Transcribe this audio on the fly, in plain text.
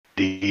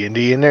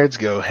D&D and nerds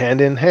go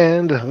hand in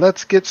hand.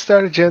 Let's get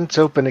started, gents.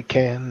 Open a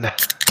can.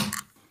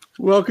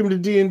 Welcome to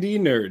D&D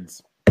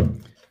Nerds.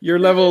 You're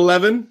level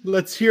 11.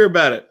 Let's hear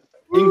about it.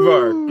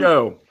 Ingvar,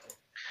 go.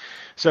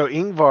 So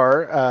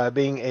Ingvar,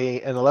 being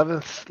an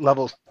 11th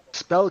level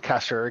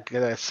spellcaster,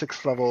 get a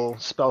 6th level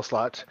spell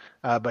slot,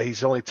 but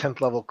he's only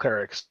 10th level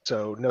cleric,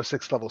 so no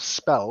 6th level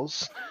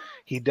spells.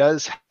 He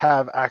does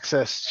have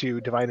access to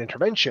Divine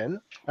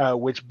Intervention,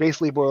 which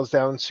basically boils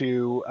down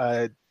to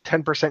a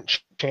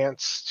 10%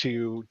 chance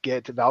to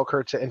get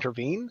Valkyr to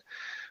intervene.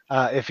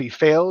 If he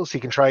fails, he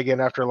can try again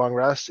after a long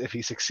rest. If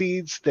he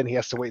succeeds, then he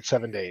has to wait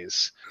 7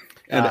 days.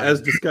 And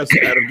as discussed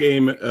out of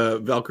game,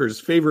 Valkyr's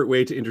favorite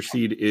way to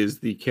intercede is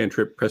the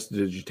cantrip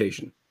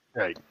Prestidigitation.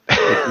 Right.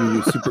 Making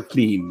you super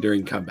clean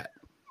during combat.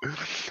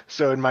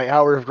 So in my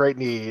hour of great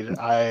need,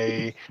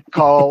 I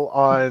call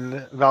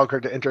on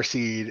Valkyr to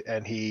intercede,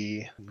 and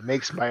he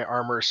makes my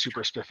armor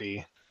super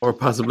spiffy. Or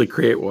possibly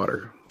create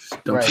water.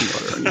 Just dump some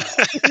water on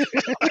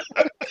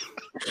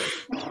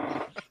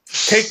you.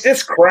 Take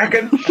this,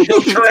 Kraken.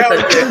 He'll turn out.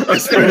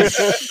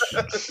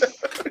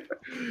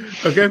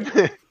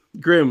 Okay.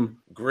 Grim.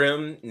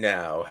 Grim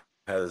now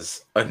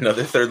has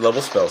another 3rd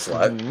level spell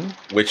slot,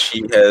 which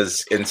he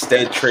has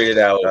instead traded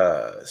out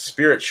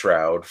Spirit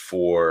Shroud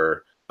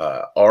for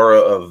Aura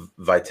of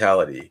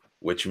Vitality,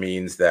 which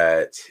means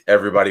that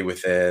everybody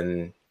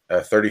within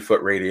a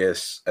 30-foot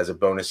radius, as a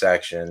bonus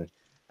action,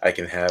 I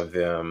can have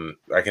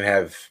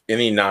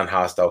any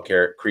non-hostile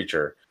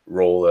creature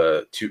roll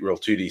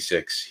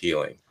 2d6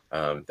 healing.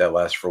 That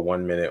lasts for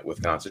 1 minute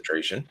with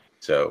concentration.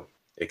 So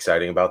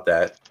exciting about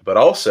that. But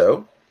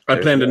also, I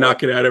plan to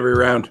knock it out every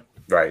round.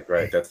 Right.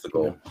 That's the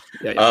goal.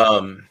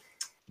 Yeah.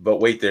 But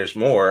wait, there's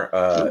more.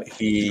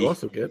 He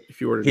also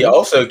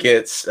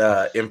gets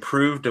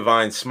improved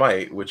Divine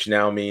Smite, which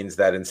now means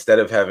that instead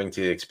of having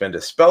to expend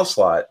a spell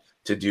slot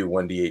to do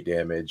 1d8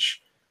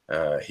 damage,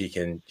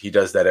 he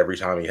does that every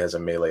time he has a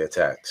melee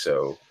attack.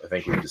 So I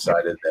think we've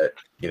decided that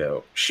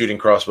shooting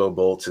crossbow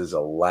bolts is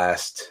a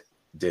last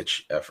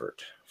ditch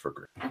effort for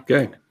Grim.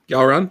 Okay,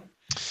 Galron.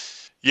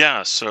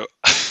 Yeah, so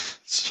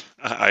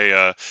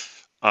I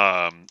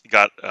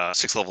got a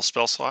 6th level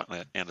spell slot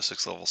and a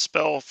 6th level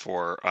spell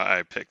for.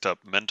 I picked up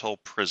Mental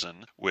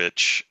Prison,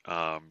 which,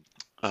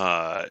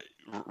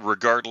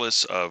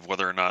 regardless of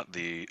whether or not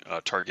the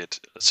target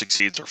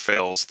succeeds or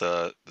fails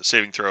the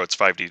saving throw, it's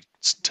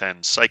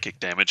 5d10 psychic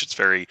damage. It's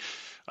very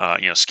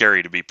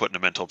scary to be put in a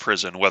mental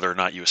prison, whether or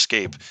not you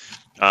escape.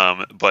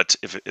 But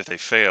if they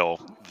fail,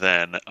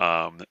 then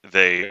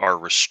they are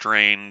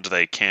restrained.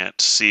 They can't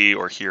see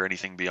or hear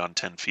anything beyond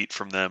 10 feet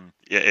from them.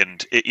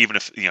 And even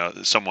if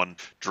someone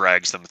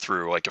drags them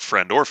through, like a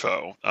friend or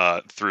foe,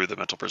 through the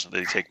mental prison,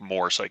 they take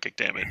more psychic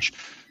damage.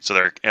 So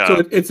they're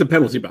so it's a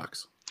penalty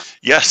box.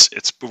 Yes,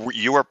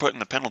 you are put in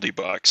the penalty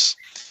box,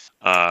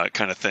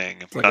 kind of thing.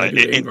 It's like I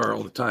do Ingvar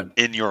all the time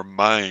in your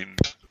mind.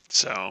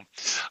 So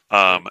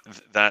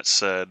that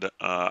said,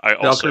 I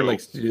also Valkyr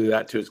likes to do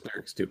that to his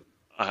clerics too.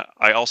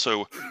 I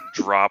also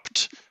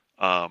dropped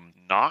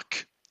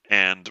Knock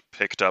and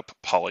picked up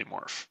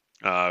Polymorph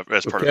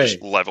as part of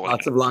just leveling.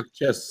 Lots of locked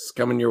chests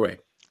coming your way.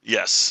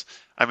 Yes.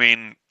 I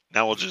mean,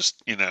 now we'll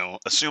just,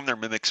 assume they're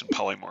mimics and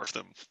polymorph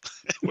them,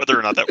 whether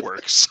or not that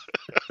works.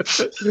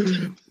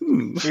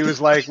 He was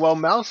like, well,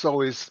 Mouse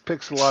always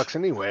picks the locks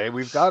anyway.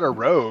 We've got a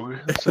rogue,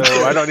 so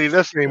I don't need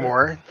this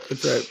anymore.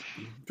 That's right.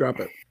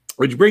 Drop it.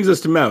 Which brings us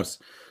to Mouse.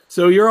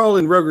 So you're all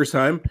in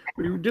Rogersheim.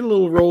 We did a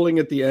little rolling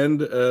at the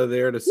end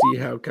there to see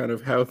how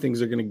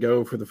things are going to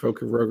go for the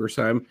folk of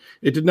Rogersheim.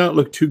 It did not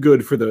look too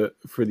good for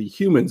the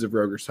humans of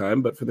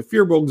Rogersheim, but for the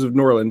Firbolgs of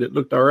Norland, it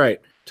looked all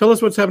right. Tell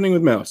us what's happening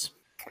with Mouse.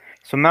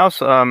 So Mouse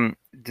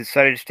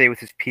decided to stay with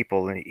his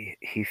people, and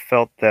he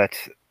felt that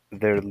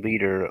their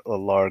leader,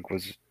 Larg,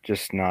 was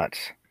just not.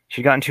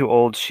 She'd gotten too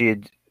old. She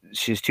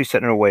was too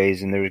set in her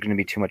ways, and there was going to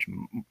be too much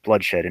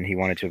bloodshed, and he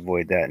wanted to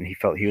avoid that, and he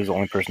felt he was the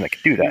only person that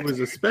could do that. He was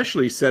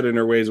especially set in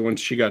her ways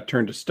once she got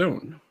turned to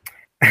stone.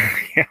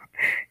 Yeah.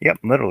 Yep,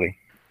 literally.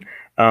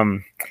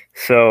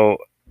 So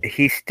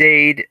he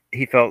stayed.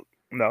 He felt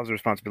that was a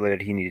responsibility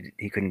that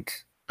he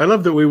couldn't. I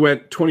love that we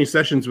went 20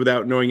 sessions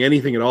without knowing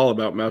anything at all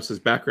about Mouse's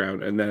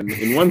background, and then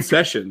in one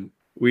session,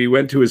 we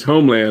went to his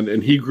homeland,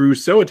 and he grew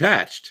so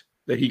attached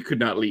that he could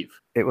not leave.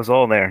 It was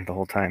all there the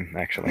whole time,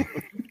 actually.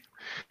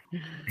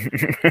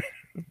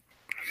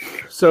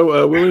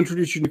 So we'll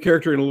introduce your new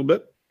character in a little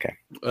bit. Okay.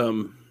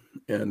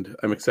 And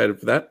I'm excited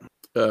for that.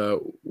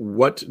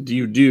 What do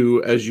you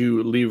do as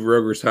you leave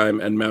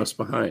Rogersheim and Mouse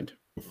behind?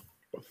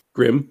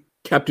 Grim?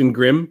 Captain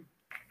Grim?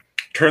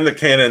 Turn the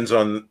cannons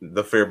on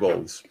the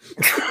Firbolgs.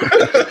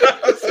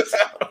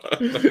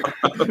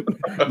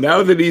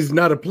 Now that he's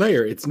not a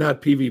player, it's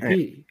not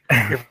PvP.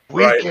 If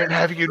we can't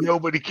have you,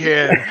 nobody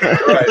can.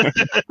 Right.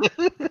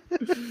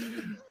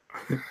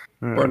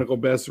 Barnacle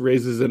Bess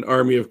raises an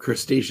army of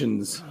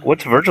crustaceans.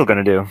 What's Virgil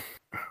going to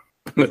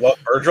do? What,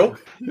 Virgil?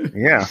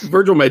 Yeah.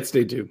 Virgil might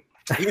stay too.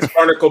 He's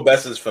Barnacle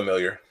Bess's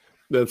familiar.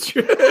 That's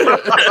true.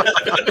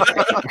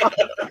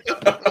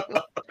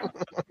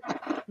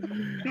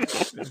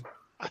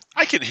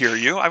 I can hear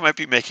you. I might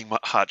be making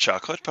hot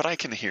chocolate, but I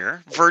can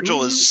hear.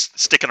 Virgil is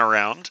sticking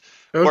around.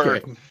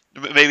 Okay.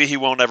 Maybe he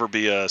won't ever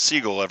be a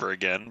seagull ever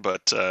again,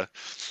 but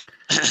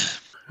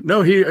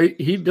No,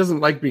 he doesn't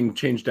like being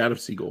changed out of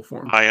seagull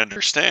form. I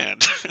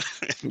understand.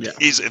 Yeah.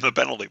 He's in the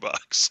penalty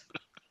box.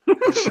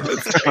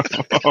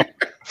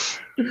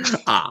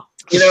 Ah.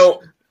 You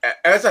know,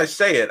 as I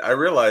say it, I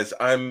realize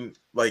I'm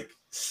like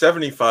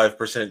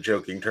 75%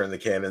 joking. Turn the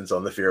cannons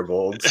on the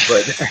Fearbolds,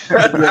 but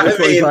The other I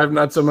mean, 25,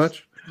 not so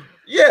much.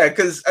 yeah,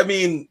 because I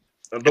mean,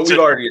 but we've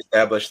already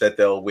established that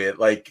they'll win.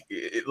 Like,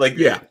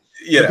 Yeah.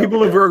 you The know,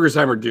 people of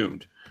Rogersheim are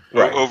doomed.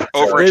 right.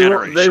 Over a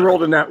generation. They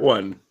rolled a nat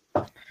 1.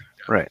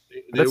 Right.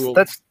 They will,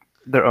 That's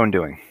their own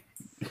doing.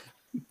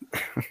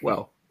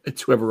 well,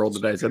 it's whoever rolled the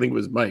dice. I think it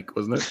was Mike,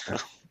 wasn't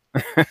it?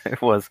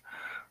 It was.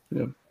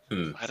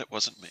 Glad it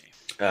wasn't me.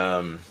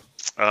 Um,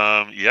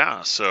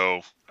 Yeah,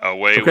 so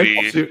away Okay,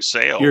 we so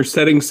sail. You're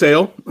setting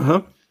sail.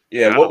 Uh-huh.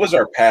 yeah. What was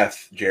our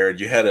path, Jared?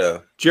 You had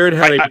a Jared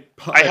had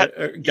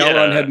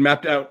Galeron yeah. had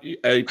mapped out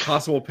a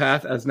possible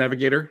path as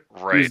navigator.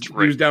 Right, He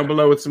was down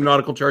below with some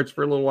nautical charts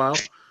for a little while.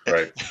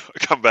 right.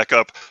 Come back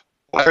up.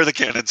 Why are the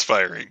cannons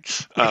firing?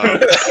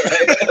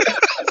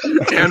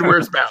 And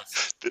where's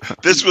Mouse?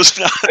 This was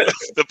not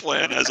the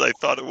plan as I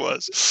thought it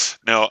was.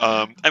 No,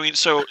 I mean,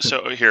 so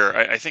here,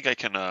 I think I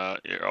can.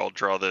 I'll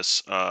draw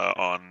this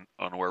on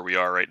where we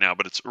are right now,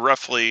 but it's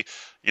roughly,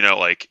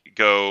 like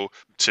go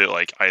to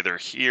like either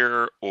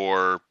here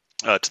or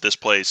to this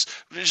place,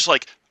 just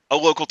like a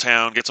local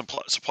town, get some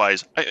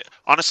supplies.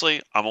 Honestly,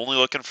 I'm only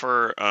looking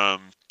for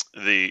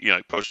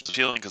the potions of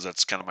healing because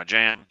that's kind of my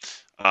jam.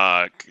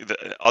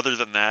 Other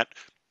than that,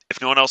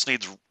 if no one else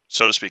needs,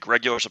 so to speak,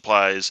 regular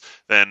supplies,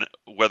 then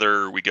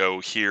whether we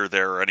go here,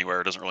 there, or anywhere,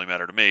 it doesn't really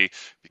matter to me,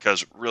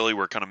 because really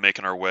we're kind of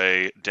making our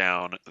way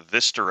down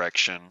this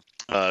direction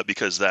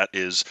because that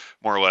is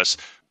more or less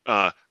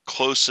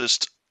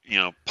closest,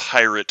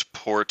 pirate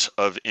port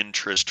of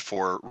interest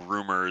for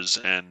rumors,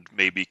 and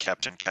maybe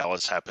Captain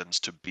Callus happens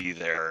to be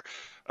there.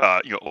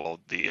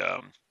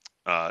 The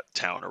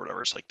town or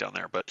whatever is like down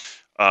there, but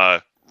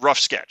rough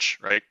sketch,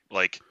 right?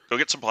 Like, go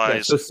get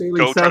supplies, So sailing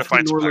go try to south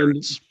find some from Norland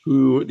pirates.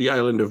 to the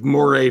island of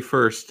Moray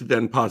first,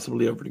 then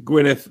possibly over to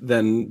Gwyneth,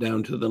 then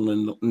down to the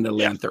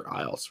Nilanther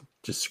Isles.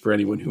 Just for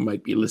anyone who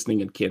might be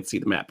listening and can't see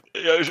the map.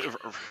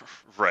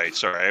 Right.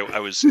 Sorry, I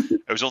was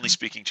only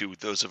speaking to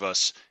those of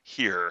us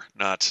here,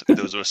 not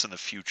those of us in the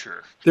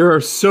future. There are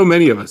so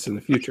many of us in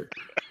the future.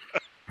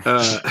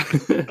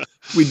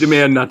 We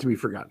demand not to be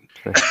forgotten.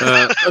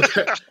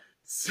 Okay.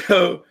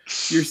 So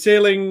you're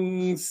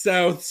sailing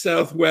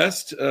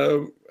southwest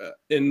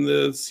in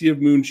the Sea of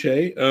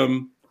Moonshea.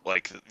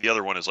 Like the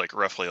other one is like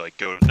roughly like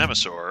go to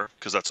Nemesis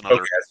because that's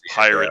another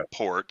pirate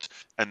port,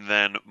 and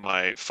then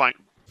my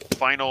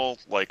final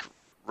like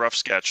rough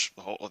sketch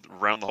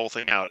round the whole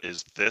thing out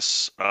is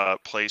this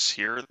place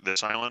here,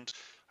 this island.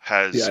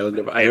 Has the island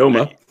of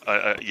Ioma.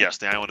 Yes,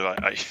 the island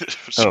of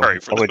Sorry,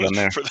 for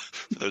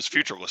those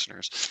future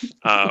listeners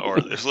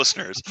or those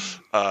listeners.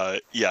 Going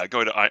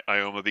to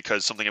Ioma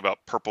because something about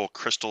purple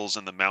crystals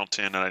in the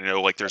mountain, and I know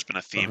like there's been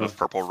a theme of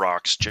purple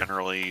rocks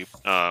generally,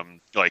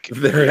 like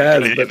there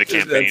has in the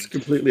campaign. That's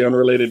completely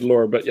unrelated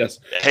lore, but yes.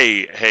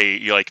 Hey,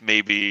 like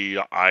maybe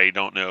I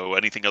don't know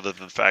anything other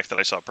than the fact that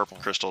I saw purple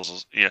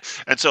crystals. Yeah,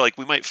 and so like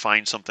we might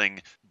find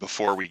something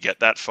before we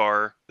get that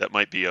far that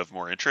might be of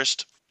more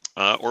interest.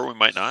 Or we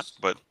might not,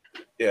 but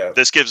Yeah.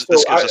 this gives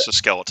us a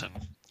skeleton.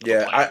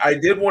 Yeah, I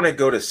did want to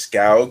go to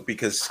Skaug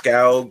because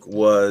Skaug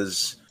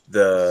was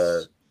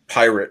the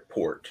pirate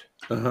port.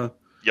 Uh-huh.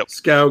 Yep.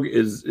 Skaug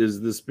is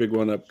this big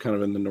one up kind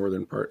of in the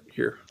northern part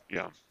here.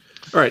 Yeah.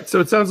 All right,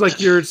 so it sounds like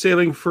you're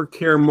sailing for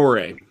Kaer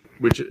Moray,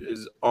 which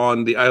is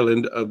on the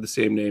island of the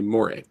same name,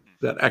 Moray. Is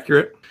that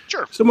accurate?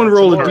 Sure. Someone That's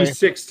roll a Moray.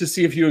 d6 to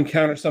see if you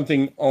encounter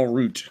something en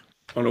route.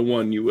 On a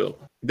 1, you will.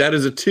 That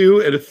is a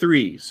 2 and a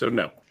 3, so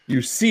no.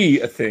 You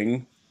see a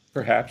thing,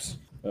 perhaps.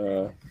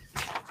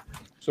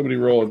 Somebody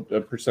roll a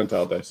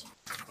percentile dice.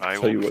 I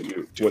Tell will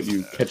you what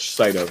you catch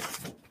sight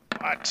of.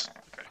 What?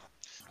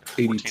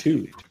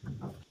 82.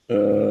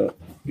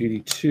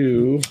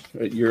 82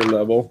 at your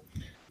level.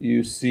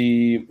 You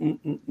see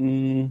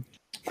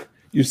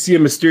you see a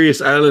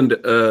mysterious island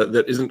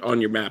that isn't on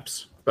your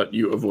maps, but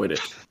you avoid it.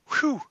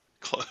 Whew.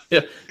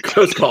 Yeah,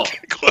 close call.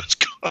 Close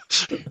call.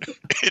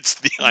 It's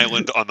the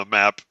island on the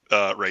map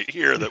right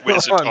here that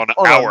isn't on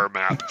Hold our on.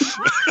 map.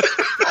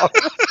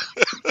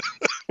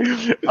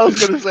 I was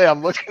going to say,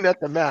 I'm looking at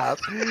the map.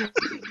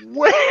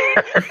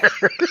 Where?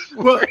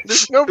 Well,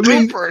 There's no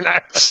room for an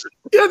island.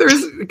 Yeah, there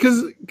is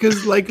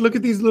because like look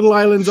at these little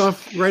islands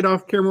right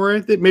off Kaer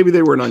Moray. Maybe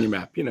they weren't on your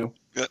map,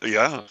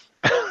 Yeah.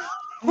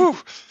 Whew.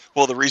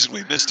 Well, the reason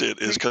we missed it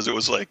is because it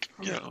was like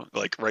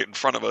like right in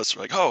front of us.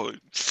 We're like, oh,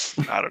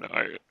 I don't know.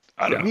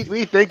 I don't know.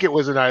 We think it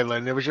was an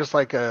island. It was just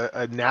like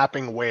a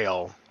napping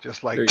whale,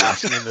 just like There you go.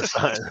 basking in the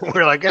sun.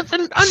 We're like, it's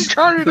an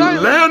uncharted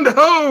island. Land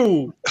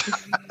ho!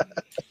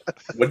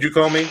 What'd you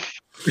call me?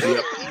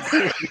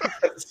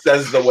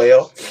 Says the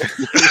whale.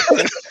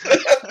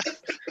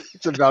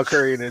 It's a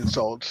Valkyrian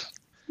insult.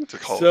 to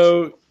call it.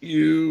 So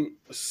you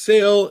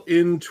sail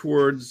in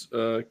towards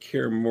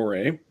Kaer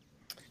Morhe,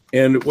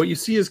 and what you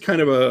see is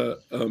kind of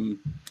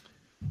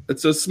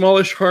it's a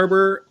smallish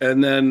harbor,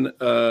 and then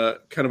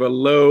kind of a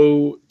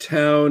low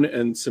town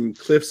and some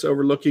cliffs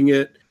overlooking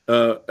it,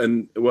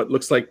 and what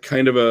looks like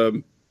kind of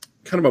a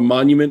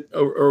monument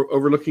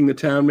overlooking the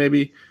town,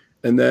 maybe,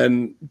 and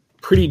then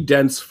pretty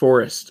dense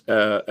forest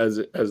as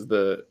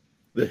the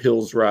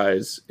hills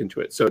rise into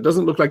it. So it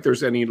doesn't look like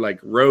there's any like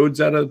roads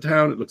out of the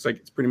town. It looks like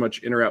it's pretty much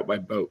in or out by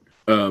boat.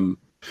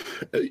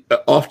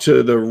 Off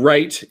to the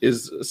right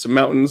is some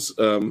mountains.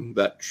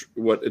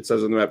 What it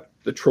says on the map,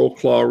 the Troll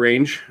Claw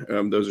Range.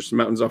 Those are some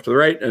mountains off to the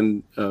right,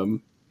 and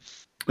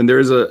there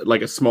is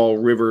a small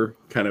river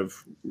kind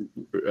of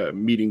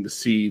meeting the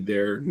sea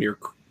there near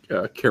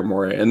Kaer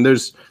Morhe. And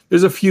there's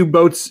a few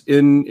boats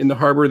in the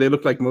harbor. They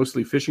look like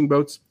mostly fishing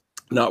boats,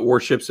 not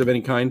warships of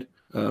any kind,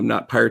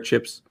 not pirate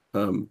ships,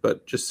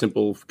 but just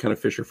simple kind of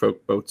fisher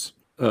folk boats.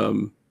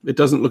 It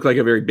doesn't look like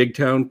a very big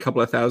town,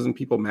 couple of thousand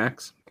people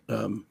max.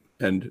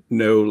 And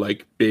no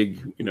like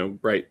big,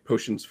 bright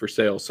potions for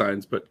sale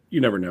signs, but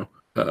you never know.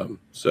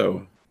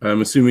 So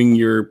I'm assuming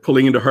you're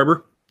pulling into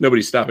harbor.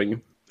 Nobody's stopping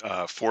you.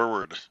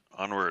 Forward,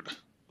 onward.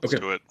 Let's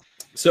do it.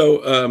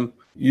 So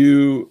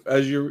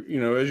as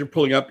you're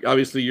pulling up,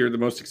 obviously you're the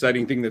most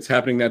exciting thing that's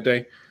happening that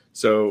day.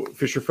 So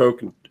fisher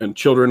folk and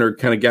children are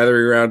kind of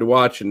gathering around to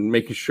watch and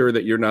making sure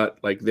that you're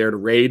not like there to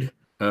raid.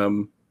 Do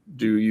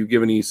you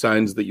give any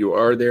signs that you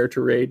are there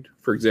to raid?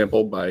 For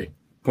example, by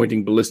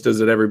pointing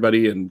ballistas at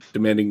everybody and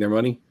demanding their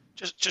money?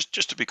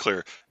 Just to be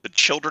clear, the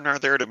children are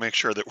there to make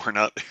sure that we're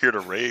not here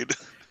to raid.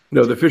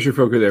 No, the fisher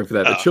folk are there for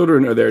that. The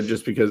children are there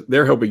just because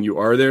they're hoping you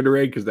are there to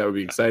raid, because that would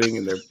be exciting,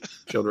 and they're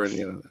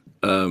children,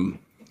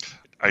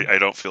 I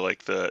don't feel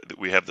like that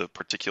we have the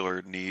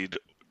particular need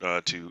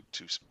to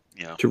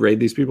raid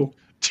these people,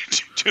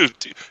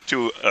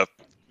 to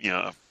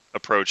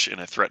approach in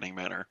a threatening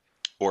manner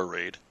or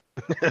raid.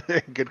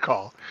 Good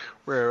call.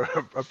 We're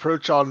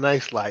approach all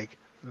nice like.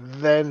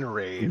 Then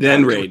raid.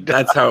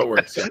 That's how it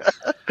works.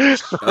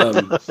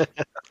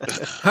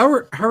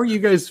 How are you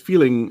guys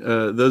feeling?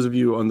 Those of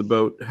you on the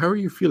boat, how are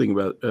you feeling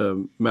about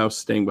Mouse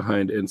staying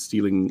behind and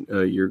stealing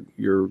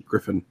your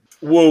griffin?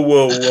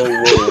 Whoa!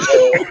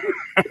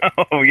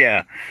 Oh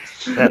yeah,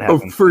 that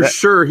happened.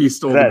 Sure, he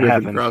stole the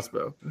griffin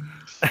crossbow.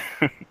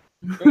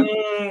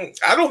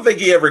 I don't think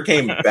he ever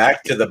came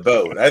back to the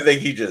boat. I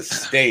think he just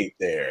stayed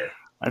there.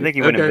 I think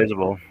he went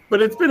invisible.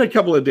 But it's been a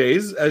couple of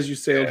days as you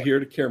sailed here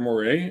to Kaer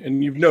Morhe,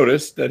 and you've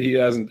noticed that he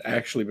hasn't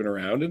actually been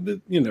around, and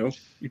that,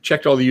 you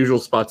checked all the usual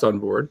spots on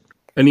board.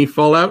 Any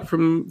fallout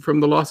from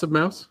the loss of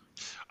Mouse?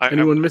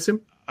 Anyone miss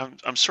him?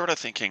 I'm sort of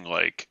thinking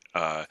like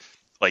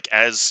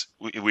as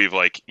we've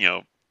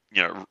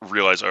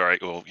realized, all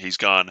right, well, he's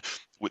gone.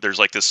 There's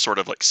like this sort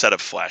of like set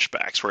of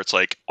flashbacks where it's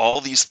like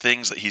all these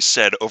things that he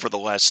said over the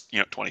last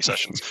 20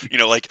 sessions. He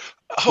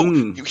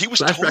was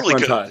totally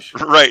good,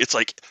 right? It's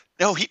like,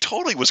 no, he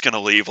totally was going to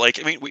leave. Like,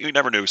 I mean, we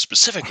never knew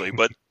specifically,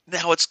 but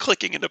now it's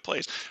clicking into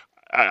place.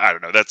 I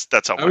don't know.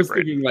 That's how I was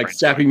thinking like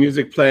sappy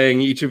music playing.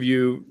 Each of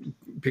you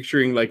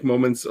picturing like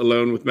moments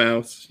alone with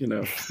Mouse.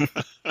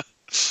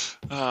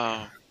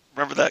 Oh,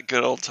 remember that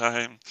good old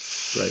time?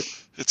 Right.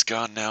 It's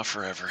gone now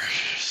forever.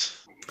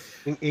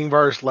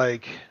 Ingvar's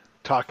like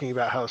talking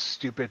about how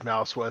stupid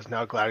Mouse was,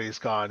 now glad he's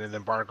gone, and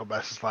then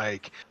Barnabas is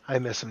like, I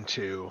miss him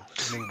too.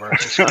 And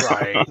Ingvar's just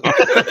crying.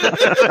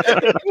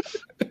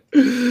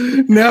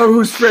 Now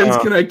whose friends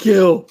can I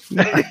kill?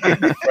 Right.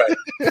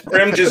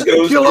 Grim just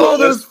goes kill all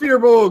those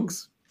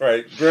fearbolgs.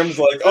 Right. Grim's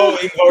like, oh,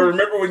 Ingvar,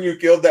 remember when you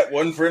killed that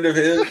one friend of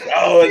his?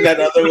 Oh, and that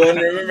other one,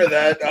 remember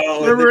that? Oh,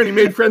 remember when he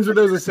made friends with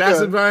those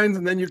assassin vines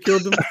and then you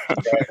killed them?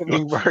 Right.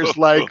 Ingvar's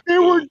like,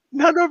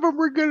 none of them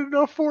were good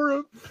enough for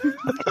him.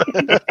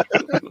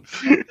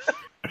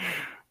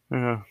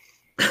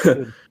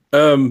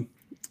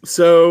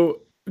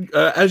 So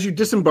as you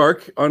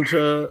disembark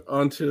onto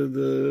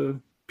the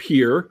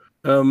pier,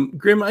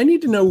 Grim, I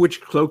need to know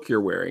which cloak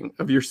you're wearing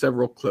of your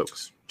several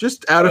cloaks,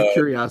 just out of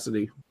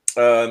curiosity.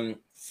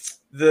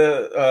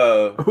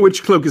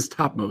 Which cloak is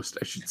topmost,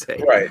 I should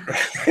say. Right.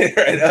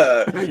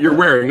 You're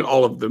wearing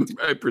all of them,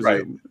 I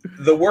presume. Right.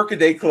 The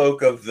workaday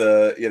cloak of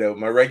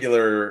my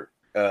regular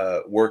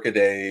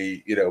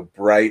workaday,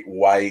 bright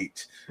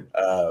white,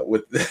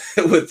 with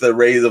the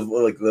rays of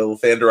like the little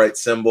Thandarite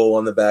symbol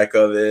on the back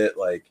of it,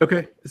 like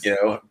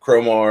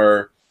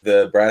Cromar,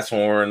 the brass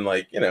horn,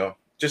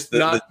 just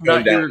not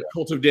your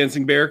Cult of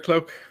Dancing Bear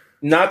cloak.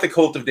 Not the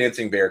Cult of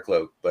Dancing Bear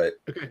cloak, but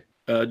okay.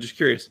 Just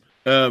curious.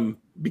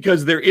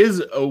 Because there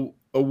is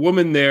a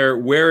woman there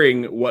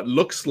wearing what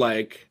looks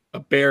like a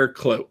bear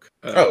cloak.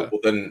 Well,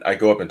 then I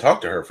go up and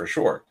talk to her for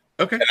sure.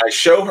 Okay. And I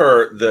show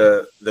her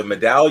the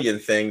medallion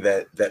thing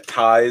that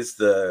ties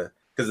because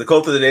the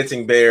Cult of the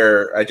Dancing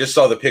Bear, I just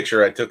saw the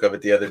picture I took of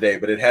it the other day,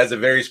 but it has a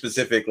very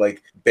specific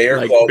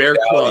bear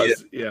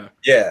claws. Yeah.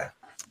 Yeah.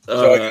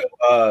 So I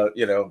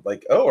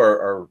go,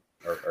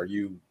 are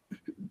you,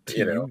 Do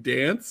you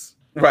dance?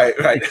 Right.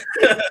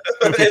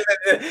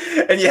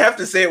 and you have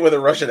to say it with a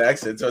Russian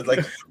accent, so it's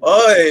like,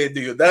 "Oi,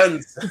 do you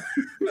dance?"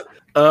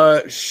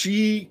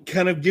 She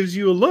kind of gives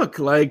you a look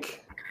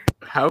like,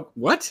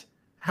 what?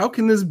 How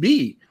can this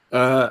be?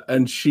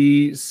 And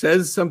she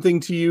says something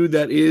to you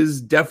that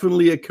is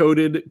definitely a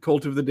coded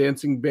Cult of the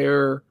Dancing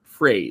Bear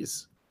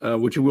phrase,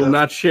 which we will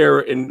not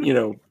share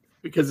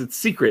because it's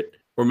secret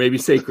or maybe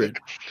sacred.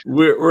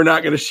 We're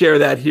not going to share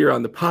that here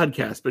on the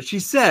podcast. But she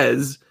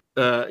says,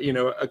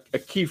 a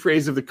key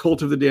phrase of the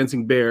Cult of the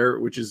Dancing Bear,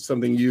 which is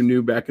something you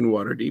knew back in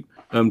Waterdeep,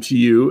 to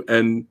you,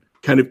 and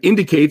kind of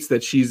indicates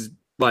that she's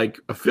like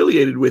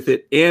affiliated with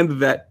it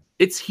and that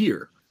it's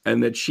here.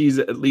 And that she's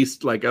at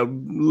least like a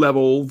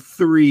level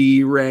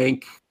 3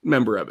 rank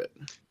member of it.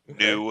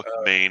 New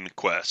main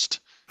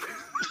quest.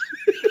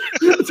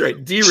 That's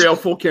right. Derail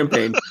full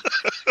campaign.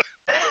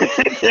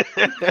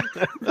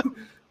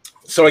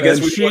 So I guess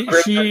she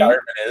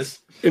is.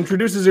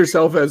 Introduces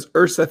herself as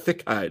Ursa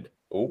Thickhide.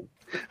 Oh,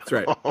 that's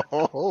right.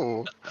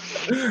 Oh.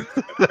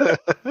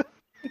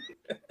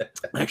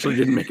 I actually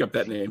didn't make up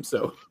that name,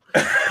 so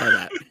try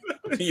that.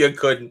 You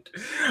couldn't.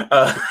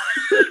 I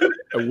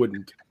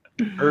wouldn't.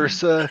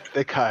 Ursa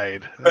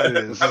Thickhide.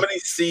 How many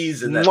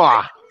C's in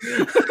that?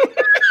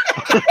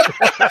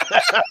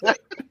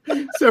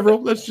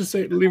 Several. Let's just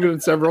say, leave it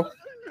at several.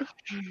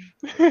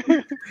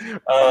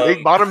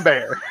 Big bottom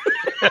bear.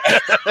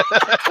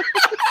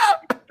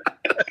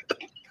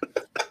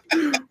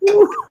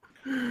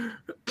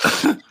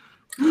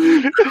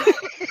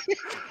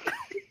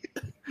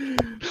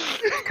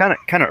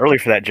 Kind of early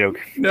for that joke.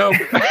 No.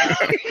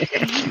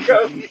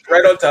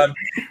 Right on time.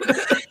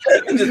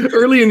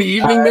 Early in the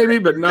evening, maybe,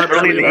 but not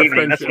early in the evening.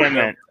 friendship. That's what I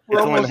meant.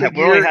 We're only almost a half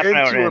year an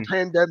hour into a in.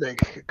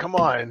 pandemic. Come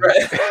on.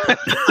 Right.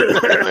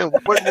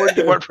 What more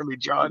do you want from me,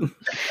 John?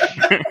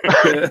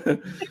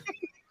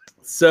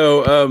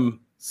 So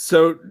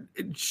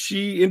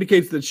she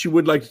indicates that she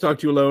would like to talk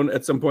to you alone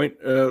at some point.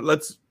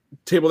 Let's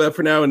table that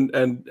for now. And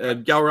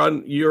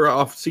Galron, you're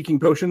off seeking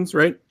potions,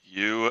 right?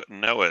 You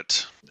know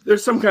it.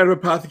 There's some kind of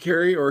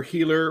apothecary or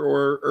healer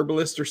or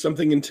herbalist or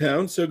something in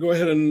town. So go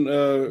ahead and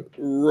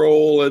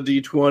roll a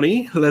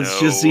d20. Let's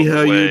just see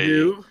how you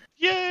do.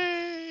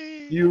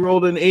 Yay! You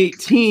rolled an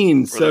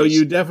 18, so those-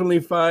 you definitely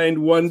find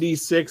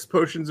 1d6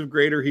 potions of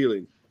greater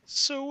healing.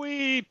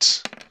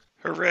 Sweet.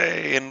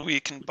 Hooray, and we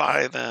can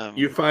buy them.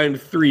 You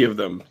find 3 of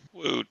them.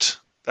 Woot.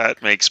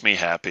 That makes me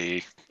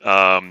happy.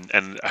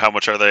 And how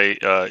much are they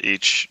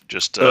each?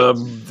 Just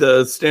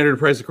the standard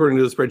price according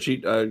to the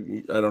spreadsheet.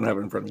 I don't have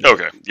it in front of me.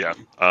 Okay, yeah.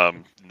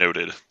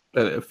 Noted.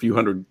 A few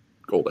hundred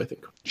gold, I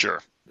think.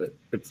 Sure. But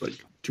it's like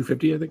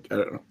 250, I think. I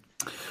don't know.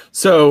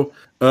 So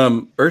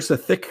Ursa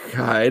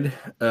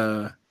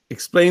Thickhide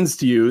explains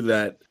to you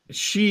that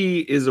she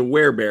is a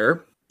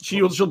werebear.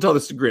 She'll tell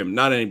this to Grim,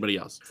 not anybody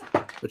else.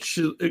 But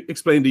she'll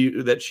explain to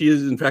you that she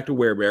is in fact a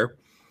werebear,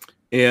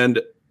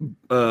 and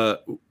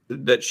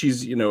that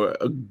she's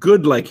a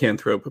good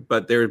lycanthrope,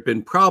 but there have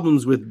been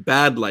problems with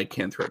bad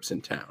lycanthropes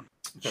in town.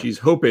 She's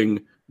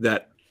hoping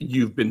that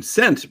you've been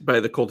sent by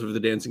the Cult of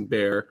the Dancing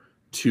Bear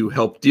to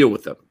help deal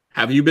with them.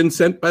 Have you been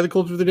sent by the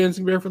Cult of the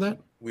Dancing Bear for that?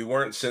 We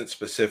weren't sent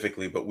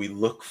specifically, but we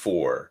look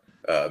for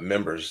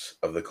members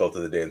of the Cult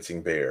of the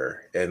Dancing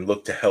Bear and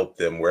look to help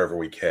them wherever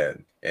we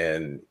can.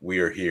 And we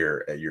are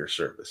here at your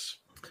service.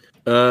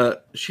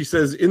 She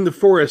says in the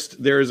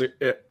forest there is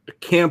a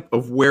camp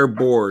of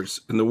wereboars,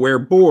 and the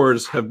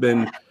wereboars have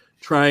been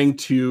trying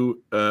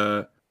to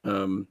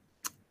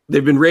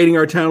they've been raiding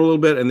our town a little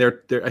bit, and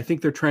I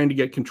think they're trying to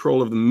get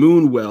control of the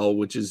Moonwell,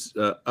 which is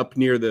up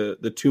near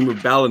the tomb of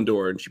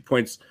Balindor. And she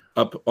points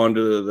up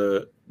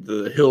onto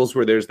the hills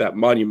where there's that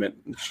monument.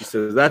 And she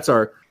says that's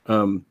a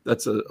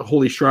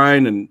holy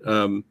shrine,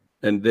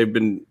 and they've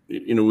been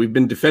we've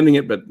been defending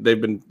it, but they've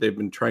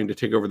been trying to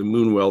take over the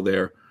Moonwell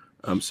there.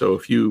 So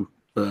if you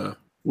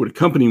would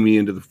accompany me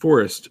into the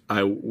forest,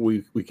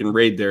 we can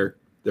raid their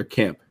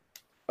camp.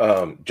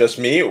 Just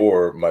me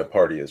or my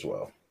party as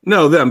well?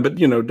 No, them, but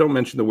don't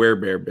mention the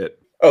werebear bit.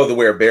 Oh, the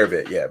werebear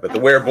bit, yeah, but the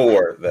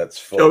wereboar, that's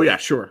full. Oh yeah,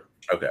 sure.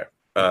 Okay.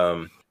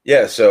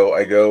 Yeah, so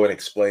I go and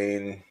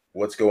explain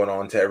what's going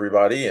on to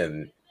everybody,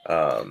 and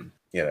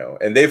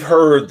and they've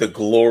heard the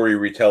glory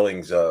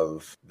retellings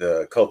of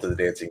the Cult of the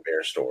Dancing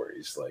Bear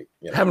stories,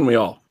 Haven't we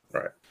all?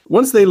 Right.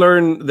 Once they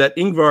learn that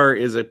Ingvar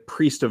is a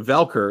priest of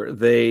Valkyr,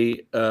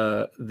 they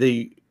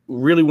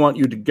really want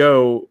you to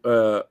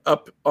go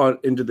up on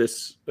into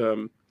this.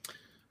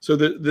 So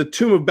the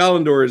tomb of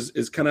Balindor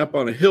is kind of up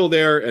on a hill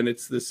there, and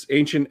it's this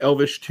ancient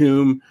elvish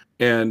tomb,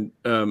 and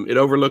it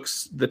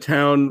overlooks the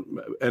town,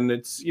 and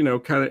it's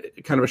kind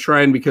of a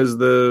shrine because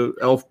the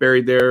elf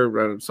buried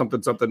there,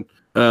 something.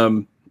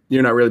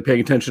 You're not really paying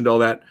attention to all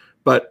that,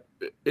 but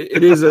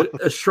it is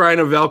a shrine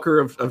of Valkyr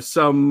of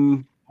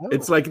some.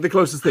 It's like the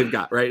closest they've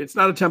got, right? It's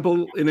not a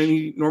temple in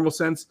any normal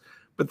sense,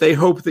 but they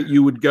hope that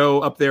you would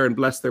go up there and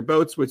bless their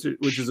boats, which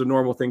is a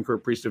normal thing for a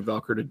priest of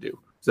Valkyr to do.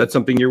 Is that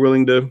something you're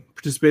willing to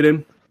participate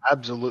in?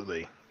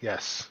 Absolutely,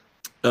 yes.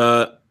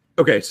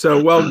 Okay,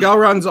 so while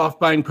Galron's off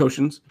buying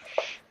potions,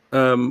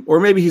 or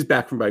maybe he's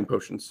back from buying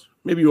potions.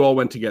 Maybe you all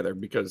went together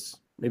because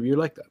maybe you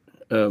like that.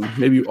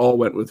 Maybe you all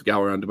went with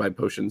Galron to buy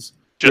potions.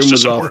 Just Grim to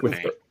was off support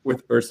me.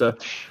 with Ursa.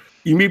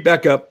 You meet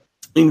back up.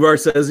 Ingvar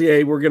says,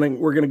 "Yeah, we're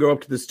gonna go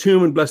up to this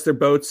tomb and bless their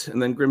boats." And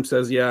then Grim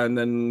says, "Yeah, and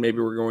then maybe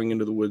we're going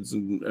into the woods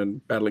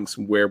and battling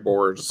some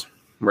wereboars,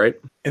 right?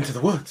 Into the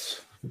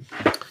woods.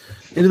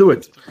 Into the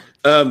woods."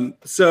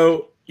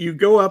 So you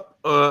go up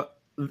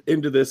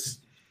into this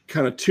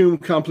kind of tomb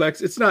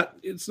complex. It's not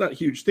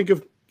huge. Think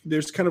of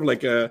there's kind of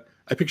like I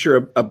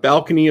picture a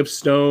balcony of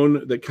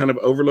stone that kind of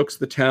overlooks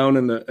the town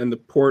and the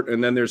port,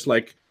 and then there's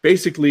like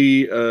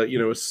basically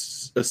a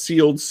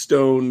sealed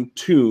stone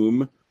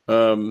tomb.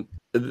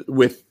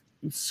 With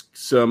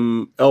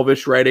some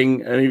Elvish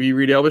writing. Any of you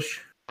read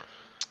Elvish?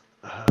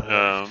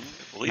 I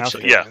believe so.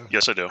 Yeah,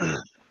 yes, I do.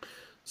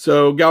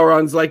 So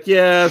Galron's like,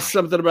 yeah,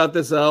 something about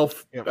this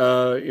elf. Yep.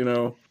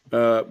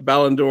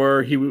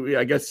 Ballandor,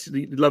 I guess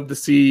he loved the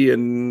sea,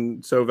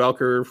 and so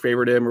Valkyr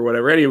favored him or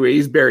whatever. Anyway,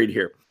 he's buried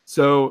here.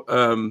 So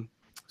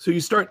so you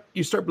start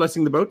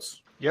blessing the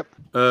boats. Yep.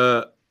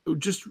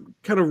 Just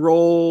kind of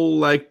roll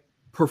like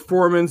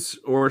performance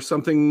or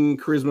something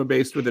charisma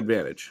based with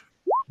advantage.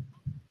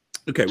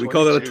 Okay, we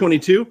call that a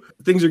 22.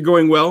 Things are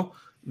going well.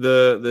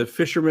 The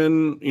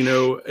fishermen,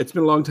 it's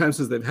been a long time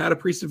since they've had a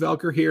priest of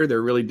Valkyr here.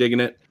 They're really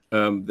digging it.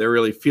 They're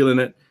really feeling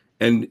it.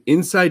 And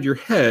inside your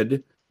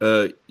head,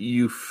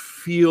 you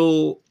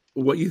feel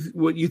what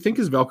you think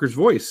is Valkyr's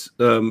voice,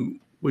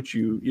 which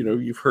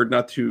you've heard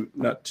not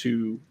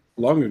too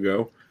long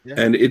ago. Yeah.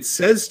 And it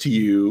says to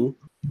you,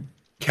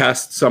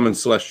 "Cast Summon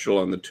Celestial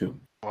on the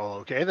tomb." Well,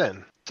 okay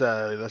then.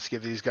 Let's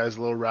give these guys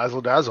a little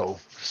razzle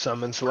dazzle.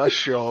 Summon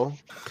Celestial.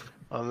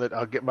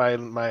 I'll get my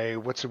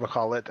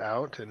whatchamacallit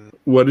out. And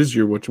what is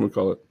your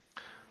whatchamacallit?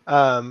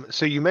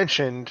 So you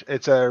mentioned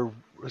is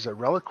it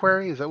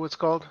reliquary? Is that what it's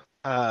called?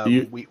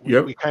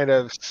 We kind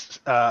of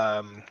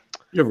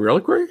you have a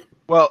reliquary?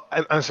 Well,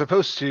 I'm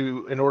supposed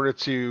to, in order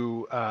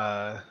to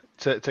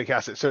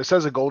cast it. So it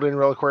says a golden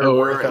reliquary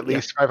worth at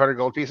least 500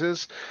 gold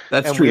pieces.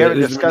 That's and true. We haven't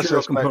discussed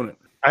this component.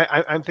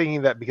 I'm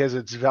thinking that because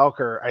it's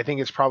Valkyr, I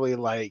think it's probably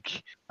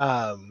like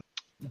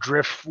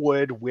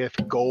driftwood with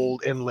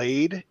gold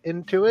inlaid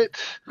into it.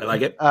 I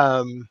like it.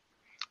 And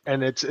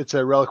it's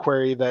a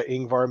reliquary that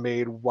Ingvar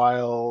made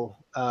while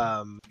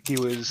he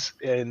was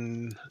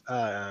in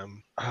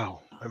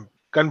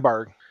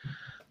Gunbarg,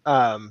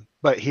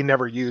 but he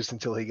never used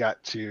until he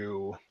got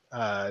to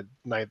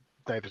 9th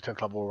or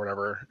 10th level or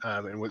whatever,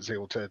 and was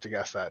able to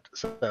guess that.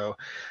 So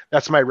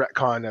that's my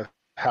retcon of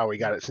how we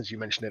got it, since you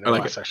mentioned it in the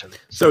last session.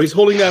 So he's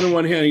holding that in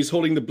one hand. He's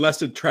holding the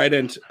blessed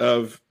trident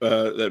of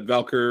that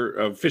Valkyr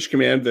of Fish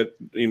Command that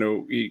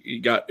he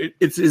got.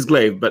 It's his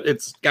glaive, but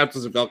it's counts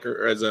as a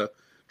Valkyr, as a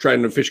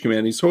trident of Fish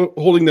Command. He's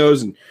holding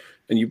those, and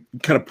you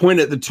kind of point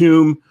at the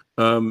tomb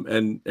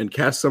and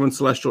cast Summon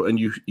Celestial, and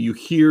you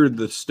hear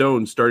the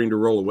stone starting to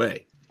roll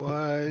away.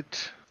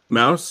 What?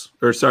 Mouse,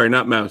 or sorry,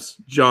 not Mouse.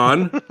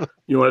 John,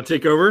 you want to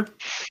take over?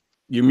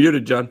 You're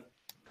muted, John.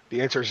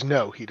 The answer is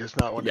no. He does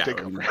not want to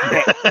take over.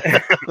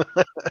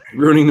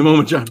 Ruining the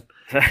moment, John.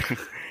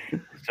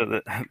 So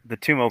the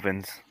tomb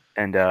opens,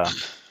 and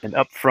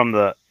up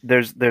from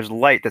there's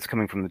light that's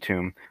coming from the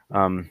tomb,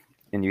 and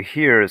you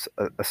hear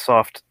a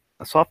soft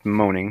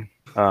moaning.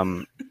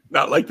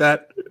 Not like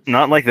that.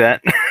 Not like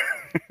that.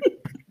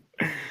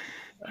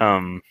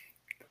 And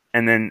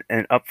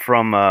up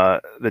from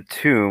the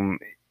tomb,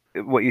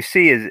 what you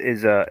see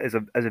is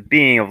a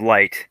being of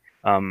light,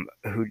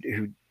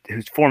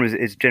 whose form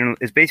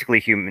is basically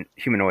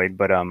humanoid,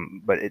 but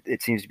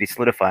it seems to be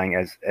solidifying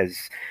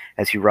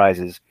as he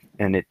rises,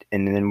 and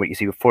then what you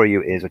see before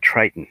you is a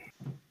Triton.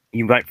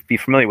 You might be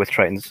familiar with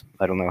Tritons.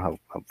 I don't know how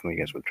familiar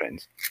you guys are with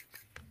Tritons.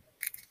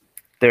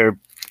 They're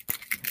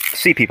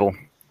sea people.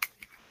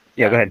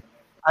 Yeah, go ahead.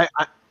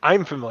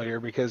 I'm familiar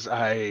because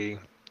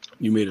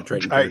you made a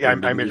Triton. I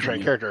made a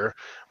Triton character,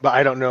 but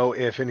I don't know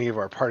if any of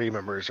our party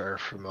members are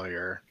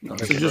familiar. No,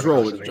 so just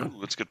roll with it, John.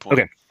 That's a good point.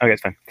 Okay,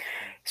 that's fine.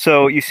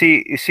 So you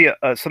see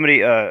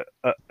somebody, a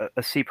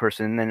sea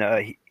person, and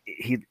then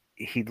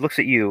he looks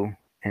at you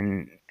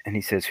and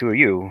he says, "Who are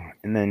you?"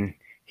 And then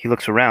he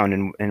looks around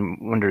and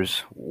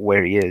wonders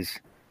where he is.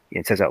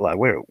 He says out loud,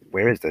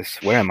 "Where is this?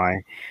 Where am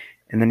I?"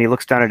 And then he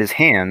looks down at his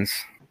hands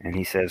and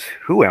he says,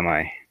 "Who am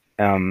I?"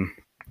 And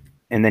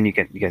then you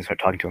can start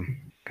talking to him.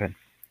 Go ahead.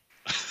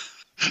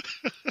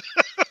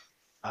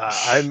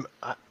 I'm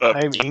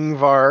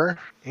Ingvar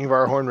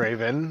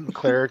Hornraven,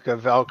 cleric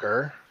of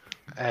Valkyr,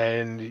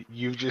 and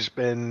you've just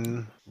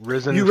been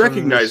risen. You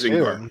recognize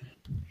Ingvar?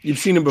 You've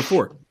seen him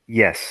before.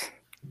 Yes.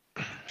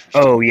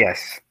 Oh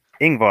yes,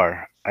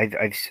 Ingvar.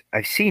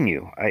 I've seen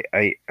you.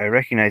 I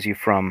recognize you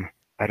from,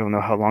 I don't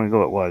know how long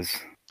ago it was.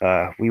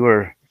 We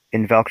were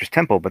in Valkyr's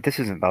temple, but this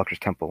isn't Valkyr's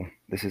temple.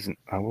 This isn't.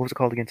 What was it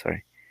called again?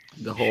 Sorry.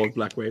 The Hall of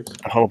Black Waves.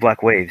 The Hall of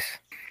Black Waves.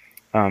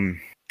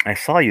 I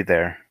saw you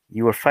there.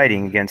 You were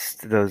fighting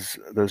against those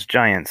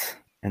giants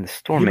and the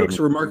Storm Maiden. He looks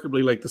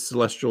remarkably like the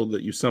Celestial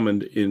that you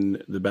summoned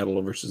in the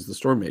battle versus the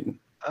Storm Maiden.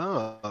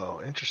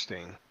 Oh,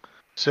 interesting.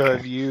 So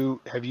have you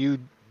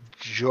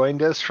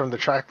joined us from the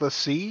Trackless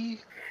Sea?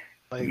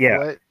 Yeah.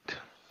 What?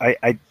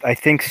 I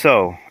think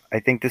so. I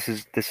think this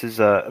is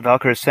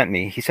Valkyr sent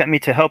me. He sent me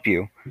to help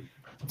you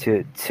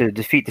to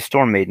defeat the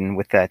Storm Maiden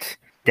with that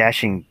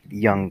dashing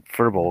young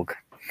Firbolg.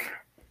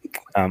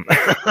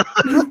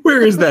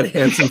 Where is that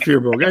handsome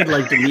Firbolg? I'd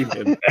like to meet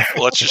him.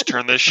 Well, let's just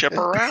turn this ship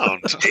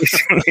around.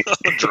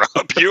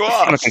 Drop you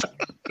off.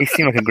 He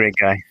seemed like a great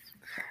guy.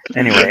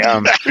 Anyway,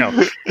 no.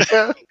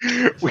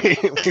 we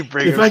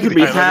bring If him I to could the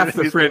be island half and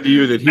the he's- friend to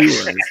you that he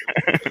was.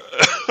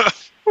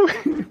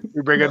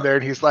 We bring him there,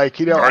 and he's like,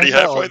 Already I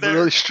have halfway a there?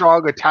 really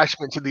strong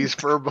attachment to these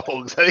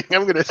Firbolgs. I think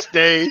I'm going to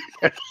stay.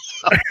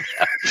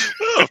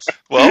 Oh,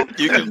 well,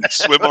 you can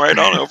swim right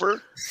on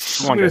over.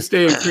 I'm going to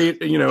stay and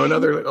create,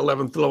 another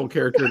 11th level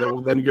character that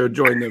will then go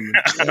join them,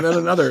 and then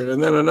another,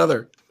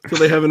 until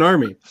they have an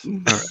army.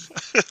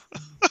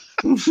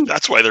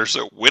 That's why they're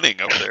so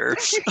winning up there.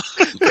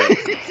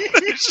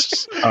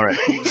 All right.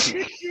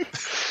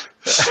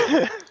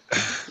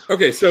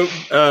 Okay, so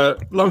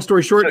long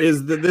story short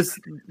is that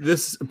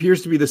this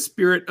appears to be the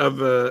spirit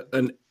of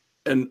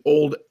an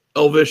old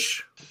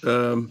elvish,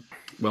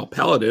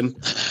 paladin,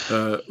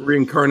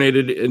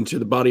 reincarnated into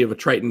the body of a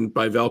Triton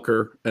by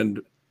Valkyr and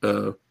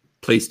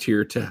placed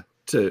here to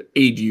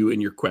aid you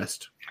in your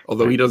quest.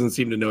 Although he doesn't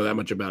seem to know that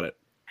much about it.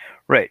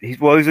 Right. He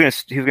was going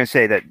to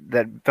say that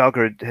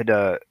Valkyr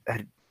had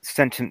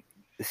sent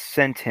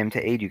him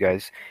to aid you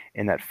guys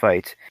in that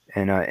fight,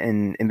 and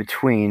in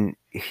between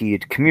he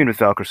had communed with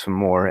Valkyr some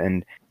more,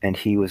 and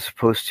he was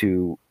supposed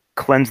to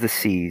cleanse the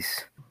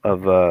seas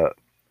of the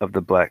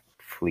Black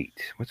Fleet.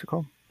 What's it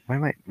called?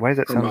 Why does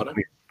that sound Armada?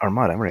 weird?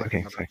 Armada. Right.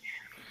 Okay. Sorry.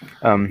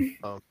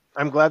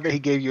 I'm glad that he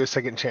gave you a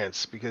second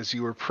chance because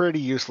you were pretty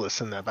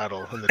useless in that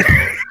battle in the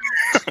tunnel.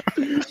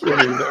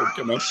 Wondering if that would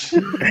come up.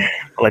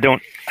 Well, I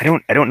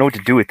don't know what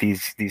to do with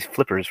these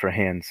flippers for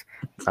hands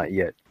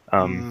yet.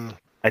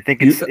 I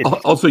think it's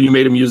Also, you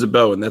made him use a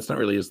bow, and that's not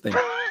really his thing.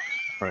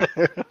 right.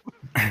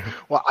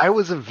 Well, I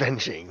was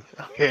avenging.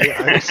 Okay,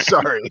 I'm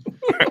sorry.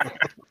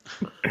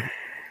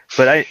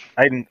 But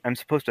I'm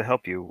supposed to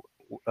help you.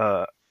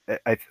 I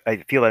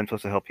feel I'm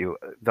supposed to help you.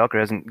 Valkyr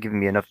hasn't given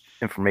me enough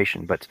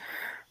information, but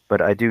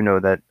I do know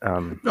that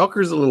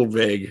Valkyr's a little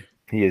vague.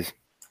 he is.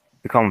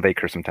 We call him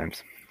Baker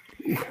sometimes.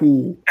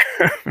 Ooh.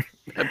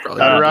 That probably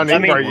Not around I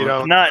Ingvar, mean, you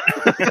don't. not.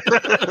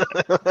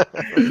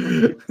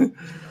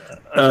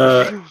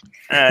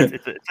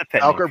 It's a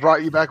pet Alker name.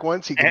 brought you back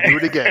once. He can do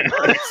it again.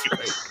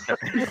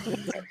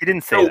 He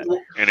didn't say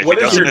that. And if What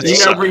he is doesn't, your He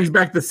it's now brings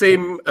back the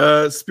same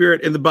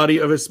spirit in the body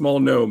of a small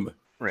gnome.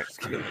 Right.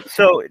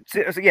 So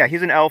yeah,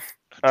 he's an elf.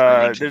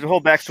 There's a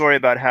whole backstory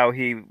about how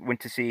he went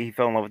to sea. He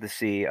fell in love with the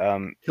sea.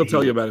 He'll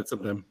tell you about it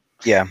sometime.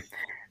 Yeah.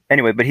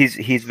 Anyway, but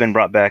he's been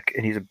brought back,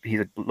 and he's a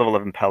level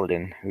 11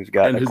 paladin who's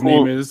got And a his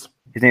cool. name is,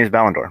 His name is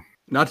Balindor.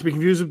 not to be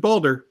confused with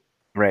Balder,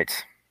 Right.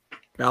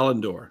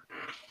 Balindor.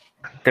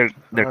 They're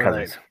All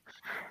cousins.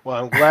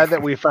 Well, I'm glad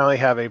that we finally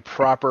have a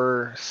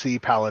proper sea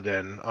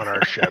paladin on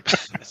our ship.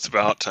 it's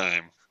about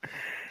time.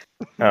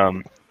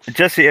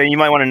 Jesse, you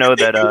might want to know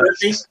that.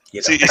 Is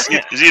he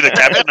the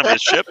captain of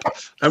his ship?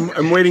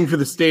 I'm waiting for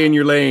the stay in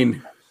your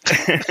lane.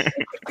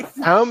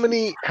 How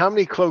many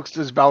cloaks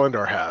does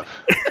Balindor have?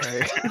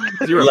 Okay.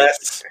 0.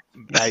 Less.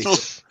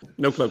 Nice.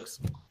 No cloaks.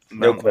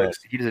 No cloaks.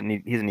 He doesn't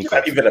need. He doesn't need.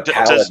 Not clothes. even a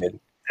paladin.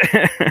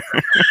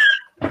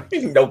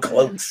 No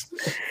cloaks.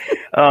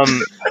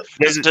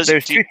 There's Does-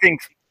 there's do you- two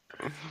things.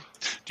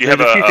 Do you have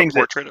There's a few a things that-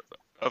 portrait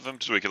of him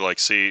so we could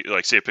see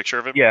a picture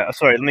of him? Yeah.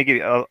 Sorry. Let me give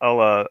you.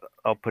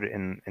 I'll put it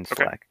in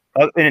Slack.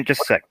 In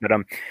just a sec. But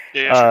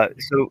Yeah, sure.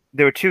 so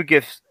there were two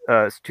gifts.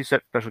 Two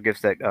special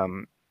gifts that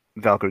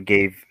Valkyr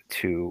gave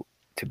to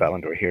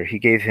Balindor here. He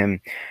gave him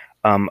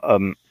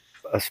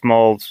a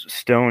small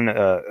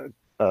stone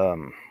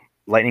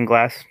lightning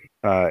glass,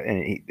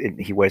 and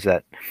he wears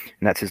that,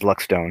 and that's his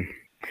luck stone.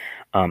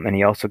 And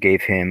he also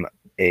gave him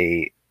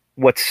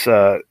what's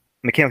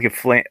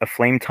mechanically a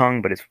flame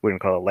tongue, but we're gonna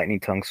call it a lightning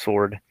tongue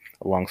sword,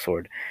 a long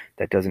sword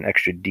that does an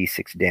extra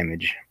d6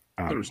 damage.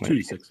 It was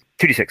 2d6.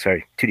 2d6.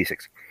 Sorry,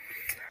 2d6.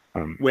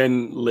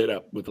 When lit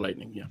up with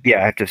lightning, yeah.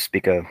 Yeah, I have to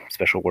speak a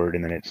special word,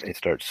 and then it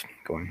starts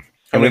going.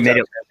 How And we many made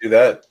times can I do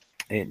that?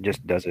 it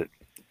just does it.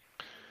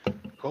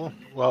 Cool.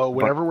 Well,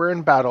 whenever we're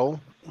in battle,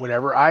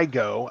 whenever I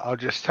go, I'll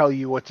just tell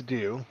you what to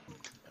do,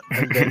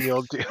 and then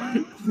you'll do.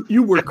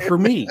 You work for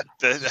me.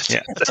 That's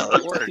how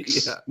it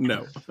works. Yeah,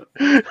 no.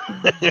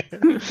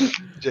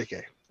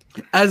 JK.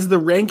 As the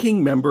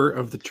ranking member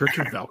of the Church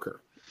of Valkyr.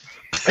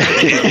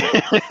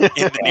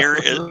 In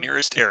the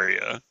nearest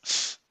area.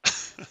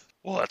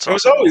 Well, that's It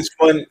was awesome. always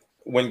fun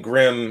when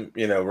Grim,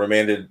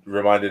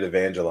 reminded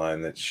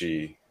Evangeline that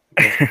she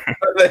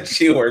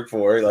worked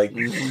for. Like,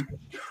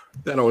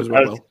 That always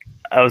went well.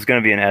 I was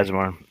gonna be an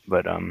Azamar,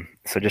 but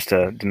so just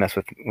to mess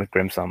with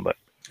Grim some, but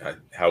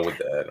how would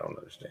that? I don't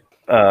understand.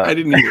 I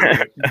didn't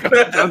either.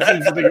 John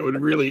seems to think it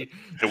would really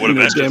It would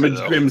have been damage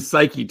though. Grim's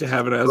psyche to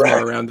have an Asmar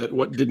Right. around that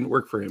what didn't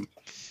work for him.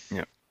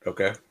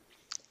 Okay.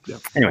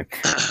 anyway.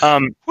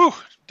 Whew,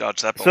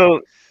 dodge that ball.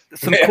 So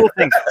some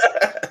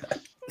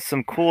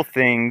cool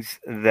things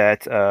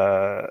that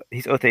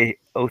he's Oath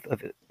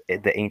of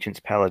the Ancients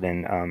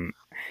Paladin.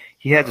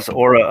 He has this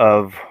aura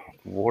of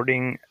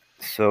warding,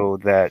 so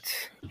that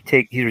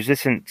he's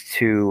resistant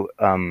to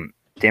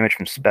damage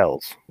from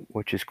spells,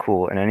 which is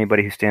cool. And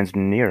anybody who stands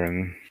near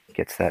him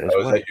gets that as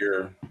Oh, well.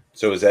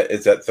 is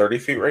that 30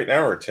 feet right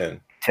now or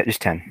 10?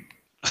 Just 10.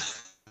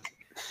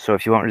 So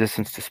if you want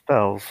resistance to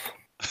spells,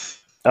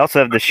 I also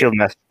have the shield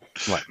mask.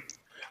 What?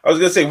 I was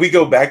gonna say we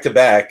go back to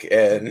back,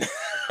 and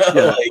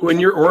Yeah, when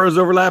your auras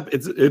overlap,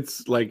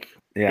 it's like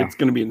Yeah. it's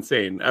gonna be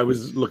insane. I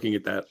was looking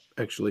at that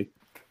actually.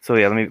 So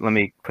yeah, let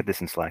me put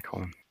this in Slack.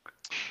 Hold on.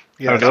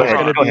 Yeah, Oh, so go it's ahead.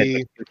 gonna Go ahead. be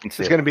You can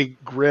see it's it. gonna be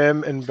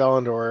Grim and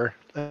Belendor,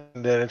 and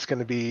then it's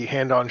gonna be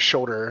hand on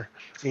shoulder,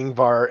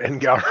 Ingvar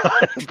and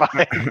Galron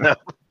behind them.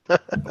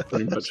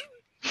 Pretty much.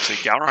 So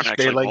Gowron Stay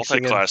actually like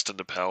singing. multi-classed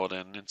into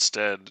Paladin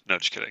instead. No,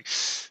 just kidding.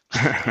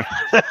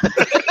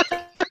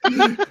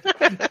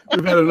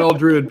 We've had an all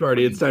druid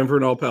party. It's time for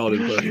an all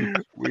paladin party.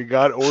 We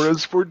got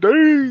auras for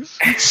days.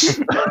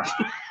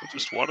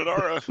 Just wanted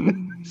Aura.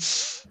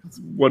 It's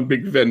one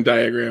big Venn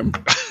diagram.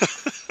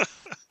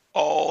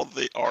 All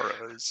the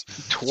auras.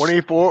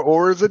 24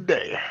 auras a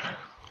day.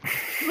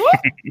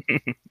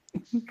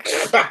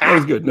 That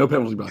was good. No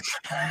penalty box.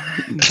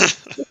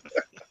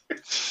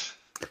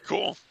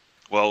 Cool.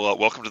 Well,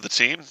 welcome to the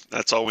team.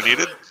 That's all we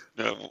needed.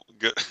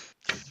 Good.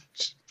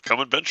 Come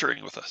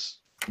adventuring with us.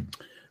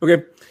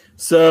 Okay,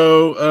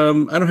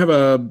 so I don't have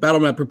a battle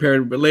map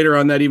prepared, but later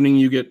on that evening,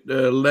 you get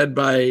led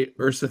by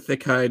Ursa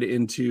Thickhide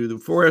into the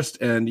forest,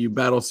 and you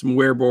battle some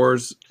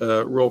wereboars.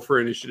 Roll for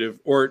initiative,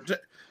 or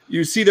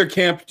you see their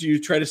camp. Do you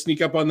try to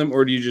sneak up on them,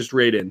 or do you just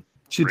raid in?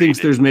 She thinks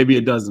there's maybe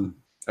a dozen.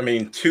 I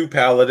mean, 2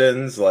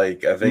 paladins.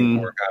 Like I think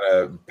Mm. we're kind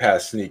of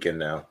past sneaking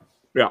now.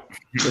 Yeah,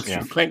 let's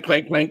Yeah. clank,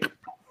 clank, clank.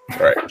 All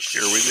right.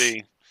 Here we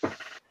be.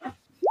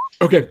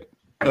 Okay.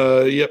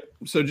 Yep.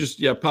 So just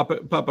pop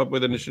up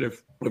with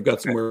initiative. I've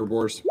got some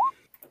wereboars.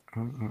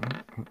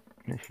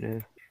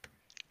 Initiative.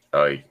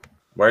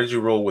 Why did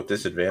you roll with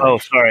disadvantage? Oh,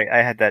 sorry.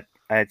 I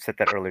had set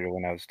that earlier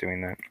when I was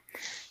doing that.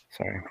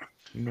 Sorry.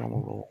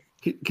 Normal roll.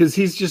 Because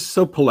he's just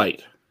so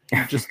polite.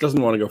 He just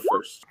doesn't want to go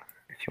first.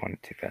 If you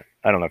want to take that,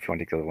 I don't know if you want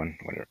to take the other one.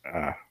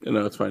 Whatever.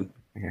 No, it's fine.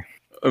 Yeah.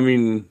 I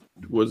mean,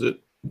 was it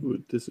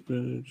with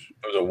disadvantage?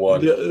 It was a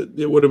 1. Yeah,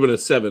 it would have been a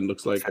 7.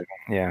 Looks like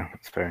Yeah,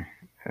 it's fair.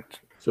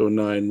 so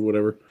 9,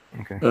 whatever.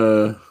 Okay.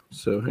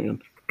 So hang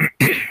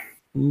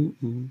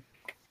on.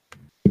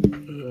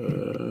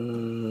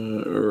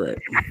 All right.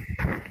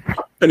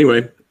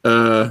 Anyway,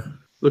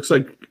 looks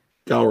like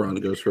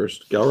Galron goes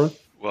first. Galron?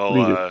 What do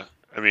you do? Well,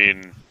 I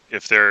mean,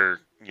 if they're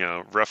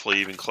roughly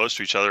even close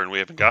to each other and we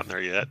haven't gotten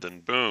there yet, then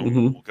boom,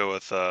 Mhm. we'll go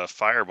with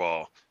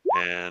Fireball.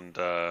 And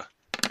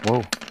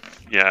Whoa.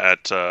 yeah,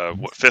 at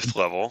 5th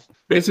level.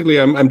 Basically,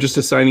 I'm just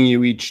assigning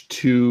you each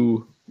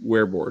 2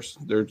 wereboars.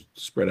 They're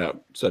spread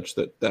out such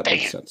that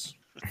makes sense.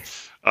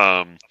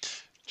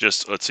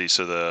 Just let's see.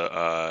 So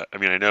I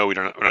mean, I know we're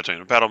not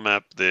doing a battle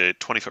map. The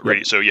 20-foot Yep.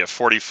 radius. So yeah,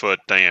 40-foot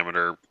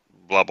diameter.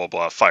 Blah blah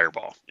blah.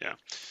 Fireball. Yeah.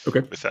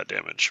 Okay. With that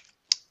damage,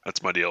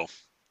 that's my deal.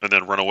 And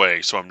then run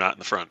away, so I'm not in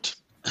the front.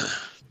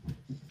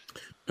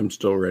 I'm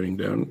still writing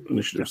down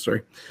initiative.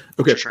 Sorry.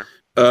 Okay. Sure.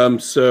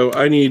 So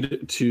I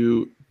need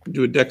to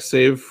do a dex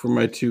save for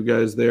my 2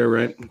 guys there,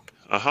 right?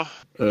 Uh-huh.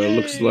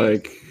 Looks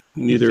like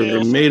neither of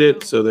them made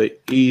it, so they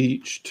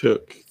each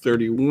took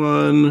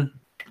 31,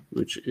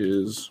 which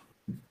is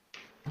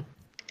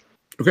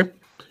okay.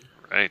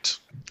 Right.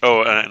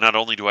 Oh, and not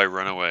only do I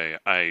run away,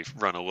 I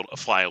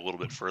fly a little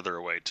bit further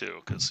away too,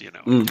 because do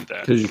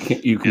that.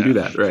 Because you can do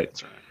that, right?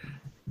 That's right.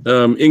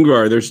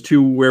 Ingvar, there's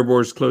 2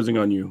 wereboars closing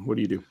on you. What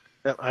do you do?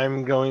 Yep,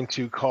 I'm going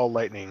to call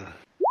lightning.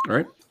 All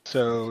right,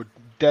 So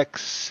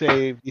Dex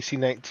save DC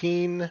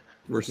 19.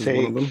 versus Take-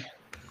 one of them.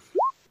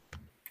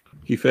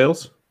 He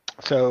fails.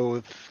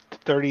 So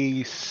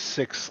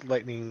 36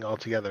 lightning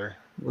altogether.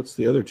 What's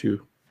the other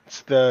 2?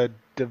 It's the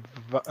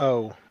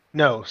oh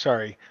no,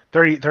 sorry,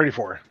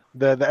 34.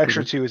 The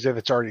extra 2 is if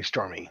it's already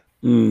stormy.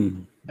 It's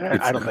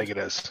I don't not. think it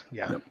is.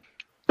 Yeah. Nope.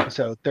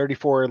 So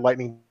 34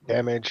 lightning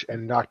damage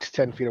and knocked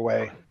 10 feet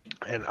away,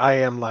 and I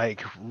am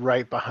like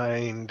right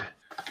behind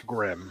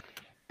Grim.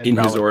 and In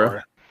his Balagor.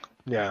 aura?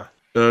 Yeah.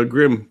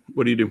 Grim,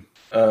 what do you do?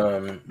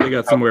 They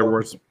got some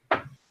werewolves.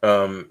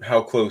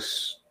 How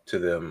close to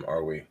them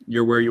are we?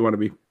 You're where you want to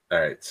be. All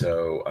right.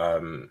 So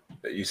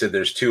you said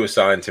there's 2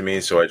 assigned to me,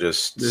 so I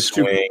just There's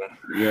 2. swing.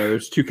 Yeah,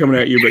 there's 2 coming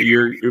at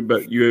you,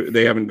 but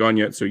they haven't gone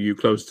yet, so you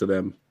close to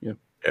them. Yeah,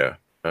 Yeah.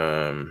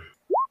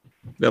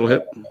 that'll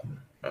hit.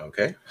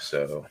 Okay.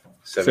 So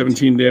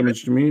 17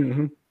 damage to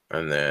me.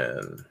 and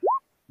then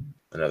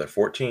another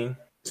 14.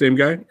 Same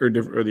guy or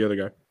different or the other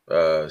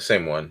guy?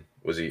 Same one.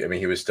 Was he? I mean,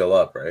 he was still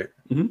up, right?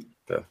 Mhm.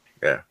 So,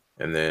 yeah.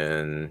 And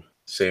then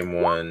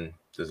same one.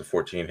 Does a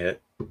 14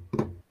 hit?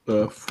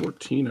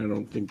 14, I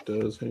don't think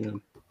does. Hang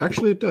on.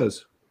 Actually, it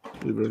does.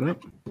 Believe it or not.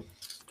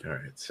 All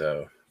right.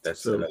 So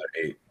that's So- another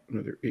 8.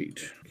 Another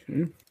 8.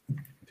 Okay.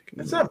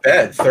 That's not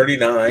bad.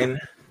 39.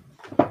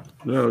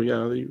 No,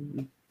 yeah,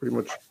 you pretty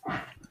much.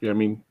 Yeah, I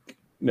mean,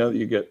 now that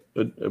you get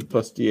a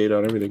plus D8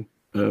 on everything,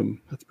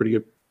 that's pretty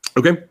good.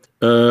 Okay,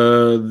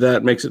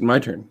 that makes it my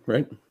turn,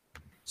 right?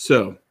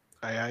 So,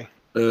 Aye.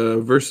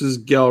 versus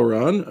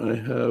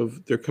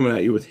Galron, they're coming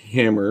at you with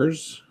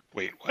hammers.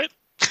 Wait, what?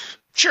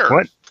 Sure.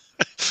 What?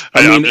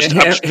 I mean,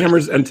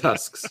 hammers and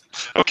tusks.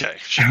 Okay.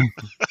 Sure.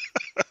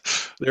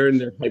 They're in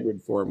their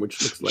hybrid form,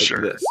 which looks like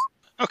Sure. this.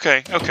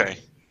 Okay.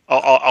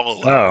 I'll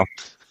allow. Oh,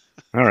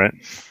 all right.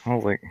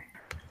 Holy.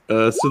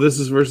 So this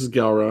is versus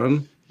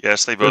Galron.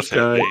 Yes, they both First hit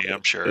guy me.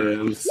 I'm sure.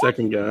 And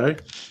second guy,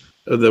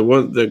 I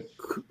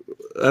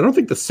don't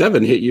think the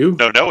 7 hit you.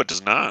 No, it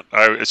does not.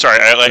 Sorry.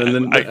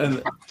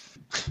 And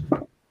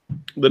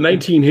the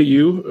 19 hit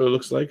you. It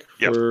looks like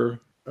Yep. for.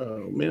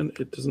 Oh man,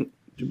 it doesn't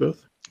do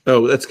both.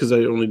 Oh, that's because I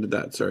only did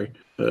that. Sorry.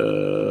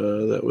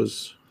 That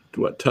was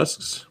what,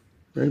 tusks,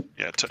 right?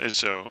 Yeah.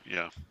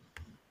 Yeah.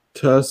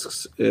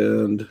 Tusks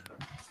and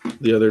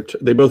the other.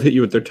 They both hit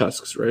you with their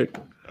tusks, right?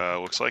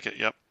 Looks like it.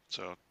 Yep.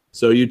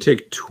 So you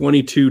take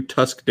 22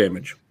 tusk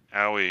damage.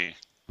 Owie.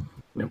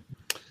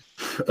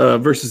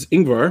 Versus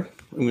Ingvar.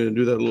 I'm going to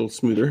do that a little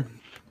smoother.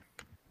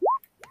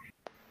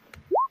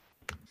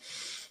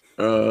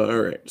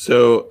 All right.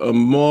 So a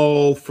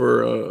maul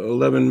for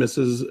 11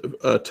 misses.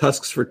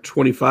 Tusks for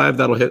 25.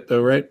 That'll hit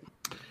though, right?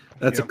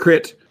 That's a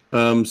crit.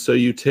 So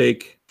you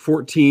take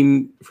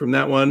 14 from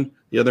that one.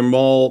 The other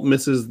maul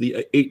misses.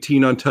 The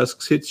 18 on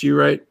tusks hits you,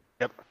 right?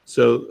 Yep.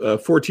 So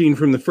 14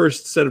 from the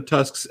first set of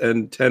tusks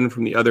and 10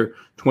 from the other.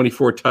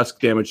 24 tusk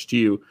damage to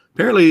you.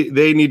 Apparently,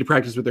 they need to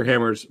practice with their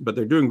hammers, but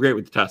they're doing great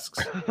with the tusks.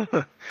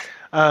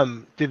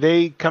 Did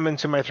they come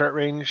into my threat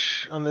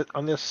range on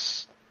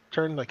this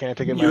turn? Like, can I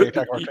take in my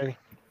attack or training?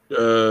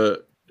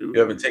 You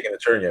haven't taken a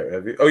turn yet,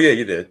 have you? Oh yeah,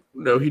 you did.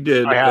 No, he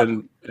did, I have.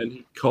 and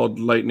he called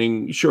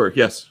lightning. Sure,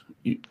 yes,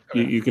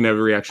 you can have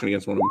a reaction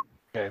against one of them.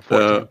 Okay,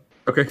 14.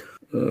 Okay.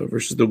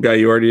 Versus the guy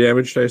you already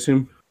damaged, I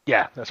assume.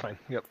 Yeah, that's fine.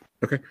 Yep.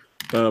 Okay.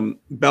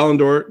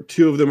 Ballandor,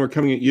 2 of them are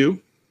coming at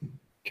you.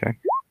 Okay.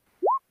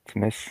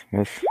 Miss.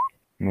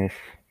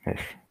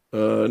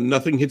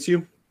 Nothing hits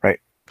you. Right.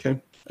 Okay.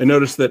 I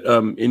noticed that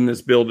in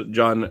this build,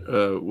 John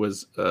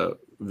was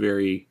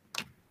very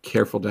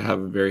careful to have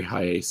a very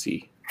high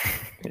AC.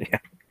 Yeah.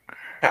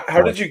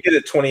 How did you get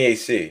a 20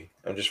 AC?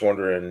 I'm just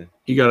wondering.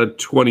 You got a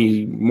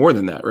 20 more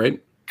than that,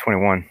 right?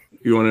 21.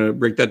 You want to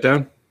break that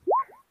down?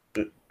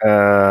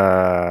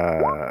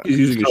 He's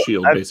using a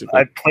shield, basically.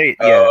 I played.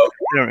 Yeah, I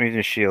don't use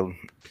a shield.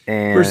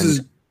 And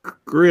Versus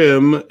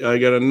Grim, I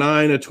got a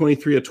 9, a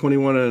 23, a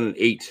 21, and an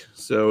 8.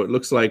 So it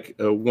looks like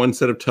one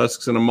set of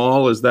tusks and a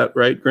maul. Is that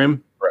right,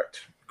 Grim?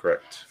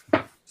 Correct.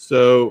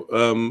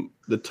 So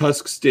the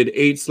tusks did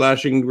 8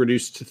 slashing,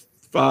 reduced to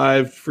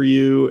 5 for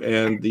you,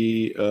 and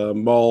the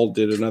maul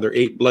did another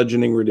 8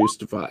 bludgeoning, reduced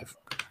to 5.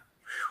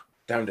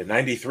 Down to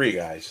 93,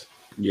 guys.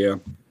 Yeah.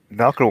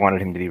 Valkyr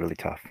wanted him to be really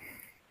tough.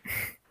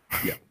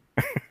 Yeah.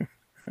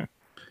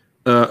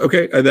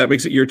 Okay, that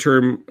makes it your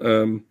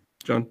turn,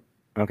 John.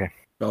 Okay.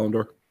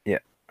 Ballandor. Yeah,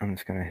 I'm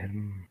just gonna hit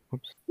him.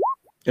 Whoops.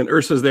 And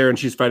Ursa's there, and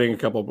she's fighting a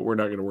couple, but we're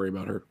not going to worry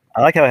about her.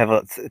 I like how I have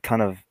a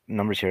ton of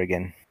numbers here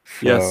again.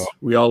 So... Yes,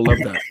 we all love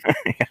that.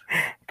 Yeah,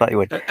 thought you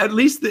would. At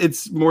least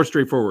it's more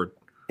straightforward.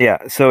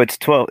 Yeah, so it's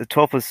 12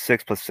 plus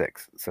 6 plus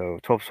 6. So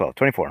 12 plus 12,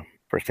 24.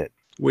 First hit.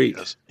 Wait.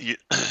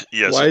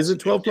 Yes. Why is it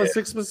 12 plus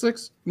 6 plus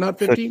 6? Not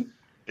 15?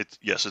 It's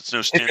no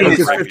Oh, standard.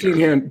 it's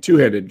 15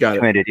 two-handed. Got it.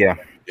 Two-handed, yeah.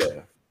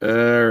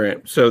 All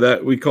right. So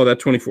that we call that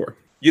 24.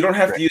 You don't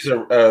have to use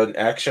an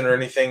action or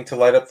anything to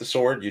light up the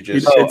sword. You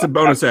just It's a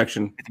bonus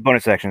action. It's a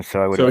bonus action,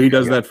 so I would. So he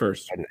does that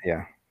first.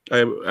 Yeah.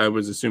 I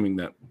was assuming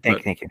that.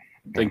 Thank you.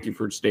 Thank you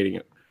for stating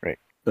it. Right.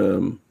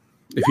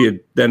 If he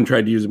had then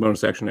tried to use a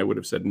bonus action, I would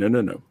have said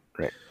no.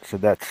 Right. So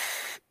that's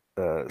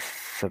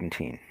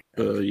 17.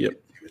 Yep.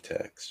 2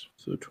 attacks.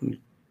 So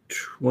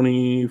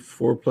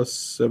 24 plus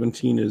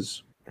 17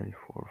 is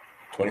 34.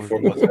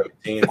 24 plus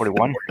 17.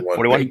 41.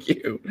 41. Thank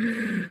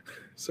you.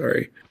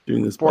 Sorry,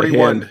 doing this 41.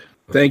 by hand.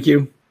 Thank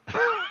you.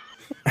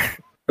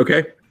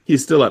 Okay,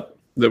 he's still up.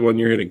 The one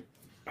you're hitting.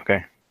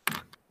 Okay.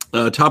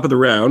 Top of the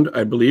round,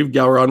 I believe.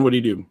 Galron, what do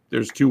you do?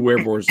 There's 2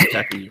 werewolves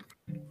attacking you.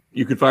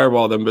 You could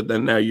fireball them, but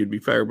then now you'd be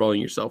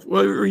fireballing yourself.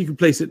 Well, or you could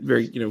place it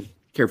very,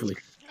 carefully.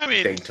 I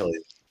mean, Daintily.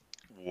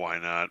 why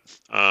not?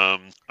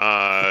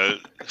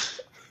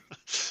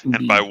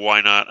 And by why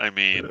not, I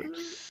mean,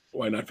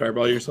 Why not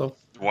fireball yourself?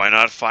 why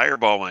not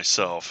fireball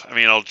myself? I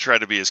mean, I'll try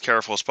to be as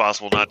careful as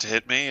possible not to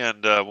hit me,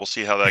 and we'll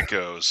see how that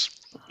goes.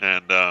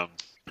 And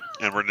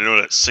we're doing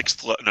it at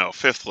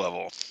 5th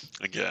level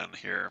again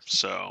here.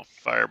 So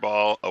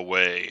fireball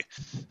away,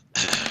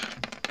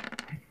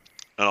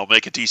 and I'll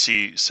make a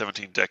DC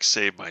 17 dex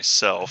save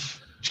myself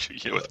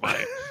with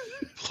my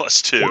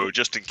 +2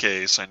 just in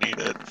case I need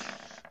it.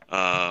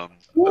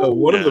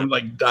 One of them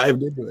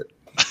dived into it.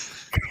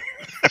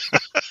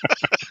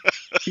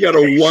 He got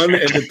a 1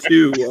 and a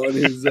 2 on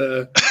his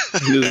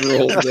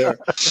rolls there.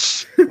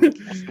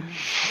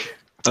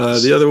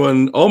 The other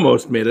one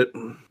almost made it,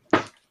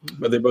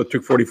 but they both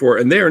took 44,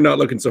 and they are not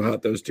looking so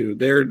hot. Those two,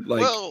 they're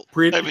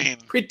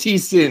pretty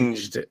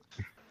singed.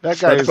 That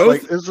guy is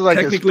both this is like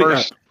his technically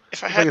first.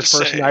 If I It's had like to his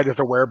first say, night as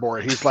a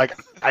wereborn. He's like,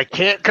 I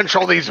can't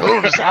control these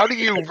hooves. How do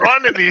you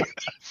run in these?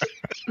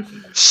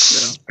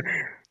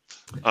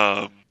 Anything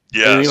else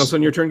yes,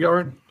 on your turn,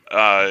 Galron?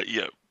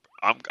 yeah.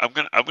 I'm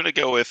gonna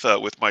go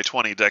with my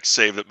 20 dex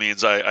save. That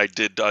means I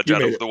did dodge You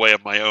out made of it. the way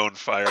of my own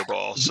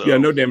fireball. So Yeah,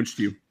 no damage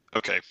to you.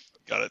 Okay,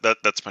 got it.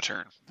 That's my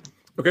turn.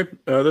 Okay,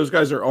 those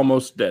guys are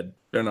almost dead.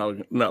 They're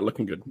not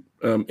looking good.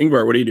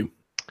 Ingvar, what do you do?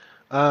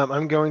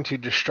 I'm going to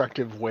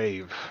Destructive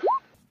Wave.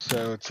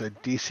 So it's a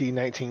DC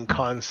 19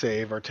 con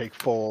save or take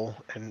full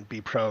and be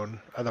prone.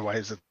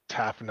 Otherwise, it's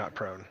half and not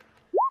prone.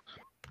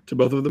 To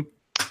both of them?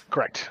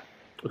 Correct.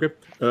 Okay.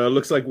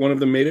 Looks like one of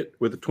them made it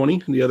with a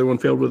 20, and the other one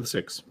failed with a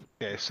 6.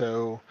 Okay,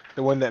 so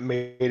the one that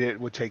made it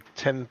would take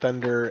 10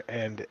 Thunder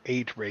and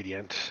 8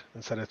 Radiant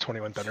instead of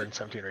 21 Thunder and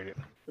 17 Radiant.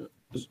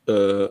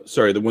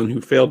 Sorry, the one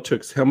who failed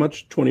took how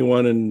much?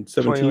 21 and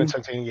 17? 21 and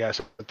 17, yes,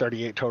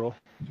 38 total.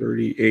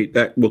 38.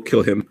 That will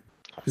kill him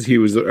because he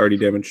was already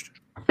damaged.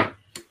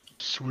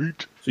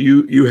 Sweet. So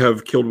you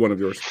have killed one of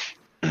yours.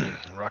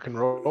 Rock and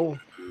roll.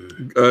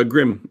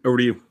 Grim, over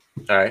to you.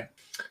 All right.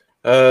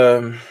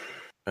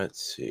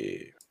 Let's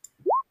see.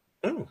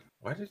 Oh,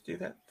 why did it do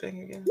that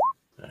thing again?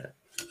 All right.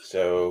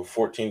 So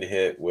 14 to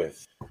hit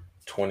with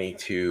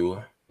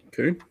 22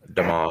 Okay.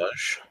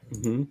 damage,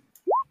 Mm-hmm.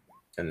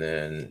 and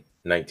then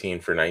 19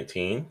 for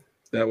 19.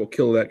 That will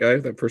kill that guy,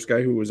 that first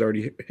guy who was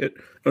already hit.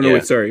 Oh, no, Yeah.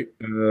 wait, sorry.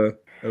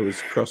 I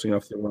was crossing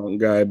off the wrong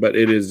guy, but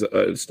it is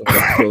still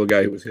have to kill the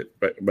guy who was hit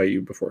by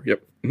you before.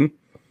 Yep. Mm-hmm.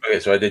 Okay,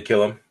 so I did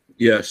kill him.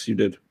 Yes, you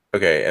did.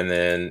 Okay, and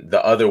then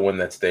the other one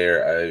that's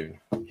there, I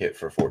hit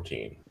for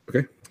 14.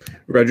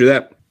 Roger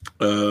that.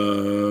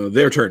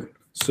 Their turn.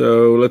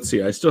 So let's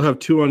see. I still have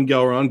 2 on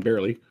Galron,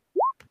 barely.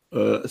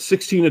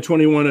 16, a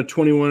 21, a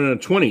 21, and a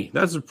 20.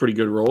 That's a pretty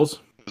good rolls.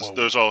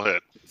 Those all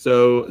hit.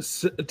 So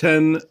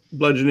 10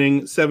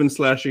 bludgeoning, 7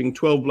 slashing,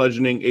 12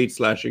 bludgeoning, 8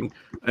 slashing.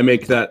 I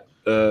make that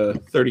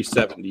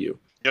 37 to you.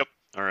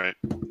 All right.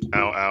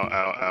 Ow, ow,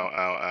 ow, ow,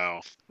 ow,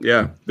 ow.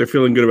 Yeah, they're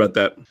feeling good about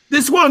that.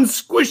 This one's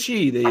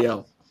squishy, they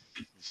yell.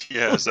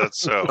 Yes, that's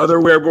so. Other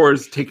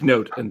werebores take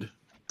note and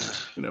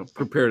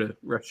prepare to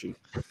rush you.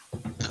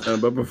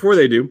 But before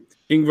they do,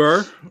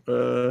 Ingvar,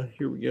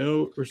 here we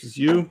go, versus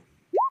you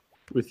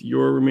with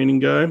your remaining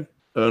guy. An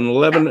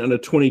 11 and a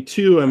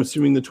 22. I'm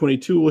assuming the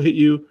 22 will hit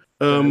you.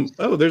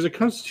 There's a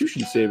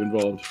Constitution save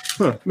involved.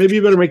 Huh. Maybe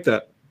you better make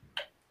that.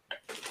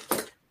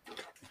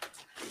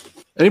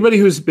 Anybody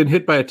who's been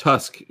hit by a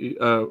tusk,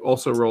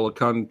 also roll a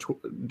con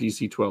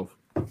DC 12.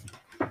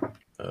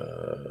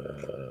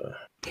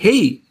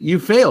 Hey, you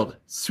failed.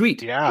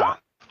 Sweet. Yeah.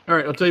 All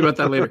right, I'll tell you about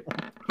that later.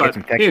 But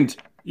some tech- hint,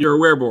 you're a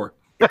werebore.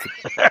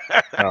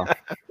 Oh.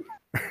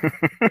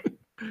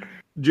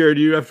 Jared,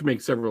 you have to make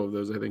several of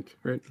those, I think,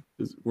 right?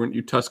 Weren't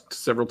you tusked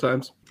several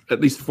times? At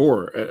least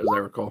 4, as I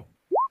recall.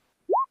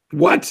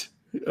 What?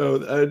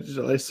 Oh,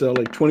 I saw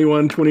like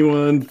 21,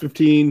 21,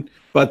 15,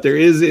 but there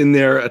is in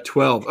there a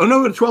 12. Oh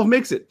no, a 12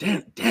 makes it.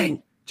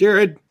 Dang.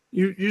 Jared,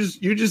 you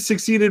just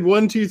succeeded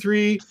 1, 2,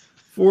 3,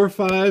 4,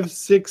 5,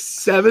 6,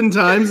 7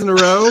 times in a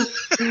row.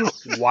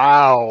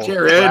 Wow.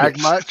 Jared. Brag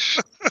much?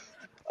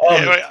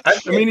 I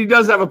mean, he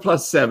does have a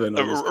 +7.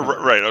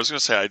 Right. I was gonna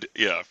say,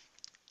 yeah.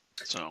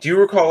 So. Do you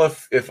recall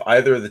if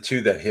either of the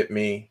 2 that hit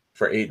me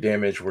for 8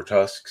 damage were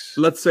tusks?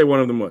 Let's say one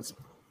of them was.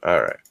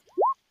 All right.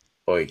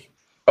 Boy.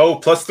 Oh,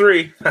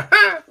 +3.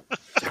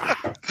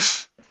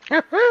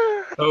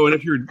 Oh, and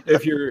if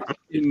you're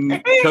in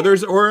each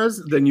other's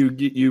auras, then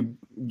you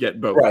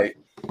get both. Right.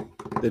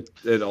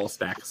 It all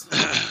stacks.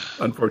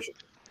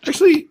 Unfortunately.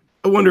 Actually,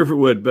 I wonder if it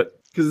would, but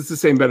because it's the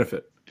same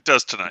benefit. It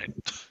does tonight.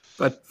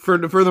 But for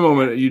the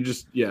moment, you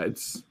just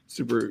it's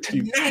super.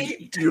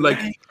 Tonight, you like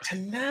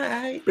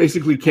tonight.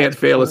 basically can't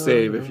fail a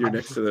save if you're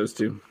next to those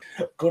 2.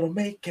 Gonna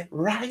make it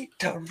right.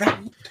 All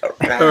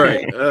All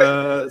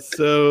right.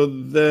 So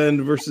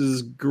then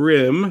versus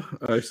Grim,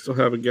 I still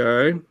have a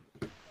guy.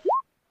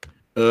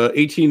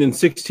 18 and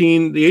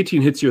 16. The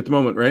 18 hits you at the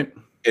moment, right?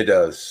 It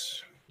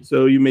does.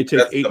 So you may take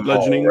That's 8 the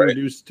bludgeoning, maul, right?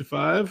 reduced to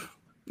 5.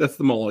 That's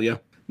the maul, yeah,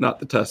 not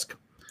the tusk.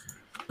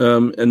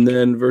 And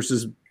then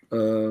versus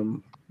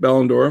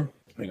Ballandor.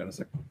 Hang on a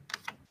second.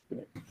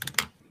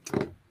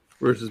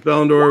 Versus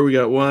Ballandor, we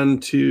got 1,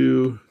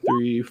 2,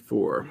 3,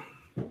 4,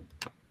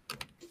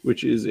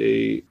 which is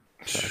a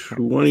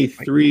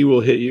 23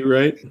 will hit you,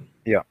 right?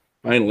 Yeah.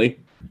 Finally.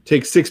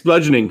 Take 6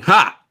 bludgeoning.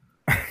 Ha!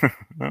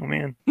 Oh,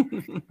 man.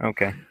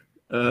 Okay.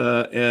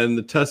 And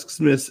the tusks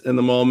miss, and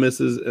the maul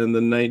misses, and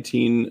the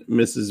 19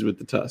 misses with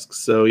the tusks.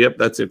 So, yep,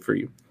 that's it for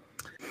you.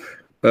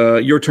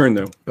 Your turn,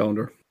 though,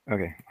 Ballandor.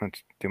 Okay,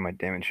 let's do my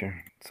damage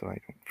here so I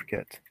don't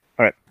forget.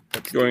 All right.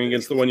 Going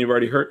against the one you've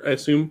already hurt, I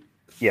assume?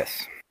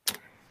 Yes.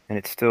 And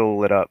it's still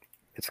lit up.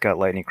 It's got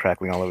lightning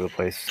crackling all over the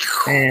place.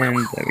 And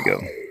there we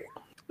go.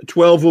 A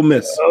 12 will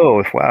miss.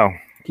 Oh, wow.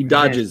 He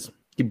dodges.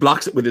 He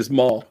blocks it with his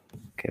maul.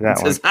 Okay, that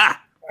It one. says,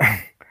 ha!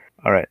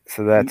 All right,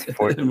 so that's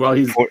And while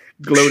he's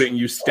gloating,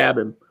 you stab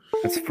him.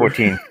 that's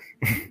 14.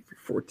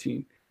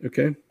 14.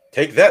 Okay.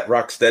 Take that,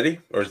 Rocksteady.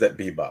 Or is that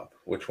Bebop?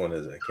 Which one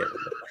is it? I can't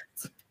remember.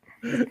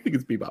 I think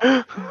it's Bebop.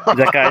 Is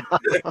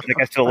that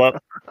guy still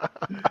up?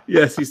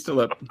 Yes, he's still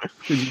up.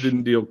 Because you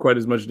didn't deal quite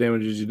as much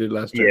damage as you did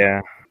last turn.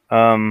 Yeah.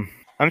 I'm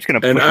just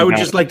gonna. And push I him would out.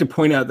 just like to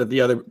point out that the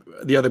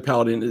other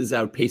paladin is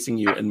outpacing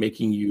you and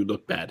making you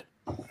look bad.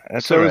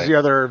 That's So all is right. the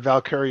other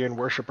Valkyrian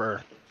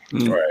worshiper.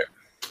 Mm.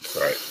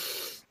 Right.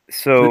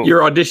 So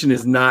Your audition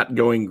is not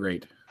going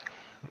great.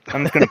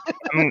 I'm just gonna.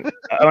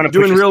 I want to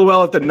Doing push. real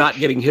well at the not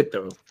getting hit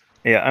though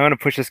I'm gonna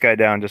push this guy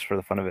down just for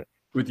the fun of it.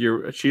 with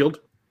your shield.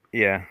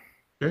 Yeah.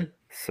 Okay.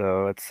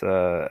 So it's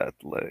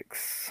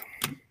athletics,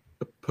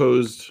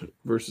 Opposed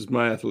versus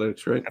my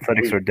athletics, right?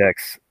 or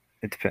dex.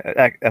 It depends.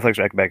 Athletics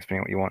or acrobatics, depending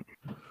on what you want.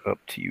 Up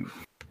to you.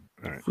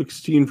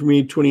 16 for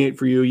me, 28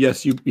 for you.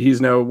 Yes,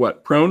 he's now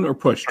what? Prone or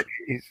pushed?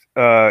 He's,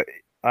 I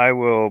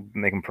will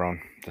make him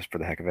prone just for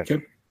the heck of it.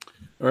 Okay.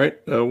 All right.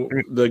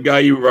 The guy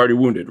you've already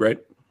wounded, right?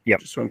 Yep.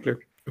 Just so I'm clear.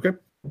 Okay.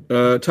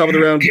 Top of the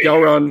round,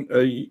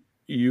 Galron,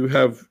 you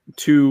have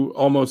 2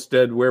 almost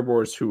dead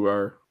wereboars who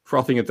are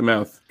frothing at the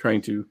mouth,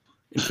 trying to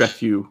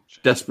infect you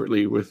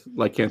desperately with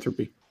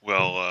lycanthropy.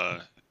 Well,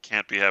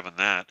 can't be having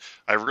that.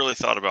 I really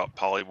thought about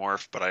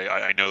polymorph, but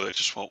I know that it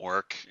just won't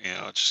work.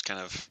 It just kind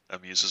of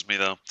amuses me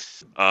though.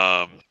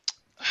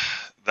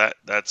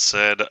 That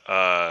said,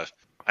 I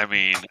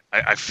mean,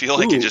 I feel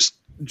like Ooh. it just.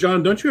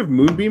 John, don't you have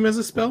Moonbeam as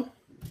a spell?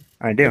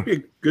 I do. That'd be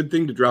a good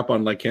thing to drop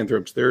on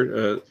lycanthropes.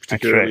 They're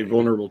particularly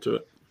vulnerable to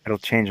it. It'll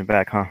change him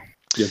back, huh?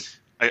 Yeah.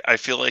 I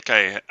feel like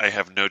I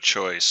have no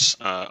choice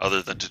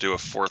other than to do a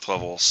 4th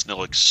level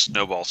Snillick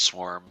Snowball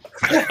Swarm.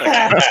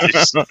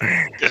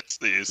 Gets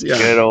these. Yeah.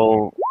 Good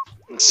old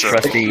So,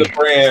 trusty. The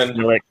brand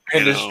Like,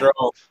 and is know.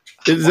 strong.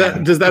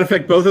 Does that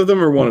affect both of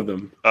them or one of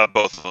them?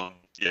 both of them,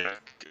 yeah.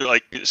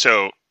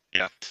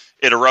 Yeah.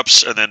 It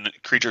erupts, and then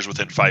creatures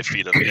within 5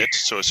 feet of it.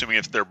 So, assuming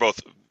if they're both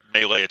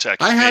melee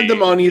attacks. I had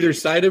them on either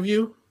side of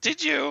you.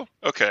 Did you?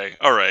 Okay.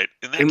 All right.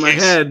 In that In my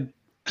case, head.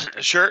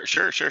 Sure.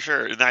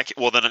 In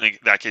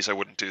that case, I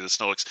wouldn't do the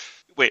Snillix.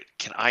 Wait,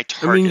 can I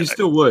target? I mean, you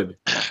still would.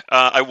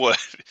 I would.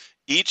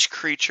 Each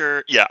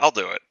creature. Yeah, I'll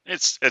do it.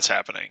 It's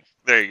happening.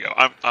 There you go.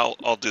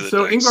 I'll do the.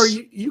 So dice.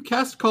 Ingvar, you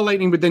cast Call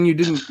Lightning, but then you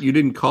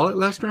didn't call it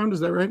last round. Is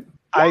that right?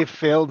 I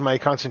failed my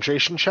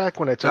concentration check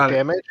when I took Got it.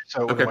 damage,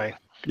 so it went Okay. away.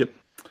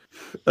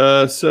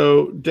 Yep.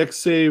 So Dex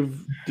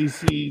save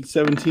DC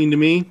 17 to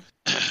me.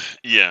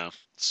 Yeah.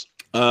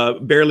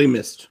 Barely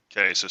missed.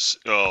 Okay. So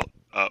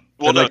I'd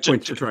no. like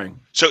points for trying.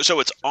 So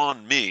it's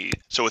on me.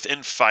 So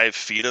within 5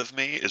 feet of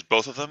me, is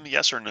both of them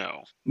yes or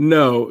no?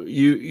 No,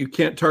 you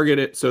can't target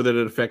it so that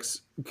it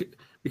affects,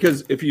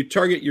 because if you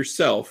target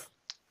yourself,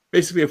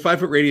 basically a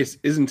 5-foot radius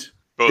isn't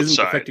Both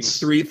affecting sides.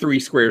 three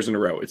squares in a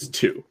row. It's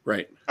 2,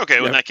 right? Okay.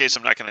 Well, Yep. in that case,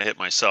 I'm not going to hit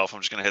myself. I'm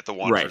just going to hit the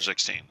one for Right.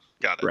 16.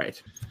 Got it.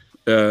 Right.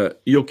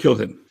 You'll kill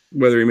him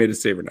whether he made a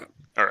save or not.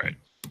 All right.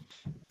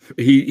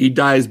 He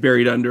dies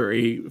buried under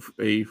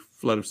a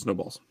flood of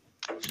snowballs,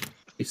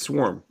 a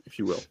swarm, if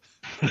you will.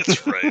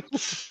 That's right.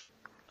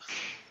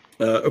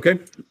 Okay,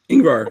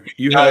 Ingvar,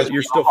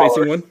 you're still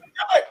facing one.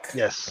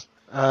 Yes.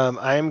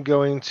 I'm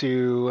going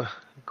to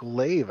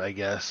glaive, I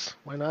guess.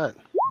 Why not?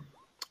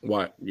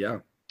 What? Yeah,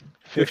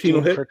 15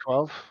 will hit. for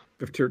 12.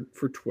 15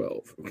 for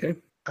 12. Okay,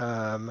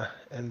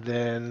 And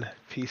then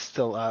if he's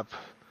still up,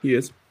 he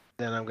is.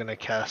 then I'm going to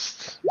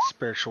cast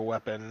Spiritual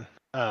Weapon.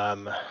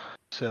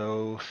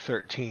 So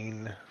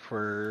 13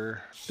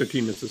 for...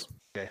 13 misses.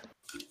 Okay.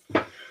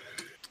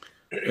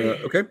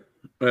 Okay,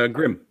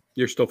 Grim,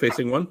 you're still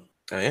facing one.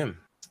 I am.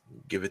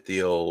 Give it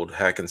the old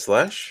hack and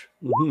slash.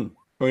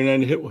 29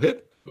 to hit will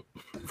hit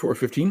for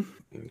 15.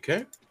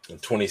 Okay.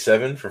 And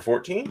 27 for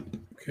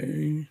 14.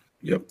 Okay,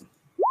 yep.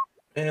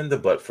 And the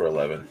butt for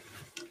 11.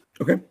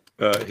 Okay,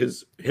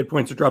 his hit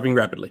points are dropping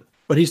rapidly,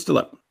 but he's still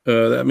up.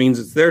 That means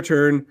it's their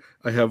turn.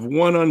 I have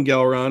one on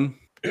Galron.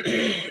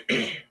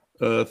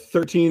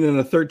 13 and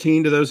a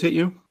 13. Do those hit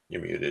you?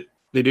 You're muted.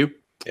 They do.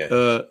 Yeah.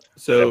 They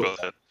So both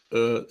hit.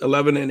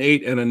 11 and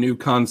 8 and a new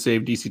con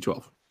save DC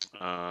 12.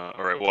 All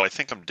right. Well, I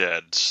think I'm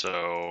dead.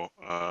 So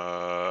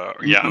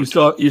You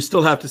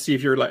still have to see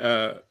if you're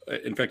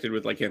infected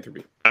with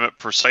lycanthropy. I'm at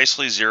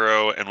precisely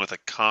 0, and with a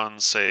con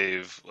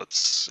save,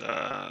 let's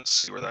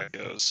see where that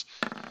goes.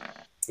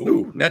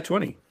 Ooh, nat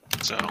 20.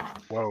 So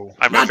Whoa.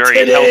 I'm Not a very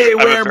today,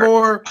 I'm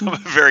Werebore. a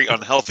very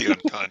unhealthy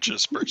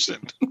unconscious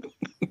person.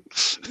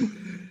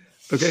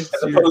 Okay, As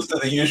so you're- opposed to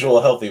the usual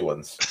healthy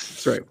ones.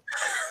 that's right.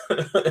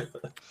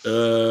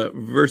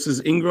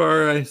 Versus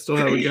Ingvar, I still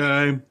have a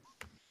guy.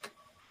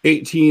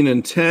 18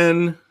 and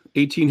 10.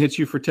 18 hits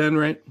you for 10,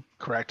 right?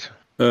 Correct.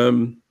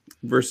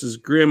 Versus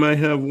Grim, I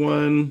have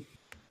one.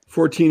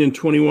 14 and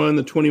 21.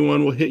 The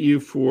 21 will hit you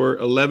for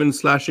 11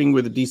 slashing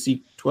with a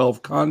DC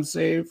 12 con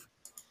save.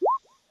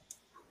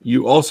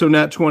 You also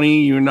nat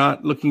 20. You're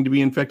not looking to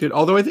be infected.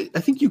 Although I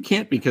think you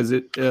can't because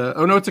it.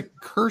 Oh no, it's a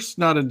curse,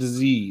 not a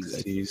disease.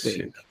 I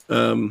think.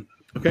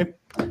 Okay.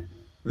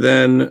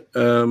 Then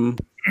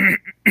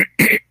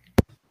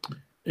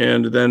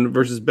and then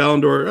versus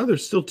Ballandor. Oh,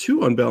 there's still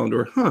 2 on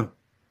Ballandor. Huh.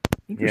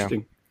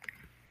 Interesting.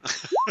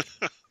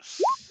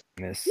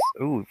 Miss.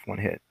 Ooh, one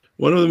hit.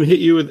 One of them hit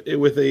you with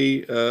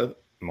a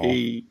Maul.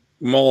 a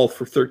maul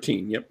for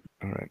 13. Yep.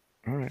 All right.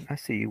 I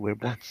see you,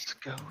 Werebore. Let's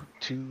go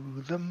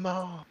to the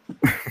mall.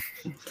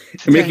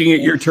 I'm making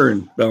it your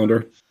turn,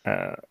 Ballandor.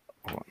 Hold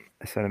on.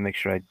 I just gotta make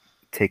sure I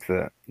take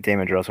the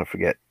damage or else I'll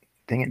forget.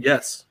 Dang it.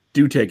 Yes.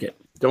 Do take it.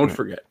 Don't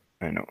forget.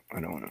 I know. I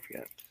don't want to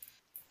forget.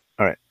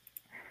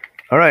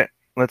 All right.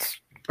 Let's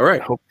All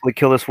right. hopefully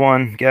kill this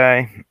one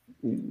guy.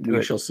 We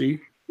it. shall see.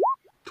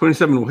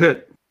 27 will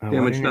hit. Oh, why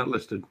Damage didn't not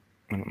listed.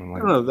 I don't know I why.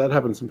 don't know. That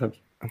happens sometimes.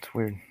 That's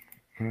weird.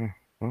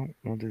 Well,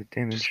 we'll do the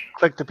damage.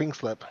 Click the pink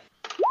slip.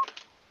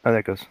 Oh, there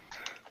it goes.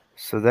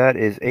 So that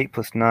is 8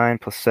 plus 9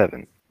 plus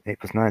 7. 8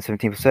 plus 9,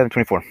 17 plus 7,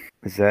 24.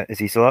 Is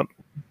he still up?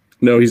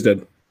 No, he's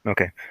dead.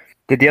 Okay.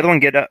 Did the other one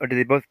get up, or did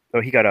they both?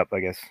 Oh, he got up,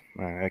 I guess.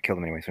 I killed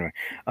him anyway. So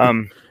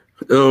anyway.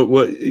 Oh,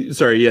 well,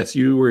 sorry. Yes,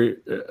 you were.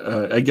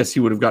 I guess he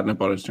would have gotten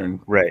up on his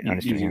turn. Right. On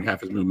his turn, using yeah.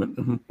 half his movement.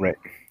 Mhm. Right.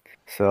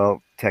 So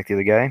I'll attack the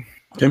other guy.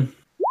 Okay.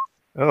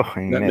 Oh,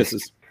 and he That missed.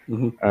 misses.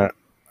 Mhm.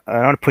 I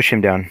want to push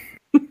him down.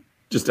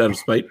 Just out of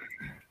spite.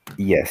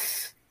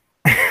 Yes.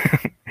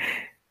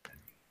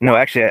 No,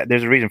 actually,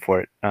 there's a reason for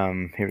it.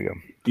 Here we go.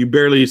 You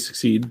barely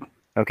succeed.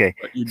 Okay.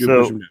 But you do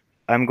So- push him down.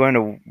 I'm going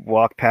to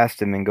walk past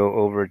him and go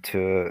over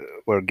to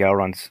where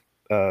Galron's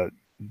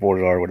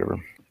borders are, or whatever.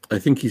 I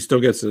think he still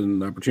gets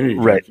an opportunity.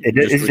 Right. It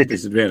Is just it- with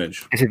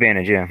disadvantage.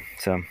 Disadvantage, yeah.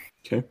 So,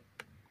 Okay.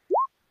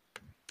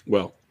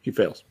 Well, he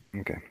fails.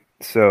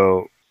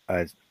 so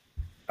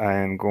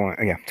I'm going.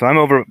 Yeah. So I'm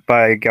over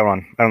by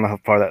Galron. I don't know how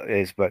far that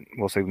is, but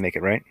we'll say we make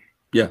it, right?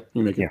 Yeah,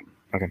 you make it. Yeah,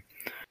 okay.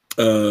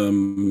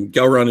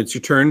 Galron, it's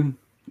your turn.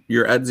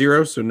 You're at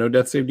 0, so no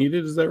death save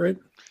needed. Is that right?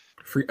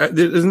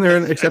 Isn't there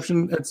an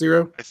exception at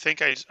 0? I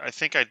think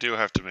I do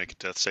have to make a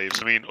death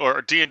saves. I mean,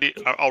 or D&D.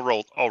 I'll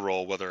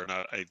roll whether or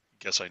not I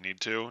guess I need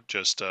to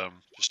just to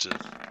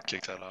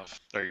kick that off.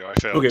 There you go. I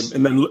failed. Okay,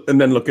 and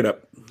then look it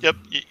up. Yep,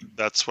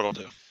 that's what I'll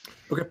do.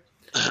 Okay.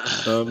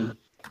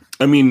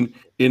 I mean,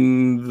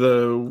 in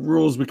the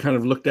rules we kind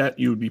of looked at,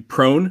 you would be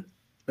prone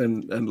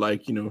and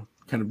like,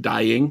 kind of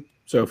dying.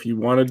 So if you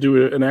want to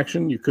do an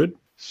action, you could.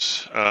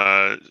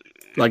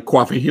 Like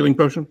quaff a healing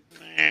potion.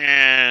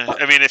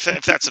 I mean, if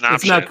that's an option,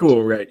 It's not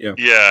cool, right? Yeah.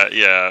 Yeah.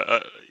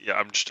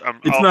 It's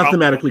Not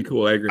thematically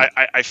cool. I agree.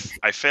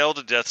 I failed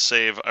a death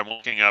save. I'm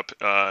looking up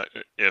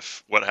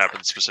if what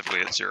happens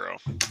specifically at 0.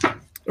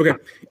 Okay,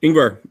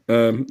 Ingvar,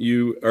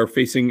 you are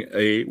facing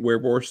a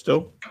werewolf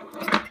still.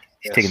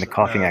 He's taking the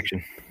coughing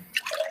action.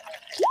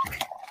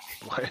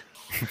 What?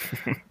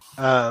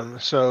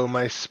 So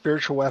my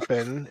spiritual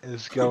weapon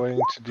is going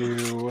to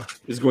do.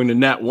 Is going to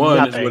nat 1 is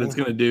what Nothing. it's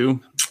going to do.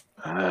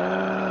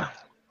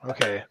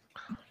 Okay.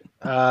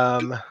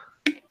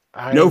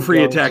 No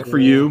free attack for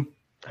you.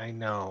 I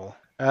know.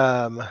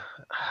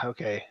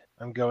 Okay.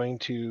 I'm going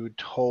to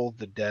toll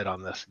the dead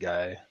on this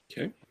guy.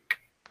 Okay.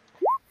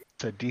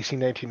 It's a DC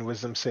 19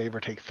 Wisdom save or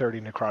take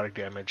 30 necrotic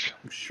damage.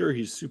 I'm sure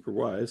he's super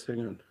wise. Hang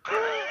on.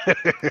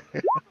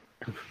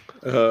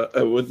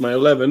 With my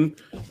 11,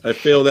 I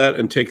fail that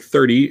and take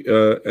 30,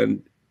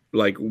 and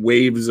like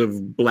waves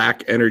of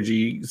black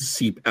energy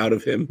seep out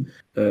of him,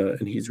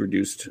 and he's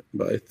reduced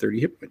by 30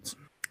 hit points,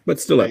 but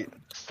still up. Right,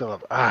 still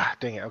up. Ah,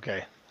 dang it.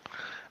 Okay.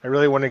 I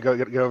really want to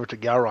get over to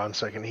Galron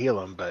so I can heal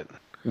him, but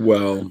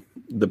Well,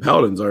 the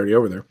paladin's already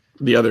over there.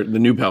 The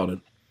new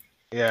paladin,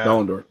 yeah,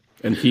 Valandor,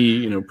 and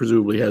he,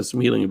 presumably has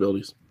some healing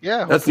abilities.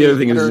 yeah. That's the other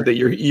thing hopefully is that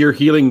your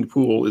healing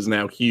pool is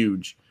now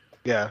huge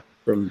yeah.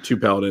 from 2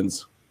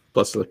 paladins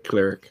plus the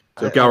cleric.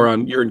 So I-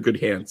 Galron, you're in good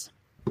hands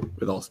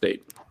with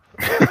Allstate.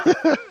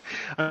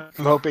 I'm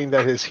hoping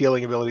that his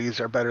healing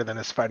abilities are better than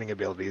his fighting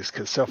abilities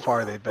because so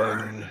far they've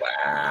been.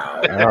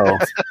 Wow. Oh,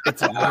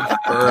 It's a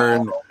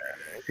burn.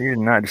 you did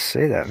not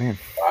say that, man.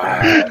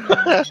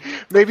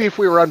 Maybe if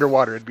we were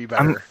underwater, it'd be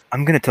better.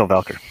 I'm gonna tell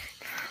Valker.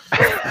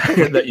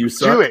 That you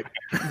suck. Do it.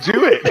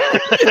 Do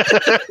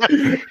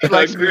it. He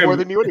likes me Grim, more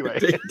than you anyway.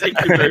 Take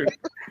your turn.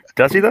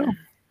 Does he though?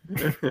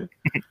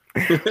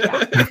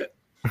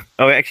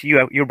 Oh, actually,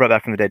 you were brought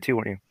back from the dead too,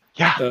 weren't you?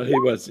 Yeah, He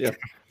was, yeah.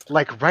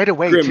 like right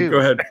away Grim, too. go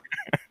ahead.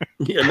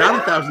 Yeah, not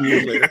 1,000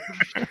 years later.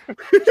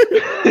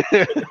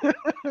 I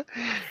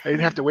didn't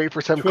have to wait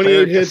for some 28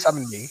 cleric to hits,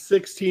 summon me.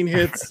 16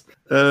 hits,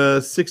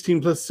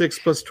 16 plus 6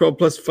 plus 12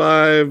 plus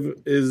 5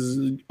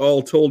 is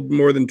all told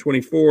more than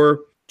 24.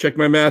 Check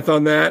my math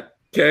on that.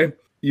 Okay.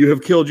 You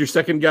have killed your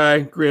second guy,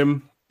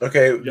 Grim.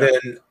 Okay, Yeah.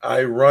 then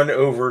I run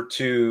over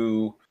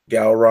to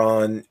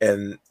Galron,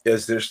 and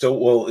is there still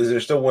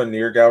one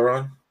near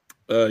Galron?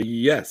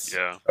 Yes.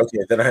 Yeah. Okay,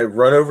 then I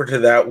run over to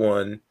that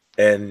one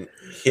and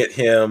hit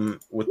him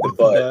with the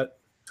butt.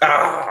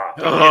 Ah!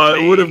 Oh,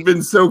 it would have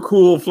been so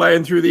cool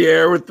flying through the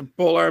air with the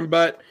polearm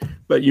butt,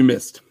 but you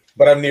missed.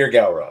 But I'm near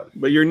Galron.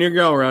 But you're near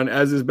Galron,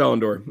 as is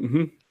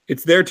Ballandor.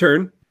 It's their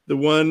turn. The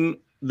one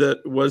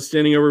that was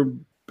standing over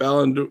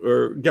Ballandor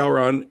or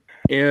Galron.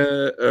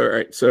 All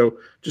right. So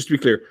just to be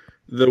clear,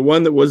 the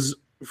one that was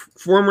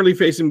formerly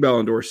facing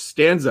Ballandor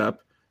stands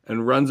up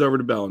and runs over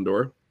to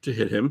Ballandor to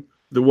hit him.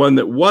 The one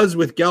that was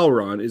with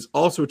Galron is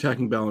also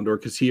attacking Ballandor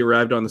because he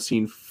arrived on the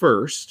scene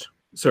first.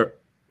 So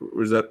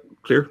was that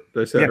clear?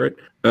 Did I say that right?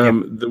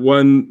 The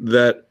one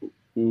that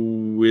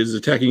is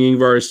attacking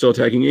Ingvar is still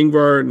attacking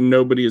Ingvar.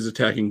 Nobody is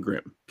attacking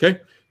Grim.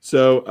 Okay.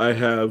 So I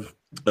have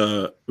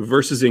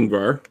versus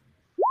Ingvar.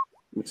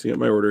 Let me see at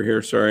my order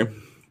here. Sorry.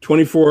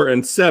 24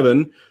 and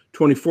 7.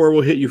 24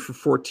 will hit you for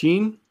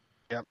 14.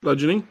 Yep.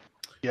 Bludgeoning.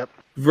 Yep.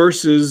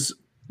 Versus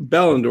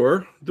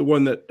Ballandor, the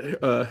one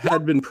that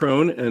had been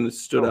prone and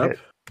stood up,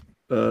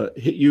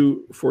 hit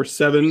you for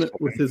 7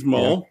 with his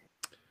maul.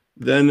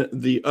 Then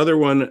the other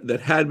one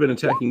that had been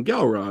attacking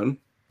Galron,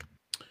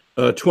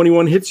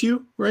 21 hits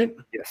you, right?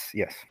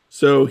 Yes.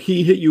 So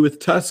he hit you with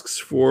tusks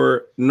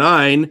for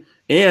 9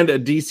 and a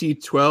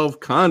DC 12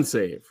 con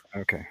save.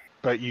 Okay.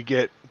 But you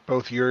get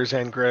both yours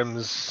and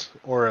Grimm's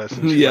aura.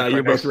 Yeah,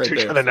 you're both right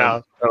there. So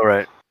now. All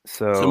right.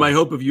 So my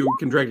hope of you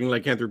contracting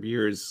lycanthropy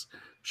here is,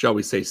 shall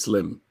we say,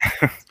 slim.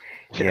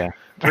 Yeah.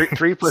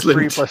 3 plus Slim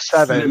 3 plus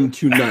 7. Slim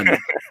to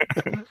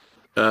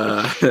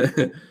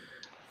none.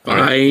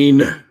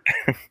 Fine.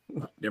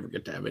 Never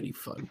get to have any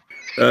fun.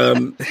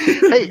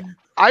 Hey,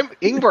 I'm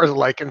Ingvar's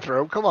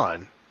lycanthrope. Come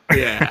on.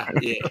 Yeah.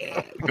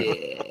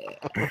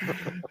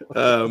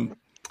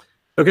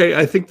 Okay,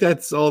 I think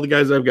that's all the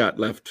guys I've got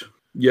left.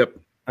 Yep.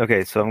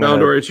 Okay, so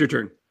Ballandor, it's your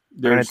turn.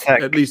 There's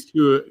attack. at least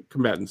 2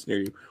 combatants near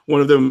you. One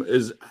of them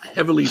is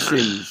heavily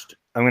singed.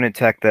 I'm gonna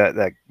attack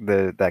that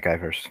guy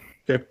first.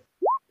 Okay.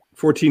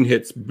 14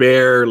 hits,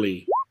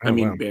 barely.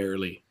 Wow.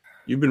 Barely.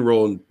 You've been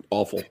rolling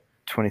awful.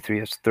 23.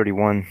 That's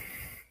 31.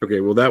 Okay,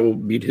 well that will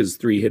beat his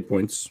 3 hit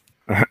points.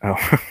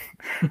 Oh.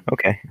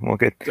 Okay. Well,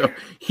 good. So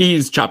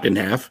he's chopped in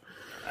half.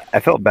 I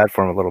felt bad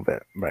for him a little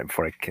bit right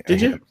before I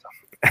Did hit you? him.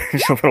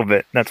 Just a little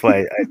bit. That's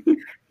why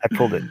I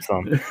pulled it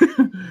some.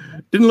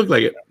 Didn't look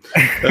like it.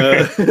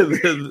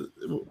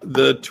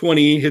 The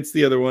 20 hits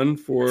the other one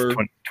for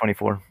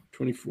 24.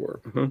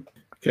 24. Uh-huh.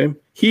 Okay.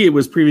 He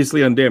was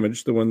previously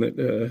undamaged, the one that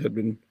had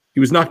been... He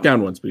was knocked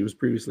down once, but he was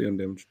previously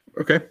undamaged.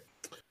 Okay.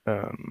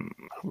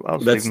 I'll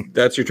save him.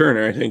 That's your turn,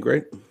 I think,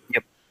 right?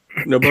 Yep.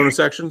 No bonus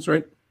actions,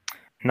 right?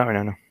 Not right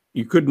now, no.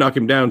 You could knock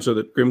him down so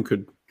that Grim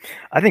could...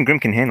 I think Grim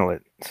can handle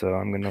it, so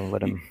I'm gonna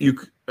let him.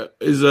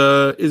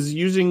 Is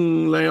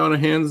using lay on of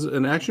hands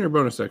an action or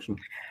bonus action?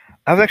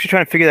 I was actually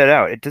trying to figure that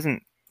out. It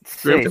doesn't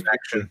say. Grim?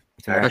 Action.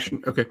 It's an action.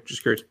 Action. Okay,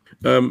 just curious.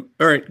 All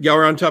right,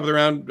 Galron, top of the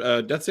round,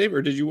 death save,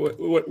 or did you?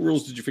 What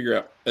rules did you figure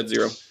out at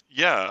 0?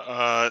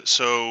 Yeah.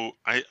 So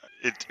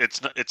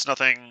it's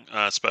nothing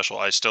special.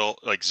 I still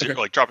like zero, Okay.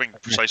 like dropping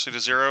precisely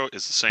to 0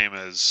 is the same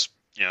as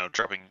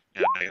dropping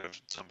negative in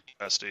some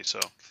capacity.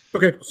 So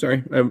Okay,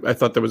 sorry, I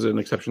thought there was an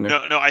exception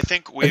there. no. I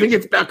think I think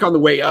it's back on the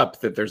way up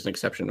that there's an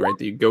exception, right?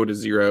 That you go to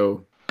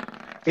 0.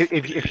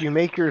 If you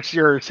make your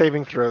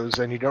saving throws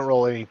and you don't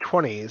roll any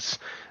 20s,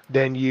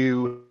 then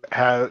you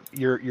have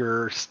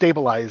you're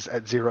stabilized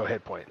at 0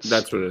 hit points.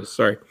 That's what it is.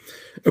 Sorry.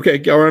 Okay,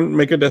 Galron,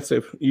 make a death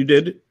save. You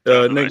did.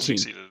 I 19.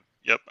 succeeded.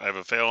 Yep, I have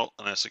a fail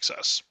and a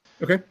success.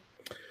 Okay.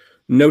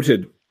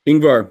 Noted.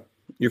 Ingvar,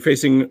 you're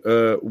facing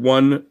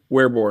 1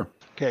 werebore.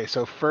 Okay,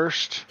 so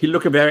first, He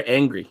looked very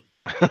angry.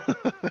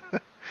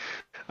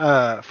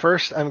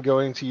 first I'm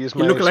going to use He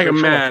my. looked like a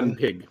spiritual man weapon.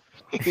 pig.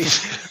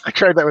 I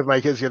tried that with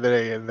my kids the other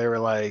day, and they were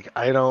like,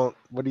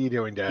 "What are you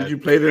doing, Dad?" Did you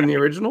play that in the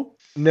original?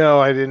 No,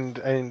 I didn't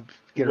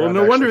get Well, around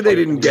no to wonder actually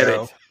they playing didn't get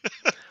No.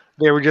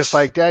 They were just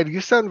like, "Dad, you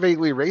sound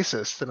vaguely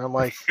racist," and I'm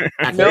like,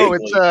 "No,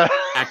 it's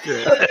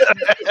Accurate.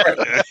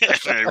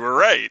 We're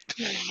right.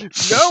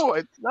 no,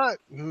 it's not."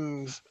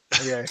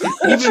 Okay.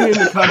 Even in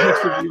the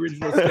context of the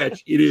original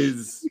sketch, it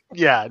is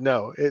Yeah,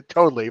 no, it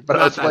totally. But I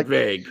not was that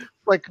vague.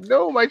 like,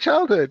 no, my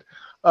childhood.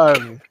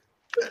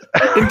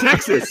 In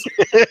Texas,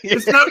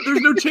 there's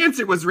no chance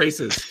it was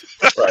racist.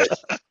 Right.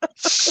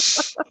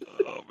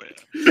 Oh man.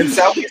 In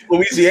Southeast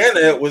Louisiana,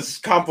 it was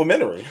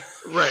complimentary.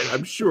 Right,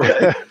 I'm sure.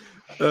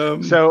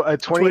 So a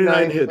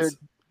 29 hits.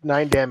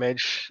 9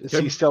 damage. Is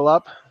Okay. he still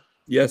up?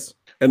 Yes,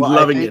 and Well, I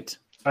loving think- it.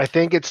 I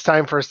think it's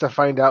time for us to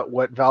find out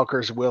what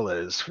Valkyr's will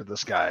is for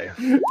this guy.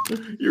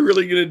 You're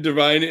really going to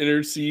divine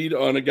intercede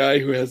on a guy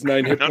who has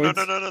 9 hit No, points?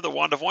 no. The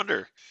Wand of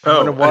Wonder. Oh,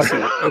 Wand of I see.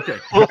 Wonder. Okay.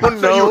 Oh I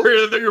thought no!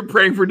 you were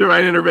praying for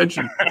divine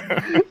intervention.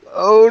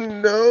 Oh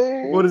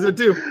no! What does it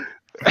do?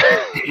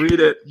 Read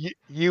it.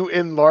 You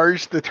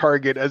enlarge the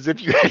target as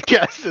if you had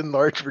cast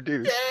enlarge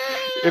reduce.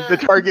 If the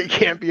target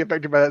can't be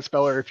affected by that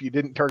spell, or if you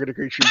didn't target a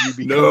creature, you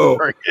become No. the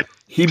target.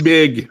 He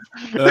big.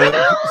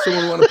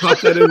 Someone want to pop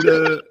that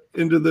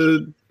into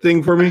the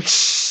thing for me?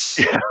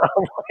 Yeah,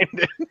 I'll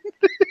find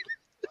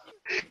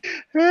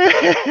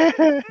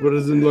it. What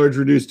does enlarge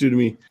reduce do to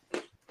me?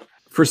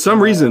 For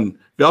some reason,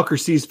 Valkyr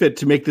sees fit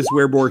to make this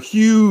werebore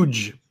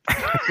huge.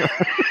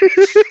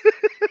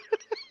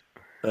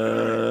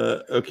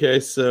 Okay,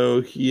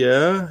 so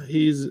yeah,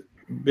 he's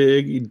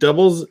big. He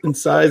doubles in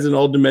size in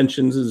all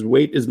dimensions. His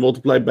weight is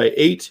multiplied by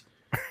 8.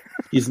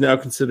 He's now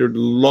considered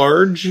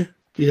large.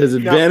 He has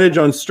advantage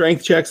on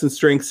strength checks and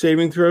strength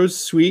saving throws.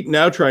 Sweet.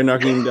 Now try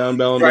knocking him down,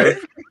 Ballandor. Right.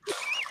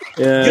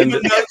 Give And him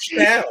a nudge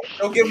now.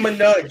 Don't give him a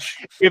nudge.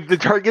 If the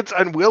target's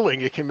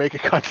unwilling, it can make a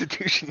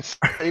Constitution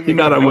saving. he's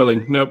not throw.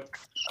 unwilling. Nope.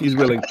 He's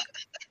willing.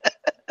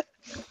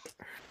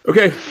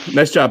 Okay,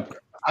 nice job.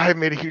 I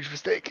made a huge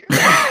mistake.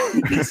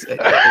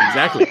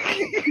 Exactly.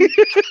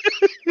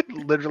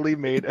 Literally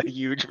made a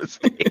huge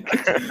mistake.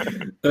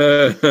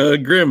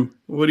 Grim,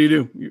 what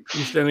do? You're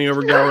standing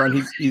over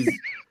Galron. He's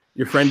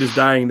your friend is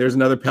dying. There's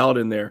another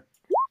paladin there.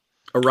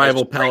 A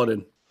rival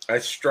paladin. I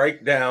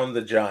strike down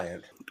the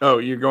giant. Oh,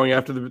 you're going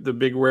after the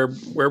big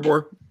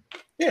werebore?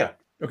 Yeah.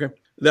 Okay.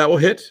 That will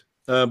hit,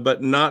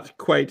 but not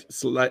quite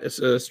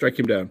strike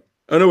him down.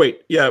 Oh, no,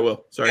 wait. Yeah, it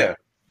will. Sorry. Yeah.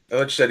 I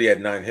thought you said he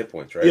had 9 hit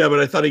points, right? Yeah, but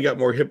I thought he got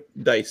more hit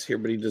dice here,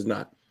 but he does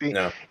not.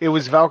 No. It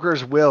was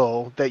Valkyr's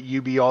will that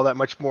you be all that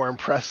much more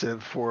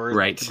impressive for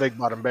Right. the big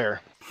bottom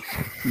bear.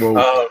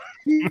 Whoa.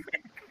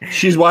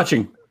 She's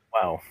watching.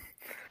 Wow.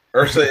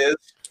 Ursa is.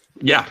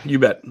 Yeah, you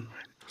bet.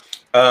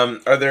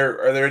 Are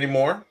there any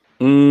more?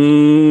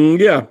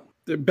 Yeah.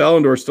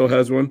 Ballandor still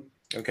has one.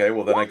 Okay,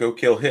 well then I go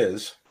kill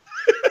his.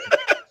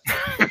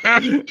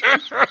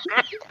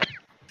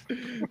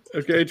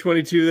 Okay,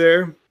 22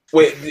 there.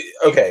 Wait,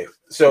 okay,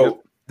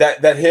 so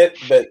that hit,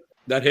 but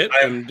That hit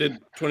and did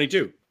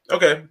 22,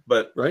 okay,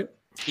 but right?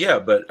 yeah,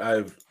 but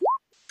I've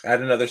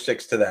add another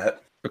 6 to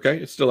that. Okay,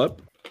 it's still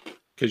up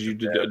because you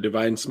did a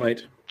divine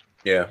smite.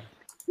 Yeah.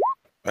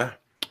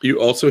 You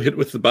also hit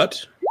with the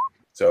butt.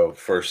 So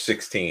for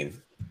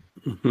 16,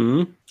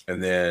 Mm-hmm.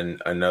 and then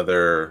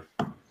another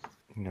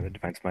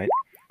Divine Smite.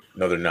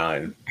 another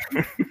 9.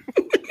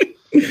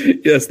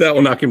 Yes, that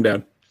will knock him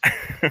down.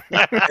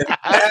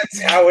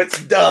 That's how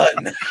it's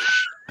done.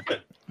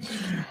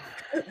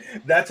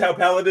 That's how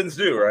paladins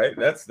do, right?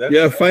 That's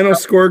Yeah, final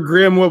score,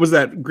 Grim. What was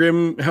that?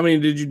 Grim, how many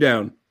did you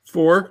down?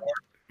 4?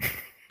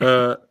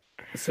 So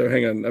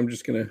hang on. I'm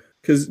just going to...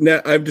 Because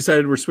now I've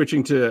decided we're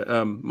switching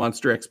to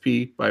Monster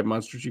XP by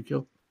Monsters You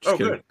Kill. Just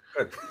kidding.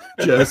 Good.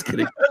 Just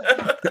kidding.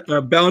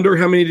 Ballandor,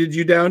 how many did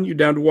you down? You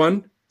downed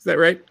 1? Is that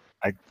right?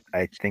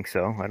 I think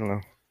so. I don't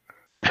know.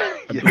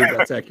 I believe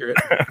that's accurate.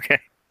 Okay.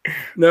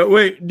 No,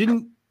 wait.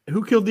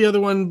 Who killed the other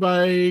one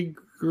by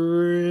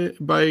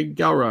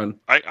Galron?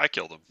 I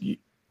killed him You-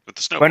 with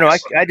the snow. Well, no,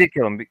 I did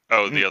kill him.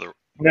 Oh, the other.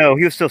 No,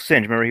 he was still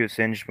singed. Remember, he was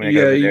singed when I got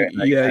Yeah, over you,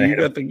 there. and I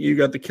hit him. you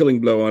got the killing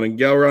blow on, and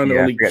Galron Yeah, I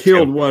only forgot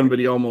killed too. one, but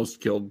he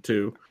almost killed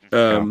 2.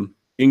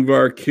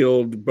 Ingvar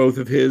killed both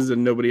of his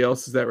and nobody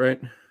else. Is that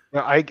right?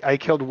 No, I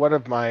killed one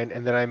of mine,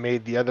 and then I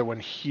made the other one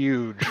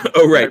huge.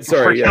 Oh, right.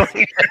 Sorry.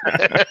 before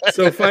Yes.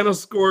 So final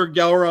score: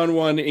 Galron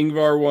 1,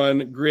 Ingvar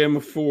 1, Grim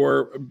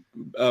 4,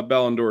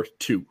 Ballandor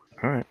 2.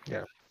 All right.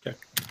 Yeah. Okay.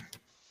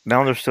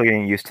 Malinder's still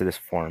getting used to this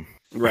form.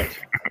 Right.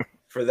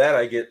 For that,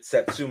 I get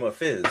Satsuma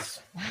Fizz.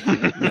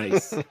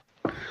 Nice.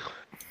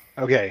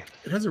 Okay.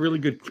 It has a really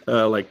good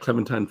like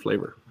clementine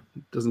flavor.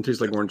 It doesn't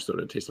taste like orange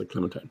soda. It tastes like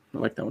clementine. I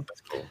like that one.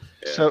 That's cool.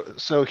 Yeah.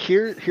 So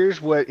here's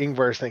what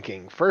Ingvar is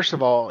thinking. First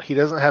of all, he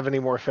doesn't have any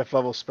more 5th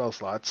level spell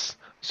slots,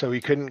 so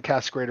he couldn't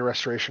cast Greater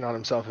Restoration on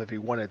himself if he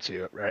wanted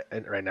to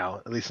right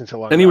now, at least until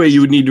long Anyway, rest.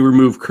 you would need to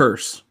remove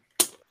curse.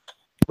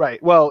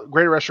 Right. Well,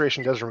 Greater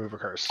Restoration does remove a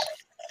curse.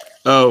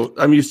 Oh,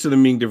 I'm used to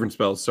them being different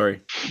spells.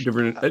 Sorry,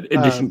 different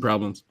addition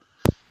problems.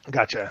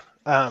 Gotcha.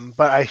 But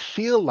I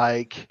feel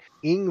like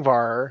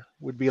Ingvar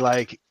would be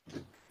like,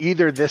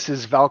 either this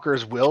is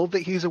Valkyr's will that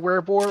he's a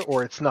werebore,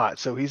 or it's not.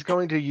 So he's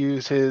going to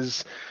use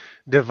his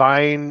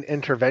divine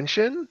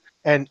intervention.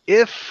 And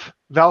if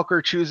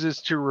Valkyr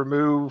chooses to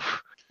remove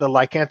the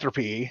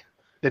lycanthropy,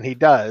 then he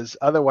does.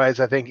 Otherwise,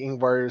 I think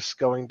Ingvar is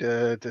going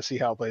to see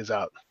how it plays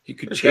out. He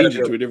could change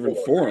it to a different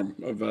form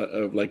of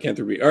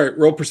lycanthropy. All right,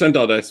 roll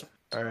percentile dice.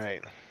 All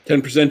right.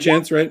 10%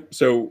 chance, right?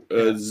 So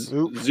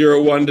Oop.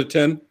 0, 1 to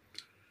 10.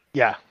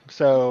 Yeah.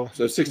 So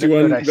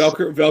 61. Nice.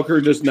 Valkyr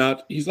does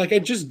not. He's like, I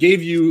just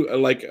gave you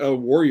a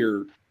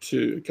warrior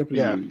to accompany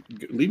Yeah. you.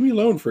 Leave me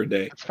alone for a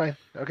day. that's fine.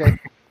 Okay.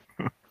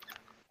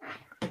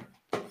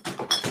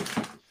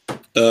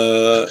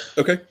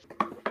 Okay.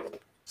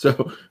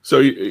 So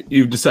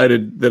you've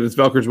decided that it's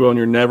Valkyr's will, and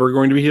you're never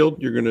going to be healed.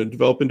 You're going to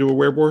develop into a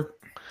werebore,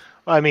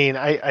 I mean,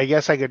 I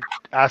guess I could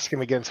ask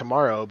him again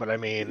tomorrow, but I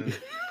mean,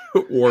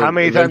 or how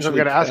many times I'm eventually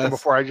going to ask him cast-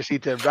 before I just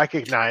need to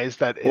recognize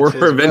that it's or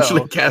his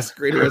eventually will. cast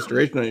Greater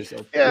Restoration on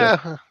yourself.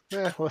 Yeah,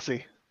 we'll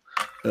see.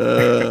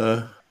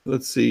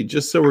 Let's see.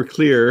 Just so we're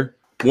clear,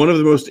 one of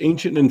the most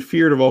ancient and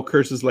feared of all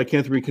curses,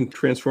 lycanthropy can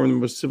transform the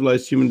most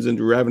civilized humans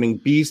into ravening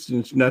beasts. In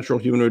its natural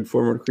humanoid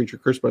form, when a creature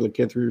cursed by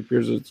lycanthropy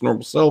appears as its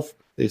normal self.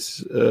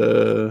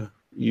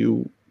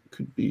 You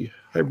could be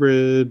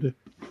hybrid.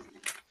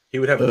 He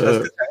would have a test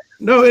attack.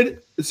 No,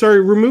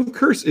 remove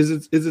curse is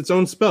its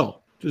own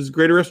spell. Does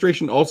Greater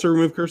Restoration also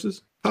remove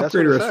curses? Pop That's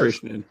Greater what it says.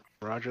 Restoration in.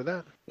 Roger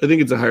that. I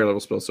think it's a higher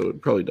level spell, so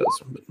it probably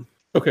does. But,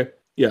 okay.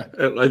 Yeah,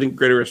 I think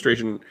Greater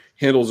Restoration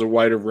handles a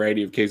wider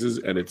variety of cases,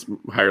 and it's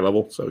higher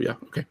level. So yeah,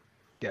 okay.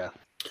 Yeah.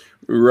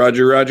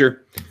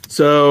 Roger.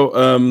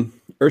 So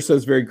Ursa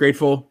is very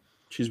grateful.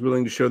 She's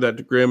willing to show that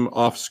to Grim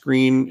off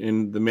screen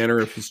in the manner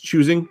of his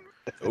choosing.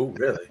 Oh,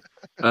 really?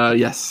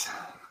 Yes.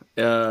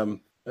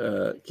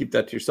 Keep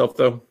that to yourself,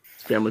 though.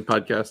 It's a family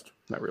podcast.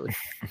 Not really.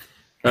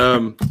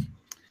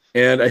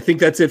 And I think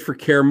that's it for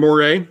Kaer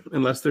Morhe,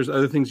 unless there's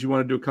other things you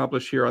wanted to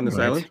accomplish here on this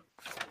Right. island.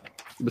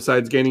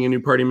 Besides gaining a new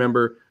party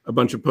member, a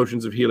bunch of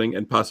potions of healing,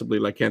 and possibly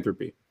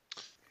lycanthropy.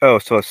 Oh,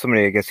 so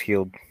somebody, I guess,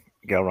 healed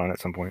Galron at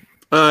some point.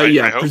 I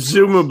Yeah, hope so.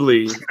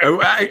 presumably.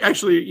 I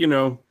actually, I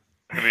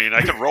mean,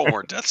 I could roll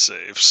more death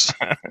saves.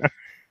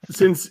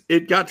 since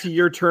it got to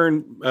your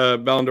turn,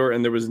 Ballandor,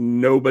 and there was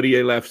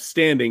nobody left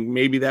standing,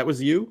 maybe that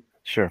was you?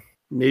 Sure.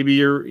 Maybe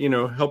you're,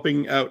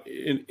 helping out,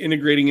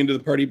 integrating into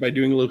the party by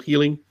doing a little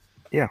healing?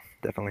 Yeah.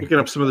 definitely. Picking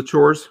up some of the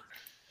chores?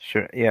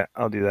 Sure. Yeah,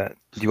 I'll do that.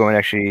 Do you want me to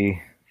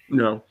actually?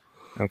 No.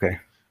 Okay.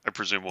 I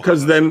presume we'll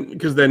Because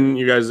have then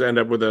you guys end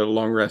up with a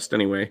long rest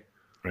anyway.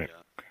 Right.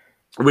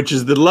 Which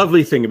is the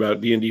lovely thing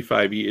about D&D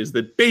 5e is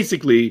that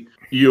basically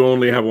you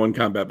only have one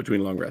combat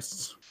between long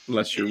rests,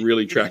 unless you're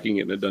really tracking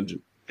it in a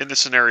dungeon. in the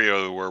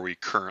scenario where we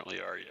currently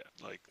are yet,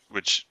 like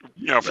which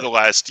for the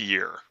last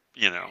year,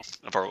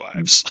 of our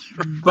lives.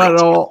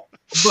 But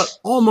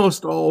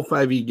almost all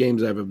 5e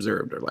games I've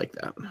observed are like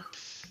that.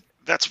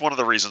 That's one of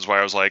the reasons why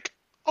I was like,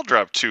 I'll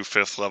drop 2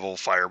 5th level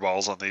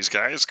fireballs on these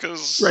guys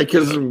because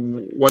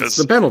What's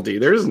the penalty?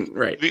 There isn't,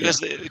 right? Because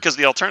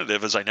the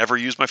alternative is I never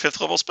use my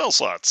 5th level spell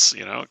slots,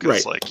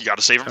 because Right. you got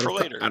to save them for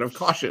later, out of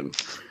caution.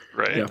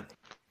 right? Yeah.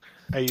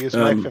 I used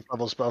my 5th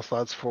level spell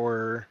slots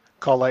for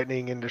Call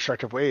Lightning and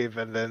Destructive Wave,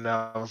 and then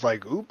I was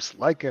like, oops,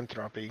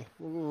 lycanthropy.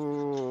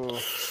 Ooh.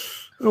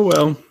 Oh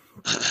well.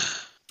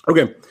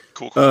 Okay.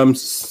 Cool.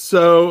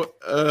 So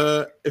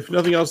if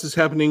nothing else is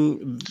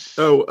happening,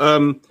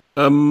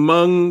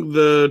 among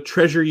the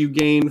treasure you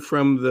gain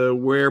from the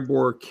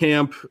Werebor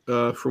camp,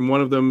 from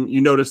one of them, you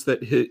notice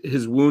that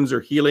his wounds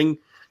are healing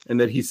and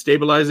that he's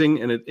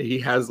stabilizing, and he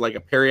has like a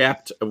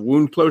periapt of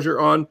wound closure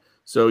on.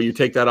 So you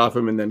take that off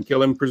him and then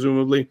kill him,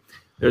 presumably.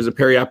 There's a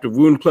periapt of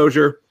wound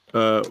closure.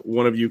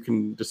 One of you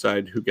can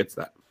decide who gets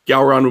that.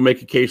 Galron will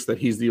make a case that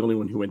he's the only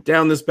one who went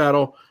down this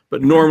battle,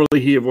 but normally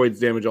he avoids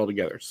damage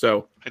altogether.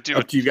 So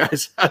up to you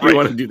guys. How do you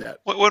want to do that?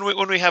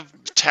 When we have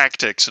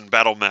tactics and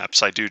battle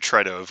maps, I do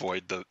try to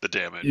avoid the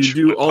damage. You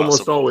do almost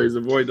possible. always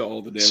avoid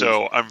all the damage.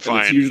 So I'm fine.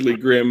 And it's usually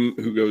Grim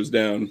who goes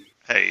down.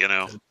 Hey,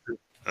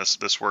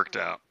 this worked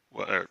out.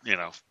 In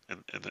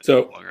the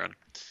So- long run.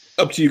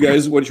 Up to you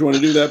guys what you want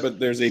to do that, but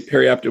there's a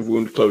periaptive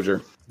wound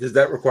closure. Does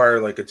that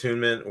require like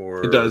attunement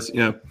or? It does,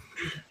 yeah.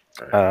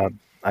 I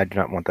do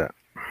not want that.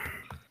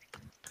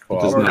 It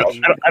does Or- not.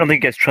 I don't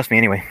think you guys trust me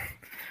anyway.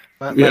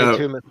 My Yeah.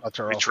 attunement slots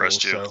are We all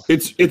trust full, you.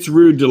 so It's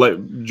rude to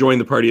join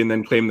the party and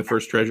then claim the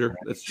first treasure.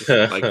 That's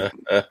just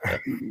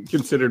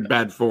considered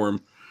bad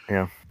form.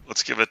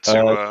 Let's give it to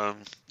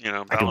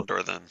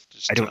Balindor then.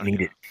 I don't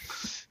need it.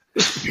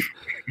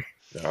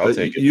 No, I'll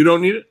take it. You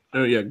don't need it?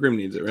 Oh yeah, Grim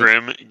needs it, right?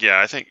 Grim, yeah,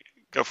 I think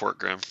go for it,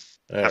 Grim.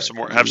 All Have some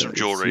more. Yeah, Have some it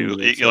jewelry.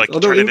 seems You like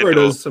Although turn it Ingvar into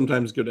does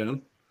sometimes go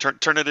down.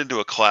 turn it into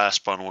a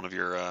clasp on one of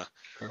your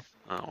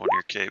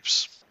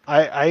capes.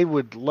 I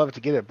would love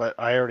to get it, but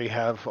I already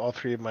have all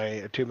 3 of my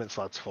attunement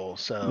slots full.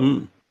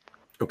 So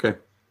Okay,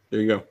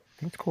 there you go.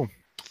 That's cool.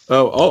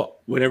 Oh,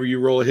 whenever you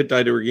roll a hit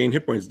die to regain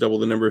hit points, double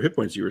the number of hit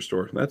points you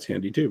restore. That's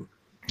handy too,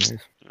 Nice.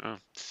 Yeah.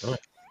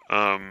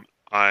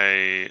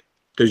 I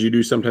because you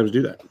do sometimes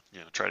do that.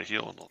 try to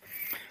heal. And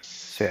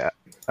So yeah,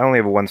 I only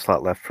have 1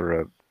 slot left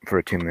for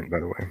attunement, by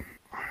the way.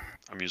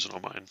 I'm using all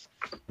mine.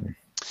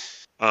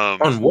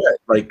 On what?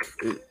 Like,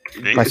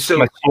 My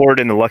sword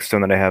and the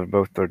luckstone that I have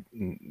both are.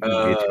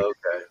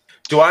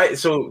 okay.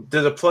 So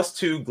does a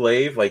 +2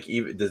 glaive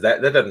does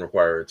that doesn't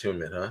require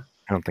attunement, huh?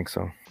 I don't think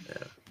so.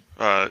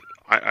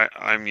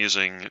 I'm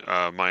using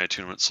my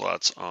attunement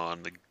slots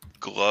on the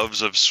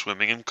gloves of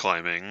swimming and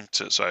climbing,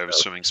 so I have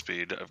swimming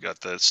speed. I've got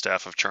the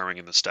staff of charming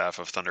and the staff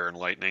of thunder and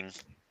lightning.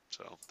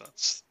 So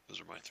those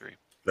are my 3.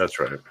 That's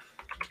right.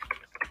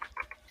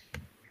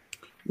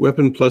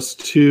 Weapon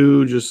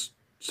 +2, just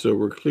so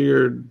we're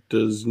clear,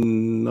 does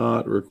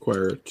not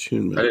require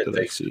attunement. I didn't that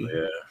think so, see.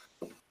 yeah.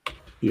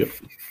 Yep.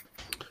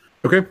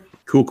 Okay.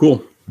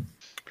 Cool.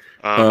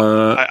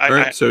 All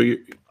right. So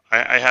you.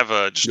 I have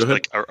just Go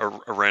ahead. like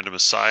a random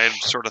aside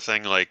sort of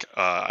thing. Like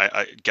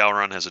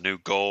Galron has a new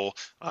goal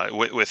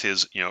with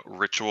his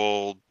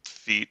ritual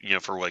feat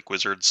for like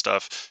wizard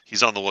stuff.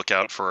 He's on the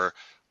lookout for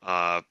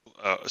a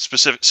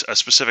specific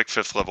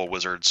 5th level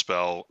wizard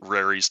spell,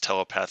 Rary's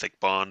telepathic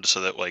bond,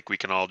 so that like we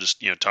can all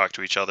just talk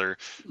to each other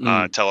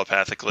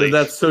telepathically. So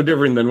that's so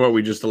different than what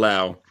we just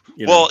allow.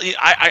 Well,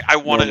 I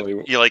want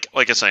normally- to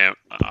like I say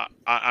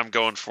I'm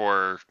going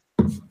for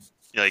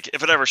like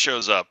if it ever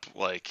shows up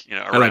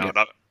around.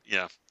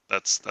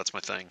 That's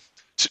my thing.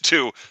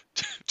 To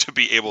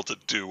be able to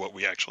do what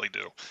we actually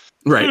do.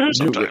 Right.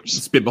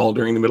 Sometimes. Spitball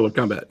during the middle of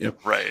combat. Yeah.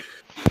 Right.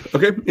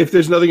 Okay. If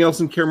there's nothing else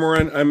in Kaer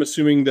Morhen, I'm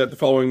assuming that the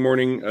following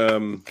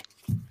morning,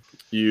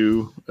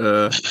 you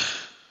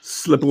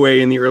slip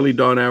away in the early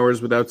dawn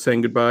hours without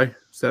saying goodbye.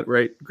 Is that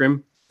right,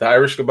 Grim? The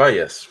Irish goodbye,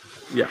 yes.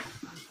 Yeah.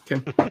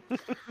 Okay.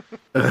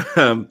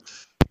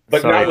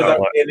 But Sorry not without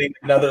about getting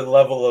another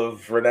level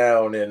of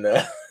renown in.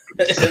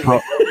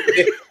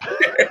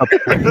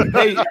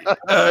 Hey,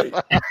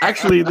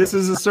 actually, this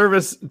is a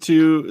service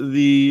to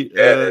the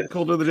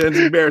Cult of the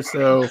Dancing Bear,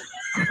 so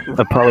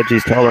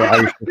Apologies to all our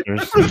Irish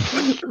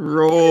listeners.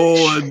 roll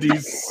a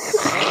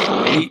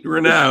d8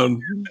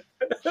 renown.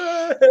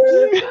 Well,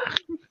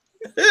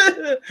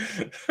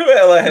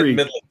 I had 3.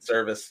 middling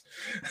service.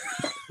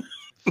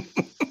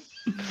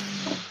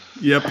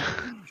 Yep.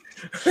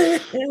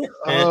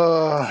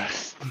 Oh,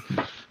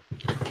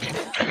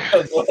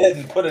 I'll go ahead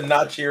and put a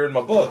notch here in my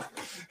book.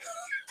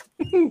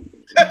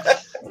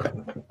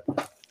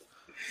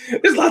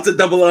 There's lots of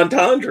double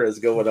entendres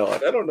going on.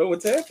 I don't know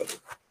what's happening.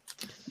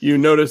 You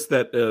notice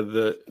that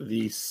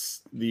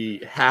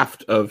the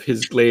haft of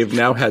his glaive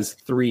now has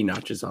 3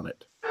 notches on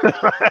it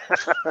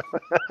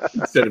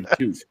instead of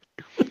 2.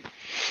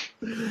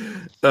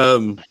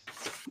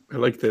 I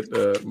like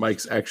that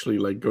Mike's actually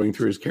like going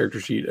through his character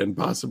sheet and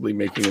possibly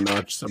making a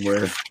notch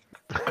somewhere.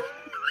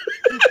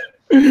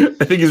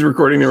 I think he's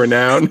recording the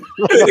renown.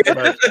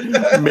 But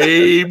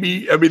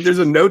maybe, I mean, there's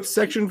a notes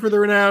section for the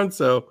renown,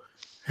 so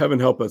heaven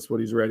help us what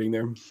he's writing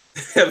there.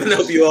 Heaven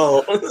help you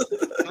all.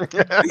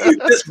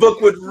 This book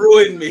would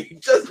ruin me.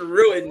 Just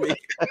ruin me.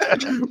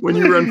 When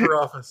you run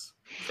for office.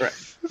 Right.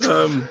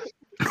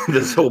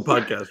 This whole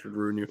podcast would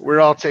ruin you. We're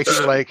all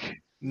taking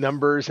like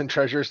numbers and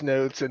treasures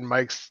notes, and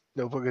Mike's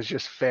notebook is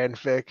just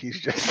fanfic. He's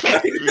just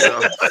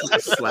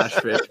slash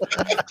fic.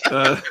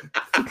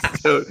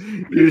 So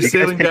you're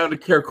sailing down to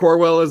Cair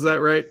Corwell, is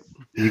that right?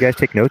 Do you guys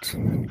take notes?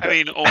 I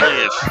mean, only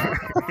if.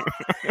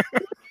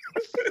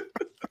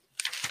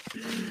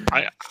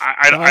 I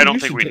don't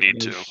think we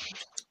need to.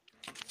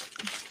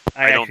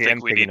 I don't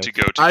think we need to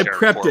go to I Cair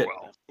prepped it.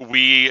 Corwell.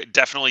 We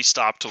definitely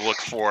stopped to look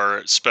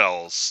for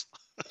spells.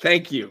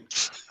 Thank you.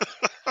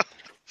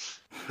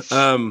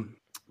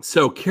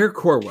 So Cair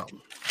Corwell.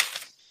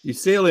 You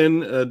sail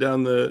in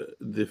down the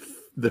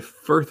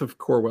Firth of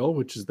Corwell,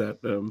 which is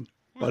that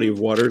body of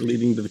water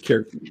leading to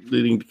Cair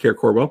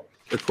Corwell.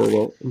 Cair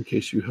Corwell, in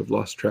case you have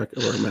lost track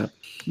of our map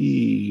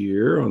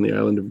here on the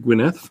island of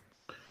Gwyneth.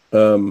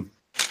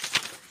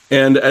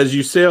 And as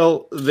you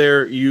sail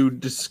there, you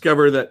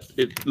discover that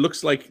it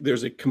looks like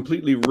there's a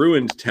completely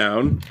ruined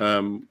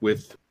town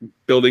with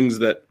buildings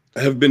that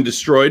have been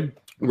destroyed,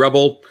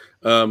 rubble,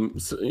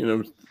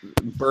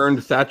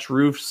 burned thatch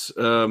roofs,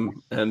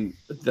 and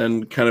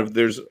then kind of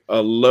there's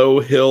a low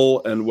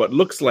hill and what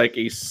looks like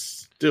a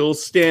still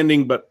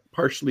standing but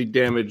partially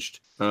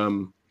damaged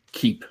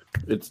keep.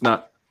 It's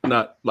not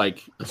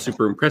like a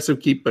super impressive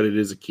keep, but it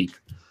is a keep.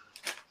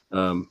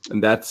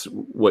 And that's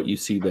what you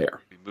see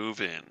there. We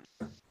move in.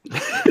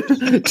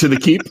 To the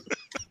keep.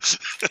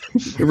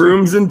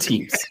 Rooms and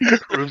teams.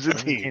 rooms and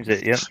teams.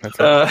 Yep,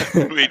 that's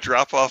it. We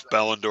drop off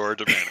Ballandor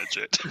to manage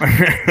it.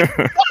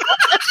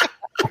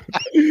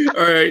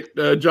 All right,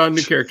 John,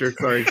 new character.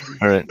 Sorry.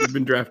 All right. You've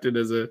been drafted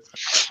as a.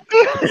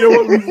 You know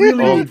what we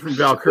really need from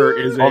Valkyr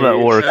is all that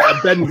work. A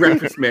bed and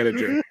breakfast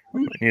manager. I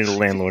need a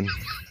landlord.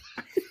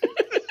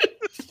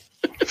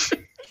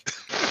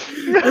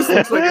 This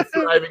looks like a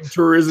thriving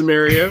tourism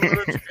area. Why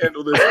don't you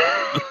handle this?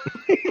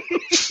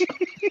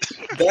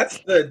 That's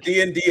the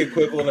D&D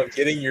equivalent of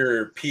getting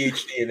your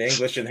PhD in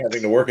English and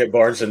having to work at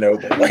Barnes &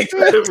 Noble. Like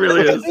It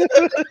really is.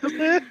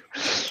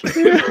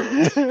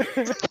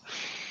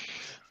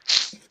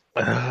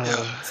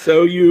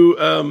 So you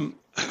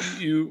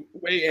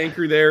weigh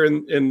anchor there,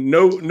 and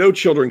no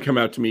children come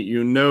out to meet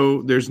you.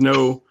 No, there's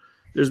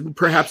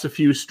perhaps a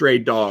few stray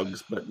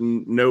dogs, but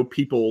no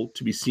people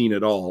to be seen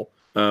at all.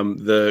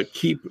 The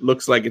keep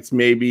looks like it's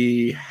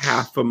maybe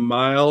half a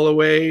mile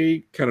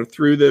away, kind of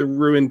through the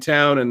ruined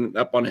town and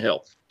up on a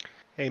hill.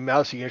 Hey,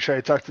 Mouse, you gonna try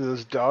to talk to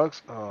those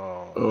dogs?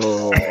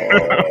 Oh.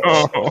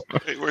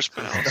 Hey, where's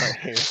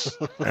Mouse?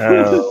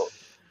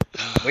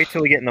 Wait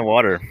till we get in the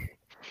water.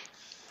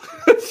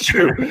 That's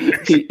true.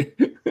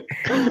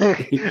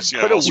 He's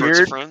got all sorts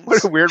of friends.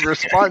 What a weird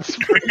response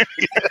from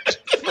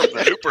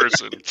The new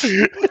person.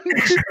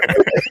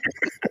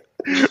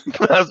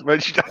 Mouse, why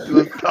don't you talk to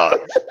those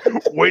dogs?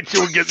 Wait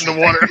till we get in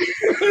the water.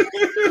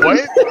 What?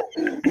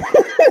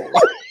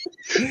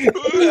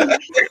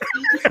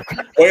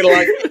 wait till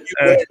I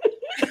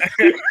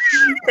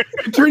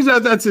It turns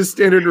out that's his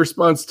standard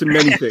response to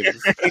many things.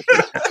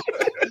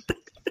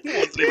 He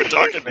wasn't even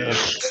talking to him.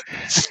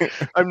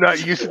 I'm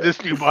not used to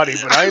this new body,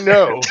 but I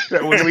know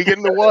that when we get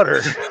in the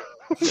water,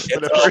 for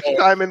the first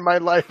time in my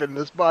life in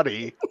this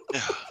body,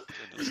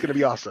 it's going to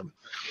be awesome.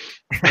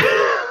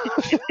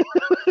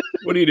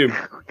 What do you do?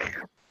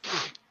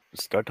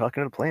 Start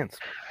talking to the plants.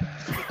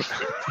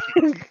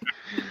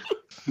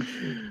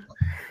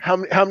 How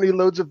many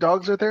loads of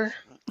dogs are there?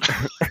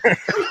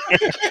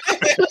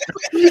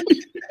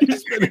 You're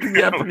spending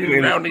the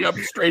afternoon rounding up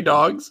stray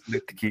dogs To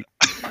keep.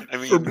 I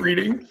mean, for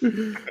breeding.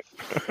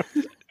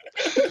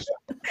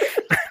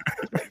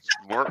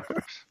 more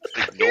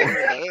ignore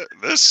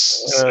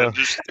this and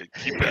just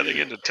keep heading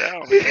into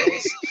town.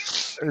 This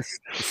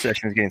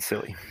session is getting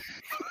silly.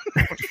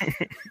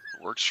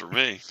 Works for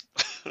me.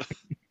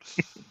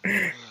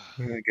 Good.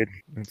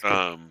 That's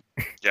good.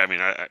 Yeah, I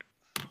mean, I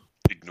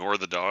ignore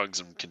the dogs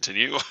and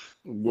continue.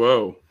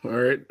 Whoa! All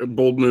right, a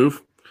bold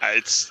move.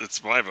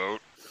 It's my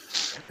vote.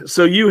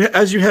 So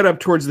as you head up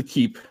towards the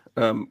keep,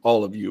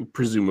 all of you,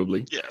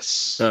 presumably,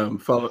 Yes.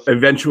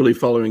 eventually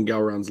following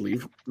Gowron's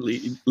lead,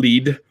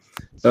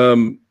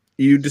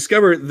 you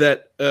discover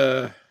that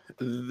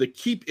the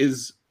keep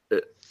is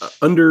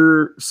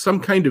under some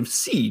kind of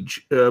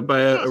siege by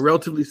a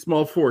relatively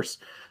small force.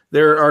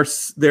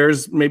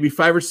 There's maybe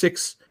 5 or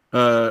 6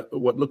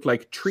 what look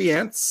like tree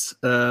ants,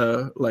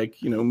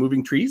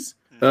 moving trees.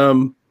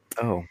 And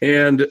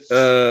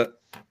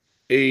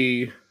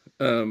a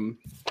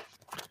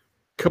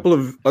couple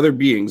of other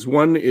beings.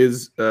 One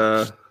is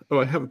I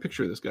have a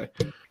picture of this guy.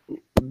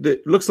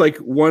 it looks like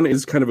one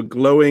is kind of a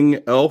glowing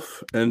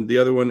elf, and the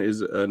other one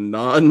is a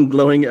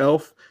non-glowing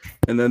elf.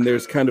 And then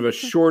there's kind of a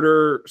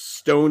shorter,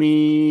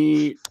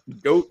 stony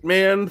goat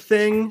man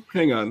thing.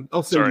 Hang on,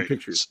 I'll send you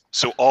pictures.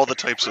 So all the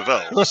types of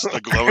elves,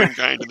 the glowing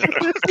kind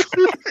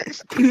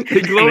and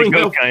A glowing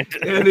elf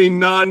and a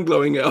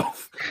non-glowing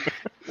elf.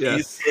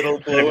 Yes. These little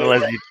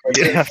glowing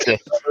You have to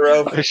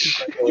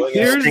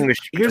Here's distinguish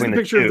the between the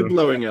picture of the two.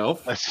 glowing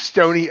elf. A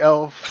stony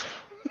elf.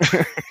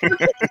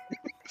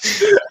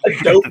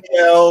 a dope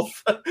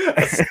elf.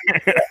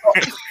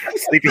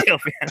 Sleepy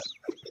elf,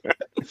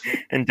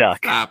 and Duck.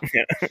 Stop.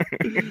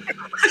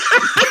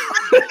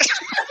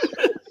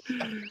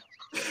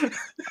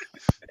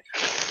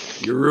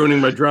 You're ruining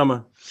my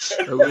drama.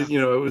 It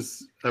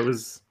was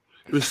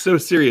so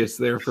serious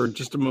there for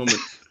just a moment.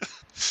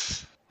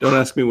 Don't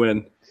ask me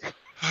when.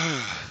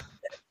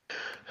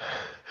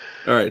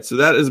 All right, so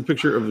that is a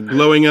picture of the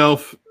glowing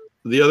elf.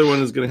 The other one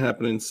is going to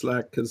happen in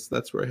Slack because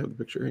that's where I have the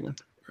picture. Hang on.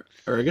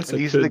 Or I guess And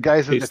these are the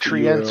guys that the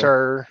tree ants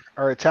are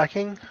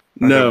attacking?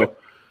 No,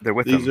 They're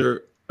with these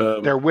them.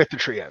 are. They're with the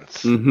tree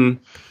ants. Mm-hmm.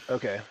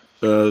 Okay.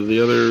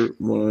 The other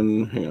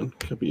one, hang on,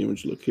 copy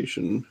image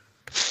location.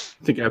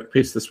 I think I have to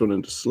paste this one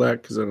into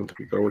Slack because I don't think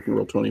we've got to work in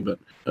Roll20,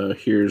 but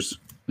here's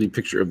the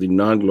picture of the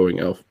non-glowing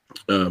elf.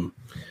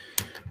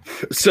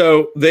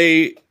 So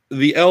the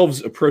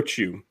elves approach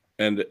you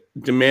and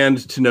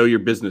demand to know your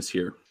business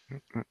here.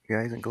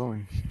 Yeah, he's not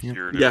glowing.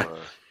 Yeah.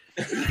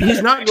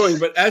 He's not glowing,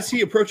 but as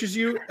he approaches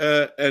you,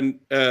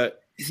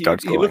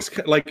 he looks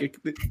like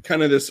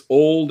kind of this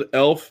old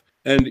elf,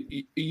 and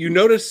you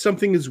notice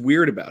something is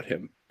weird about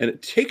him, and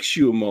it takes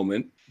you a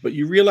moment, but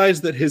you realize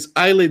that his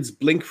eyelids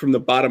blink from the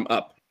bottom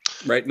up,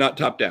 right? Not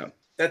top down.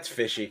 That's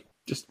fishy.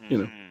 Just,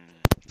 and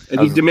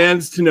he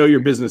demands to know your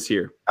business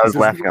here. I was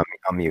laughing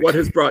on mute. What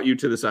has brought you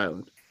to this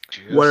island?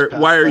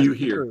 Why are you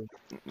here?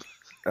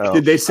 Oh,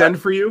 Did they send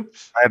for you?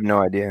 I have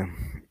no idea.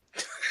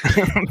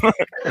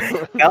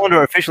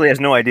 Galandor officially has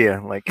no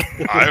idea. Like,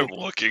 I'm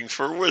looking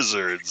for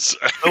wizards.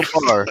 so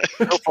far.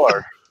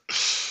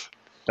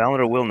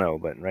 Galandor will know,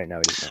 but right now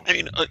he doesn't know. I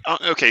mean,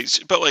 okay,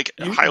 but like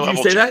high You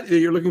level. say that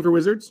you're looking for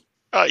wizards?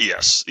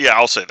 Yes, yeah,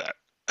 I'll say that.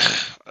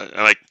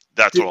 Like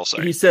that's what I'll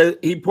say. He said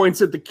he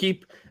points at the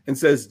keep and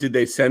says, "Did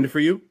they send for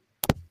you?"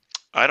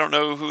 I don't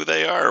know who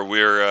they are.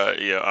 We're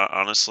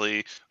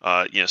honestly,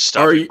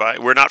 stopping by.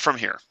 We're not from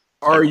here.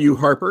 Are you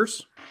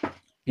Harpers?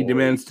 He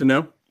demands to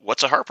know.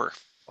 What's a Harper?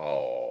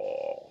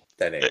 Oh,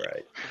 that ain't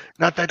right.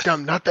 Not that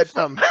dumb. Not that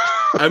dumb.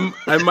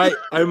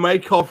 I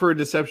might call for a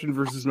deception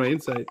versus my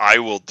insight. I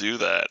will do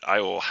that. I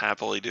will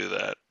happily do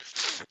that.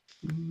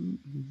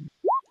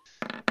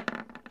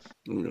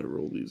 I'm gonna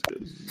roll these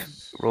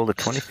guys. Rolled a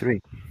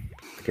 23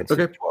 against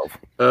Okay.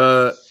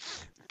 12.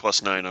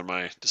 +9 on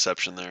my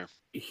deception there.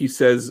 He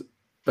says,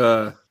 It's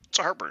a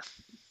Harper.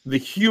 the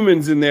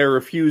humans in there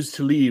refuse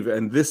to leave,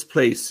 and this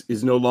place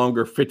is no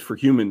longer fit for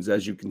humans,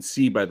 as you can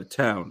see by the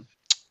town.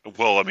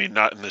 Well, I mean,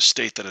 not in the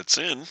state that it's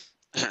in.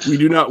 We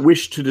do not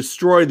wish to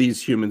destroy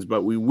these humans,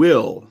 but we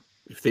will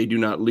if they do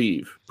not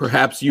leave.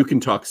 Perhaps you can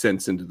talk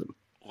sense into them.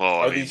 Well,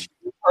 Are I mean, these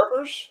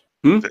partners?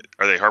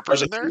 are they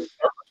Harpers in there?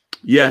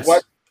 Yes.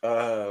 What?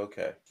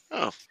 Okay.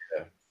 Oh.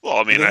 Well,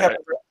 I mean, Do they have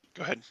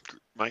go ahead,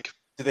 Mike.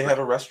 do they have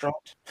a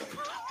restaurant?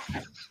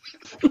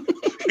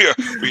 Yeah,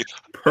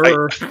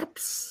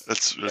 Perhaps.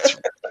 that's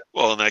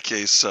well. In that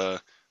case,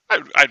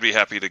 I'd be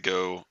happy to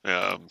go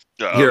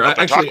Here, up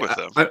and talk with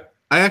them.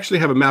 I actually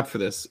have a map for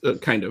this,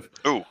 kind of.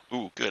 Ooh,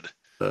 good.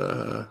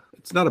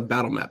 It's not a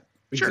battle map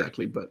Sure.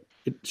 exactly, but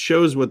it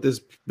shows what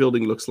this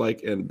building looks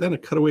like, and then a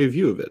cutaway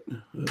view of it.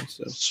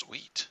 So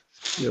Sweet.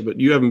 yeah, but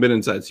you haven't been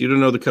inside, so you don't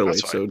know the cutaway.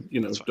 That's So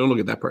fine. That's fine. don't look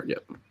at that part yet.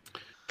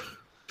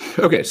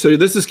 Okay, so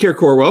this is Cair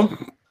Corwell.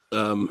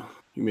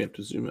 You may have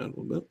to zoom out a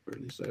little bit, or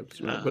at least I have to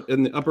zoom out. But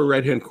in the upper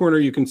right-hand corner,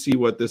 you can see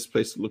what this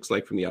place looks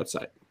like from the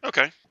outside.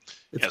 Okay.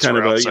 It's So kind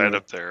we're of outside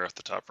up there at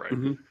the top right.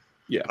 Mhm.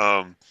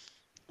 Yeah.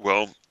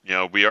 Well,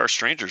 we are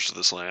strangers to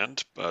this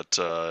land, but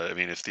I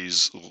mean, if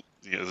these,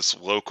 this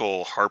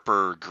local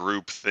Harper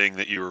group thing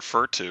that you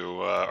refer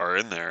to are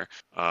in there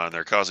and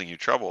they're causing you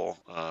trouble,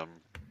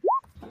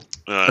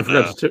 I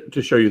forgot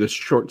to show you this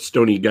short,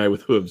 stony guy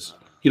with hooves.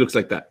 He looks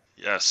like that.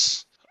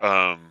 yes.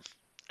 I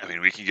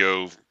mean, we can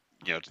go,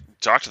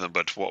 talk to them,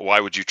 but why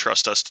would you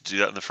trust us to do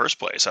that in the first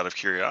place? Out of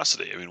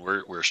curiosity. I mean,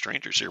 we're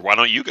strangers here. Why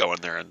don't you go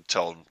in there and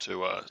tell them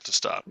to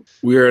stop?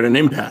 We are at an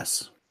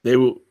impasse.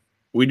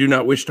 We do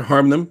not wish to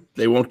harm them.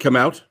 They won't come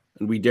out,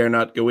 and we dare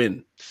not go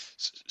in.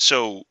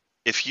 So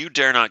if you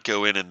dare not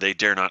go in and they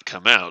dare not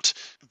come out,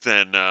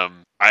 then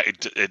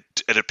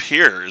it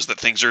appears that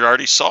things are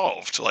already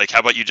solved. Like, how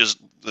about you just?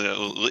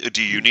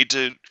 Do you need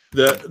to?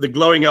 The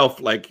glowing elf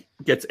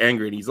gets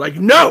angry, and he's like,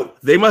 "No,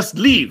 they must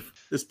leave.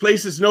 This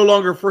place is no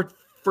longer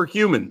for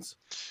humans.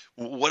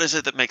 What is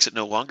it that makes it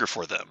no longer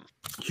for them?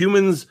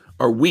 Humans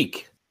are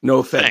weak. No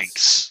offense."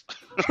 Thanks.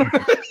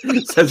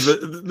 Says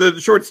the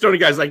short stony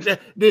guy's like,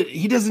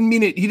 he doesn't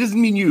mean it. He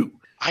doesn't mean you.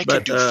 I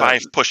But, can do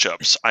 5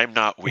 push-ups. I'm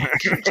not weak.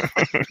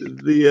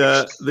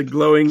 The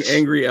glowing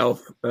angry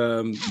elf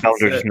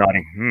Elder's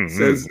nodding.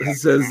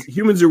 says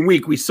humans are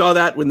weak. We saw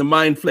that when the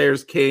mind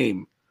flayers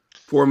came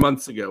 4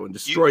 months ago and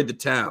destroyed the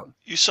town.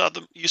 You saw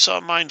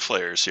mind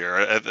flayers here.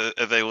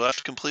 Have they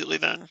left completely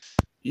then?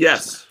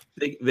 Yes,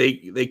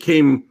 they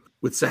came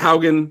with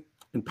Sahaugen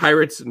and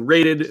pirates and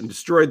raided and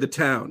destroyed the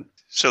town.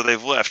 So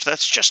they've left.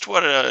 That's just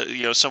what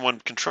someone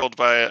controlled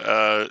by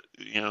a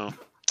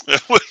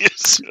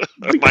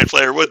mind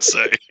flayer would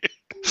say.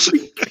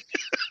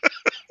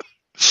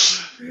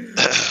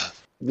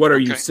 What are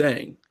you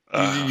saying?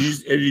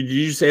 Did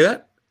you say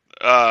that?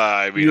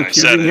 I mean, you I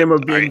said him it.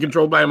 of being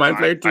controlled by a mind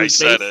flayer. I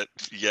said it.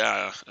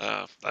 Yeah,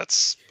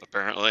 that's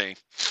apparently.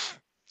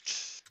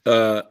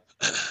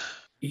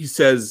 He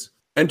says,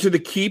 "Enter the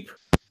keep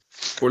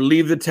or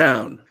leave the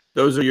town.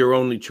 Those are your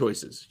only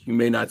choices. You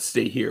may not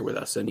stay here with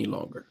us any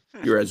longer.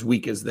 You're as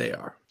weak as they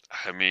are."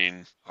 I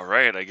mean, all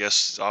right. I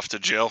guess off to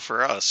jail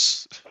for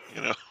us.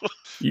 Go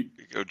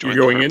join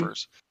you're going the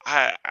Harpers.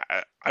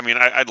 I mean,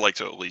 I'd like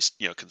to at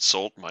least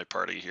consult my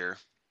party here,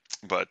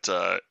 but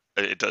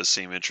it does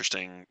seem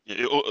interesting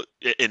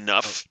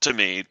enough to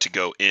me to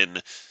go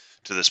in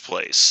to this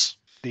place.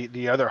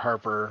 The other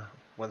Harper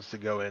wants to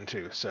go in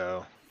too,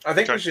 so. I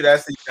think we should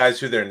ask these guys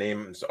who their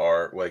names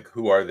are. Like,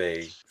 who are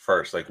they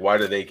first? Like, why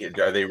do they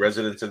are they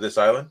residents of this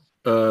island?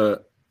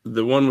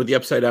 The one with the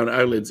upside down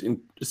eyelids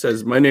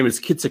says, "My name is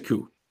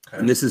Kitsaku,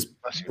 and this is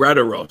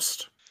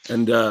Bradarost."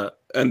 And the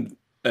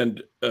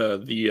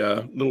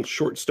little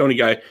short stony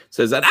guy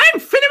says that I'm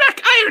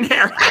Finneback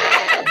Ironhair.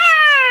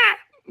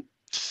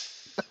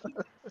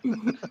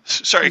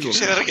 Sorry, can you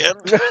say that again?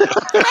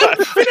 I'm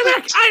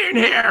Finneback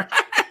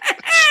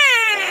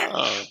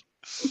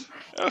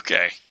Ironhair.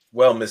 Okay.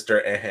 Well,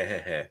 Mr.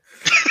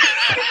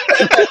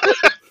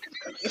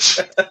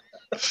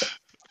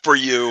 For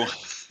you.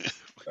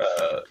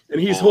 And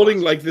he's holding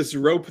like this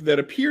rope that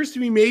appears to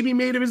be maybe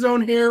made of his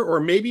own hair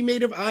or maybe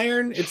made of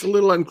iron. It's a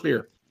little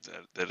unclear.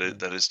 That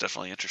is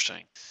definitely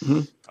interesting.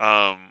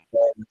 Mm-hmm.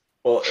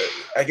 Well,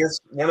 I guess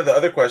one of the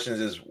other questions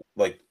is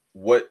like,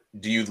 what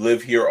do you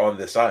live here on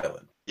this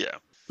island? Yeah.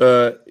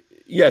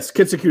 Yes,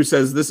 Kitsaku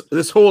says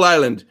this whole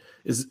island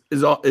is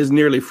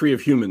nearly free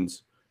of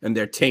humans and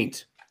their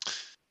taint.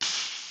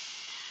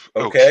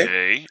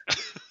 Okay.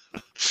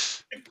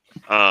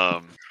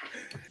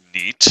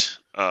 Neat.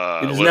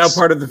 It is now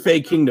part of the Fey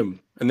Kingdom,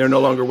 and they're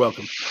no longer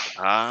welcome.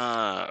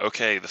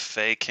 Okay, the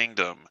Fey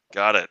Kingdom.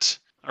 Got it.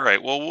 All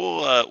right. Well,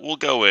 we'll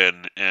go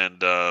in and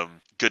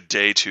good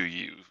day to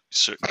you,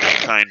 sir,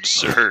 kind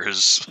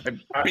sirs.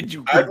 I bid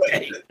you good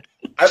day.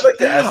 I'd like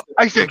to ask.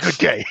 I said good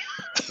day.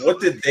 What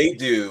did they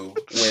do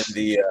when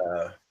the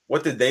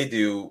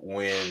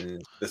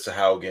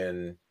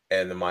Sahaugen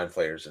and the Mind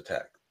Flayers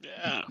attacked?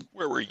 Yeah.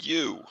 Where were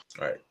you?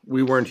 All right.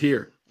 We weren't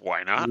here.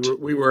 Why not?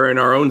 We were in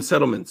our own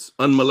settlements,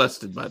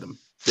 unmolested by them.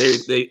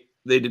 They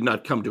did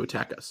not come to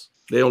attack us.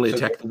 They only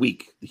attack the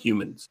weak, the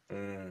humans.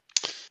 Then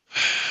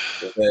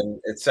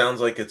it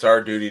sounds like it's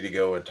our duty to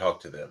go and talk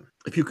to them.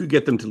 If you could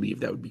get them to leave,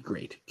 that would be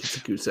great.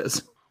 Kitsaku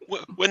says.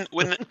 When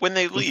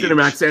they leave,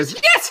 Cinemax says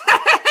yes.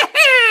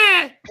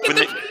 When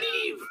they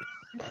leave.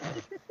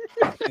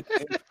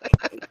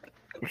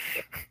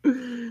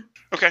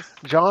 Okay,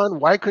 John,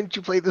 why couldn't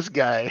you play this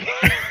guy?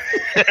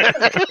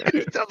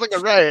 Sounds like a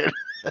riot.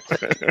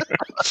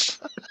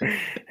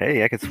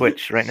 Hey, I could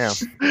switch right now.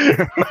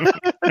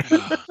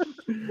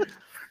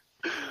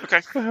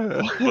 Okay.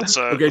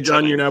 Okay,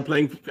 John, you're now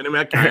playing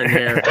Finneback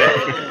Ironhair.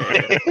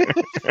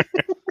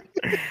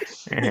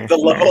 The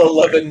level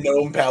 11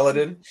 gnome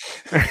paladin.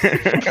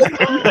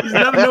 He's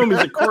not a gnome, he's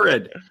a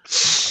Korid.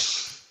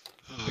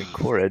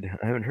 Korid?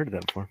 I haven't heard of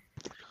that before.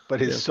 But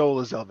his soul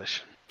is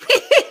elvish.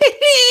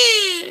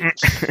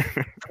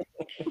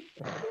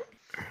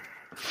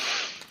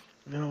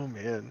 No,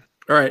 man.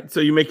 All right, so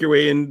you make your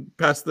way in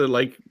past the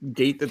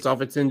gate that's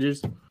off its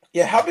hinges.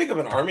 Yeah, how big of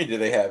an army do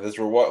they have?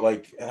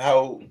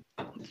 How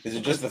is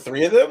it just the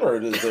 3 of them,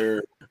 or is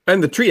there?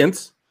 And the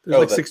treants.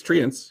 There's 6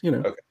 treants,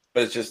 Okay,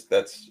 but it's just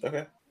that's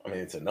okay. I mean,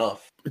 it's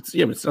enough. But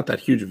it's not that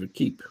huge of a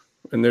keep,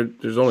 and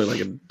there's only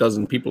like a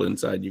dozen people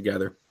inside. You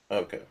gather.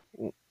 Okay.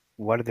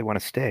 Why do they want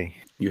to stay?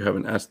 You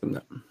haven't asked them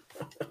that.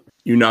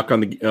 You knock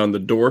on the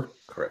door.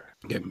 Correct.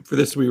 Okay. For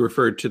this, we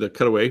referred to the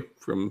cutaway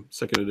from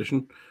 2nd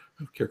edition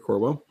of Kaer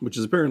Corwell, which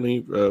is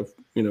apparently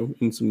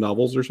in some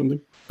novels or something.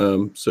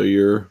 So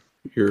you're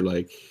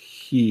like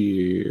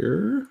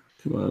here.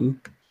 Come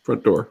on,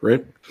 front door,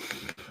 right?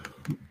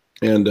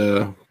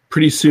 And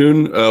pretty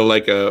soon,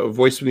 like a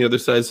voice from the other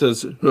side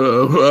says,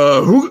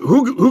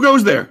 "Who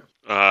goes there?"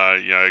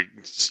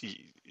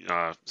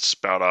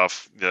 Spout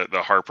off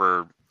the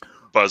Harper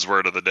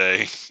buzzword of the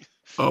day.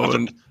 Oh,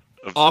 and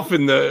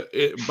often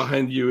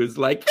behind you is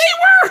like, "They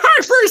were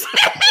Harpers."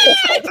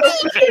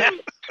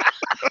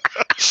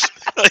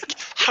 Like,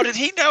 how did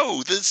he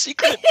know the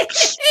secret?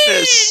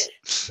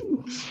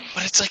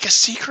 But it's like a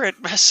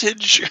secret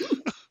message.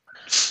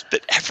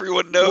 that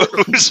everyone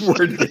knows.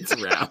 Word gets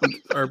around.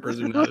 Harpers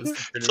are not as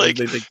It's as like-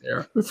 they think they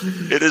are.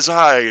 It is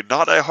I,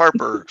 not a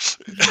Harper.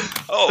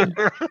 Oh,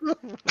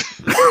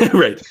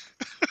 Right.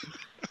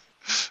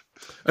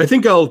 I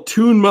think I'll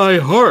tune my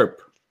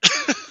harp.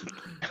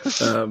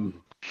 So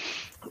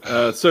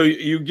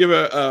you give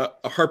a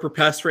Harper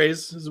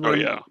passphrase. Is oh what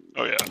yeah.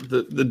 Oh yeah.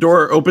 The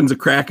door opens a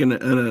crack and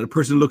a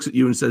person looks at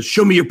you and says,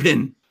 "Show me your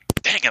pin."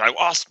 Dang it! I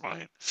lost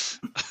mine.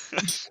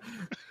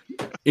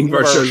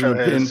 Ingvar shows you a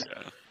pin. his.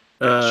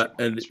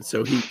 And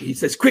so he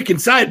says, "Quick,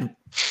 inside!"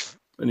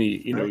 And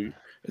he,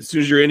 as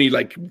soon as you're in, he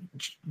like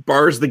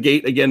bars the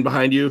gate again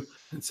behind you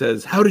and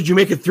says, "How did you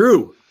make it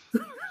through?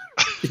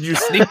 Did you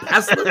sneak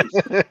past them?"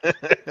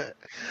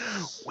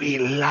 We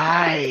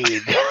lied.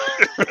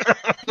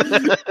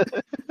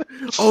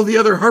 All the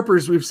other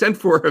Harpers we've sent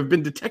for have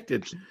been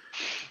detected.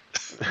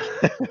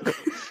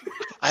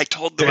 I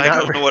told them They're I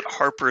not don't know what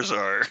Harpers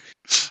are.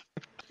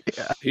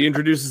 He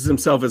introduces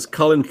himself as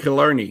Cullen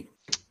Killarney,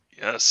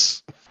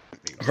 Yes.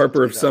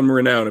 Harper of some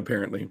renown,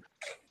 apparently.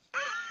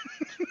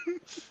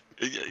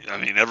 I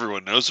mean,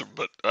 everyone knows him,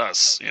 but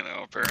us, He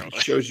apparently.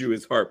 shows you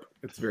his harp.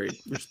 It's very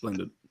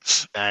resplendent.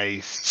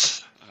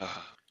 Nice.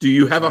 Do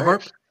you have a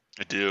harp?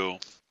 I do.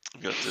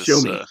 I've got this.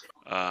 Show me.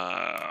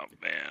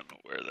 Man,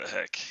 where the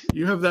heck?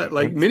 You have that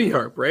like mini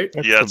harp, right?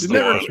 Yeah, it's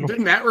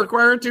Didn't that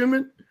require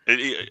attunement? No,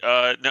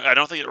 I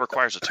don't think it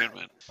requires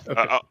attunement. Okay.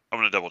 I'm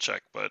going to double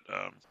check, but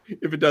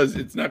If it does,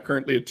 it's not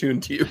currently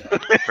attuned to you.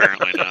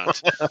 apparently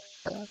not.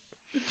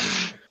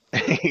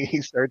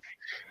 He starts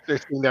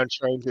sitting down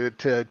trying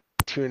to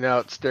tune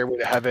out Stairway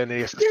to Heaven, and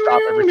he has to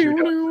stop every few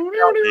times.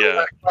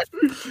 Yeah.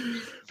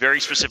 Very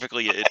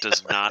specifically, it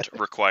does not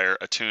require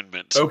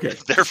attunement. Okay.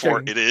 Therefore,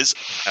 Okay. it is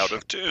out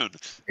of tune.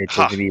 It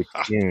Ha, doesn't be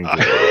ha, tuned. ha.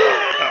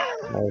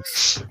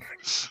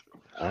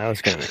 I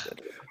was gonna make that.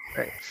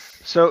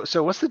 So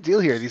what's the deal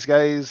here? These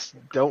guys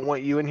don't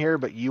want you in here,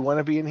 but you want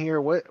to be in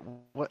here. What?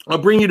 I'll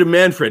bring you to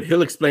Manfred.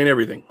 He'll explain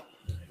everything.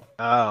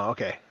 Oh,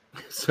 okay.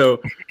 So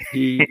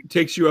he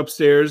takes you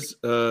upstairs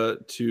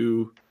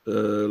to,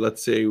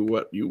 let's say,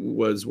 what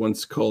was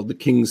once called the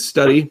King's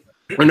Study.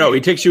 Or no, he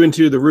takes you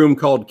into the room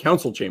called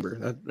Council Chamber.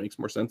 That makes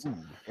more sense.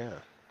 Yeah.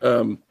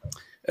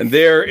 And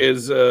there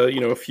is,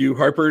 a few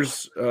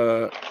Harpers,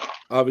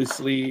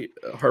 obviously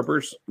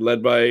Harpers,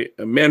 led by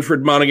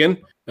Manfred Monaghan,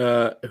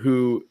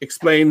 who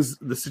explains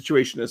the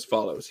situation as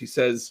follows. He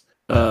says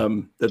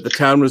that the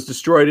town was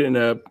destroyed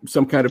in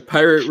some kind of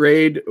pirate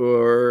raid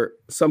or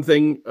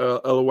something a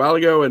little while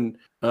ago, and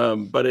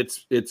but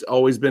it's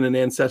always been an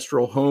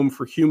ancestral home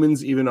for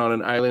humans, even on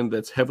an island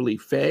that's heavily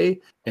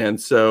Fey. And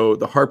so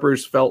the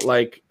Harpers felt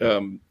like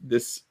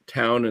this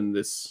town and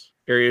this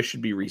area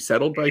should be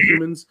resettled by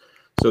humans.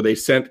 So they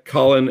sent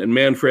Colin and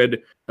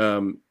Manfred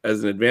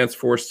as an advance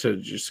force to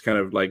just kind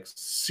of like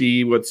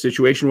see what the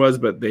situation was.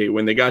 But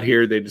when they got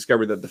here, they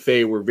discovered that the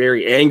Fae were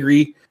very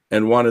angry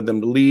and wanted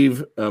them to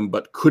leave,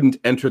 but couldn't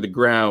enter the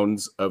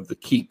grounds of the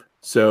keep.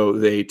 So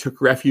they took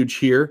refuge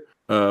here.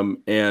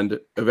 And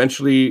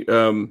eventually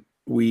some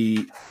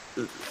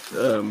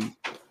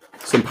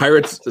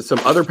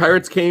other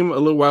pirates came a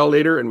little while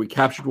later, and we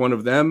captured one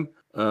of them.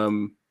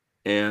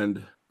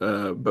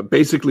 But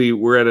basically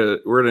we're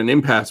at an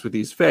impasse with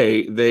these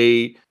Fae.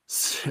 They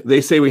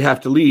say we have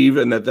to leave,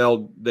 and that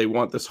they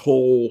want this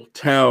whole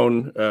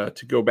town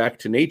to go back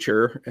to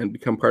nature and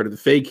become part of the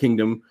Fae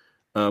kingdom.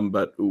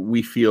 But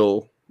we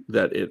feel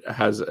that it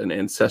has an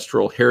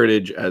ancestral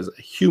heritage as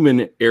a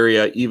human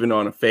area, even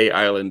on a Fae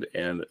island,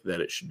 and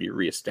that it should be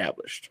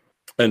reestablished.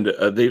 And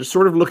they're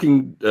sort of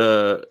looking,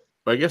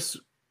 I guess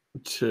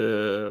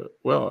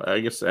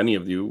any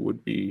of you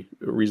would be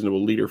a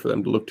reasonable leader for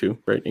them to look to,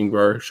 right?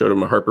 Ingvar showed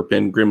him a harper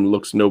pin. Grim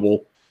looks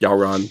noble.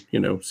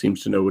 Yalron,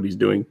 seems to know what he's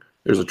doing.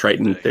 There's a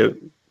Triton,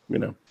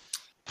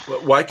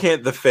 Why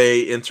can't the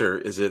Fae enter?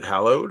 Is it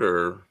hallowed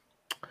or?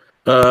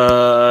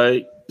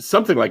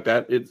 Something like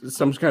that. It's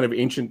some kind of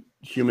ancient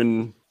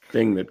human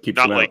thing that keeps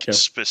Not them like out. Yeah.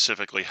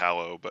 specifically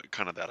Hallow, but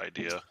kind of that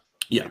idea.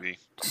 Yeah. Maybe.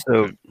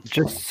 So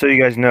just so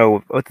you guys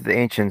know, Oath of the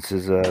Ancients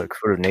is a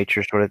sort of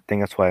nature sort of thing.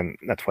 That's why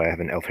I have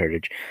an elf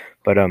heritage.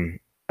 But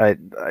I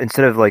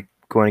instead of like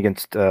going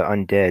against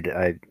undead,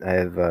 I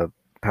have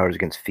powers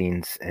against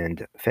fiends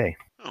and Fae.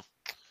 Oh.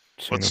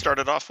 So, Let's start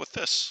it off with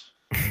this.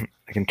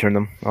 I can turn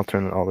them. I'll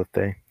turn all the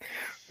Fae.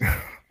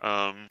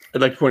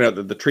 I'd like to point out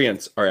that the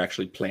treants are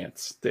actually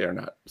plants. They are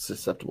not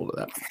susceptible to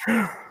that.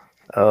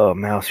 Oh,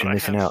 Mouse, But you're I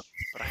missing have- out.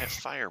 But I have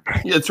Fireball.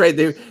 Yeah, that's right.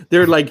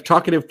 They're like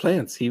talkative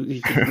plants. He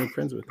could make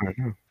friends with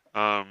them.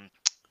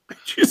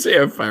 Did you say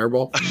a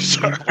fireball?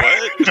 Sorry,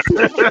 what?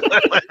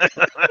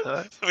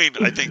 I mean,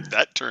 I think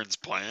that turns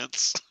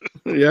plants.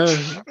 Yeah,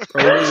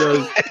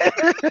 probably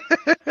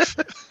does.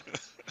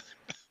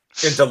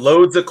 Into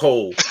loads of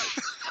coal.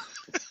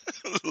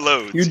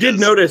 Loads. You did yes.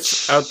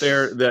 notice out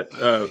there that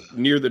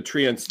near the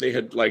treants they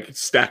had like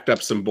stacked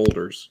up some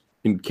boulders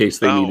in case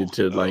they needed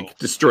to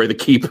destroy the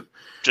keep.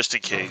 Just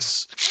in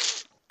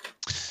case.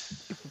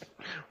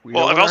 We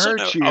Well, don't I've want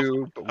to also hurt know-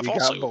 you, but I've we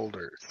also- got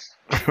boulders.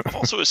 I've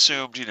also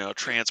assumed,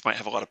 trans might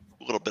have a lot of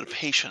little bit of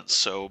patience.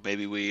 So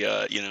maybe we,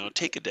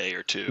 take a day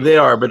or two. They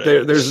are, but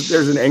there's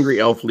an angry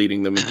elf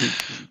leading them.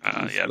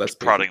 Yeah,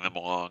 prodding them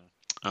along.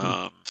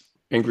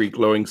 Angry,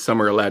 glowing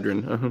summer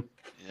Eladrin. Uh-huh.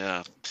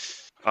 Yeah.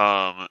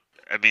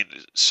 I mean,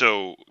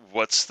 so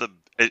what's the?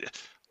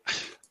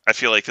 I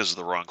feel like this is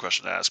the wrong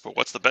question to ask, but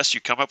what's the best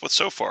you come up with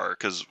so far?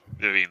 Because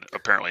I mean,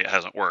 apparently it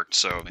hasn't worked.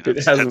 So I mean,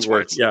 it hasn't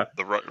worked. Yeah,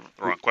 the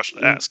wrong question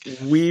to ask.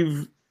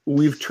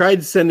 We've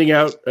tried sending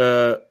out.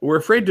 We're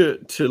afraid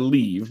to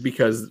leave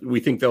because we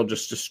think they'll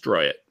just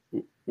destroy it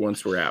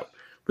once we're out.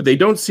 But they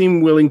don't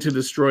seem willing to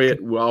destroy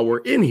it while we're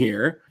in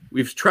here.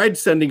 We've tried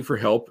sending for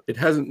help.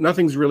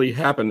 Nothing's really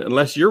happened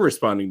unless you're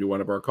responding to one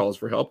of our calls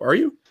for help. Are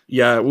you?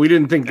 Yeah, we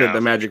didn't think that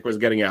the magic was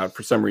getting out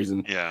for some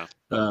reason. Yeah.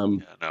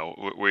 No,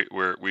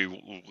 we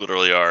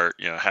literally are,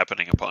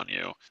 happening upon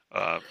you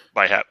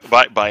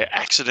by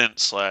accident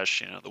 /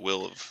 the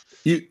will of.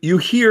 You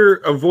hear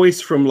a voice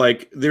from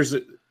there's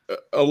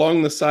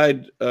along the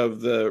side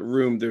of the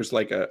room. There's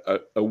like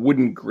a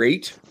wooden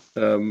grate,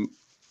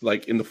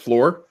 like in the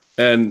floor,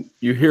 and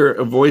you hear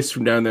a voice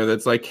from down there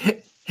that's like,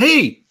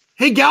 "Hey,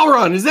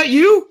 Galron, is that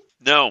you?"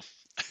 No.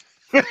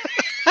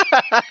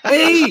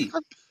 Hey,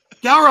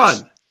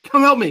 Galron,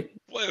 come help me.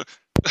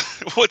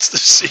 What's the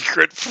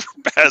secret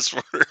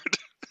password?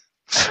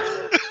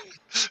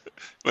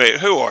 Wait,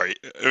 who are you?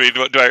 I mean,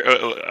 do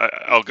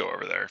I'll go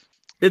over there.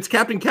 It's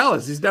Captain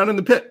Callus. He's down in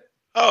the pit.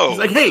 Oh, he's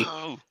like,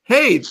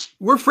 hey,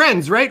 we're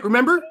friends, right?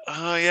 Remember?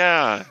 Oh,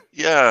 yeah.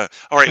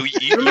 All right.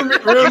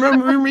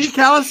 Remember me,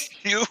 Callus?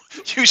 You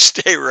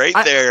stay right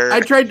there.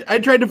 I tried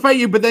to fight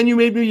you, but then you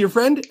made me your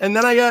friend, and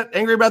then I got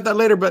angry about that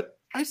later. But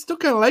I still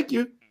kind of like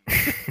you.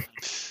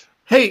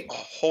 Hey,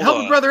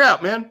 help a brother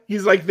out, man.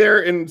 He's like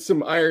there in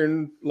some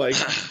iron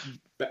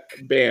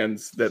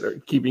bands that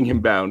are keeping him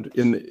bound,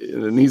 and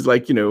he's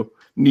like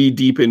knee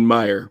deep in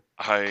mire.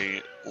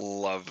 I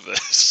love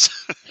this.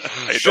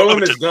 Show him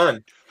his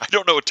gun. I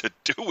don't know what to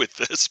do with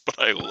this, but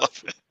I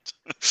love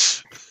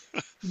it.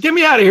 Get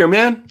me out of here,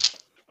 man.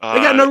 They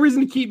got no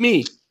reason to keep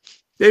me.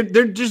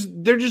 They're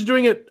just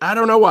doing it. I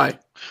don't know why.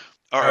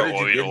 All right,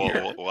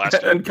 we'll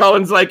ask him. And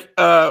Colin's like,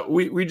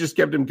 we just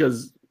kept him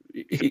because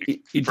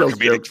he tells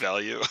jokes.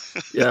 Value.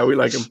 Yeah, we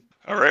like him.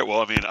 All right.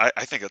 Well, I mean,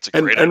 I think that's a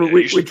great idea. And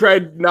we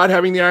tried not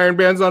having the iron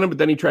bands on him, but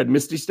then he tried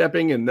Misty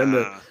stepping, and then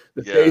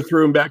the Fae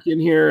threw him back in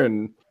here.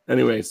 And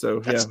anyway, so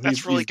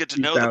that's really good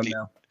to know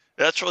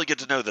that's really good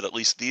to know that at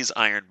least these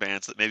iron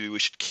bands that maybe we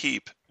should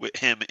keep with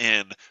him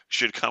in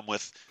should come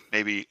with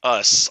maybe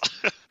us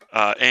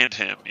and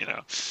him,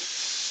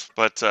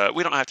 But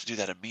we don't have to do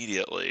that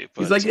immediately.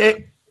 But, he's like,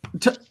 hey,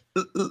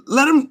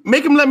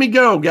 make him let me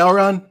go,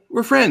 Galron.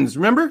 We're friends,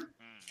 remember?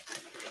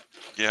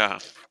 Yeah,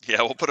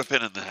 we'll put a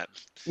pin in that.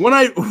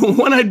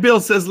 One-eyed Bill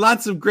says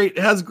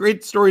has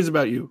great stories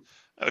about you.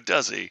 Oh,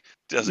 does he?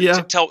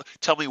 Yeah.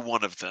 Tell me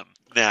one of them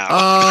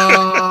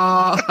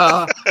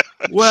now.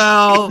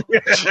 Well,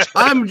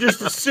 I'm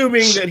just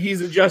assuming that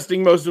he's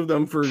adjusting most of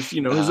them for his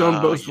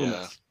own boastfulness.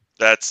 Yeah.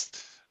 That's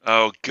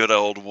good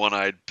old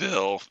One-eyed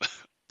Bill.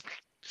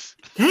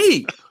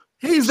 Hey,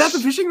 is that the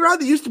fishing rod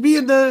that used to be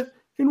in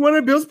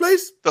One-eyed Bill's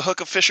place? The Hook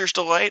of Fisher's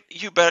Delight?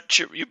 You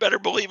better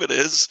believe it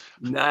is.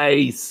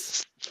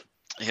 Nice.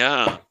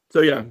 Yeah.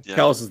 So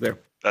Callus is there.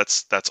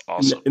 That's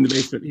awesome. In the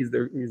basement, he's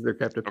their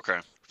captain. Okay.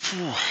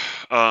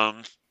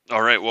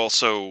 All right. Well,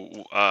 so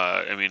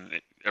I mean,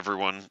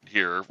 everyone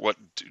here, what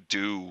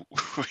do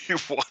you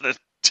want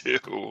to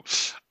do?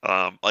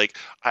 I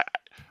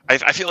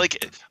feel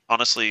like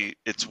honestly,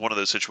 it's one of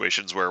those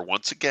situations where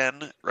once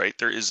again, right,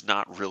 there is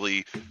not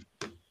really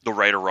the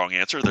right or wrong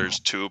answer. There's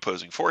two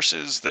opposing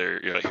forces.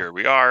 Here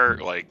we are.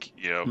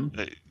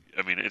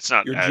 I mean, it's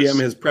not. Your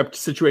GM has prepped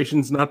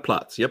situations, not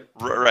plots. Yep.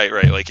 Right.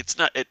 Like it's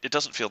not. It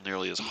doesn't feel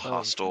nearly as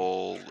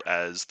hostile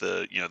as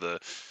the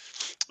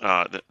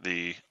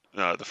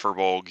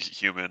Furbolg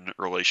human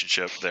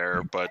relationship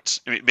there. But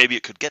I mean, maybe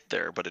it could get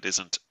there, but it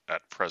isn't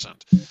at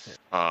present.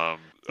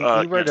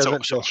 Ingvar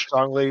doesn't feel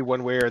strongly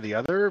one way or the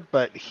other,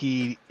 but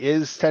he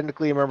is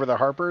technically a member of the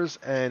Harpers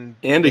and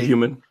a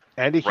human.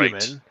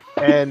 Right.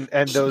 And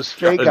those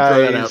Fae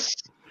guys.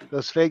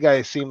 Those Fae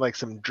guys seem like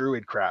some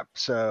druid crap.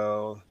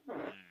 So.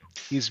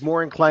 He's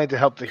more inclined to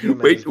help the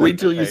humans. Wait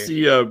till you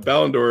see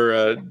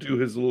Ballandor do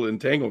his little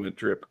entanglement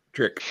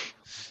trick.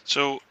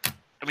 So,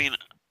 I mean,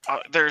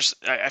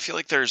 I feel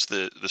like there's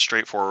the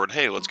straightforward,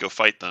 hey, let's go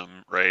fight them,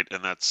 right?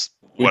 And that's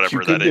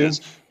whatever that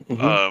is.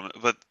 Mm-hmm.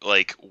 But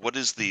what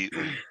is the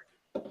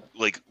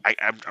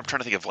I'm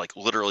trying to think of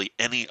literally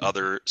any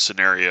other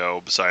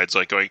scenario besides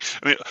going.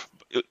 I mean,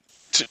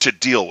 to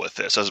deal with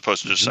this, as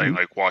opposed to just saying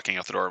walking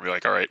out the door and be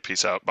like, all right,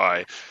 peace out,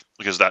 bye,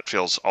 because that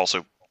feels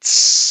also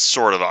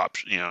sort of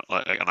an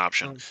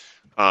option.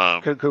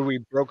 Could we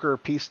broker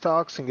peace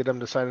talks and get them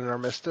to sign an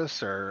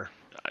armistice, or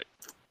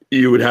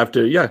you would have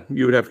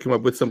to come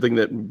up with something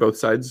that both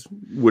sides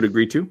would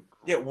agree to.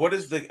 Yeah, what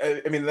is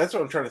I mean, that's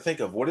what I'm trying to think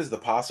of. What is the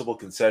possible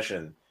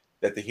concession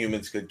that the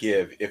humans could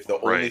give if the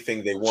only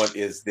thing they want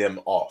is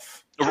them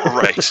off?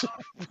 Right.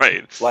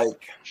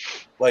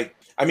 Like,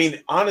 I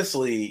mean,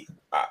 honestly,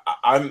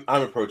 I'm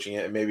approaching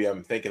it, and maybe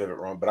I'm thinking of it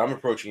wrong, but I'm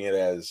approaching it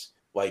as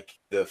like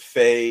the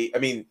Fae. I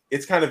mean,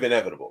 it's kind of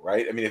inevitable,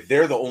 right? I mean, if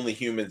they're the only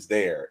humans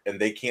there and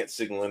they can't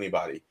signal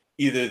anybody,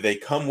 either they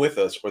come with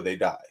us or they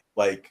die.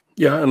 Like,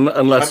 yeah,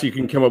 unless you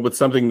can come up with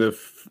something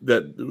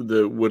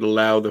that would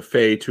allow the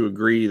Fae to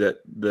agree that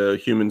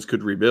the humans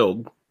could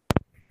rebuild,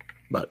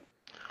 but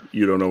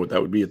you don't know what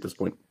that would be at this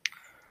point.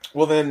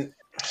 Well, then,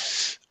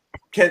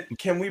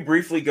 can we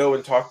briefly go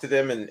and talk to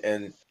them?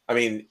 And I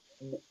mean,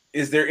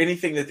 is there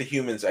anything that the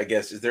humans, I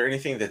guess, is there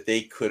anything that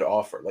they could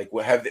offer? Like,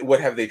 what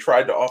have they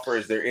tried to offer?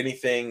 Is there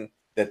anything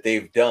that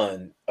they've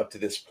done up to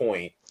this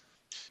point?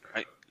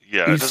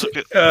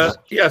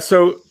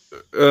 So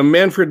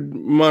Manfred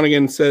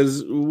Monaghan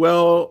says,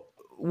 well,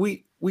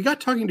 we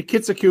got talking to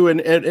Kitsuku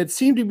and it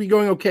seemed to be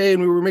going okay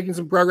and we were making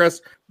some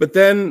progress, but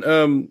then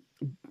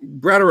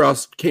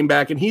Bradaros came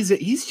back and he's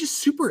just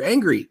super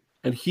angry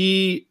and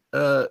he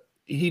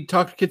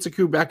talked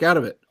Kitsuku back out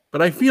of it.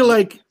 But I feel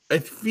like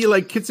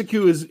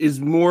Kitsuku is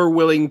more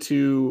willing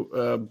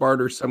to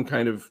barter some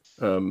kind of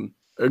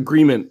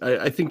agreement.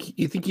 I think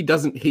he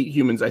doesn't hate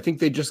humans. I think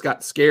they just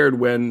got scared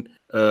when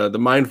the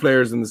Mind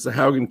Flayers and the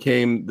Sahaugen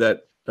came.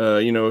 That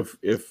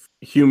if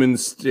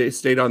humans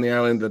stayed on the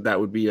island, that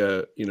would be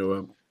a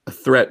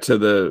threat to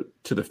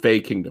the Fae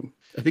Kingdom.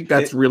 I think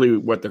that's really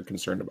what they're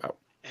concerned about.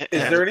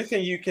 Is there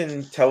anything you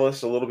can tell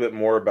us a little bit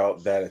more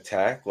about that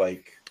attack?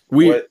 Like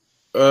we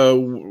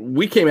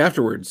came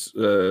afterwards.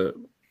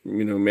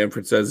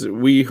 Manfred says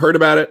we heard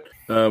about it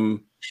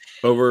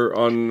over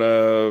on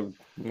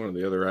one of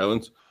the other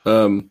islands,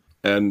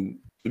 and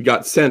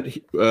got sent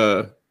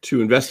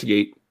to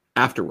investigate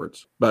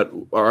afterwards. But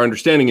our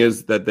understanding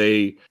is that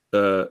they,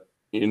 that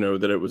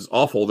it was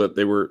awful that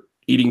they were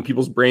eating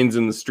people's brains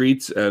in the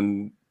streets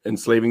and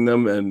enslaving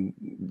them, and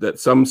that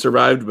some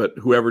survived, but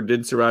whoever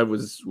did survive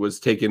was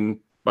taken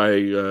by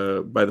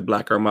the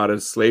Black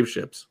Armada's slave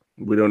ships.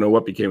 We don't know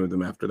what became of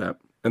them after that.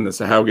 And the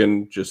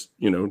Sahaugen just,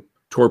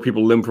 tore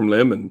people limb from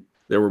limb, and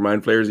there were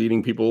Mind Flayers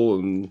eating people,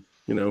 and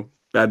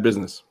bad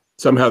business.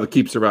 Somehow the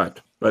keep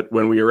survived, but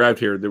when we arrived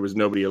here, there was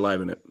nobody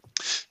alive in it.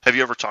 Have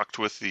you ever talked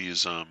with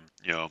these,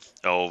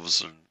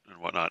 elves and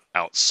whatnot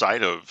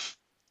outside of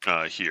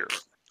here?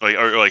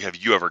 Like, have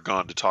you ever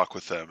gone to talk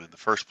with them in the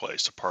first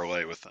place, to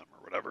parlay with them or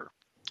whatever?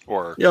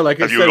 Or like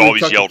have I you said,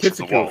 always we yelled talked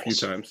from to the Kitsuku walls? a few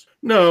times.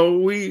 No,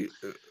 we,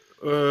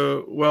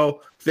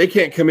 they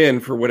can't come in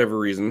for whatever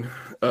reason.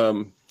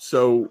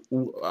 So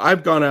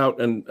I've gone out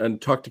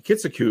and talked to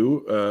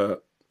Kitsuku,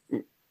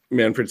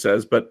 Manfred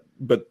says, but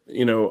that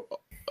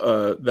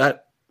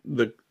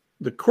the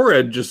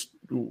Korred just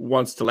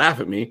wants to laugh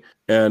at me,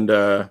 and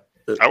I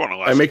want to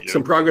laugh. I make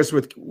some progress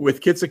with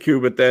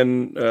Kitsuku, but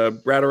then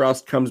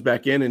Bradaros comes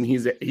back in, and he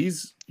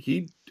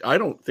I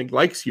don't think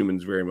likes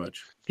humans very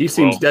much. He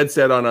seems dead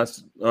set on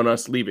us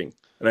leaving,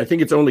 and I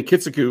think it's only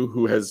Kitsuku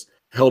who has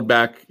held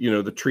back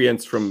the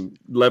Treants from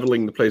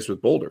leveling the place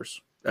with boulders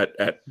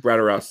at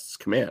Bradaros'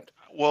 command.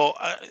 Well,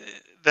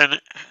 then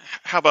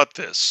how about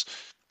this?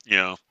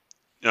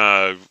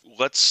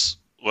 Let's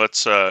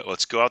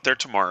go out there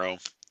tomorrow,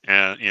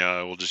 and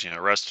we'll just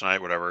rest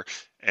tonight, whatever,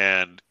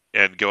 and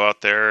go out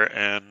there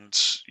and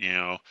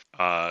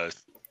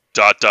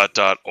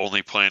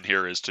only plan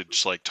here is to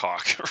just like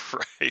talk,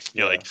 right?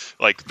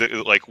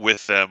 Like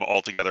with them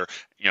all together.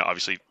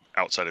 Obviously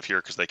outside of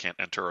here because they can't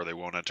enter or they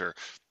won't enter.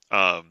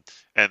 I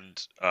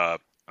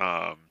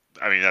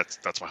mean,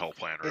 that's my whole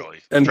plan, really.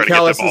 And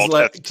Callus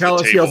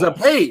yells up,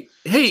 "Hey!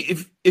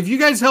 If you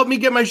guys help me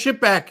get my ship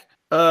back,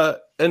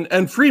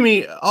 and free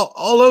me, I'll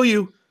owe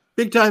you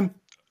big time."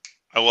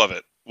 I love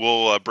it.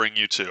 We'll bring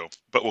you too,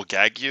 but we'll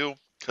gag you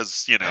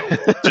because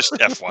just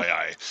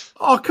FYI.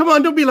 Oh, come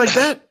on! Don't be like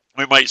that.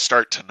 We might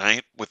start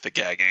tonight with the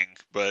gagging,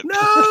 but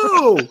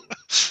no.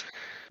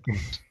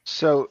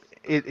 So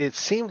it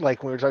seemed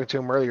like when we were talking to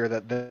him earlier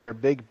that their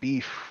big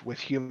beef with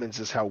humans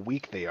is how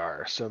weak they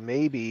are. So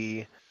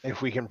maybe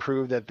if we can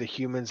prove that the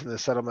humans in the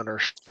settlement are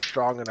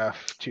strong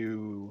enough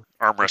to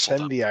arm wrestle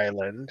defend the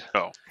island.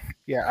 Oh.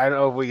 Yeah, I don't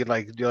know if we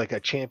could do like a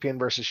champion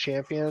versus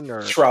champion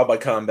or trial by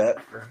combat.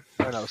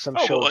 I don't know, some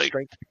show of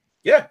strength.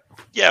 Yeah,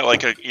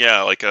 like a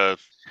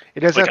it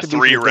doesn't like have to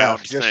be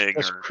 3-round thing.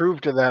 Just prove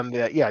to them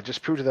that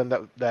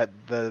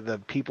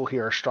the people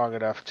here are strong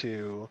enough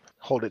to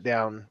hold it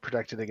down,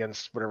 protect it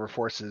against whatever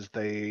forces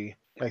they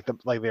like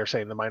they were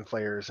saying, the Mind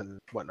Flayers and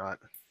whatnot.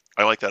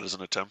 I like that as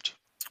an attempt.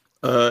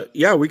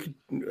 We could.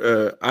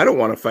 I don't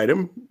want to fight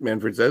him.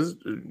 Manfred says,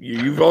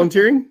 "You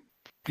volunteering?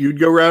 You'd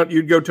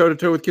go toe to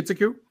toe with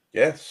Kitsuku."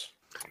 Yes.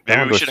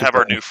 Maybe we should have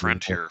our new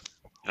friend here.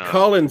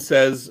 Colin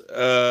says,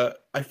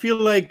 "I feel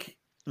like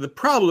the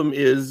problem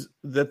is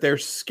that they're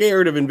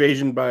scared of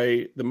invasion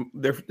by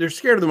they're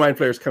scared of the Mind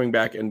Flayers coming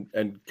back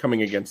and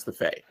coming against the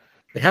Fae.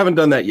 They haven't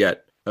done that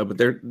yet,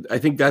 but I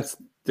think that's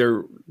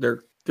they're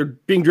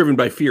being driven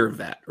by fear of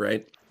that,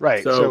 right?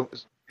 Right. So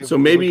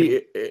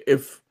maybe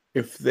if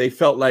they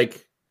felt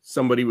like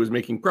somebody was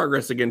making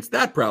progress against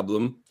that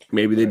problem,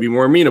 maybe they'd be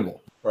more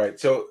amenable. Right.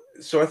 So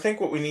I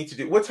think what we need to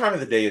do. What time of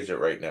the day is it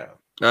right now?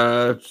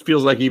 It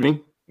feels like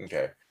evening.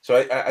 Okay. So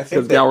I think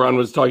Because that Galron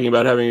was talking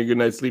about having a good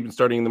night's sleep and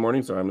starting in the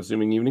morning, so I'm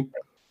assuming evening.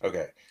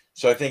 okay.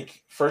 So I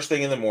think first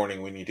thing in the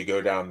morning we need to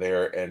go down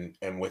there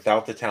and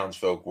without the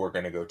townsfolk, we're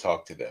going to go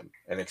talk to them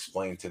and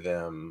explain to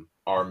them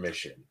our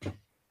mission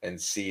and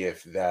see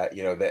if that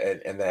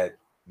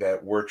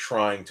that we're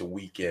trying to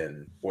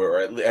weaken or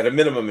at a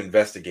minimum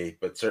investigate,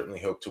 but certainly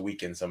hope to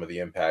weaken some of the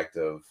impact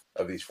of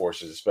these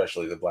forces,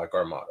 especially the Black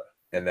Armada,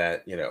 and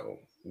that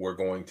we're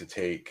going to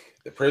take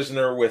the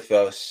prisoner with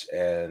us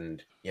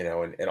and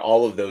and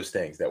all of those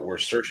things, that we're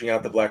searching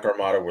out the Black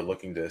Armada. We're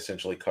looking to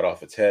essentially cut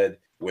off its head,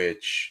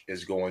 which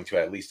is going to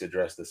at least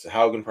address the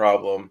Sahaugen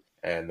problem,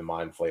 and the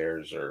mind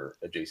flayers are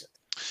adjacent.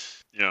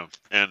 Yeah,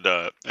 and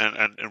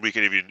we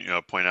could even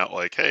point out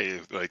like,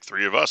 hey, like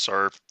 3 of us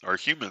are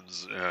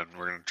humans, and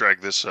we're gonna drag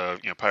this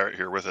pirate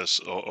here with us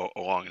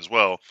along as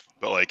well.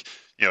 But like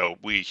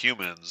we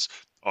humans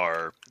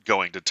are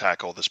going to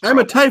tackle this I'm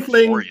a problem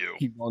tiefling. for you.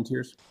 He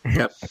volunteers.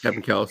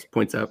 Captain Callis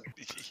points out.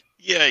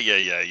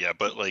 Yeah.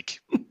 But like,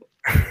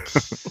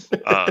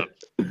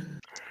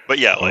 but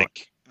yeah,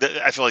 like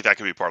I feel like that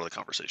could be part of the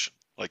conversation,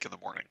 like in the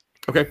morning.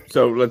 Okay,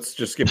 so let's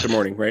just skip the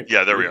morning, right?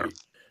 Yeah, there we are.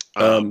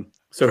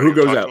 So who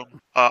goes out?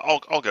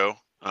 I'll go.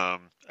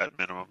 At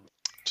minimum,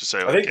 to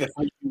say. I think the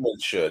 3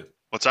 humans should.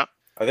 What's that?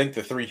 I think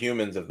the 3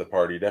 humans of the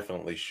party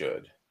definitely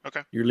should.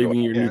 Okay. You're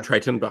leaving your new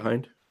Triton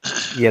behind?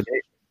 Yeah,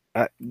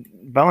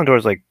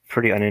 Ballandor's like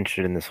pretty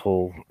uninterested in this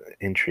whole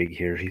intrigue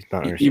here. He's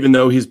not even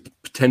though he's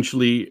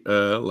potentially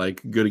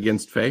like good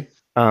against Faye.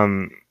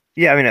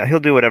 Yeah, I mean he'll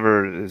do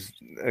whatever is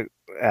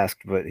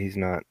asked, but he's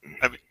not.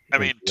 I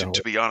mean,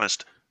 to be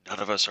honest, none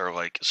of us are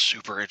like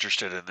super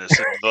interested in this,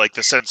 in like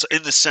the sense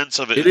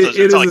of it. It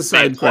is like a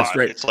side quest,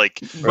 right? It's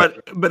like,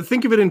 but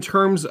think of it in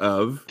terms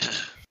of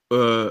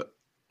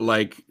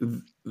like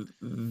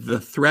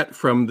the threat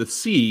from the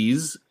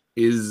seas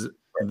is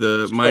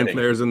the mind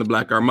flayers and the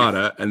Black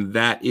Armada, and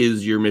that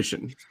is your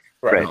mission,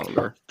 right?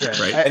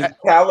 Right. And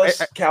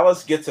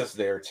Callus gets us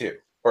there too,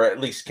 or at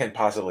least can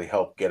possibly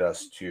help get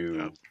us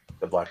to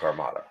the Black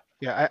Armada.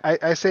 Yeah,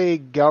 I say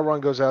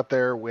Galron goes out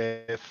there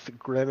with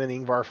Grim and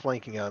Ingvar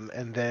flanking him,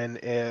 and then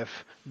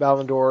if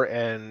Ballandor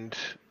and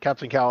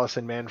Captain Callus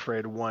and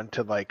Manfred want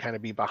to like kind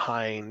of be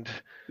behind,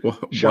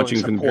 watching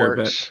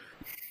support,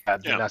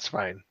 then that's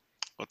fine.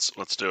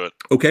 Let's do it.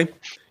 Okay,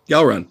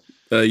 Galron,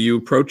 you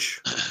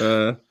approach,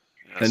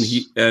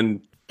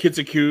 and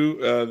Kitsuku,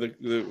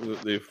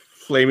 the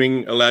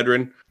flaming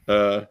Eladrin,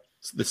 the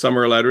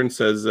summer Eladrin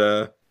says,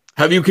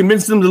 "Have you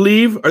convinced them to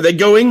leave? Are they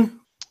going?"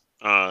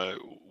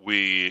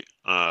 We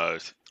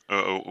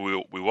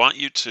want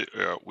you to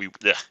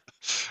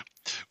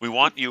we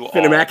want you all.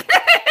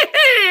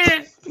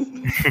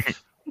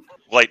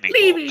 Lightning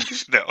leaving.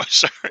 No,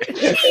 sorry.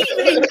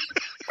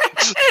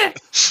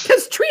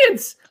 Because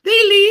Treants, they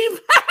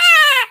leave.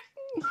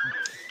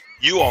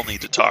 You all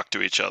need to talk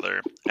to each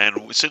other,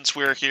 and since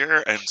we're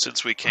here, and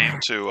since we came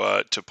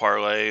to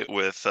parlay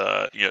with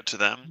to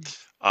them,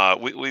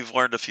 we've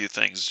learned a few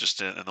things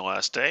just in the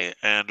last day,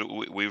 and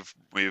we've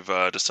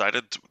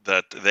decided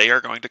that they are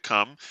going to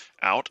come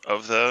out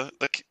of the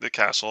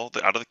castle,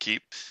 out of the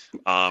keep,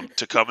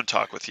 to come and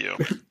talk with you.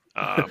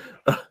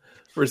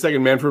 For a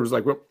second, Manfred was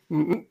like, "Well,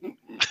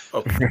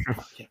 okay,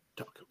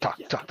 talk.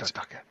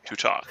 To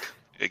talk."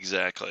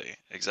 Exactly.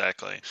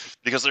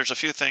 Because there's a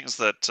few things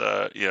that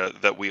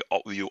that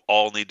you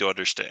all need to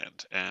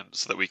understand, and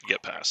so that we can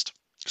get past.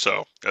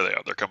 So there they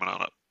are. They're coming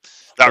on up.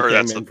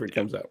 Manfred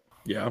comes out.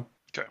 Yeah.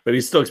 Okay. But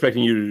he's still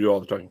expecting you to do all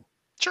the talking.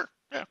 Sure.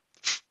 Yeah.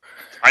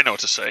 I know what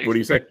to say. What do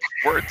you say?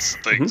 Words,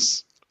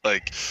 things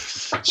like.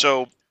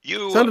 So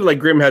you sounded like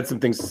Grim had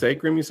some things to say.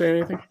 Grim, you say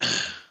anything?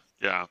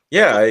 Yeah.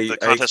 The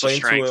contest of explained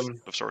strength to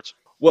him of sorts.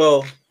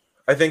 Well,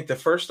 I think the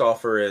first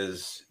offer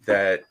is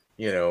that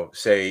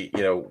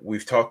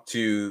we've talked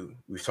to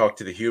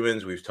the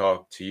humans, we've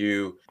talked to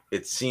you.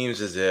 It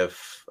seems as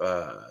if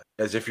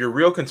your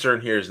real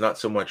concern here is not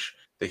so much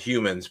the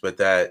humans, but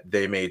that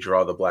they may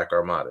draw the Black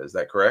Armada. Is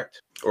that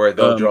correct? Or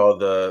they'll draw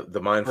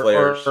the mind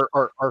flayers,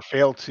 or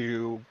fail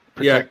to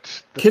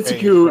protect. Yeah,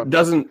 Kitsuku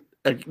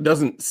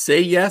doesn't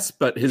say yes,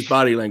 but his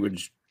body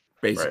language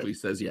basically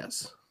says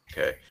yes.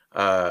 Okay.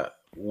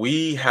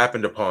 We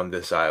happened upon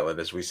this island,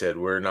 as we said.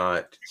 We're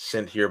not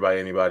sent here by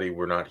anybody.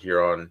 We're not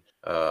here on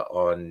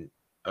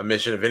a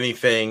mission of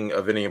anything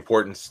of any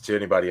importance to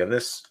anybody on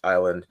this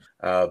island.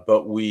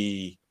 But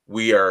we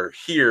are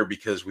here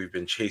because we've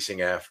been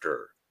chasing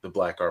after the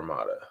Black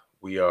Armada.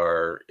 We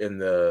are in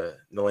the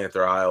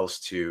Nilanther Isles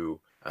to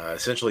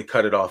essentially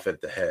cut it off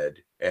at the head.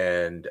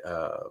 And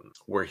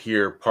we're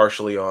here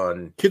partially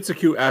on...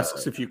 Kitsuku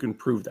asks if you can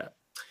prove that.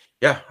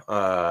 Yeah.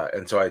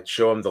 And so I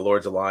show him the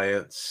Lord's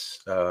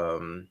Alliance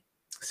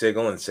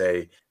signal and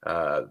say,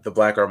 the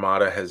Black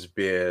Armada has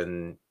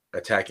been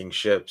attacking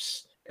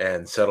ships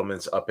and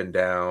settlements up and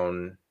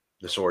down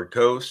the Sword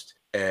Coast.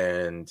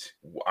 And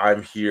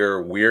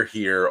we're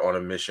here on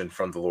a mission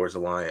from the Lord's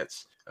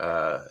Alliance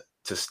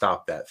to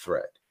stop that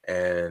threat.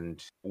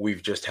 And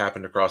we've just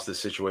happened across this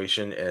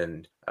situation,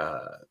 and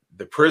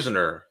the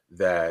prisoner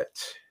that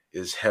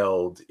is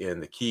held in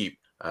the keep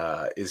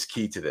is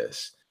key to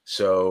this.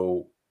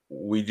 So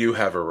we do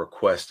have a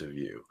request of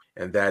you,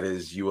 and that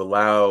is you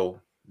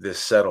allow this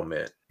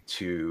settlement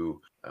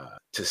to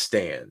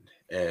stand,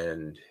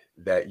 and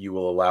that you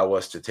will allow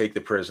us to take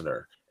the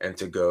prisoner and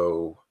to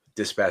go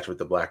dispatch with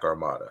the Black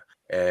Armada,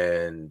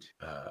 and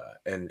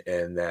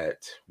that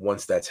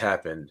once that's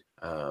happened,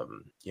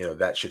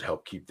 that should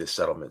help keep this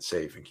settlement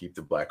safe and keep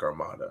the Black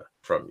Armada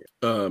from you.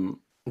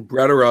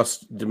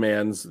 Bradaros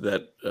demands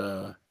that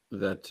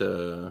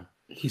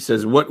he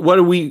says, what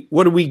do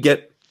we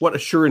get? What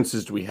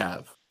assurances do we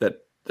have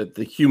that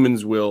the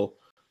humans will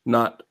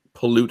not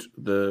pollute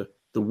the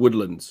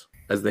woodlands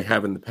as they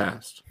have in the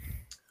past?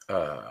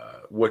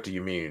 What do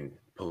you mean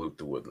pollute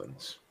the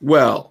woodlands?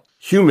 Well,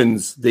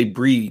 humans, they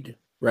breed,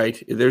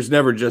 right? There's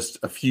never just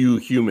a few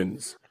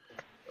humans.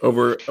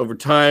 Over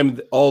time,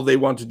 all they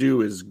want to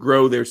do is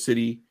grow their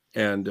city,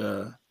 and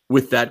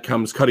with that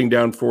comes cutting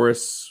down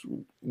forests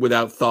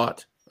without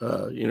thought.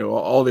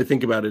 All they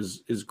think about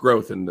is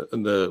growth, and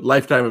the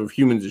lifetime of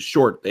humans is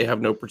short. They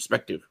have no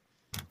perspective.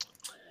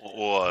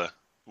 Well,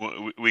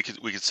 we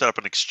could set up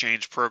an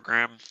exchange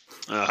program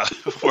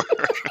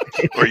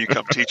where you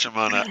come teach them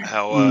on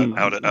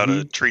how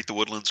to treat the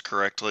woodlands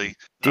correctly.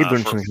 Did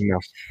learn something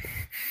else.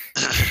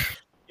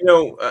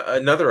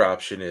 Another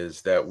option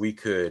is that we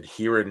could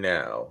here and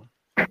now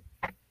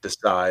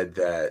decide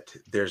that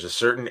there's a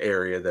certain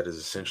area that is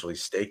essentially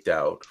staked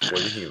out for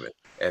the human,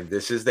 and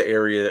this is the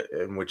area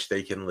in which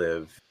they can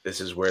live. This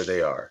is where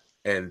they are,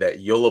 and that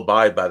you'll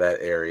abide by that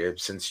area,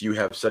 since you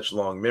have such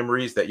long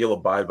memories, that you'll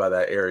abide by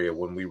that area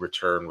when we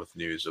return with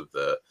news of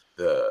the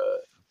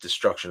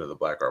destruction of the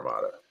Black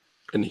Armada.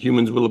 And the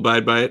humans will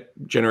abide by it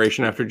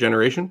generation after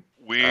generation?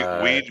 We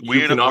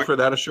can offer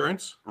that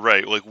assurance?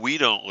 Right. Like, we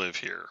don't live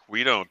here.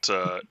 We don't,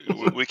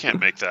 we can't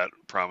make that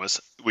promise.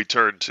 We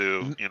turn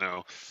to,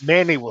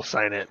 Manny will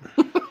sign it.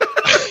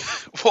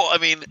 Well, I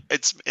mean,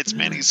 it's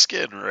Manny's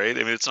skin, right?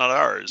 I mean, it's not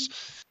ours.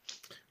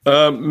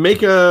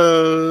 Make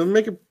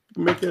a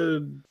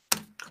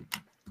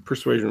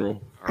persuasion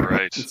roll. All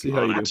right. Let's see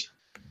how you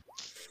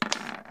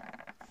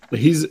do.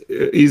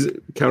 He's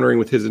countering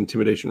with his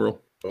intimidation roll.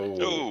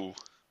 Oh.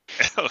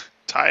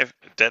 Tie,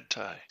 dead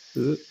tie.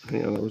 Is it?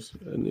 Hang on, that was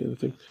the other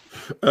thing.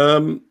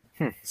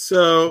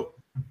 So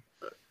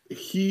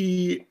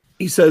he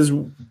says,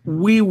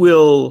 we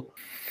will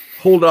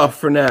hold off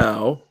for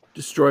now,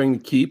 destroying the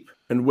keep,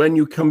 and when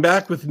you come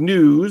back with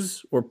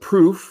news or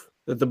proof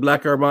that the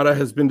Black Armada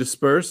has been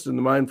dispersed and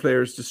the Mind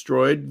Flayers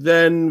destroyed,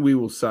 then we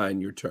will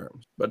sign your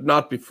terms, but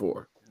not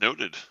before.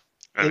 Noted.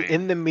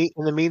 In the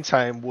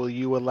meantime, will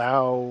you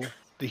allow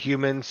the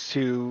humans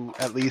to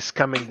at least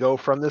come and go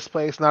from this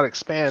place, not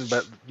expand,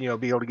 but be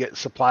able to get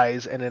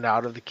supplies in and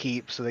out of the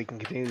keep so they can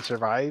continue to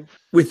survive?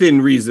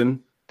 Within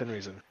reason. Within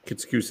reason.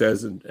 Kitsuku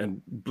says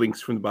and blinks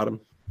from the bottom.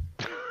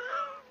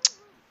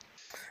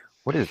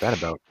 What is that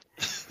about?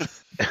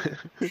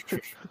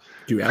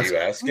 Do you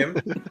ask him?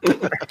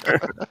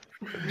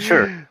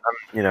 Sure.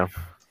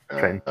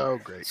 Trying. Oh,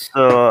 great.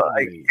 So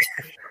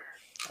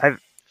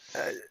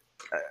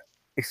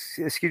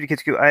excuse me,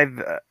 Kitsuku.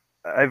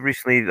 I've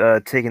recently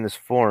taken this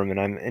form, and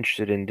I'm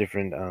interested in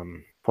different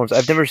forms.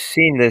 I've never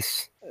seen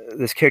this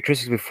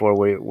characteristic before,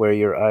 where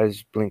your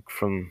eyes blink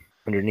from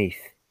underneath.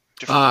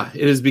 It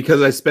is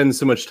because I spend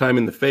so much time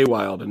in the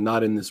Feywild and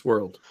not in this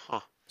world.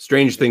 Huh.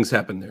 Strange things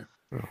happen there.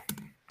 Oh.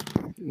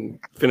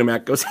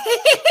 Finamac goes,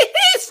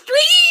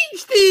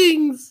 strange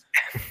things.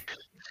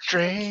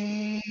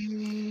 Strange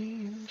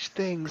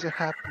things are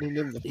happening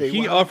in the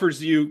Feywild.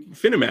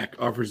 Finamac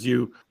offers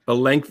you a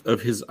length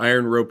of his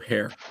iron rope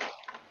hair.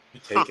 You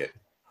take it.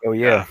 Oh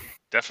yeah,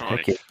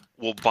 definitely.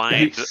 We'll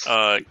bind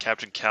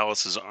Captain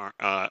Callus's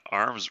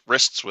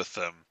wrists with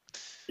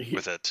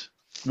it.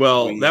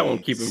 Well, that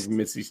won't keep him from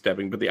misty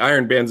stepping, but the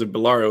iron bands of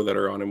Belaro that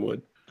are on him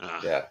would.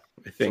 Yeah,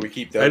 I think. So we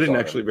keep those I didn't on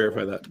actually him.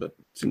 verify that, but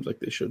it seems like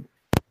they should.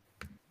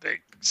 They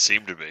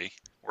seem to be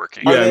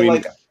working.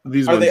 Yeah,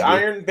 these are ones they do.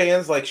 iron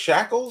bands like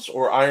shackles,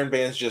 or iron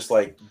bands just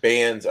like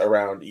bands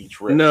around each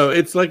wrist? No,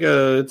 it's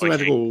a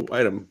magical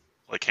item.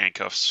 Like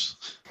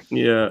handcuffs.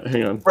 Yeah,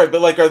 hang on. Right,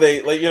 but are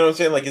they what I'm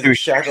saying? Is it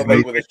shackled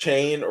with a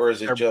chain, or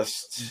is it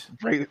just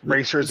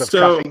bracers of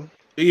cuffing?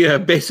 Yeah,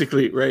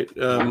 basically, right.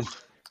 Hang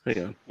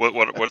on. What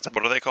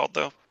are they called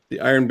though?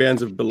 The iron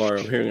bands of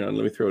Belaro. Hang on,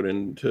 let me throw it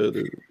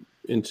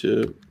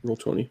into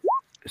Roll20.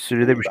 So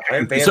do they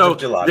iron bands so of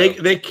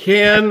gelato. they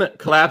can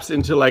collapse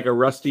into like a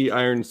rusty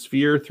iron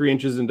sphere 3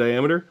 inches in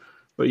diameter,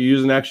 but you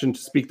use an action to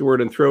speak the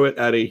word and throw it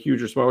at a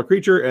huge or smaller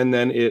creature, and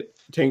then it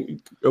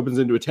opens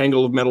into a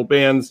tangle of metal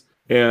bands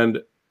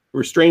and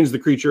restrains the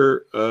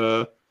creature,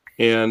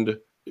 and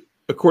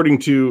according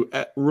to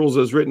rules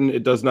as written,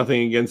 it does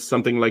nothing against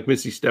something like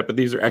Misty Step, but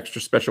these are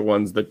extra special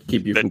ones that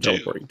keep you from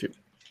teleporting too.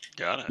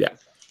 Got it. Yeah.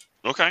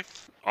 Okay.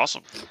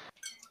 Awesome.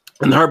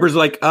 And Harper's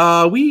like,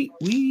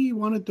 we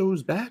wanted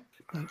those back.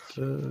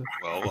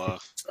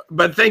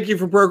 But thank you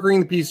for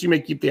brokering the piece. You may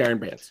keep the iron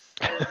bands.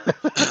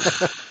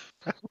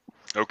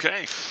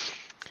 Okay.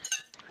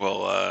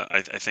 Well,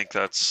 I think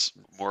that's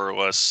more or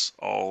less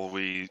all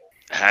we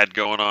had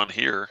going on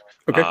here.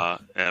 Okay.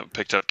 And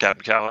picked up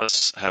Captain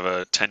Callus. Have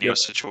a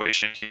tenuous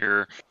situation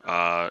here.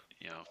 A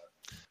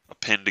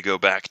pin to go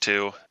back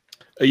to.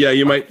 Yeah,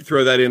 you might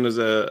throw that in as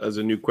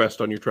a new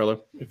quest on your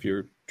Trello if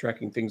you're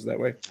tracking things that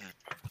way.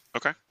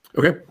 Okay.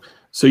 Okay.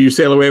 So you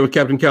sail away with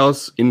Captain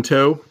Callus in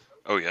tow.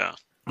 Oh yeah.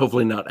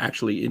 Hopefully not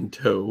actually in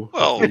tow.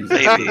 Well, He's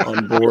maybe.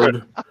 on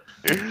board.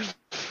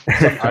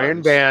 Some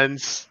iron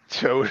bands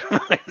towed.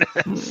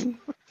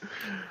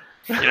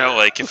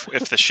 Like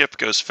if the ship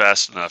goes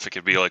fast enough, it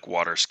could be like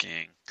water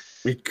skiing,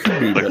 It could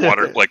be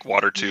like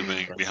water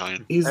tubing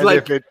behind. He's And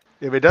like,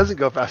 if it doesn't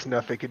go fast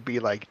enough, it could be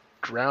like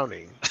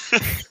drowning.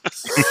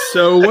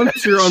 so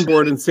once you're on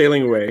board and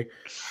sailing away,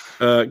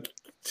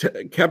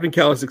 Captain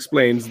Callus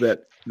explains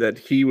that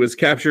he was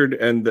captured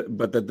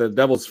but that the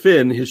Devil's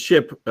Fin, his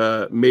ship,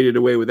 made it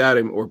away without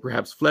him, or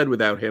perhaps fled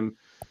without him,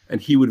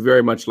 and he would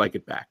very much like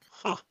it back.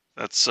 Huh.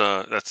 That's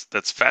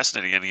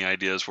fascinating. Any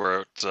ideas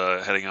where it's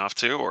heading off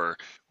to, or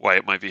why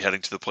it might be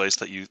heading to the place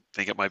that you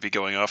think it might be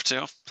going off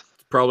to?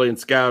 Probably in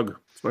Skaug.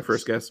 That's my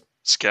first guess.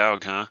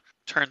 Skaug, huh?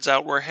 Turns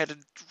out we're headed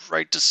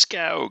right to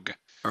Skaug.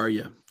 Are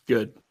you?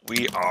 Good.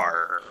 We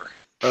are.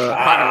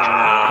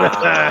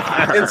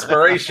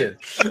 Inspiration.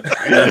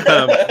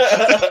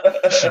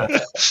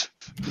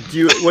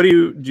 Do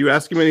you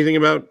ask him anything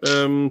about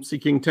Sea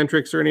King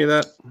Tentrix or any of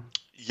that?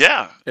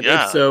 Yeah. And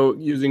yeah. if so,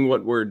 using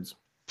what words?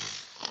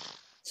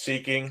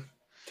 Seeking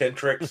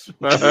Tentrix.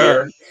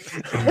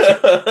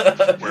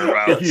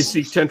 Whereabouts? If you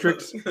seek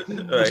Tentrix.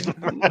 Right.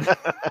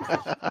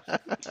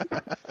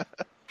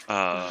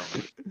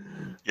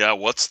 Yeah,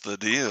 what's the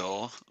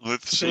deal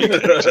with seeking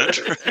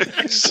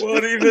Tentrix?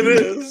 What even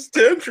is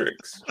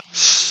Tentrix?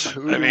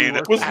 I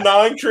mean, Was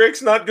 9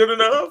 tricks not good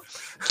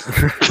enough?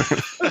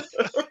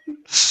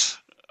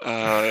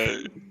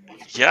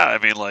 yeah, I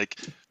mean, like,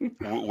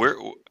 where?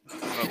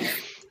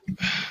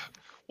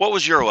 What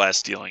was your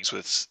last dealings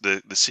with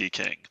the Sea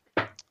King?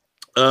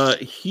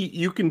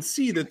 You can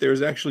see that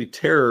there's actually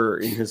terror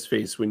in his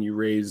face when you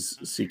raise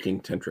Sea King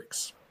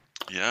Tentrix.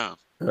 Yeah.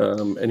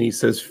 And he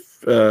says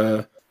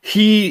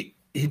he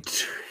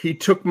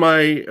took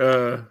my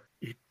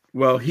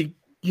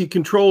he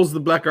controls the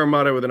Black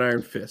Armada with an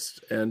iron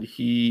fist, and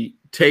he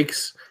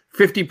takes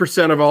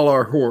 50% of all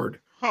our hoard.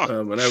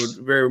 Huh. And I would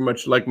very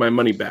much like my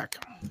money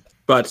back,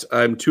 but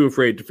I'm too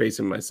afraid to face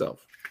him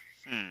myself.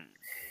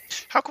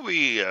 How can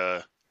we?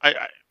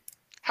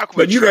 How can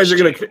But we? you guys are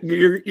trust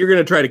you're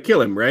gonna try to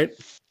kill him, right?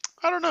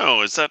 I don't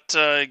know. Is that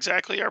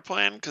exactly our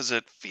plan? Because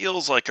it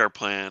feels like our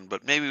plan,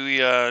 but maybe we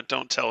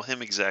don't tell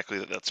him exactly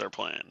that that's our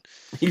plan.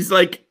 He's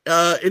like,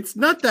 it's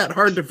not that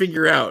hard to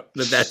figure out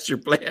that that's your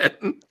plan.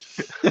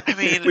 I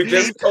mean, We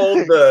just told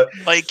the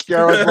like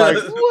Garrett's like,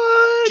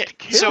 what?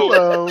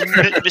 Kill him.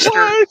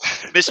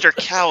 Mr.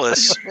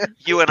 Callus,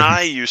 you and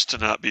I used to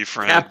not be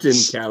friends. Captain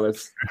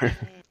Callus.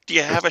 Do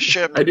you have a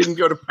ship? I didn't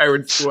go to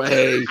Pirate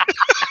Sway.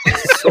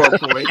 Sore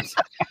point.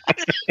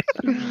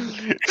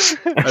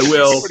 I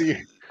will.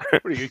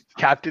 What are you,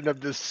 captain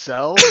of this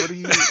cell? What are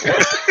you?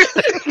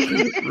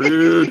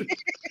 Rude.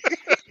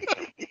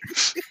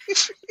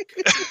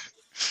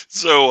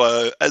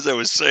 So, as I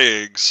was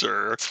saying,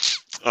 sir,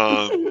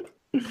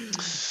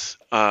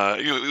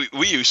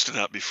 we used to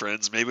not be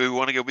friends. Maybe we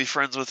want to go be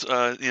friends with,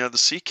 the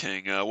Sea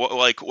King.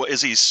 What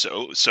is he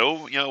so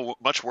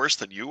much worse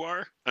than you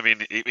are? I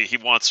mean, he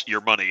wants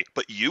your money,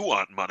 but you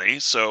want money.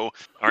 So,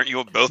 aren't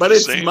you both But the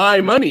it's same? my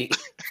money.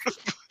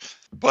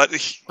 But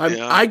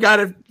I got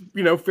it,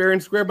 fair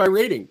and square by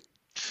rating.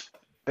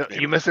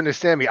 You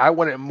misunderstand me. I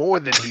want it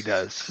more than he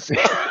does.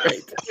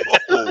 Right.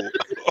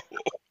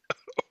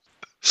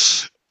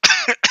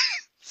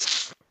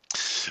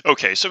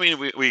 Okay, so I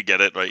mean, we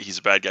get it, right? He's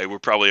a bad guy. We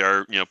probably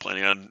are,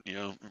 planning on,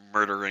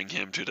 murdering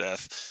him to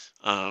death.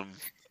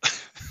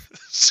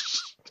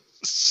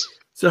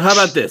 So how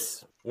about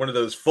this? one of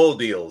those full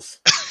deals.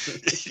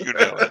 You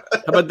know it.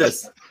 How about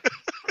this?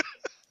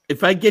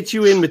 If I get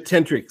you in with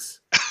Tentrix,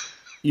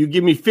 you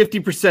give me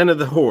 50% of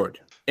the hoard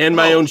and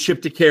my own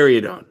ship to carry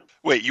it on.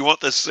 Wait, you want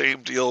the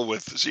same deal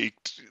with Sea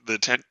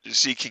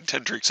King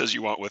Tentrix as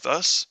you want with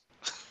us?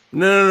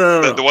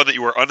 No. The one that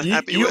you were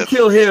unhappy you with?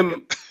 kill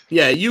him.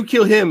 Yeah, you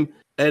kill him,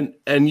 and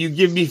you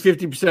give me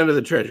 50% of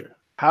the treasure.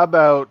 How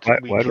about Why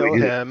we do we kill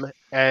do- him,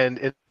 and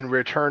in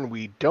return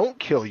we don't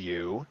kill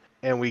you,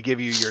 and we give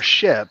you your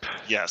ship,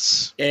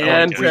 Yes.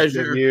 And we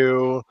treasure. give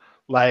you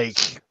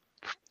like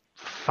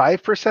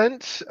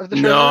 5% of the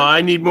treasure. No,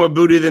 I need more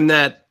booty than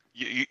that.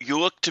 You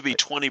look to be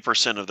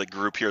 20% of the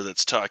group here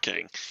that's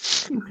talking.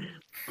 40%.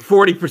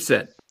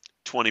 20%.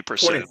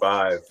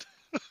 25.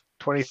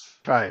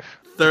 25,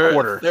 Quarter.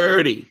 Quarter.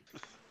 30.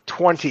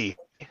 20.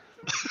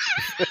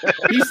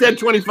 He said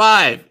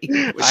 25.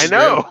 I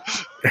know.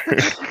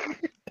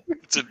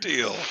 It's a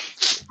deal.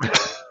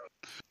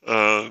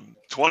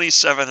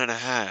 27 and a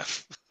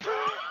half.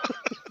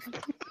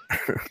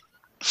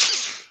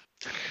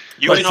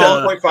 You can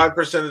all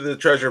 27.5% of the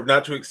treasure,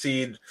 not to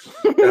exceed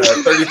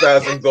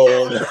 30,000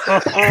 gold.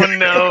 Oh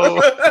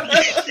no.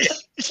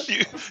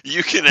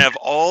 You can have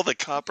all the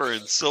copper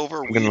and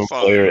silver I'm gonna we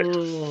clear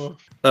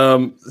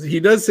find. it. He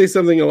does say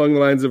something along the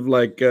lines of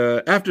like,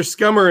 after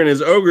Scummer and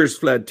his ogres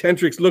fled,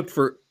 Tentrix looked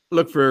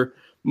for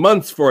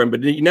months for him,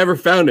 but he never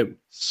found him.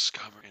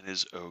 Scummer and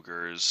his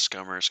ogres.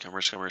 Scummer.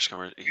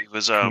 He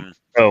was Oh,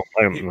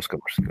 I almost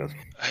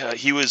got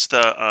he was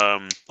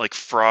the like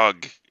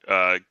frog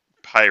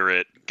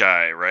pirate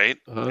guy, right?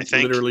 I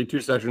think. Literally 2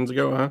 sessions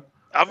ago, huh?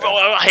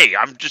 Hey,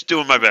 I'm just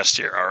doing my best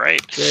here. All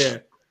right. Yeah.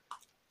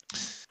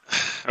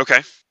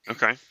 Okay.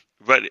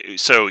 But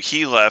so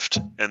he left,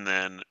 and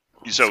then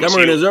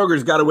Scummer and his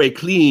ogres got away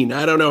clean.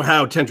 I don't know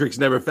how Tentrix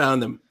never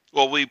found them.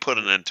 well, we put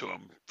an end to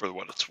him for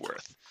what it's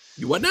worth.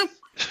 You what now?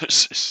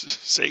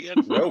 Say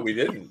again. No, we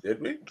didn't,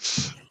 did we?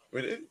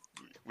 We didn't.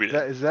 We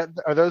did. Is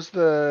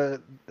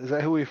that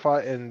who we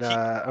fought in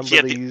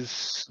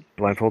Umberlee's?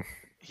 Blindfold.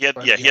 He had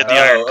the Oh,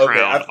 Iron okay,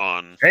 Crown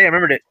on. Hey, I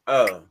remembered it.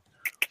 Oh.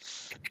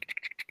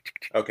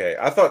 Okay,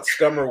 I thought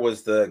Scummer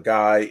was the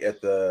guy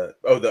at the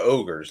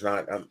ogres,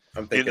 not I'm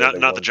thinking Not of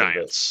the ones in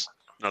Giants.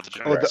 Not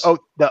the Oh, Giants.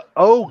 the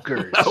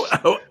ogres.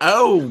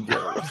 Oh.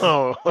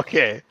 Oh,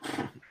 okay.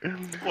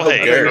 Well,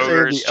 hey, Ogres.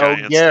 ogres, The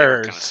Giants,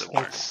 they're kind of ogres.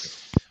 similar. That's-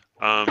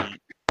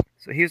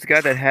 So he was the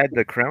guy that had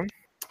the crown.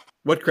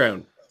 What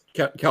crown?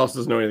 Callus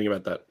doesn't know anything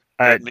about that.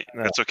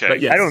 That's okay.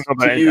 But yes, I don't know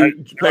about to it. you,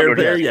 I-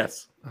 player,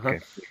 yes. Uh-huh. Okay.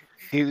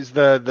 He was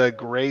the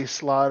gray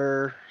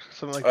slaughter,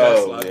 something like that.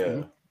 Oh that.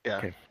 yeah. Yeah.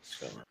 Okay.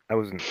 I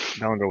wasn't.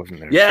 Balindor wasn't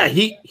there. Yeah,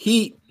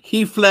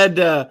 he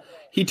fled.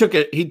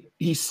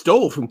 He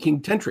stole from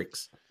King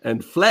Tentrix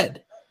and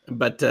fled.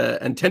 But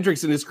and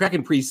Tentrix and his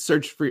Kraken priest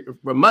searched for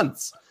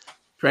months,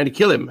 trying to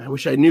kill him. I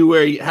wish I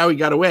knew how he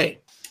got away.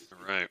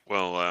 Right.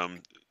 Well,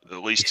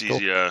 at least He stole-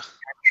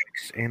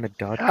 he's And the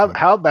dodge.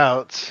 How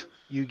about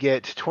you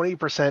get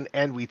 20%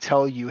 and we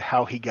tell you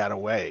how he got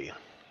away?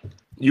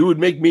 You would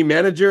make me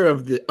manager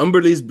of the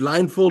Umberlee's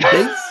blindfold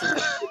base?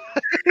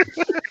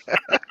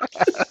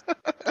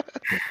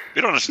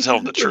 we don't have to tell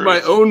him the truth.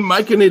 My own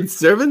Myconid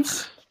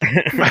servants?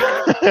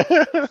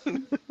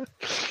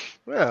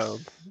 Well,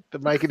 the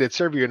Mike did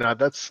serve you or not,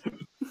 that's up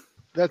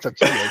to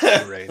you guys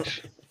to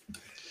arrange.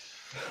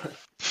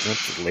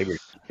 That's labor.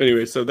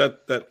 Anyway, so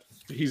that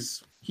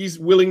he's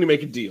willing to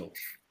make a deal.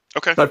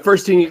 Okay. But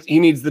first he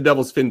needs the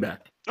Devil's Fin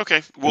back. Okay.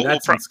 And We'll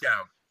that's in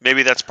Scout.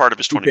 maybe that's part of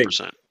his Too big.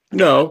 20%.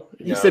 No,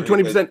 he No, said he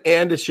 20%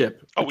 and a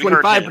ship. Oh, we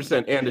heard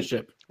 25% and a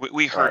ship.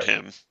 We heard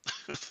Alright. him.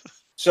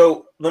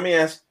 So let me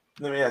ask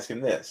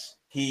him this.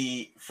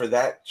 He for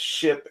that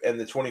ship and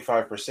the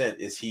 25%,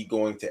 is he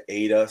going to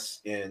aid us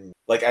in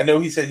I know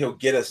he said he'll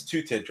get us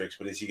to Tentrix,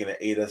 but is he going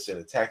to aid us in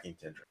attacking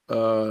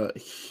Tentrix?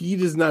 He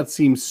does not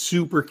seem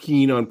super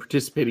keen on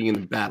participating in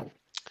the battle.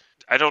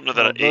 I don't know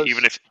that Well,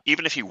 even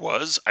if he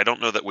was, I don't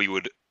know that we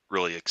would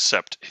really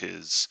accept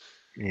his.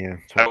 Yeah.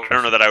 I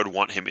don't know that I would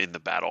want him in the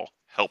battle,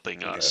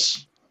 helping Okay.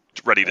 us,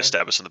 ready to Okay.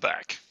 stab us in the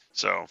back.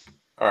 So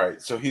All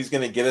right, so he's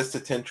going to get us to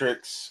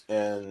Tentrix,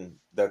 and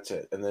that's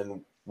it. And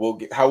then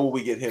how will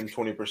we get him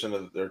 20%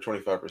 of or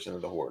 25%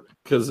 of the horde?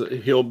 Because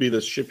he'll be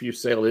the ship you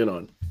sail in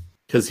on.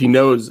 Because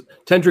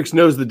Tentrix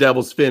knows the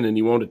Devil's Fin and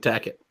he won't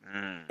attack it.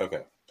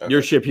 Okay.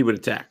 Your ship he would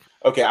attack.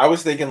 Okay, I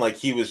was thinking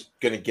he was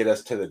going to get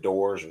us to the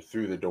doors or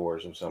through the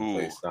doors of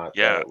someplace. Not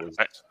yeah, it was,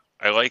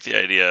 I like the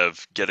idea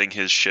of getting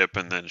his ship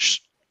and then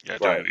doing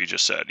Right. what you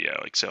just said. Yeah,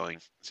 like sailing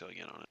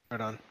in on it.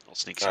 Right on. I'll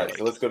sneak all right, sailing.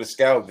 so let's go to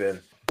Scout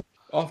then.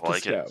 Off I to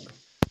like it. Scout.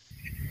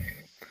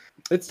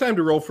 It's time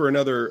to roll for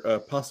another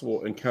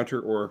possible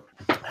encounter or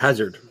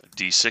hazard.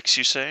 D6,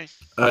 you say,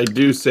 I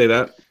do say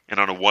that. and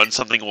on a 1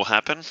 something will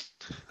happen.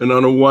 And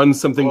on a 1,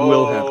 something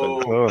will Whoa. happen.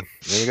 Oh,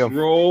 there you go.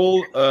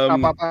 Roll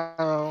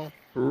Bow.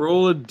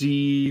 roll a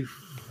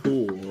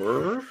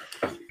d4.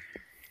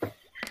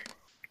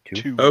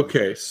 Two.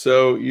 Okay,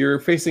 so you're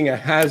facing a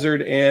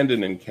hazard and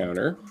an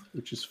encounter,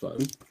 which is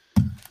fun.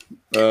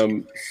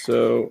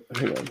 So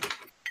hang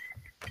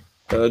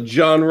on.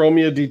 John, roll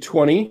me a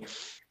d20,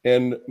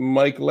 and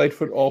Mike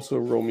Lightfoot also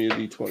roll me a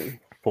d20.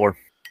 4.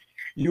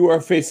 You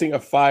are facing a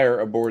fire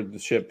aboard the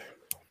ship,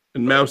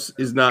 and Mouse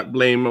is not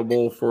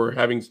blamable for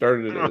having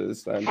started it at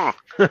this time.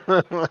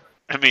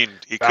 I mean,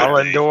 he could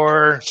be.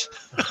 Balindor.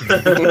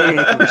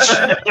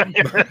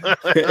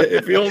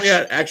 If he only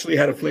actually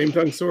had a flame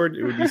tongue sword,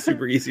 it would be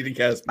super easy to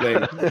cast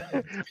blame.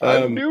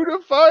 I'm new to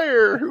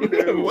fire. Who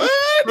knew?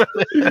 What?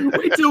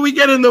 Wait till we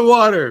get in the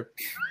water.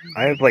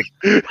 I have like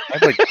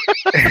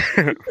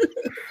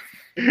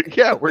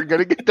Yeah, we're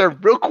gonna get there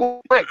real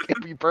quick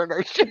if we burn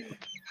our ship.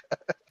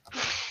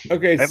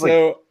 Okay, I have,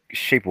 so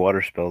shape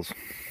water spells.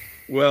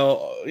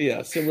 well,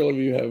 yeah, several of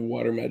you have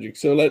water magic,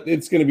 so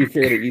it's going to be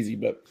fairly easy.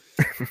 But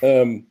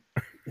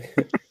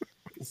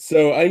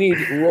so I need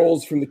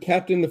rolls from the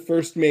captain, the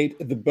first mate,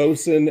 the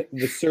bosun,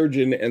 the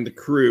surgeon, and the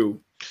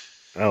crew.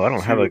 Oh, I don't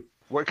have a.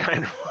 What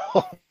kind of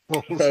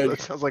rolls? That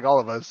sounds like all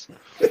of us.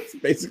 That's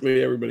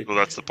basically everybody. Well,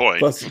 that's the point.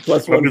 Plus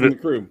I'll one do from the-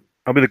 the crew.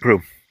 I'll be the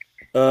crew.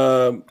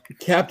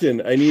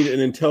 Captain, I need an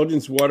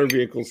intelligence water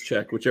vehicles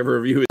check, whichever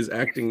of you is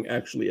acting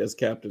actually as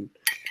captain.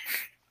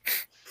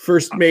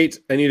 First mate,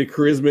 I need a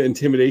charisma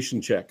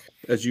intimidation check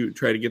as you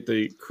try to get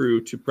the crew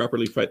to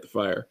properly fight the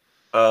fire.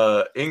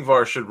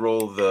 Ingvar should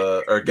roll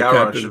or Gowron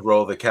captain. should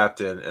roll the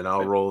captain, and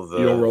I'll roll the.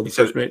 You'll roll the you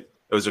said first mate.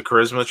 It was a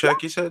charisma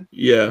check. You said.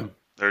 Yeah.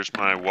 There's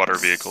my water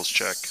vehicles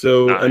check.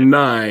 So 9. a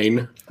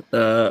 9.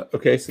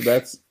 Okay, so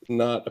that's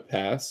not a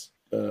pass.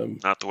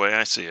 Not the way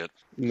I see it.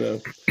 No.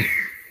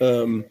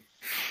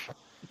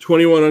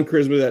 21 on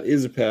charisma. That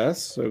is a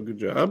pass. So good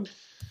job.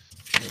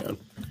 Hang on.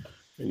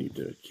 I need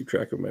to keep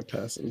track of my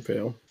pass and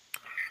fail.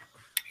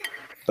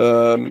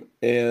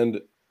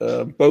 And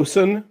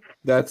bosun.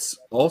 That's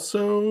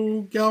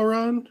also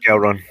Gowron.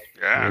 Gowron.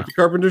 Yeah. The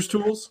carpenter's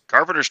tools.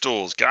 Carpenter's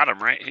tools. Got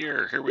him right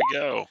here. Here we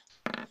go.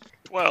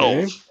 12.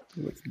 Okay.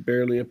 That's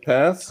barely a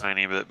pass.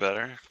 Tiny bit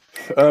better.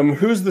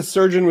 Who's the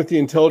surgeon with the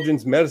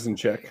intelligence medicine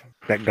check?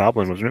 That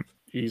goblin, wasn't it?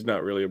 He's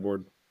not really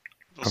aboard.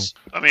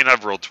 I mean,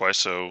 I've rolled twice,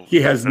 so He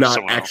has there's not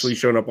someone actually else.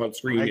 shown up on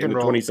screen I in can the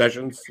roll. 20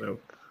 sessions. So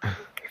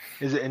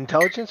Is it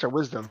intelligence or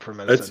wisdom for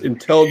medicine? that's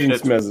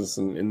intelligence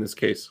medicine in this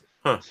case.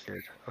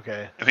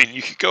 Okay. I mean,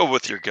 you could go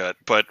with your gut,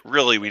 but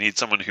really, we need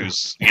someone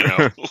who's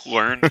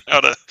learned how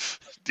to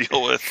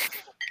deal with.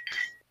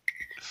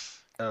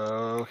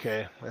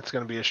 Okay, that's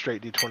going to be a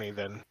straight D20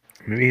 then.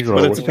 Maybe he's a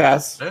But little. it's a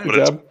pass. Yeah, Good But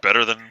it's job.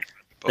 better than.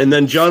 Both. And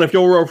then John, if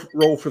you'll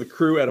roll for the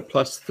crew at a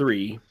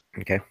 +3,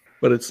 Okay.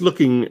 but it's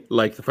looking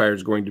like the fire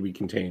is going to be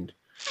contained.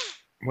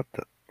 What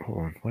the? Hold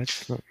on.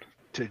 What's that?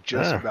 To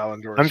just Ah,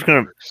 Valandor. I'm just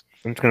gonna-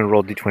 I'm just gonna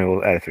roll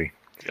d20 out of 3.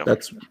 Yep.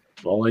 That's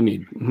all I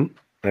need. Mhm.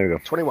 There we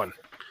go. 21.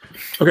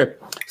 Okay,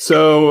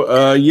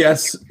 so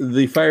yes,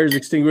 the fire is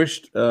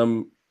extinguished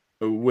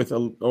with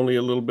only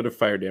a little bit of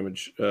fire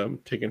damage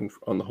taken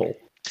on the whole.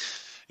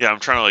 Yeah, I'm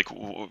trying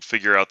to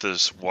figure out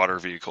this water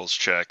vehicles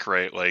check,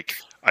 right? Like,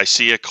 I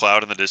see a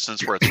cloud in the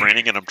distance where it's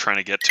raining, and I'm trying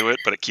to get to it,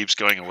 but it keeps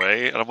going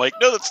away, and I'm like,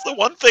 no, that's the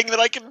one thing that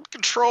I can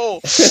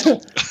control.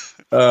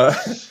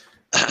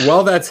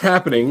 While that's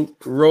happening,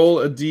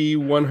 roll a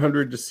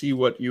D100 to see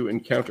what you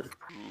encounter.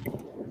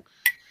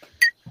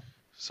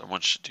 Someone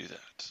should do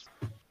that.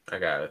 I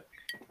got it.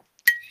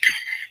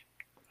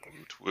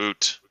 Woot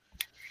woot.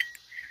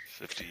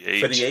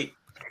 58. 58.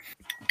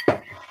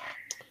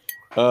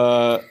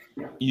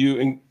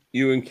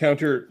 You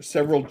encounter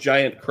several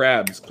giant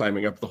crabs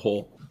climbing up the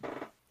hole.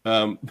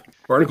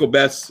 Barnacle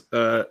Bess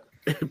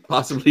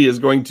possibly is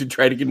going to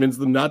try to convince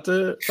them not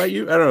to fight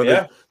you. I don't know.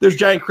 Yeah. There's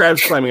giant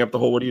crabs climbing up the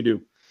hole. What do you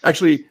do?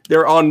 Actually,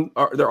 they're on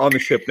the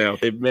ship now.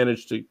 They've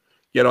managed to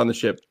get on the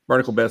ship.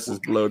 Barnacle Bess is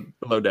below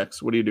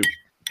decks. What do?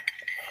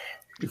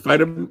 You fight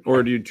them,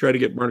 or do you try to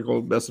get Barnacle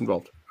Bess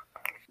involved,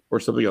 or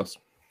something else?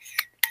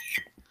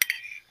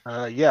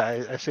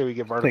 Yeah, I say we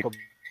get Barnacle.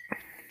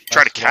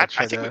 Try to catch.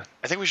 Try I think. to-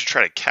 I think we should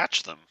try to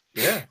catch them.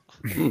 Yeah.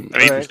 I mean,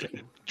 Alright.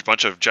 a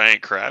bunch of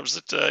giant crabs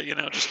that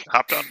just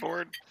hopped on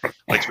board.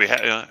 Like we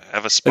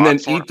have a spot And then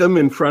for eat them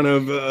in front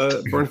of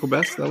Barnacle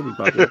Bess. That'll be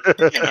popular.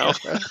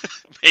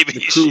 Maybe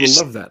The crew will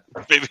she's love that.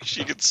 maybe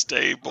she could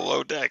stay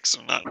below decks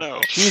and not know.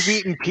 She's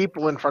eating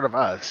people in front of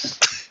us.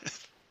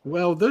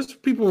 Well, those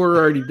people were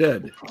already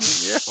dead.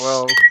 Yeah.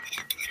 Well,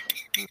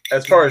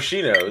 As far as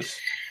she knows,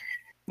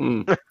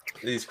 Mm.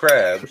 these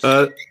crabs.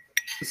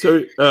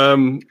 So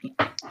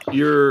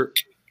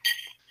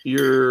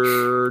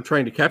you're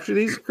trying to capture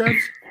these crabs?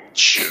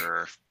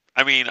 Sure.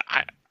 I mean,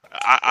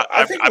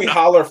 I think I'm we not.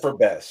 holler for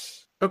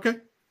Bess. Okay.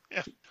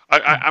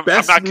 I'm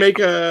Best not. make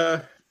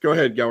a. Go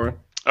ahead, Galran.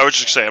 I was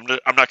just say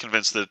I'm not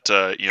convinced that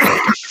like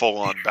a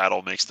full-on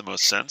battle makes the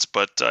most sense,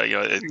 but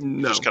it's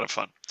No. just kind of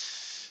fun.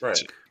 Right.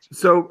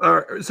 So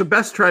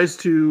Bess tries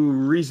to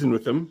reason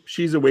with them.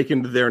 She's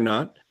awakened. They're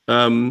not.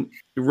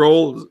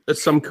 Roll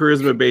some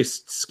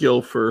charisma-based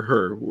skill for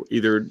her,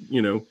 either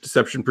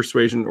deception,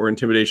 persuasion, or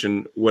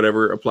intimidation,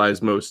 whatever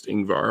applies most.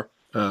 Ingvar.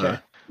 Okay.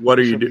 What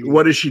are you? So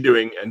What is she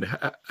doing, and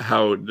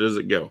how does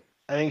it go?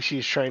 I think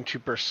she's trying to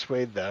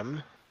persuade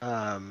them.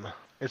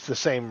 It's the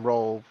same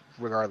roll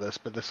regardless,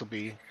 but this will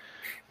be.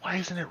 Why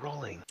isn't it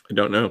rolling? I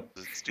don't know.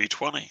 It's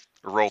D20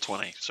 or roll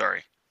 20.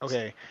 Sorry.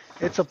 Okay,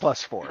 it's a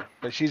 +4,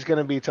 but she's going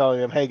to be telling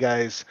them, "Hey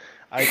guys,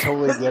 I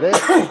totally get it,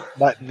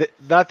 but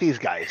not these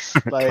guys.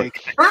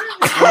 Like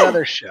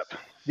another ship.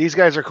 These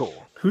guys are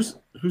cool." Whose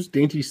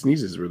dainty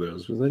sneezes were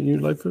those? Was that you,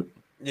 Lightfoot?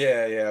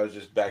 Yeah, I was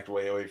just backed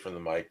way away from the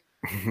mic.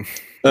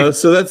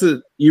 So that's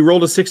you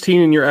rolled a 16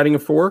 and you're adding a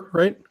 4,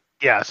 right?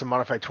 Yeah, it's a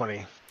modified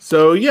 20.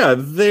 So yeah,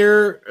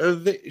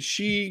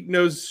 she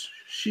knows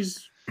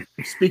she's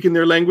speaking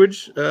their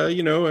language, and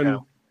Yeah.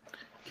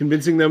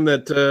 convincing them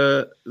that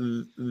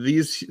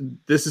this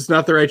is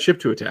not the right ship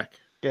to attack.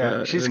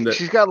 Yeah, she's and that-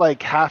 she's got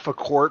like half a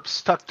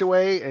corpse tucked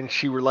away, and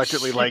she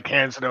reluctantly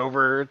hands it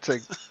over to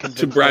convince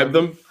to bribe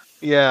them.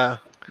 Yeah.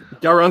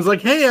 Galron's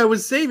like, "Hey, I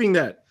was saving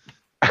that."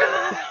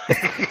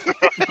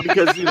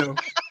 because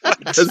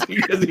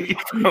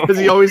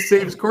he always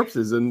saves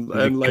corpses and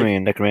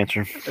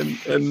Necromancer.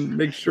 and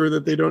makes sure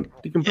that they don't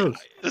decompose.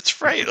 That's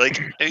right.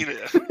 Like, I mean,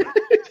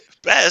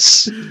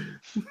 Bess,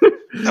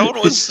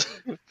 that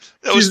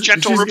was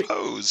gentle she's-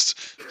 reposed.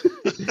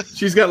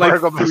 She's got like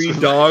Margot 3 Messer.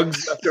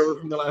 dogs left over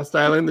from the last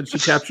island that she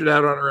captured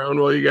out on her own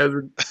while you guys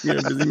were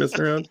busy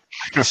messing around.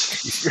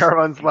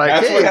 Everyone's like,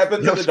 That's "Hey, what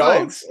happened to no the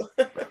spine." dogs.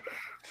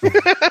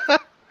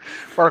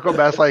 Barnacle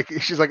Bass,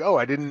 like, she's like, oh,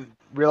 I didn't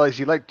realize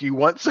you liked. Do you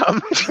want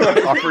some? She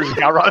offers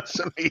Galron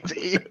some meat to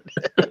eat.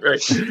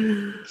 Right.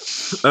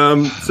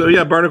 So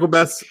yeah, Barnacle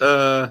Bass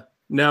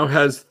now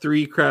has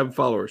 3 crab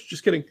followers.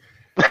 Just kidding.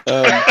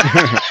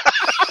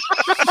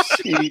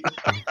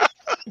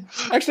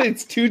 Actually,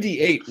 it's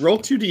 2d8. Roll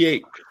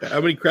 2d8.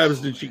 How many crabs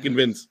did she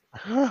convince?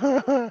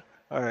 All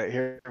right,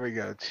 here we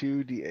go.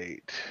 2d8.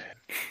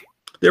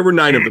 There were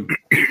 9 of them.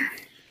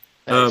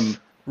 Nice.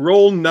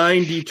 Roll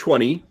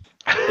 9d20.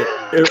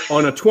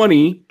 On a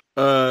 20,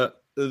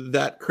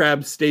 that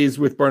crab stays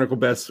with Barnacle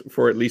Bess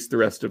for at least the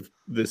rest of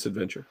this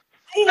adventure.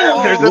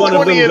 There's a One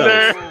of 20 in them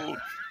there. does.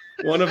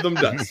 One of them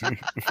does.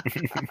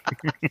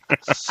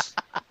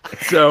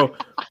 So,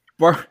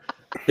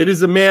 it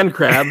is a man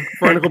crab.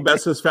 Barnacle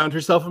Bess has found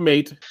herself a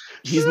mate.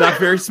 He's not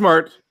very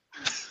smart,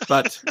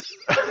 but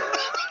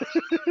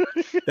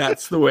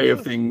that's the way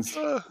of things.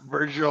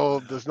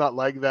 Virgil does not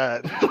like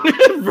that.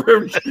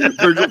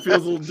 Virgil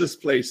feels a little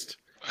displaced.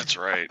 That's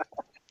right.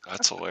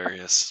 That's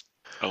hilarious.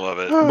 I love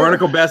it.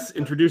 Barnacle Bess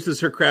introduces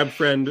her crab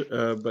friend,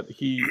 but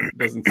he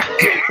doesn't.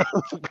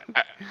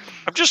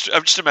 I'm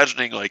just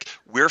imagining like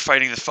we're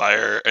fighting the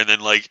fire, and then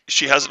like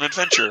she has an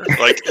adventure,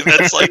 like and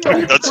that's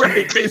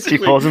Right, She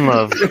basically. falls in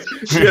love.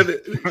 Yeah,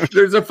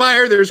 there's a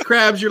fire. There's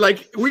crabs. You're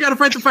like, we got to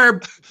fight the fire.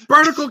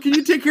 Barnacle, can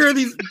you take care of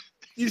these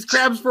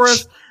crabs for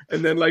us?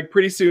 And then like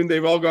pretty soon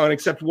they've all gone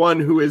except one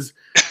who is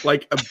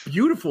like a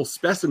beautiful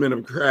specimen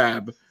of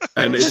crab,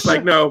 and it's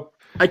like, no,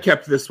 I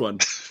kept this one.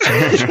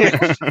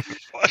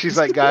 She's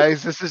like,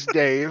 guys, this is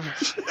Dave.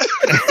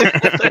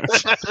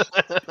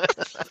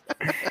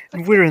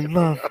 We're in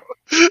love.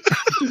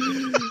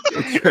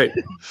 That's right.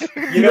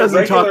 He You know,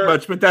 doesn't talk regular-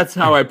 much, but that's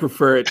how I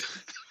prefer it.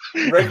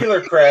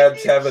 Regular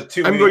crabs have a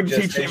 2-week I'm going to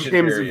teach him gestation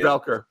hymns of period.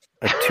 Valkyr.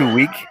 A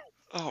 2-week?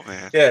 oh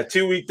man. Yeah,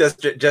 2-week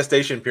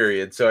gestation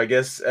period. So I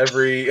guess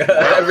every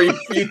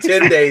few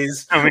 10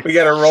 days we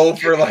got to roll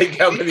for like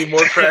how many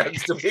more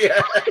crabs do we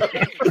have?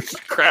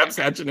 Crabs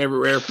hatching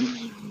everywhere.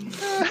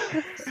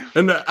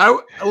 And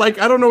I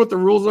don't know what the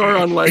rules are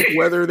on like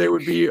whether they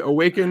would be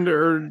awakened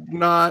or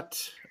not.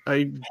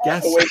 I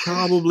guess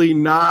probably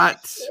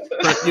not.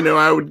 But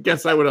I would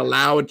guess I would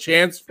allow a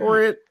chance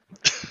for it.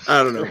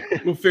 I don't know.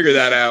 We'll figure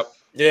that out.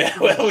 Yeah,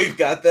 well, we've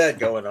got that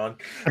going on.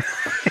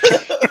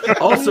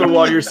 Also,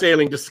 while you're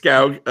sailing to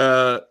Skaug,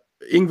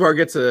 Ingvar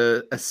gets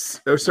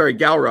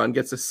Galron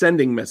gets a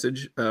sending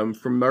message from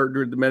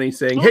Mardred the Many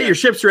saying, "Hey, your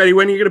ship's ready.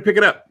 When are you going to pick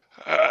it up?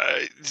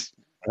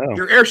 Oh.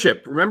 Your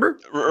airship, remember?"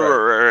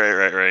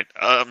 Right.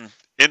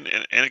 In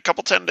a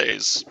couple 10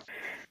 days.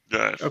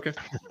 Okay.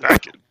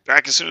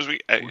 Back as soon as we.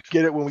 We'll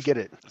get it when we get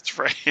it. That's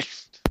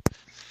right.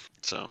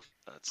 So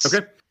that's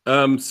Okay.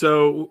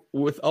 So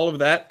with all of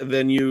that,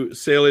 then you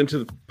sail into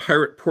the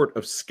pirate port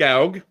of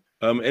Skaug.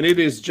 And it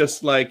is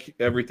just like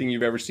everything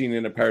you've ever seen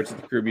in a Pirates of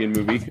the Caribbean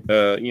movie.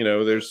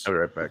 There's I'll be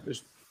right back.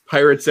 there's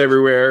pirates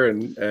everywhere,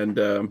 and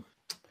oh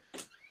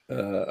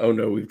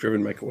no, we've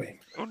driven Mike away.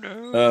 Oh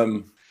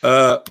no.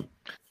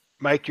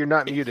 Mike, you're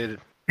not muted.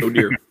 Oh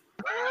dear.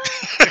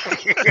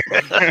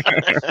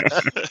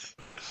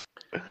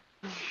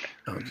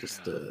 I'll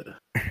just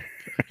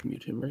I can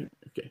mute him, right?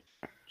 Okay.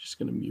 Just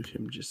gonna mute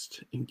him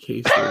just in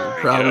case there's a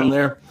problem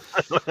there.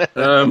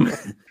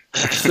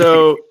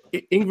 So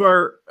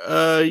Ingvar,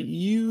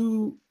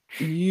 you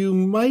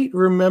might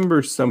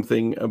remember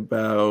something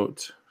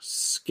about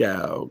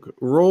Skaug.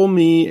 Roll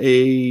me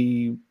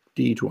a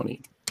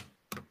d20.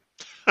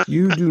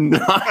 You do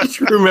not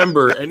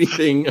remember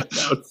anything about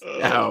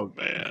Skaug. Oh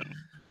man.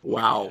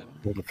 Wow.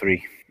 Roll a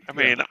 3. I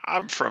mean,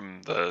 I'm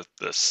from the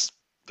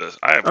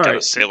I have All got a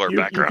right. sailor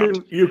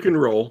background. You can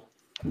roll.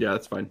 Yeah,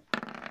 that's fine.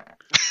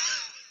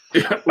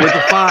 With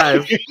a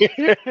 5,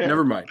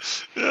 never mind.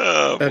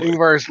 Oh, boy.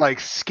 Ingvar's like,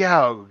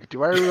 Skaug.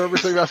 Do I remember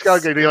something about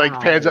Skaug? And he like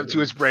pans up to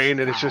his brain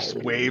and it's just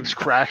waves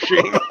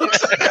crashing.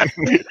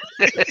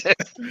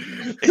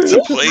 It's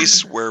a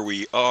place where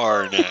we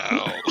are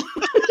now.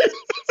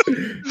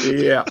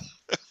 Yeah,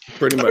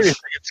 pretty Wait much. a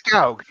second,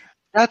 Skaug.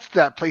 That's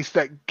that place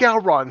that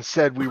Galron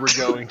said we were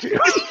going to.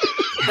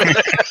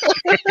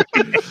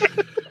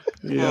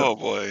 Yeah. Oh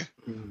boy.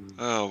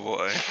 Oh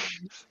boy.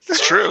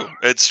 It's true.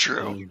 It's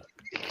true.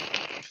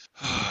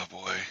 Oh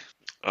boy.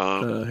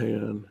 Hang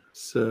on.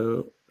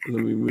 So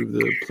let me move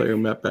the player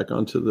map back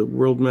onto the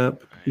world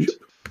map. Yep.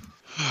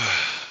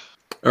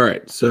 All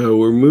right. So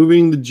we're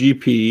moving the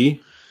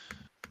GP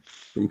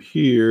from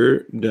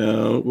here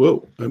down.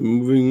 Whoa! I'm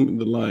moving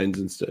the lines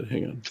instead.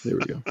 Hang on. There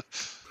we go.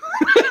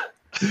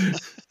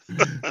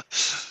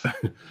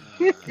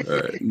 All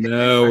right.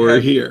 Now we're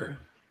here.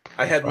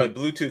 I had my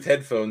Bluetooth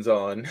headphones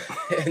on,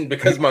 and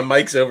because my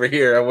mic's over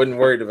here, I wasn't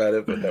worried about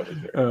it, but that was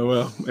there.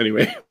 Well,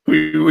 anyway,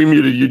 we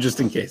muted you just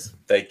in case.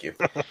 Thank you.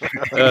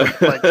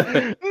 Like,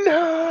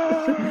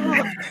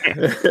 no.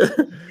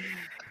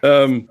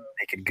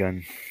 Naked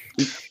gun.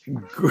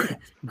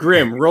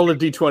 Grim, roll a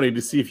d20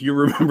 to see if you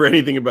remember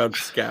anything about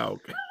Skaug.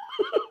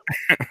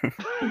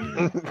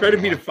 Try to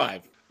beat a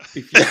 5.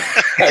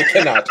 I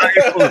cannot.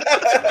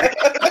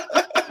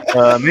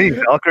 Maybe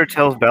Valkyr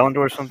tells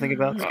Balindor something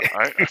about it.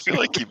 I feel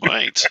like he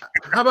might.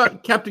 How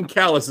about Captain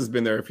Callus has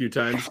been there a few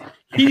times?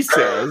 He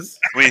says,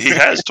 I mean, he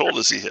has told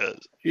us he has.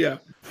 yeah.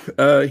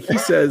 He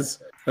says,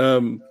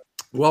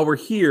 while we're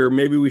here,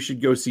 maybe we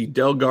should go see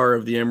Delgar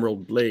of the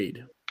Emerald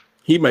Blade.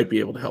 He might be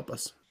able to help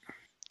us.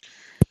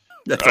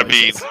 That's I all he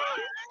mean, says.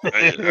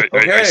 I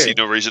Okay. see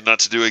no reason not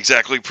to do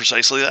exactly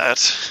precisely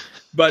that.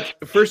 But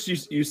first,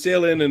 you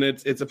sail in, and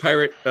it's a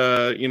pirate,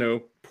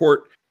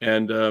 port,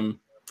 and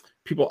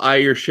people eye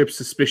your ship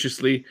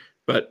suspiciously.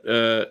 But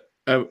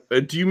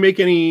do you make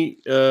any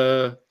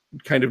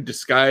kind of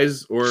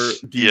disguise, or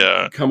do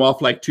you come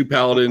off like two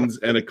paladins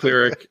and a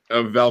cleric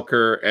of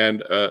Valkyr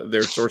and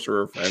their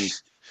sorcerer friend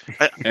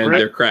and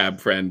their crab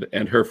friend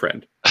and her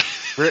friend,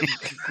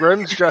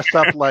 Grimm's dressed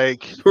up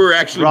like who are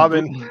actually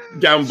Robin.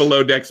 down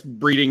below decks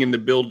breeding in the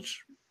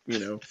bilge,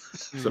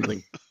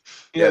 something.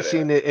 You know,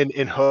 scene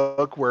in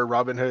Hook where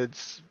Robin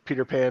Hood's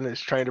Peter Pan is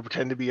trying to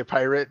pretend to be a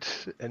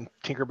pirate, and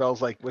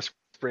Tinkerbell's like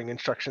whispering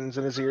instructions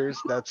in his ears.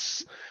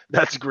 That's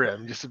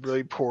Grimm, just a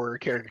really poor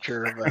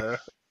caricature of a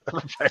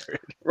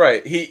pirate.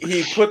 Right.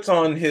 He puts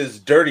on his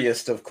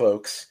dirtiest of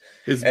cloaks.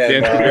 His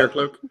And, Banter Bear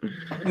cloak.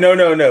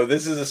 No.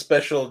 This is a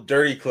special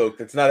dirty cloak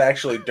that's not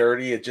actually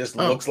dirty. It just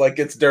looks like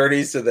it's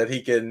dirty so that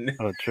he can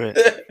Oh, that's right.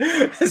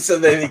 so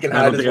that he can I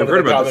hide don't as think one I've of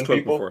heard the about common this cloak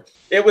people. before.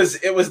 It was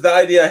the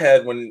idea I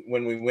had when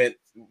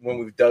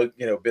we've dug,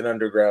 been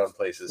underground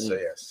places. So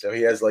yes. So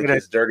he has like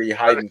his dirty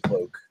hiding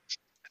cloak. A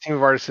team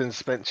of artisans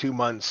spent 2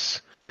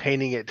 months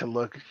painting it to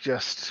look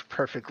just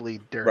perfectly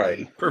dirty.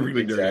 Right.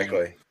 Perfectly dirty.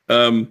 Exactly.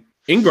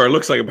 Ingvar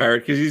looks like a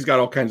pirate because he's got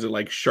all kinds of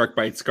like shark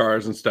bite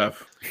scars and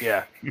stuff.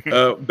 Yeah.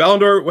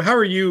 Balindor, how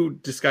are you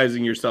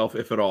disguising yourself,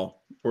 if at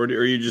all? Or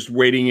are you just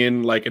waiting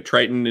in like a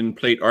Triton in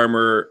plate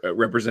armor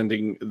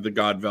representing the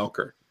god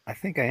Valkyr? I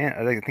think I am.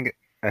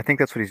 I think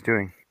that's what he's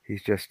doing.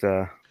 He's just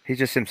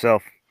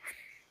himself.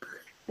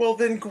 Well,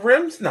 then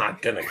Grimm's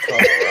not gonna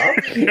cover up.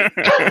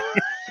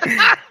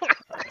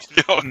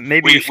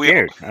 Maybe you're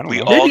scared. I don't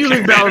know. Maybe you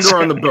leave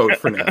Balindor on the boat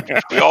for now.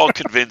 We all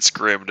convinced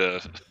Grimm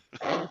to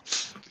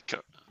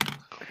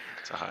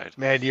hide.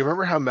 Man, do you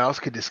remember how Mouse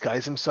could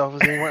disguise himself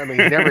as anyone? I mean,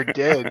 he never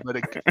did, but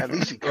at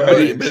least he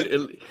Right.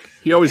 could.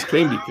 He always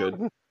claimed he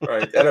could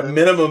Right. At a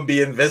minimum,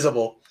 be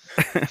invisible.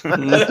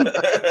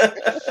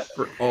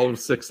 for all of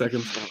 6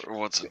 seconds.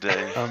 Once a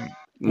day.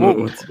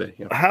 Once a day.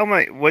 Yeah. How am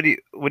I? What do you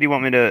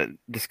want me to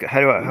disguise?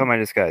 How am I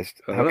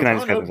disguised? How can I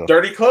disguise myself?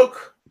 Dirty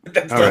cloak.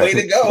 That's All the right.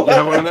 way to go. You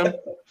have one of them?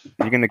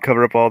 You're gonna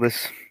cover up all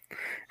this?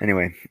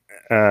 Anyway,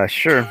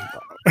 sure.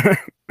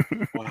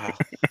 Wow.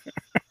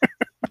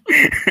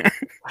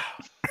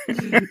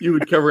 You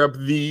would cover up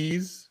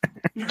these.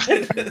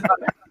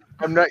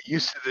 I'm not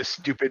used to this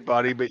stupid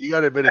body, but you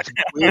gotta admit it's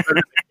way better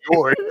than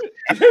yours.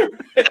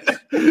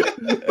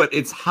 But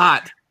it's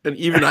hot, and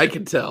even I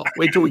can tell.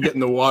 Wait till we get in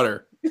the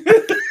water.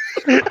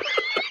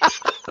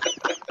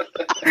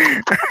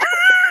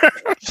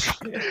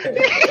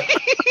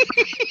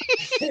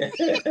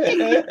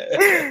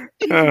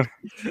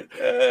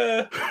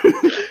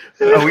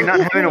 Are we not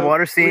having a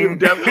water scene?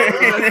 that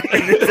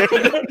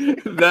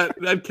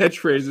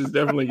catchphrase is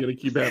definitely going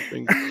to keep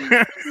happening.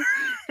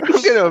 I'm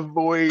gonna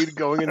avoid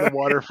going in the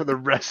water for the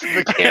rest of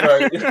the camp.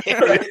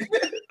 Right.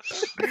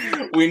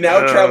 We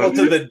now travel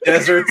to the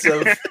deserts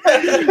of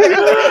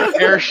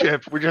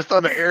Airship. We're just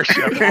on the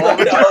airship all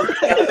the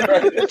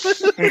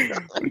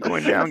time. We're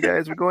going down,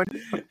 guys. We're going.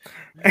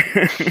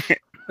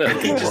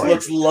 He just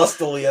looks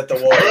lustily at the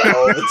water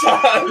all the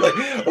time. Like,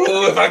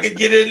 oh, if I could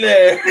get in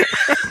there.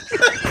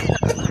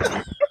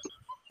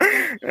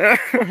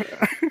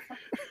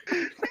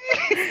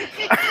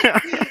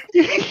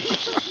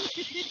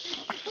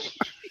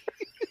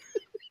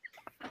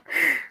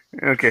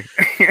 Okay.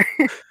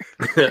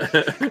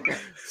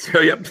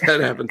 So, yep, that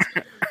happens.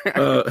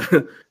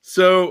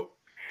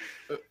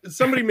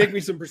 Somebody make me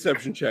some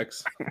perception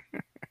checks.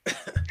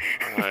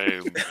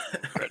 I'm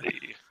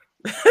ready.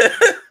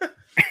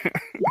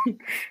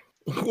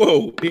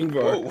 Whoa,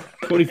 Ingvar.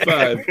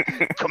 25.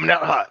 Coming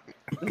out hot.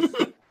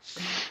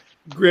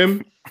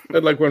 Grim,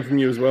 I'd like one from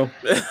you as well.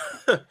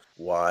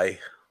 Why?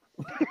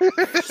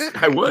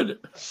 I would.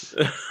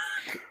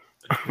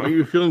 Why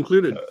you feel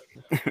included?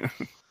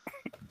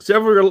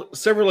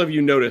 Several of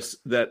you notice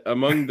that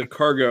among the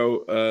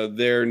cargo,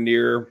 they're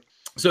near.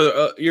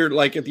 So you're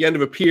like at the end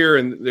of a pier,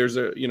 and there's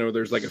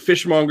like a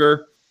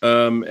fishmonger,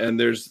 and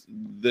there's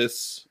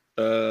this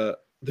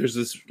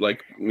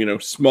like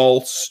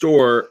small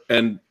store,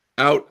 and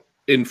out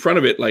in front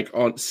of it, like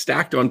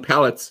stacked on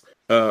pallets,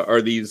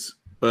 are these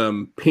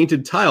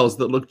painted tiles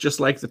that look just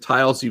like the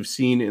tiles you've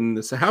seen in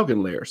the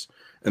Sahaugen layers,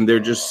 and they're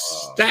just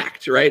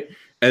stacked, right?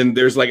 And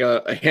there's like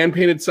a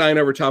hand-painted sign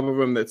over top of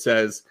them that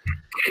says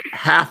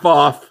 "half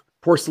off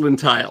porcelain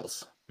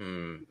tiles."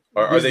 Are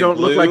These they don't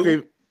blue? look like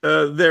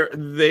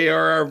they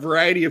are a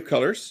variety of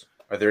colors.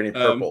 Are there any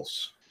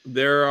purples?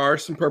 There are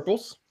some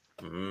purples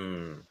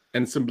and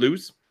some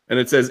blues, and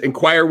it says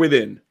 "Inquire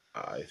within."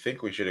 I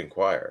think we should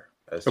inquire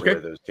as to Okay. where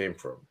those came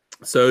from.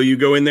 So you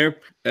go in there,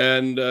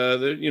 and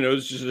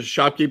it's just a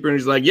shopkeeper, and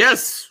he's like,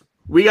 "Yes,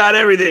 we got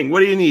everything.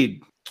 What do you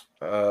need?"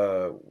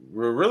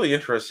 we're really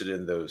interested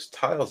in those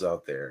tiles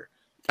out there.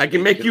 I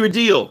can make you a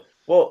deal.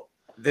 Well,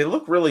 they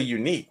look really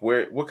unique.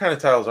 What kind of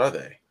tiles are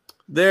they?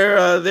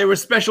 They were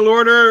special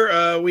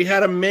order. We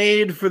had them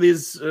made for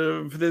this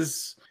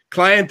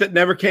client that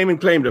never came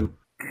and claimed them.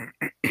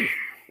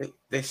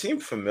 They seem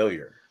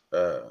familiar.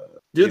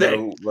 Do they?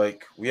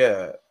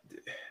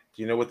 Do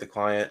you know what the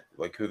client,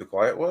 who the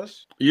client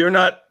was? You're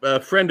not a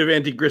friend of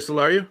Auntie Gristle,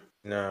 are you?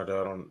 No, I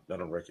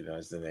don't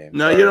recognize the name.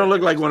 No, you don't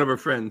look like one of her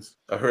friends.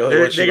 Oh,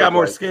 really? They got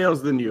more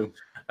scales than you.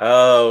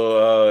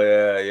 Oh,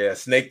 yeah.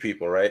 Snake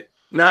people, right?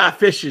 Nah,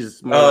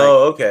 fishes.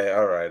 Okay.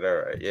 All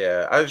right.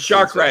 Yeah. I've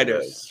Shark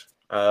riders.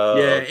 Oh,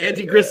 yeah, okay,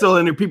 Auntie Gristle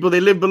and her people,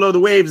 they live below the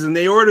waves, and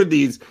they ordered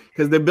these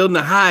because they're building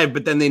a hive,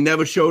 but then they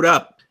never showed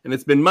up, and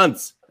it's been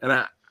months, and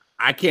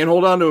I can't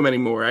hold on to them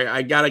anymore.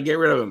 I got to get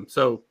rid of them.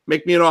 So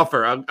make me an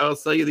offer. I'll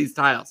sell you these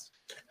tiles.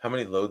 How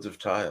many loads of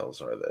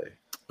tiles are they?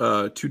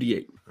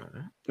 2d8.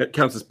 That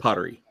counts as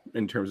pottery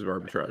in terms of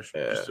arbitrage,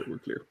 Yeah. just so we're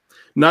clear.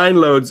 9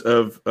 loads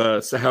of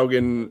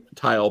Sahaugen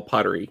tile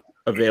pottery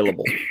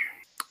available.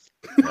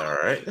 All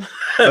right.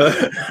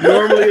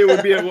 Normally it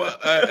would be at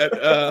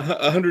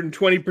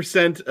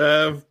 120%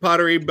 of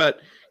pottery, but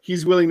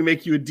he's willing to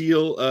make you a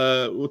deal.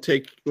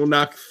 We'll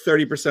knock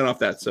 30% off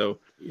that. So,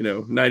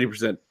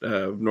 90%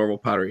 of normal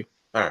pottery.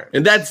 All right.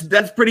 And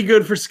that's pretty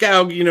good for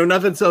Skaug.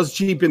 Nothing sells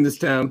cheap in this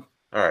town.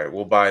 All right.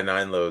 We'll buy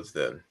 9 loads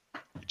then.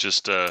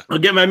 Just I'll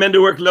get my men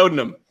to work loading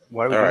them.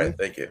 Why would All we right.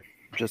 Thank you.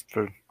 just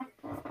for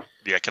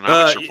the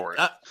economics report.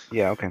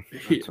 yeah, okay.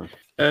 That's fine.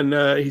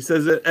 And he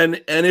says,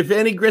 and if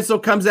Annie Gristle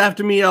comes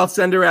after me, I'll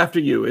send her after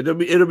you.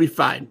 It'll be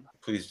fine.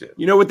 Please do.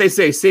 You know what they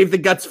say: save the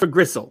guts for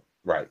Gristle.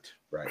 Right.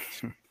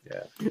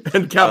 Yeah.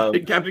 And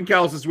Captain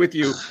Callus is with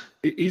you.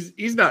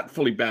 He's not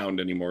fully bound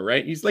anymore,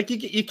 right? He's like,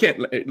 you can't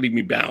leave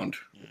me bound.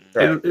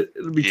 Right.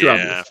 It'll be too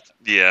obvious.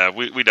 Yeah,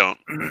 we don't.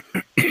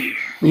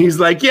 He's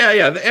like,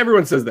 yeah.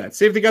 Everyone says that.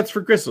 Save the guts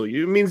for Gristle.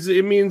 It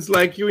means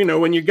like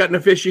when you're gutting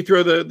a fish, you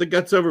throw the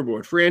guts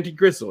overboard for Auntie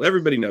Gristle.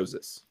 Everybody knows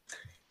this.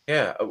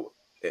 Yeah. Are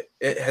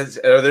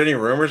there any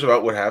rumors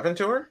about what happened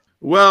to her?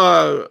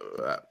 Well,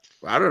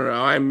 I don't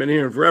know. I haven't been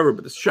here forever,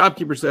 but the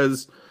shopkeeper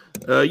says,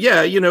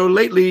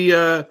 lately,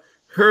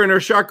 her and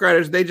her shark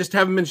riders, they just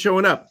haven't been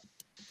showing up.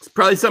 It's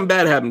probably something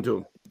bad happened to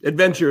them.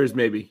 Adventurers,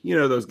 maybe. You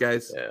know those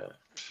guys. Yeah.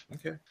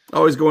 Okay.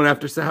 Always going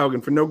after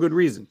Sahaugen for no good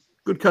reason.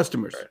 Good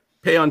customers. Right.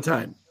 Pay on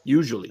time,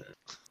 usually.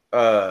 That's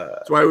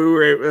That's why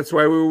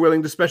we were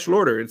willing to special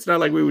order. It's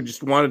not like we would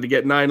just wanted to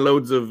get 9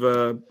 loads of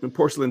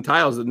porcelain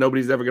tiles that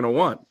nobody's ever going to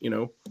want.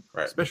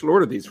 Right. Special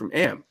order these from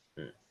Am.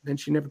 Then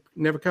she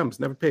never comes,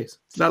 never pays.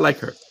 It's not like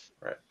her.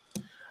 Right.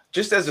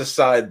 Just as a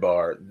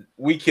sidebar,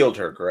 we killed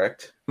her,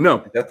 correct?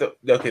 No, That's not.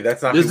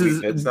 this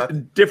it's is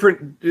not.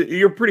 different.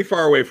 You're pretty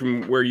far away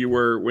from where you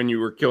were when you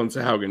were killing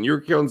Sahaugen. You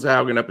were killing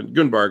Sahaugen up in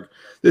Gunbarg.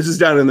 This is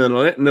down in the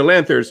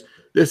Lanthers.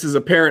 This is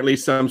apparently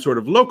some sort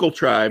of local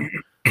tribe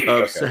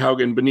of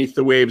Sahaugen beneath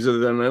the waves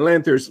of the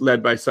Lanthers,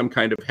 led by some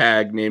kind of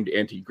hag named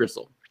Auntie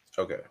Gristle.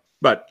 Okay.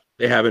 But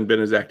they haven't been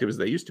as active as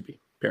they used to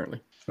be,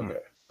 apparently. Okay.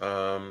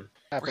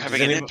 We're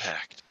having an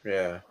impact.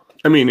 Yeah.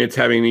 I mean, it's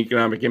having an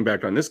economic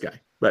impact on this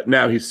guy. But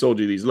now he's sold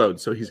you these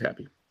loads, so he's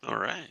happy. All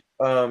right.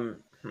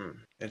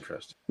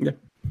 Interesting. Yeah.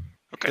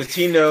 Okay. Does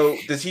he know?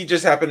 Does he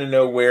just happen to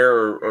know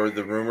where, or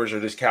the rumors, or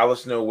does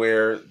Callus know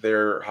where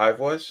their hive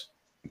was?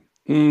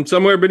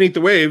 Somewhere beneath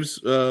the waves.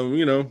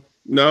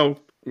 No,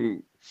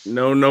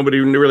 nobody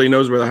really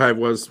knows where the hive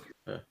was.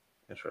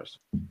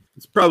 Interesting.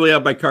 It's probably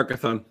out by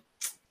Carcathon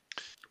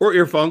or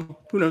Earfong.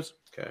 Who knows?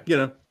 Okay.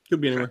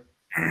 Could be anywhere.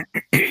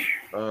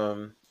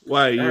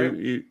 Why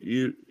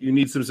you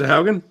need some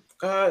Sahaugen?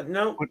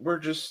 No, we're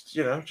just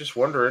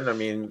wondering. I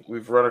mean,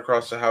 we've run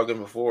across Sahaugen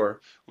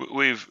before.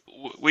 We've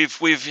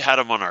had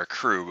him on our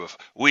crew.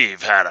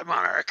 We've had him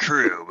on our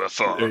crew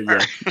before. There you go.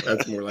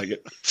 That's more like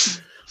it.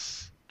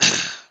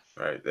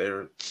 Right.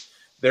 They're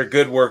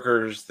good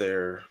workers.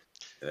 They're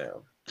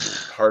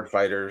hard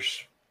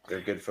fighters.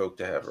 They're good folk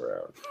to have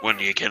around. When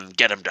you can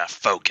get them to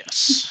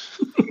focus.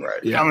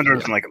 Right. Yeah. Calendar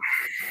doesn't like him.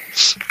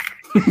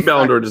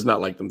 Ballandor does not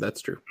like them.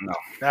 That's true. No.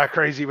 Not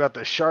crazy about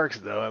the sharks,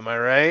 though. Am I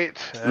right?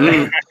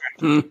 Right.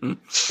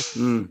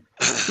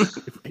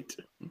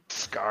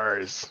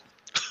 Scars.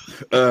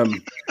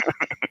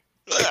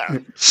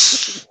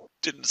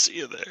 Didn't see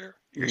you there.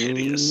 You're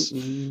hideous.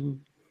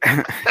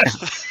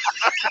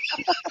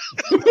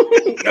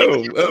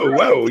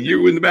 Whoa!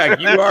 You in the back.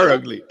 You are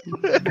ugly.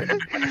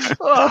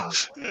 Oh,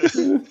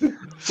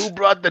 who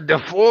brought the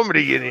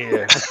deformity in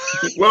here?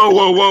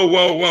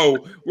 Whoa!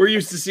 We're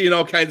used to seeing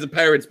all kinds of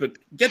pirates, but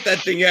get that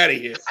thing out of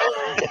here.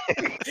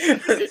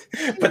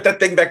 Put that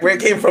thing back where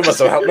it came from.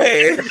 So help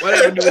me. What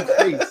happened to its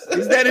face?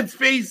 Is that its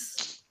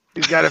face?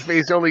 He's got a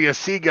face only a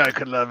sea guy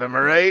could love. Am I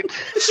right?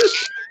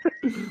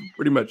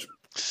 Pretty much.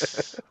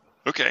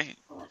 Okay,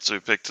 so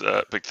we picked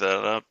that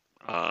up.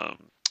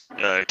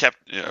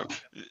 Captain,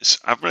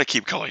 I'm gonna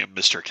keep calling him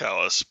Mr.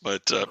 Callus,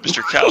 but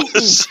Mr.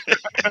 Callus.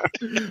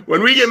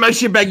 When we get my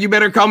ship back, you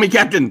better call me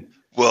Captain.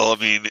 Well, I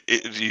mean,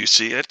 do you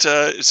see it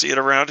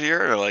around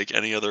here, or like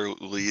any other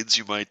leads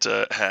you might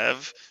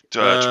have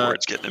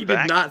towards getting He it did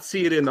back? not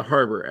see it in the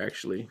harbor,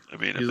 actually. I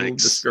mean, He's a little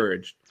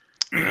discouraged.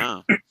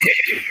 Yeah.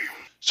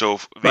 So, I mean,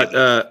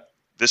 But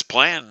this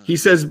plan. he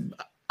says,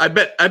 I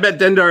bet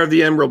Dendar of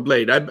the Emerald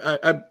Blade.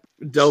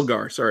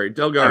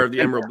 Delgar of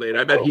the Emerald Blade.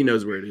 I bet he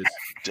knows where it is.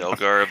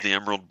 Delgar of the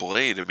Emerald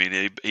Blade. I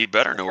mean, he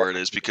better know where it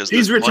is because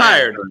He's this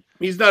retired.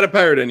 He's not a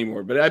pirate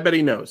anymore, but I bet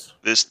he knows.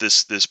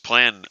 This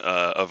plan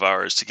of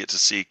ours to get to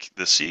seek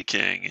the Sea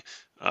King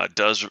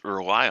does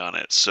rely on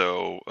it.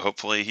 So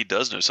hopefully he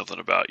does know something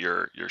about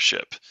your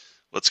ship.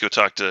 Let's go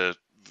talk to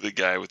the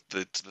guy with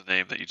the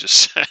name that you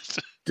just said.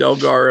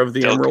 Delgar of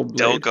the Emerald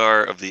Blade.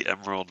 Delgar of the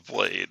Emerald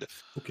Blade.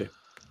 Okay.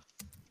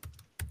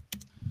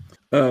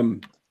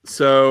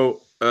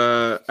 So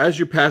as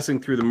you're passing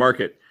through the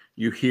market,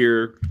 you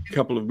hear a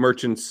couple of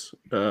merchants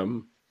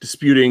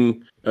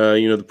disputing,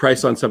 the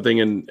price on something,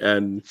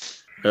 and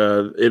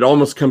it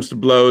almost comes to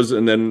blows.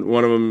 And then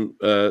one of them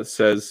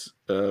says,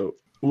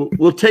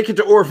 "We'll take it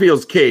to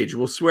Orfield's cage.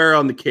 We'll swear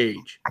on the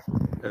cage."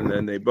 And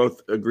then they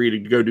both agree to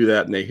go do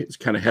that, and they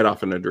kind of head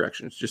off in a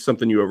direction. It's just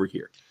something you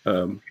overhear.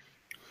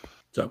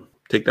 So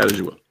take that as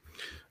you will.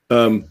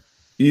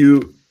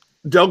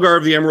 Delgar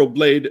of the Emerald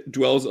Blade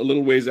dwells a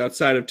little ways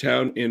outside of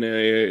town in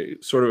a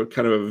sort of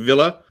kind of a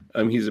villa.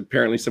 He's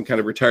apparently some kind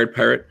of retired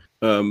pirate.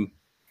 But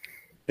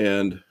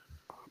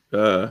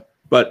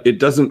it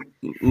doesn't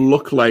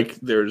look like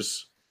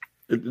there's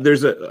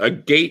a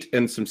gate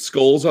and some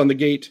skulls on the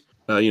gate,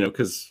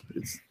 because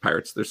it's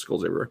pirates, there's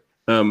skulls everywhere.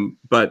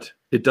 But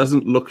it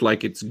doesn't look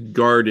like it's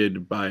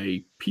guarded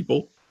by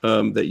people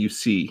that you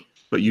see,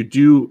 but you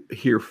do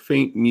hear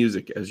faint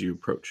music as you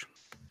approach.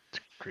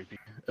 Creepy.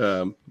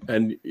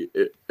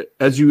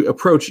 As you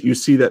approach, you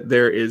see that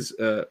there is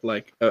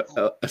like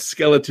a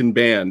skeleton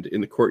band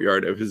in the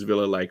courtyard of his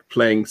villa, like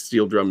playing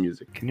steel drum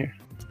music. Can you?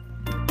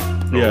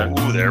 Yeah.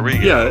 Oh, there we go.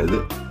 Yeah.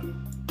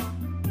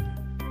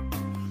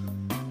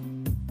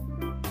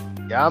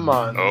 Yeah, I'm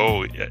on.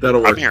 Oh, yeah.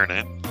 That'll work. I'm hearing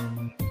it.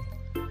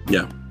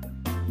 Yeah.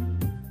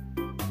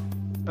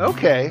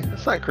 Okay,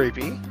 that's not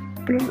creepy.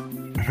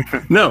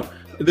 No,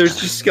 there's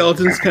just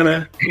skeletons, kind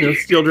of,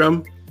 steel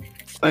drum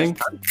playing.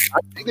 I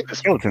think it's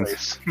Skeletons.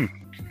 place.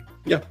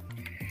 Yeah.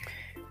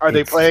 Are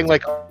they playing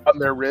like on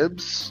their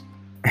ribs?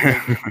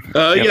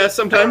 Yeah,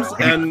 sometimes,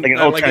 and Like an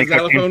old like a Chinese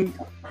xylophone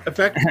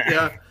effect.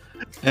 Yeah.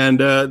 And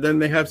then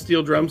they have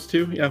steel drums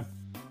too. Yeah.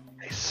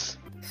 Nice.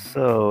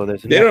 So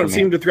there's. They don't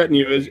seem to threaten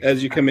you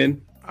as you come in.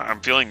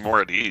 I'm feeling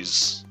more at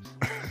ease.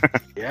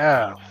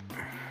 Yeah.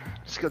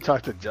 Let's go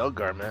talk to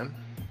Delgar, man.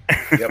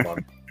 Get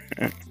one.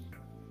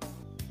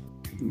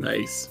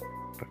 Nice.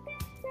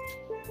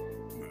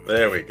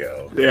 There we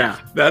go. Yeah,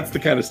 that's the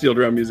kind of steel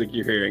drum music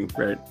you're hearing,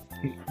 right?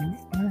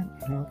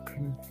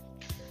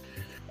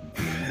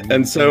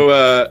 And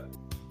so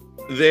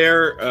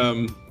there,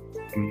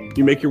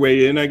 you make your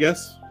way in, I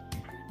guess.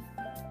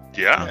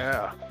 Yeah.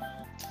 Yeah.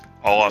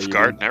 All off you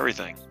guard did. and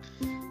everything.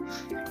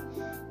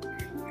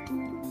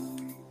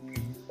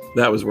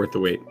 That was worth the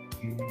wait.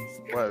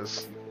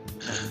 Was.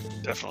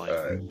 Definitely.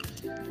 All right.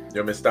 You want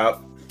me to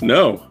stop?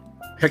 No,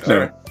 heck no. All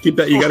right. Keep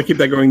that. You got to keep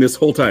that going this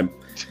whole time.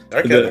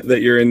 Okay.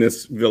 That you're in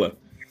this villa.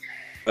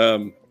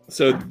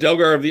 So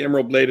Delgar of the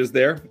Emerald Blade is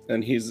there,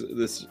 and he's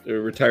this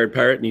retired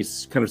pirate, and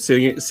he's kind of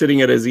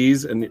sitting at his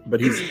ease, but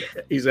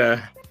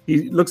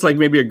he looks like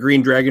maybe a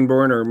green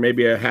dragonborn or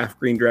maybe a half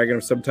green dragon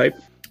of some type,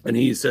 and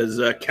he says,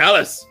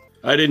 "Callus,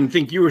 I didn't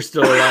think you were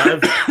still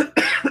alive."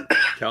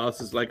 Callus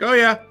is like, "Oh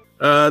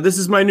yeah, this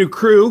is my new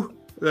crew.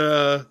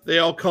 They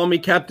all call me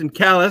Captain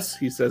Callus,"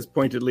 he says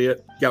pointedly at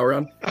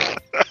Gowron.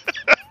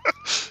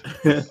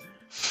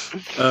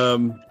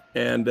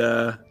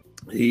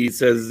 He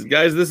says,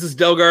 "Guys, this is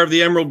Delgar of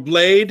the Emerald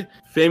Blade,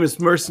 famous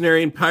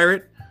mercenary and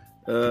pirate,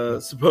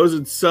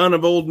 supposed son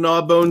of old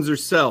Gnawbones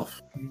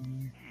herself."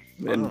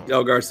 And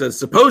Delgar says,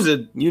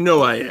 "Supposed? You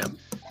know I am."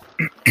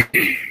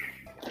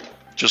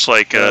 Just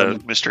like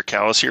Mr.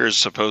 Callus here is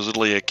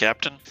supposedly a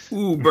captain.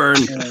 Ooh, burn.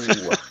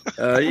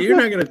 You're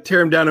not going to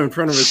tear him down in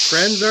front of his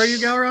friends, are you,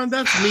 Gowron?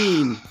 That's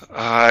mean.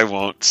 I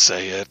won't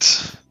say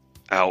it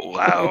out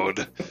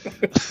loud.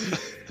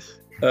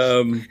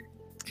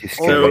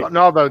 So-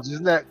 No, but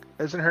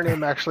isn't her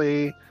name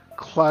actually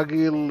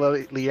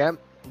Clagilatar?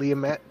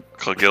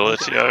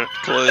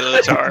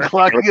 Clagilatar.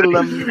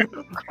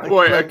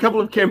 Boy, a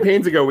couple of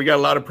campaigns ago, we got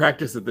a lot of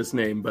practice at this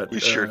name, but We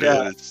sure did.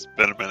 Yeah. It's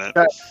been a minute.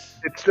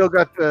 It still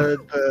got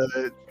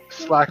the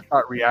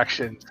Slackbot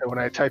reaction. So when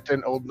I typed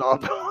in old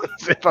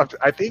Gnawbones,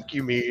 I think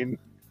you mean.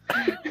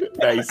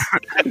 Nice.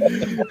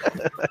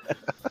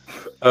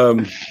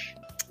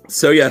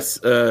 So yes,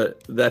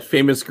 that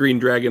famous green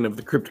dragon of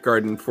the Crypt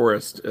Garden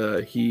Forest,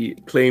 he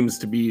claims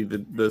to be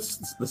the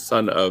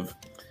son of,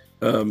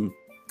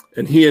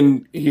 and he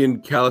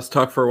and Callus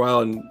talk for a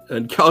while,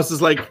 and Callus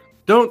is like,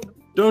 don't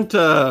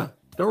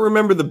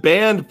remember the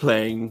band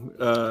playing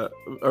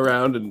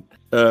around,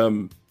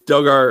 and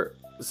Delgar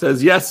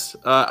says, "Yes,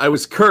 I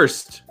was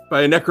cursed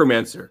by a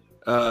necromancer.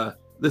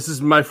 This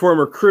is my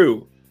former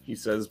crew," he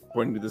says,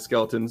 pointing to the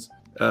skeletons.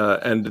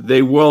 and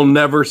they will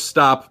never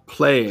stop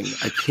playing.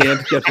 I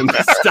can't get them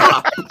to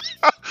stop.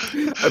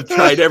 I've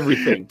tried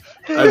everything.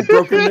 I've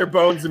broken their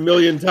bones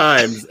 1,000,000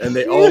 times, and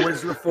they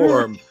always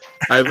reform.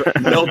 I've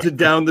melted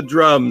down the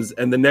drums,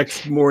 and the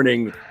next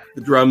morning,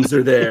 the drums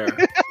are there.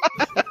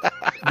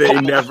 They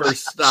never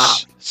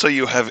stop. So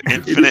you have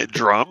infinite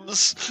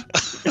drums?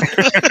 You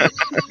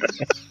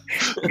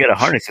gotta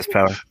harness this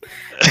power.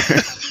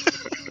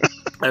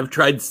 I've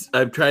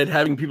tried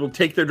having people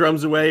take their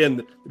drums away, and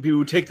the people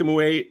who take them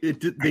away,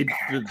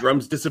 the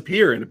drums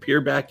disappear and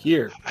appear back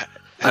here.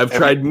 I've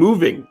tried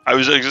moving. I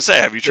was going to say,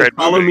 have you tried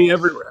Follow moving? me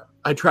everywhere.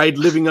 I tried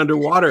living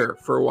underwater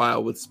for a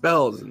while with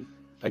spells, and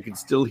I could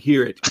still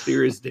hear it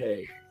clear as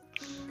day.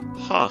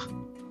 Huh.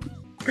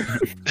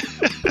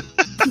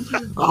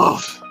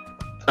 Oh,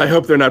 I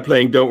hope they're not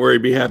playing Don't Worry,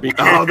 Be Happy.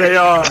 Oh, they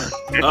are.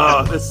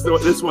 Oh,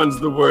 this one's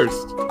the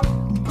worst.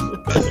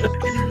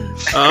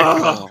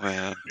 Oh,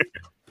 man.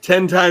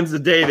 10 times a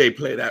day they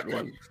play that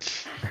one.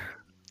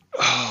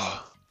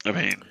 Oh, I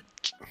mean,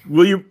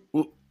 Will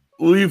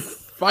you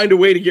find a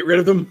way to get rid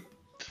of them?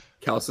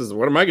 Cal says,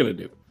 "What am I going to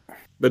do?"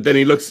 But then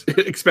he looks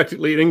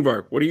expectantly at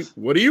Ingvar.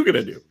 What are you going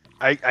to do?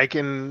 I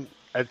can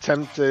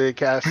attempt to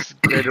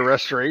cast Greater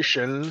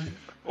Restoration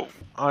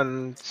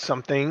on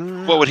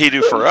something. what would he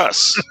do for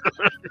us?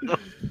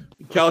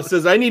 Cal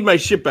says, "I need my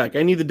ship back.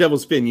 I need the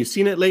Devil's Fin. You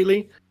seen it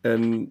lately?"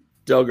 And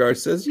Delgar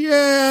says,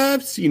 "Yeah,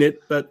 I've seen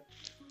it, but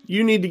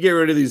you need to get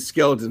rid of these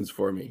skeletons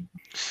for me."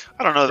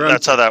 I don't know that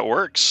that's how that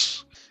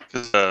works.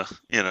 Because,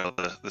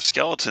 the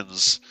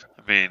skeletons,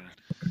 I mean,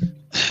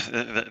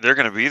 they're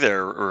going to be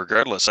there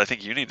regardless. I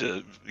think you need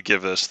to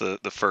give us the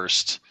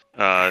first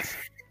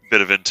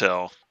bit of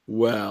intel.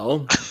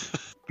 Well,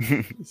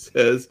 he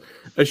says,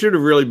 I should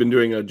have really been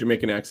doing a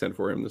Jamaican accent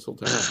for him this whole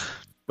time.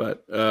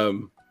 But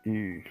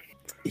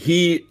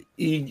he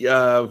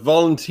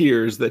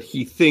volunteers that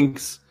he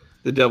thinks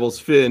the Devil's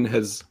Fin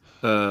is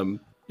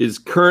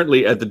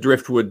currently at the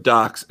Driftwood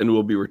docks and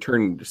will be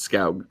returning to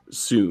Scout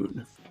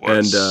soon.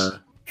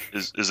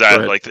 Is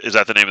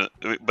that the name of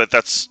it?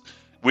 But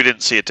we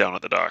didn't see it down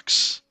at the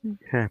docks.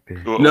 Happy.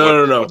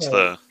 No. What's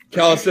the...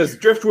 Cal says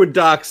Driftwood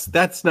docks.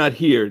 That's not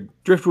here.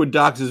 Driftwood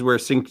docks is where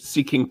Sea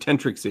King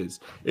Tentrix is.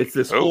 It's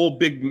this whole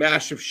big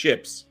mash of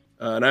ships.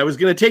 And I was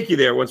going to take you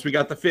there once we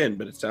got the fin,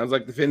 but it sounds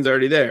like the fin's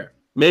already there.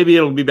 Maybe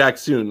it'll be back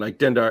soon, like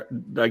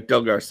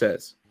Delgar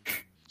says.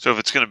 So if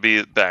it's going to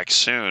be back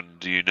soon,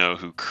 do you know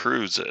who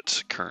crews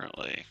it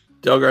currently?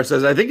 Delgar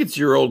says, I think it's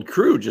your old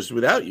crew, just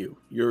without you.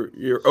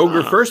 Your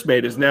ogre first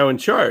mate is now in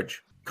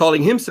charge,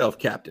 calling himself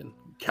captain.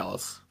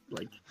 Callus,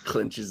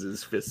 clenches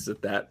his fists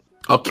at that.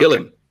 I'll kill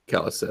him,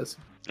 Callus says.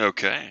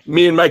 Okay.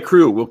 Me and my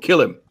crew will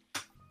kill him.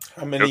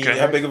 How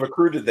big of a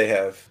crew did they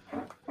have?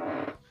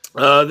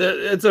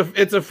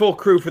 It's a full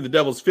crew for the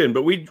Devil's Fin,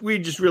 but we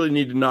just really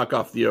need to knock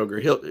off the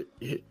ogre.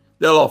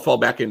 They'll all fall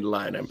back into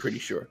line, I'm pretty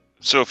sure.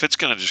 So if it's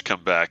going to just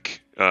come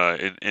back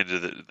into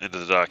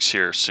the docks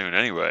here soon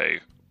anyway,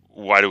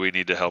 why do we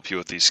need to help you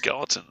with these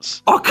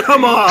skeletons? Oh,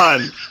 come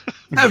on!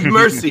 Have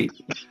mercy!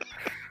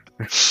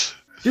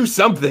 Do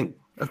something.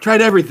 I've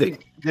tried everything.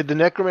 Did the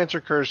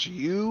necromancer curse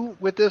you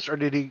with this, or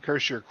did he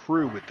curse your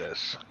crew with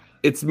this?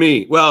 It's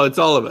me. Well, it's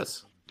all of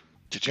us.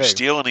 Did you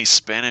steal any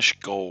Spanish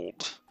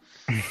gold?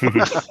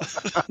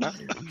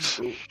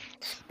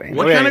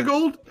 What kind of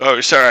gold?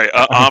 Oh, sorry.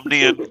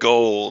 Omnian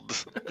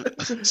gold.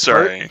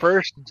 Sorry.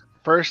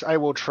 First, I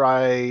will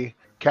try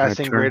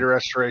casting Greater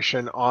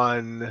Restoration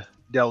on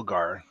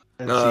Delgar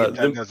and see if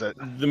that does it.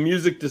 The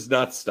music does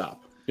not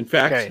stop. In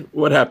fact,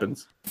 what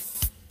happens?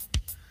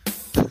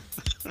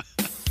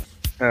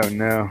 Oh,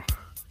 no.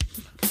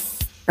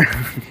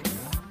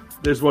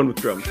 There's one with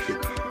drums, too.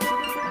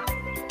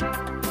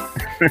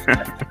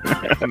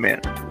 Oh, man.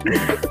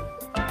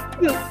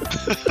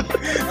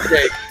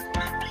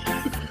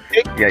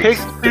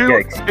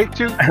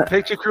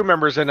 Take two crew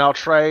members, and I'll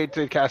try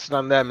to cast it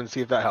on them and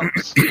see if that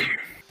helps.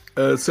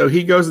 So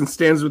he goes and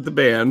stands with the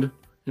band,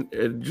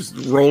 just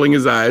rolling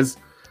his eyes,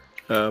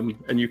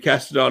 and you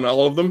cast it on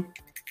all of them?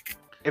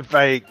 If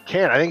I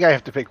can, I think I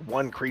have to pick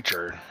one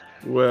creature.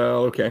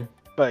 Well, okay.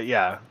 But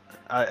yeah,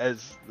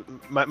 as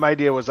my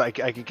idea was, I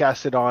could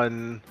cast it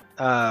on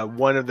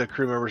one of the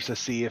crew members to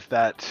see if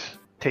that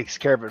takes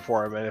care of it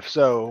for him, and if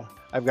so,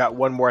 I've got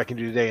one more I can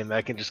do today, and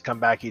I can just come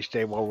back each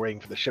day while waiting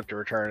for the ship to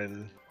return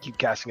and keep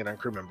casting it on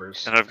crew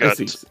members. And I've got.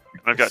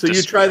 So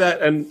you try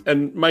that,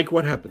 and Mike,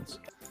 what happens?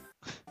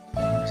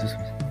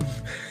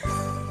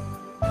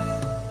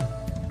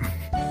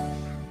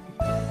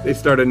 They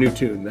start a new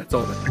tune. That's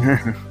all.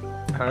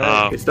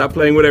 They stop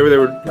playing whatever they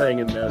were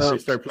playing, and they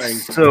start playing.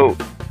 So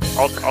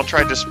I'll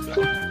try to.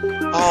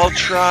 I'll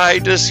try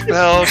to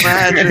spell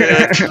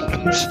magic.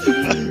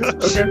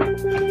 Okay.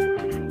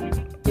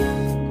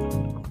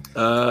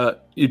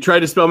 You try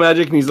to spell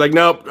magic, and he's like,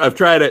 "Nope, I've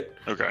tried it.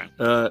 Okay.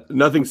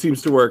 Nothing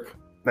seems to work."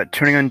 But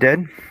turning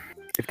undead,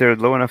 if they're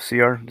low enough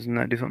CR, doesn't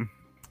that do something?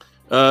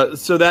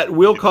 So that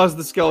will cause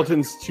the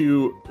skeletons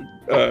to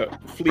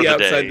flee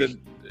outside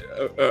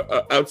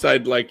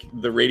outside like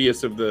the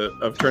radius of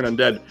Turn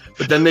Undead,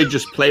 but then they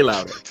just play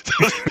louder.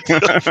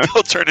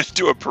 They'll turn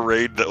into a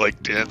parade that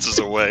like dances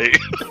away.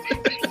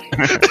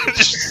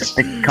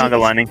 Like conga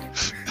lining.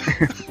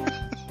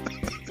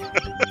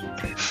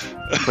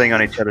 Playing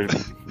on each other's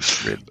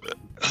rib.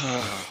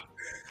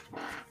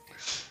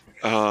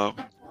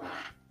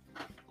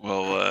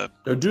 Well,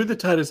 No, do the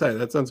tie to side.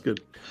 That sounds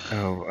good.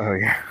 Oh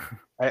yeah.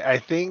 I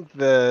think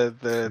the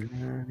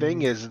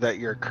thing is that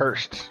you're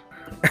cursed,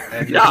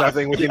 and Yeah. there's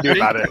nothing we can do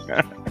about it.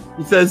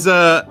 He says,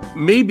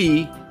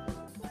 maybe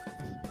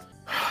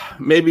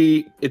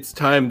it's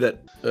time that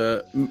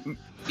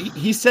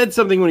he said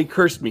something when he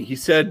cursed me. He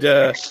said,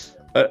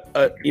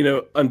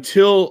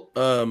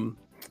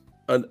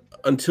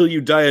 until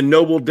you die a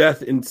noble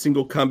death in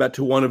single combat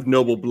to one of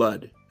noble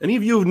blood. Any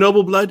of you of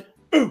noble blood?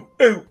 Ooh,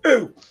 ooh,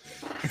 ooh.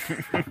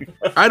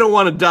 I don't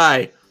want to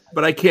die,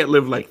 but I can't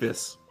live like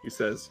this, he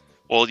says.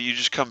 well, you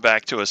just come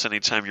back to us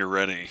anytime you're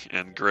ready,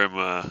 and Grim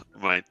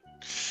might,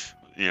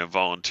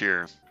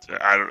 volunteer.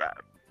 I don't know.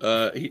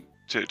 He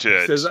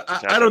To says,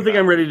 I don't think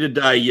I'm ready to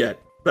die yet,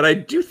 but I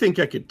do think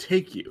I could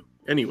take you.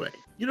 Anyway,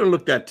 you don't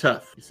look that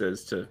tough, he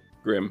says to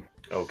Grim.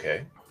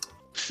 Okay.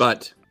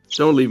 But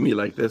don't leave me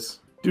like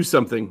this. Do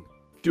something.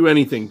 Do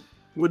anything.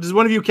 Does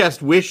one of you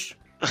cast Wish?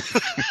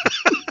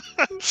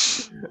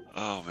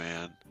 Oh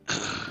man.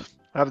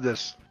 Have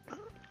this.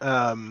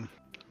 I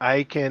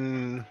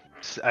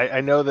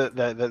know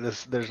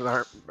that there's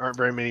aren't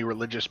very many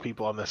religious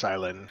people on this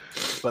island,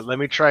 but let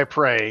me try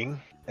praying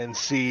and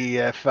see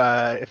if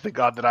the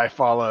God that I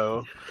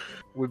follow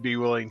would be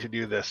willing to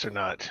do this or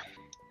not.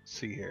 Let's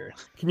see here.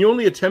 Can you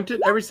only attempt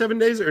it every 7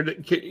 days, or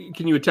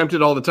can you attempt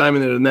it all the time,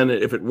 and then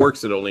if it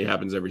works, it only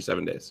happens every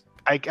 7 days?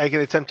 I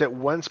can attempt it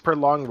once per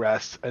long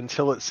rest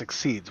until it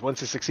succeeds.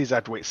 Once it succeeds, I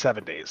have to wait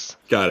 7 days.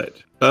 Got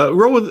it.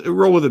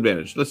 Roll with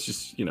advantage. Let's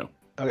just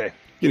Okay.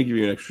 gonna give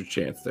you an extra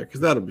chance there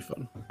because that'll be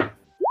fun.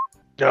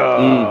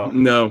 Oh.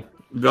 No,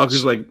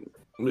 Valkyr's like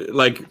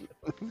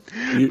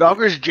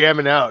Valkyr's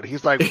jamming out.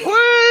 He's like,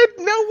 "What?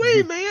 No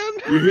way, man!"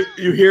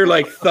 you hear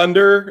like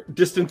thunder,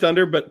 distant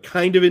thunder, but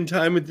kind of in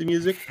time with the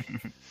music.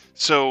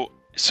 So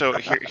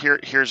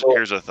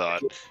here's a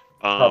thought.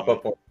 Pop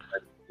up on.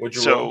 Would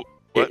you So roll?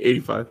 what?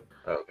 85.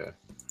 Okay.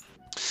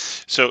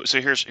 So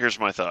here's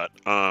my thought.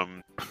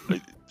 The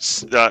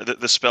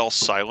spell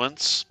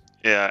Silence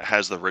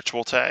has the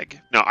ritual tag.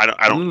 No, I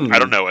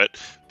don't know it.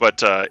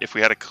 But if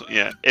we had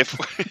if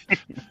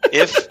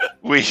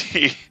we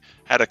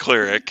had a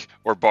cleric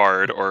or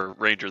bard or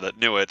ranger that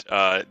knew it,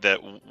 that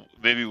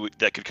maybe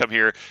that could come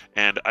here.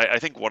 And I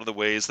think one of the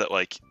ways that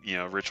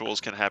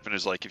rituals can happen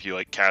is like if you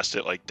cast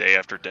it day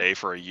after day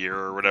for a year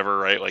or whatever,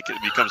 right? Like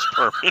it becomes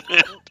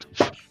permanent.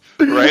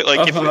 Right,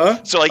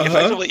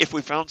 effectively, if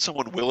we found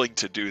someone willing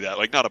to do that,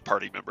 not a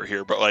party member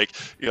here, but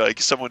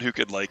someone who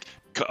could make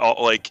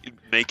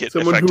it.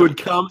 Someone who would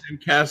come and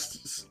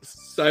cast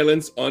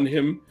silence on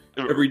him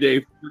every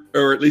day,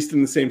 or at least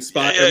in the same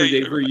spot every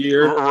day for a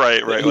year.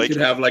 Right. He could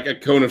have a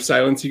cone of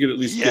silence he could at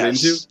least get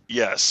into.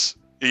 Yes.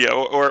 Yeah.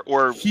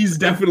 Or he's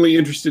definitely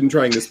interested in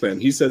trying this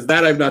plan. He says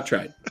that I've not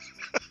tried.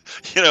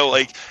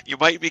 You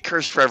might be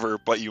cursed forever,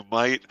 but you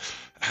might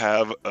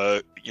have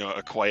a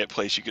quiet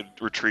place you could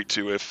retreat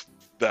to if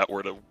that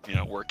were to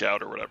work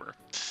out or whatever.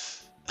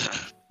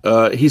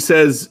 He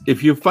says,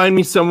 if you find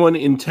me someone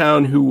in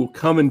town who will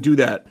come and do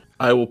that,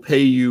 I will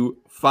pay you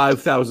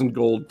 5,000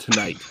 gold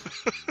tonight.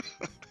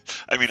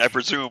 I mean, I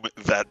presume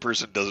that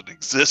person doesn't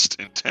exist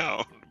in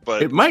town,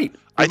 but it might.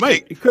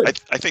 It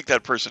could. I think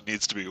that person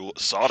needs to be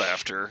sought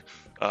after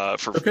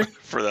for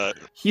that.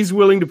 He's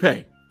willing to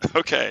pay.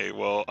 Okay,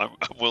 well, I'm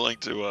willing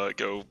to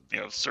go,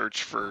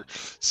 search for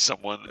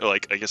someone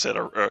like I said,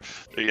 what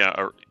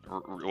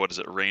is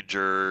it,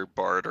 ranger,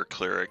 bard, or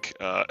cleric?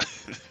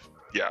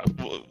 Yeah,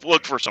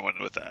 look for someone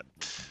with that.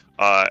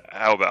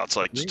 How about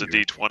just a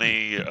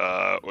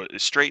D20,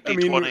 straight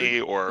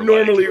D20, or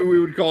normally we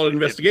would call it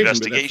investigation,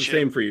 but that's the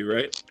same for you,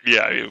 right?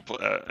 Yeah,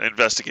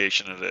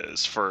 investigation it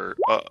is for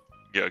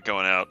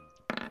going out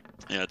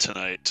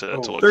tonight to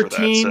look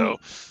 13. for that. So.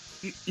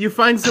 You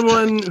find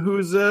someone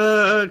who's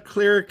a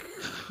cleric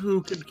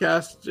who could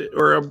cast,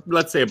 or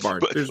let's say a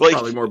bard. There's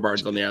probably more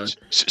bards on the island.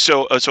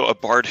 So a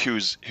bard who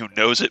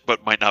knows it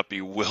but might not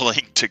be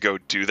willing to go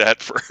do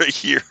that for a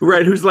year.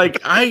 Right? Who's like,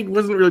 I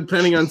wasn't really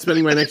planning on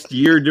spending my next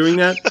year doing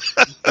that.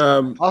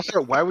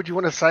 Also, why would you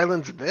want to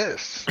silence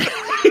this?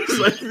 He's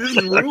like,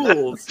 this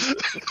rules.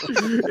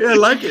 Yeah, I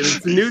like it.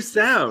 It's a new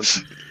sound.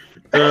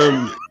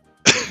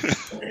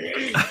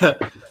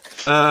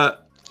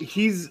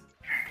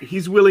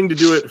 He's willing to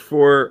do it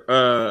for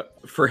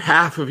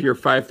half of your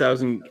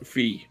 5,000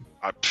 fee.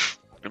 I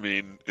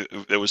mean,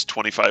 it was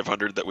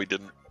 2,500 that we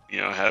didn't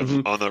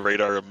have on the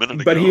radar a minute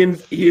ago. But he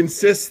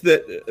insists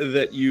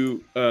that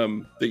you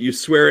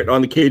swear it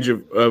on the cage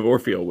of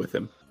Orpheol with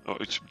him. Oh,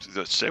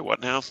 say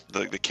what now?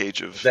 The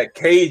cage of that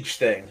cage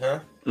thing, huh?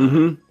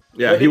 Mm-hmm.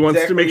 Yeah, he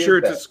wants to make sure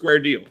it's a square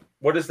deal.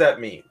 What does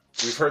that mean?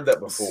 We've heard that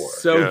before.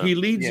 So he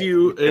leads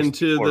you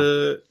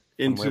into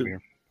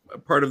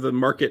part of the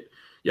market.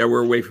 Yeah,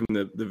 we're away from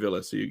the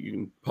villa, so you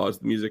can pause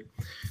the music.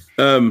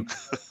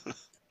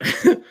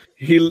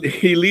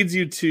 He leads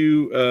you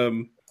to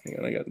hang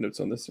on, I got notes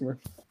on this somewhere.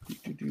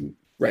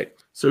 Right.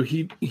 So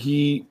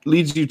he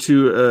leads you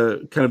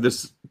to kind of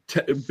this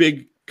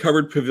big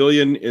covered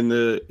pavilion in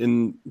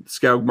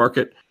Skaug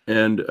Market,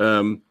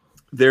 and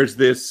there's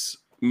this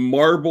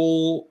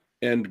marble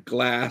and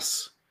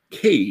glass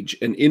cage,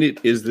 and in it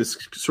is this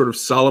sort of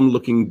solemn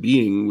looking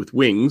being with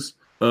wings,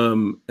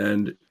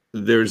 and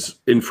there's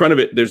in front of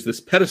it there's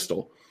this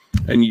pedestal,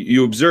 and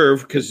you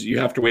observe, because you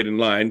have to wait in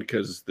line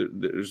because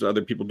there's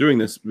other people doing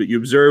this, but you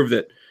observe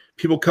that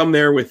people come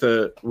there with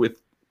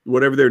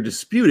whatever their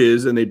dispute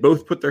is, and they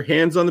both put their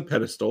hands on the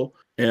pedestal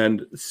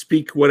and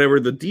speak whatever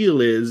the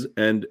deal is,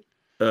 and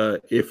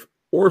if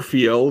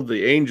Orpheal,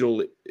 the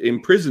angel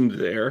imprisoned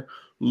there,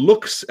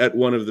 looks at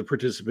one of the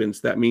participants,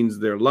 that means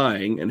they're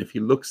lying, and if he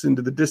looks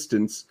into the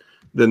distance,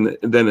 then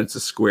it's a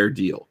square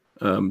deal.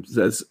 And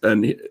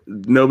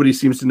nobody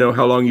seems to know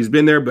how long he's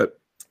been there, but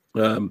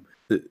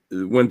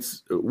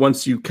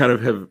once you kind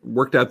of have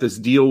worked out this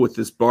deal with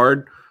this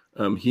bard,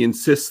 he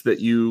insists that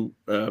you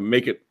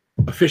make it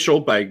official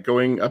by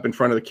going up in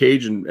front of the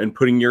cage and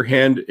putting your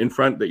hand in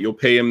front, that you'll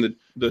pay him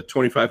the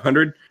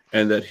 2,500,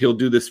 and that he'll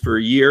do this for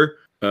a year.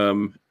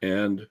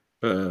 And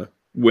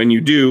when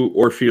you do,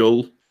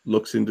 Orpheal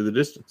looks into the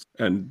distance,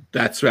 and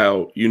that's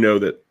how you know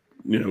that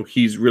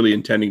he's really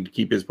intending to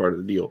keep his part of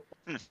the deal.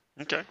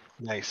 Okay.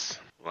 Nice.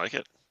 Like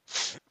it.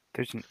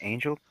 There's an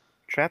angel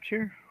trapped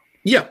here?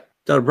 Yeah.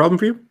 Is that a problem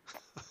for you?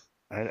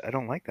 I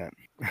don't like that.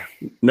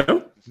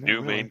 No?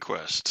 New main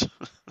quest.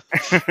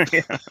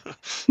 Yeah.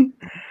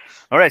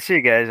 All right, see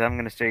you guys. I'm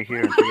going to stay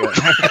here and figure out.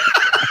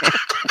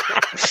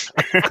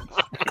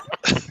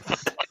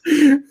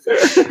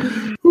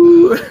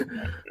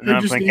 I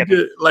just need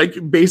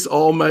to base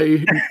all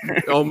my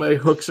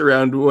hooks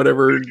around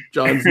whatever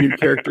John's new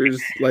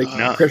character's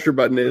pressure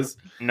button is.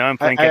 No, I'm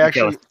playing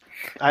Captain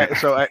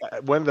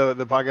one of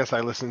the podcasts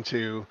I listened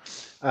to,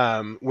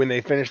 when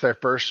they finished their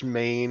first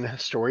main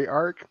story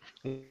arc,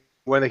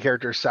 one of the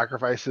characters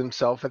sacrificed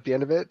himself at the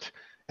end of it,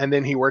 and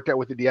then he worked out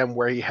with the DM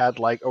where he had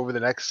over the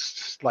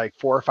next 4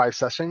 or 5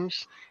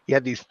 sessions, he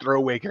had these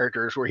throwaway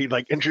characters where he'd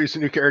introduce a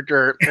new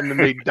character and then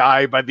they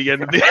die by the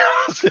end of the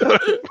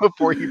episode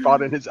before he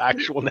brought in his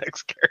actual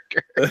next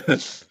character.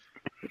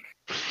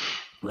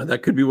 Well,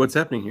 that could be what's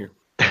happening here.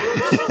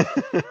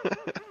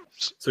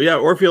 So yeah,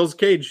 Orpheal's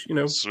cage,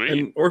 Sweet.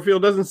 And Orpheal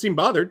doesn't seem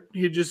bothered.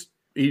 He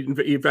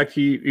in fact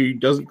he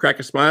doesn't crack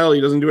a smile. He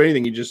doesn't do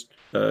anything. He just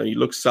he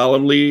looks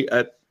solemnly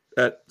at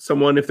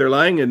someone if they're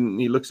lying, and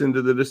he looks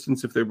into the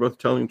distance if they're both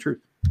telling the truth.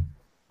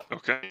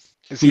 Okay.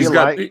 Is he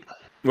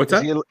what's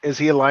that? Is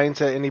he aligned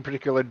to any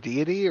particular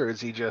deity, or is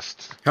he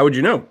just? How would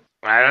you know?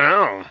 I don't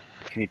know.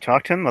 Can you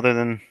talk to him other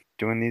than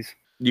doing these?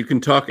 You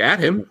can talk at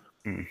him,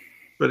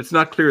 but it's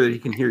not clear that he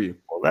can hear you.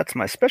 Well, that's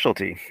my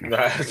specialty.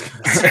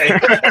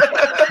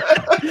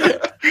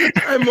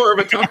 I'm more of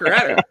a talker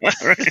at him.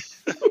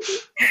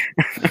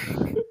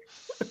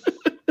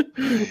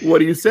 What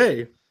do you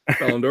say,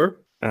 Falendor?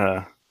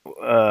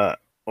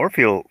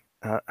 Orpheal,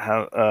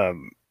 how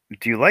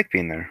do you like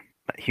being there?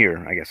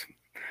 Here, I guess.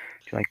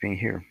 Do you like being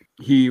here?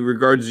 He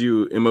regards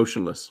you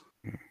emotionless,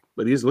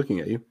 but he is looking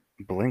at you.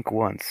 Blink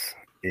once,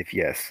 if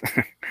yes.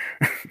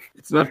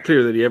 It's not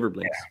clear that he ever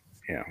blinks.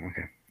 Yeah.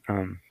 Okay.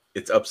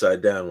 It's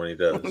upside down when he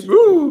does.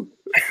 Woo!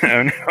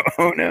 Oh no!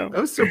 Oh no! I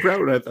was so proud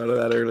when I thought of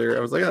that earlier.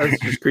 I was like, "Oh,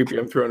 that's just creepy."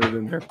 I'm throwing it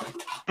in there.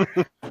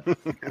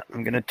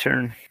 I'm gonna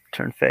turn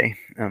Faye.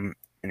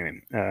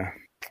 Anyway, what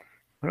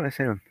do I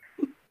say to him?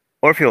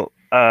 Orpheal,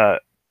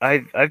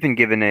 I've been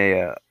given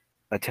a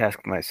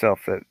task myself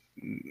that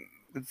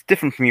it's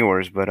different from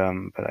yours, but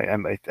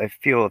I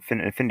feel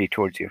affinity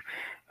towards you.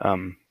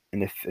 And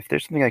if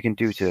there's something I can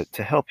do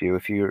to help you,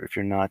 if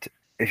you're not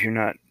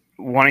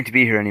wanting to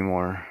be here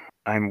anymore,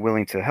 I'm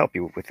willing to help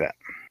you with that.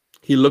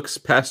 He looks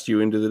past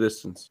you into the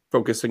distance,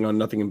 focusing on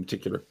nothing in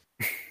particular.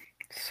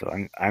 So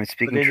I'm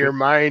speaking. But in your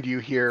mind, you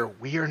hear,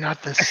 "We are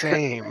not the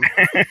same."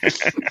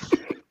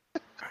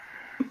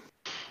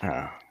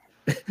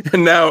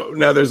 And now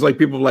there's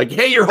people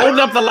 "Hey, you're holding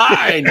up the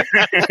line.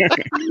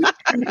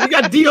 You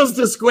got deals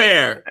to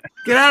square.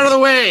 Get out of the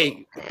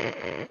way."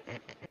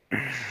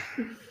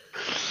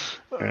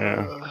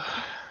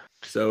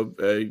 So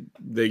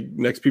the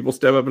next people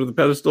step up to the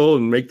pedestal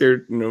and make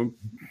their,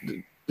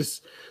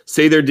 just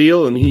say their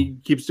deal, and he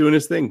keeps doing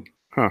his thing.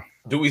 Huh.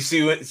 Do we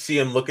see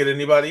him look at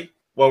anybody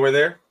while we're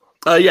there?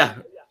 Yeah.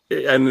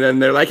 And then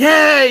they're like,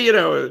 "Hey,"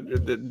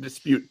 the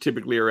dispute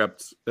typically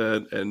erupts,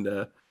 and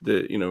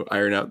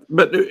iron out.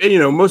 But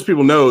most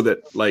people know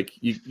that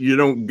you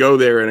don't go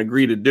there and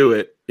agree to do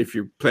it if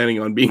you're planning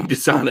on being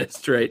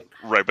dishonest, right?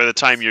 Right. By the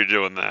time you're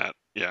doing that,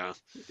 yeah.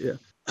 Yeah.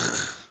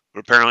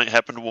 But apparently it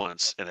happened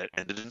once, and it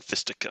ended in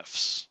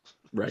fisticuffs.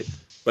 Right.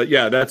 But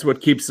yeah, that's what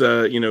keeps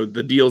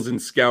the deals in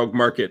Skaug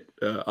Market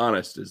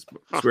honest, is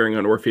swearing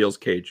on Orpheal's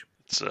cage.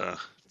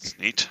 It's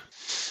neat.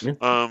 Yeah.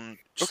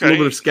 Just a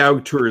little bit of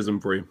Skaug tourism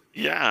for you.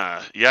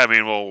 Yeah. I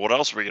mean, well, what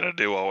else are we gonna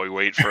do while we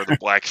wait for the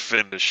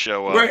Blackfin to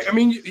show up? Right. I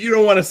mean, you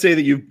don't want to say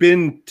that you've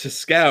been to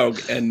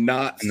Skaug and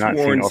not Not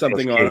sworn seen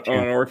something Orpheus on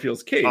Cage, yeah.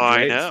 Orpheus Cage.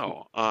 I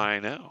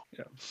Right? know.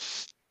 Yeah.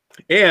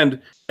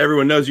 And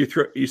everyone knows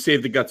you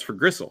save the guts for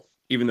Gristle,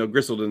 even though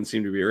Gristle doesn't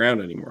seem to be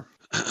around anymore.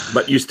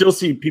 But you still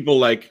see people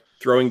like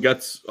throwing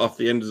guts off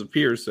the ends of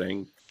piers,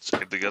 saying,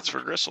 Save the guts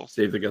for Gristle.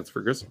 "Save the guts for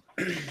Gristle."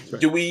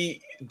 Do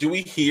we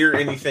hear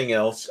anything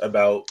else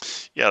about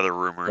Yeah, the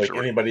rumors. like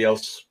anybody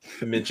else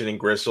mentioning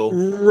Gristle?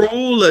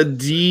 Roll a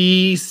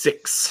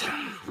d6.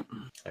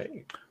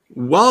 Hey.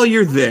 While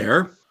you're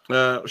there,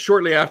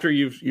 shortly after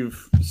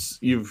you've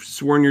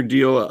sworn your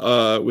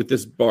deal with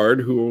this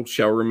bard who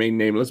shall remain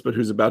nameless, but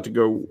who's about to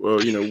go,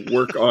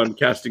 work on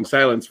casting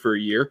silence for a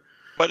year.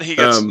 But he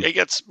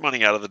gets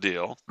money out of the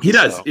deal. He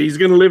does. So. He's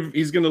gonna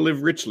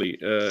live richly.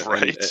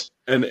 Right.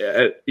 And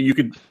you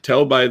could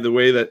tell by the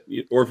way that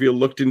Orpheus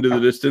looked into the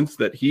distance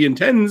that he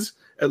intends,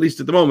 at least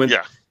at the moment.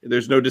 Yeah.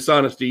 There's no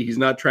dishonesty. He's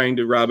not trying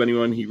to rob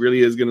anyone. He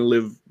really is going to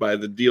live by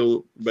the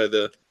deal, by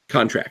the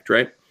contract,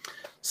 right?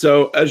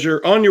 So as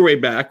you're on your way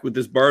back with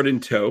this bard in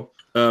tow,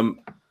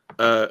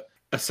 a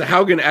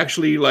Sahaugen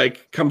actually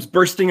comes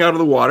bursting out of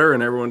the water,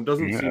 and everyone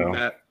doesn't seem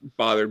that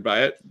bothered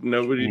by it.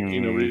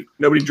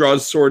 Nobody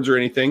draws swords or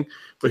anything,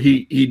 but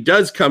he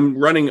does come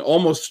running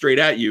almost straight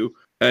at you,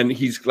 and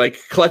he's like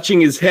clutching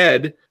his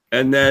head,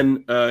 and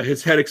then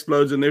his head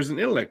explodes, and there's an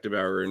intellect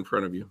devourer in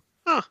front of you.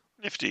 Huh,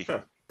 nifty.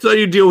 Huh. So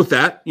you deal with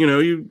that.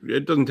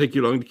 It doesn't take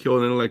you long to kill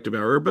an intellect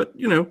devourer, but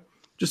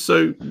just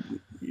so,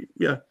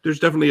 yeah, there's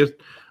definitely a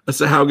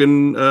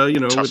Sahaugen,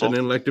 with an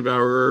intellect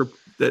devourer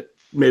that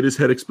made his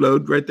head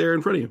explode right there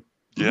in front of you.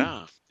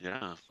 Yeah.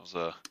 It was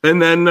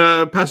And then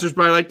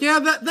passersby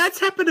that's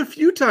happened a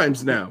few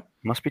times now.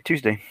 Must be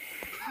Tuesday.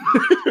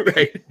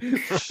 Right.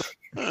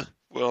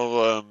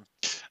 Well,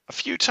 a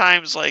few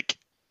times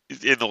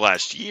in the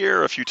last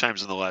year, a few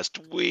times in the last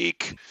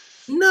week.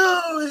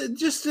 No,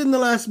 just in the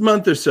last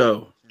month or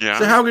so. Yeah.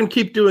 Sahaugen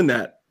keep doing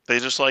that. They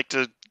just like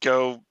to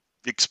go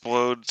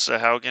explode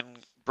Sahaugen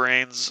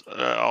brains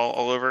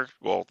all over.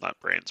 Well, not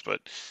brains,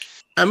 but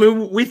I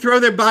mean, we throw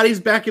their bodies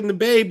back in the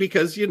bay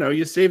because,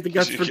 you save the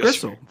guts for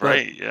Gristle.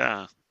 Right,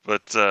 yeah.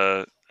 But,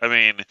 I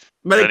mean...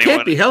 But it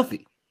can't be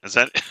healthy. Is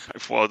that...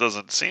 Well, it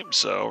doesn't seem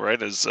so,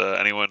 right? Has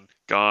anyone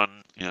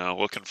gone,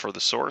 looking for the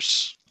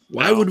source?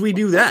 Why would we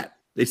do that?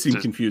 They seem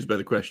confused by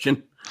the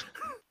question.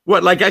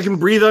 What, like I can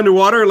breathe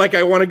underwater? Like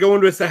I want to go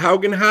into a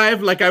Sahaugen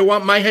hive? Like I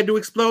want my head to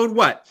explode?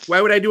 What?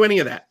 Why would I do any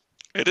of that?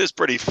 It is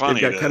pretty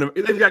funny.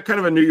 They've got kind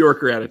of a New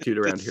Yorker attitude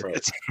around here.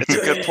 It's a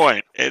good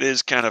point. It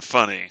is kind of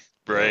funny,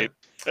 right?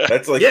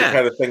 That's like the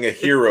kind of thing a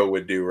hero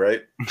would do,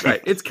 right?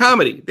 Right. It's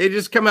comedy. They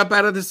just come up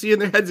out of the sea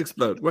and their heads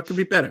explode. What could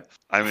be better?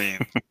 I mean,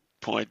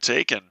 point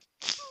taken.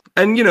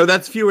 And,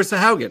 that's fewer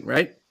Sahaugen,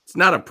 right? It's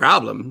not a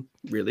problem,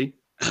 really.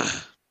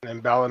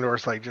 And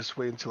Balinor's like, just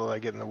wait until I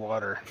get in the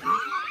water.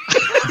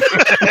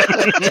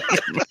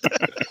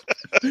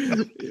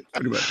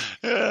 Pretty much.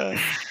 Yeah.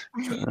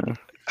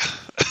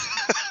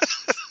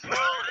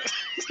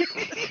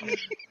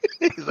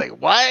 He's like,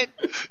 what?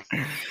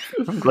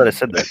 I'm glad I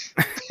said that.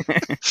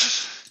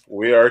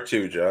 We are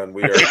too, John.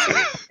 We are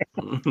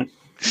too.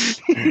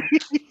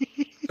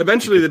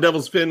 Eventually, the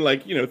Devil's Fin,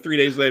 3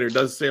 days later,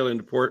 does sail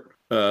into port.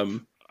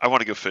 I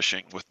want to go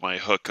fishing with my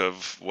hook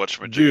of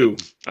whatchamajig. Do.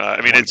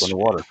 I mean, it's in the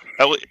water.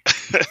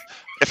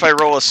 If I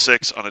roll a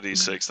 6 on a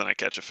d6, then I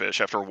catch a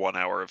fish after 1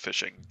 hour of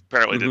fishing.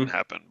 Apparently, didn't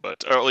happen, or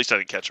at least I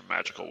didn't catch a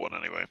magical one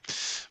anyway.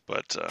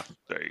 But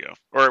there you go,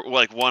 or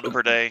one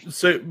per day.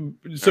 So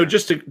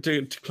just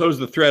to close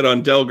the thread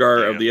on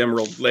Delgar of the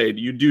Emerald Blade,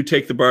 you do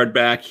take the bard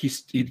back. He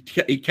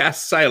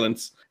casts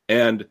silence,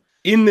 and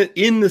in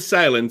the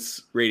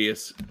silence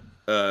radius,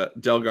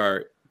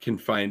 Delgar can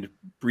find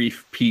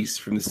brief peace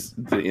from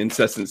the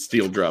incessant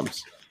steel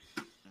drums.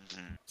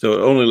 Mm-hmm. So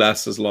it only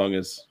lasts as long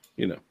as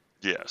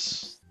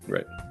Yes.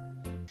 Right.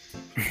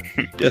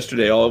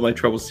 Yesterday, all of my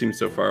troubles seemed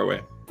so far away.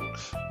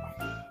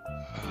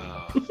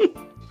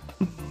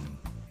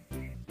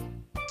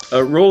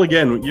 Roll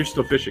again. You're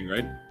still fishing,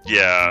 right?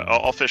 Yeah,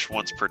 I'll fish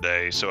once per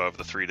day, so I have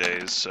the 3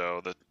 days. So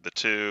the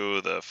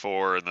 2, the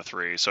 4, and the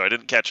 3. So I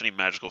didn't catch any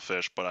magical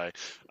fish, but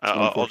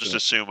I'll just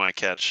assume I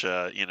catch,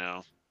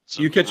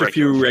 you catch a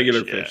few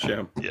regular fish.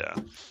 Yeah.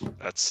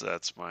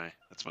 That's my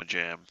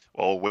jam.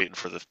 While waiting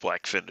for the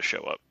black fin to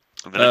show up.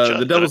 And then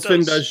the Devil's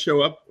Fin does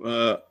show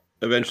up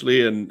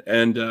eventually,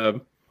 and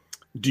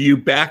do you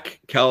back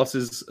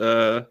Callus's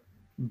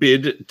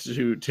bid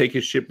to take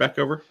his ship back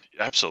over?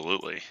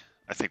 Absolutely.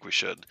 I think we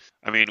should.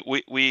 I mean,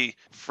 we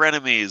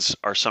frenemies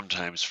are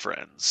sometimes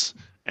friends,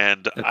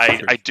 and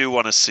I do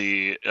want to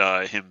see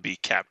him be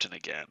captain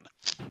again.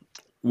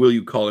 Will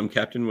you call him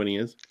captain when he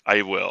is?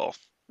 I will.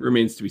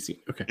 Remains to be seen.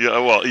 Okay. Yeah.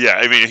 Well, yeah.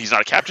 I mean, he's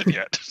not a captain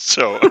yet,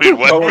 so I mean,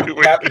 what?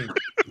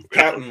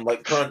 Captain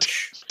like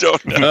Crunch.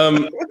 Don't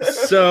know.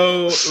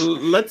 So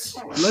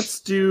let's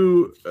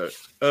do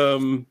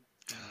an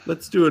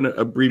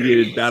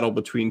abbreviated battle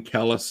between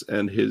Callus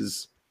and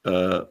his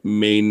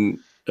main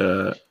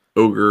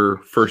ogre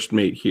first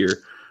mate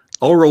here.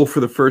 I'll roll for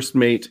the first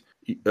mate.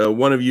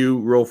 One of you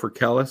roll for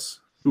Callus.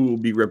 Who will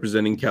be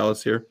representing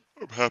Callus here?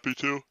 I'm happy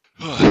to.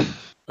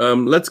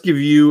 Let's give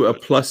you a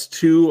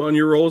 +2 on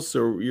your rolls.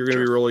 So you're going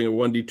to be Sure. rolling a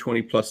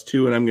 1d20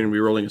 +2, and I'm going to be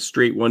rolling a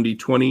straight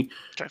 1d20.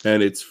 Okay.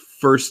 And it's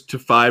first to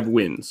 5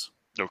 wins.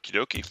 Okie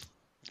dokie.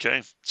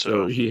 Okay. So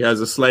So, he has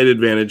a slight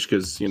advantage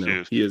because,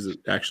 Phew. he is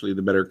actually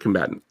the better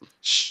combatant.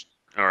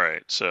 all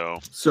right. So,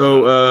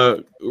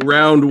 So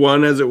round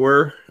 1, as it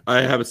were,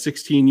 I have a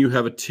 16, you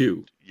have a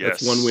 2. yes.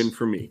 That's 1 win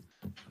for me.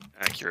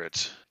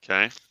 Accurate.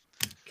 Okay.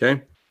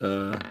 Okay.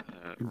 Again.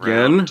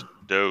 Round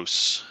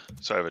dose.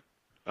 So I have a.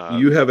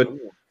 You have a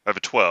I have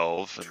a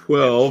 12.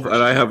 12,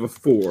 and I have a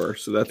 4,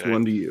 so that's Okay.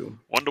 1 to you.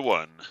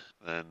 1-1.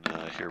 Then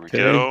here we Okay.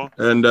 go.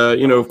 And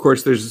of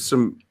course, there's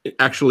some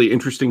actually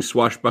interesting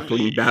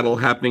swashbuckling battle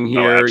happening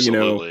here. Oh,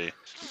 absolutely.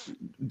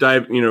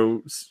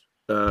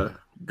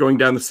 Going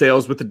down the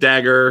sails with the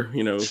dagger.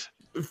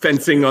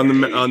 Fencing on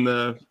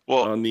the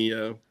Well,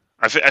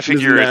 I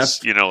figure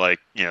mast.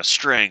 it's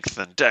strength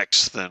and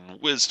dex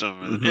and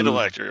wisdom and Mhm.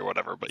 intellect or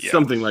whatever. But yeah,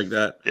 something like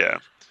that. yeah.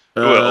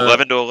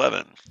 11 to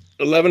 11.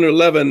 11 or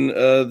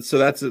 11. So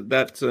that's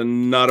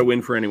not a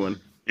win for anyone.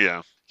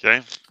 Yeah.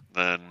 Okay.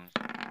 Then.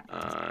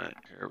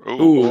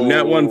 Ooh,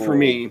 nat 1 for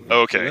me.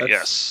 Okay. So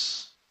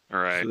yes. All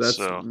right. So that's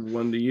So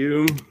 1 to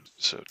you.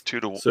 2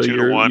 to So 2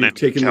 to 1 you've in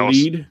taken the Callus,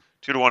 lead.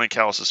 2 to 1 in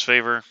Callus's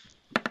favor.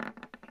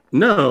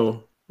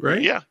 No,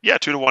 right? Yeah.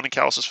 2 to 1 in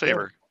Callus's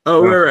favor.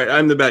 Oh, right.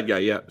 I'm the bad guy.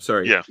 Yeah,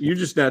 sorry. Yeah. You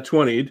just nat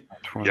 20'd.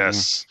 20.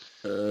 Yes.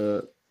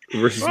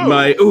 Versus Oh.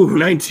 my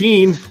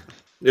 19.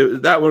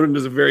 That one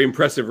was a very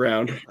impressive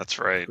round, That's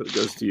right. but it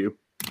goes to you.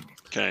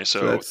 Okay.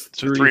 So So that's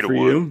 3 3 to for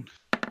 1.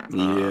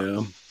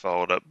 you.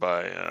 Followed up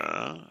by.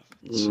 I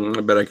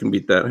bet I can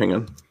beat that. Hang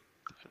on.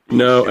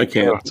 No, I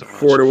can't. Not so much.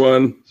 4 to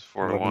 1.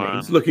 4 to 1.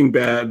 It's looking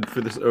bad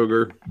for this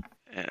ogre.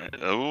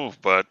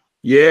 But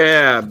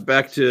Yeah,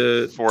 back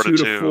to 4 to 2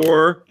 to 2.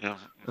 4. yeah.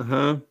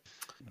 Uh-huh.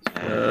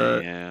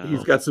 Yeah.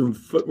 He's got some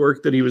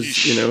footwork that he was,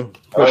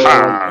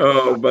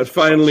 Ah. but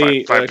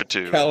finally, Five to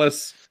 2.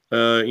 Callus,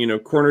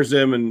 corners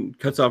him and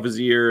cuts off his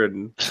ear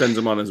and sends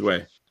him on his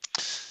way.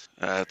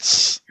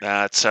 That's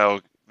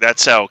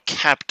how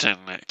Captain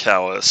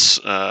Callus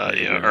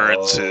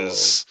earns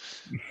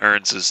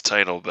his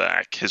title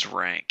back, his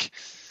rank.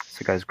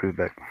 The guy's grew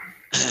back.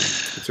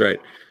 That's right.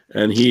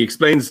 And he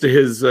explains to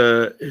his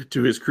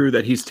crew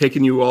that he's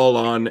taken you all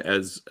on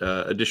as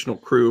additional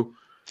crew,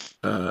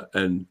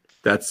 and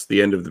that's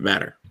the end of the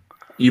matter.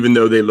 Even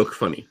though they look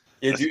funny.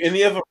 Yeah, do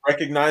any of them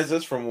recognize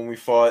us from when we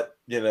fought?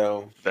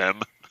 Them.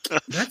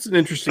 That's an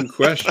interesting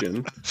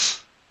question.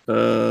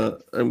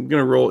 I'm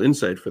gonna roll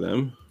insight for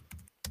them,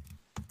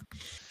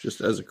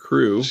 just as a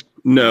crew.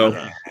 No,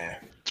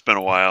 It's been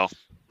a while.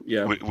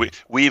 yeah,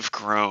 We've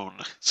grown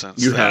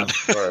since you then.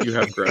 have you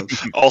have grown.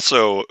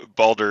 Also,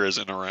 Baldur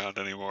isn't around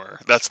anymore.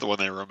 That's the one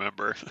they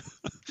remember.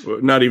 Well,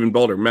 not even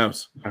Baldur,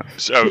 Mouse.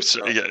 So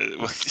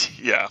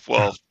yeah.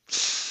 Well,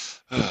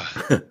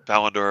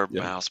 Baldur,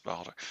 Yeah. Mouse,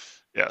 Baldur.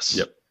 Yes.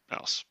 Yep.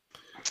 Mouse.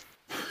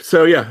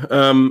 So yeah,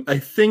 I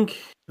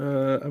think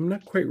I'm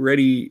not quite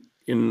ready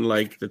in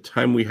the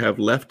time we have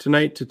left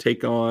tonight to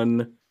take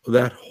on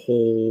that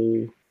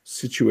whole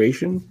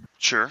situation.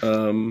 Sure.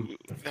 We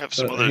have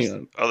some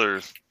hang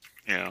other.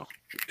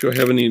 Do I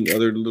have any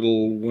other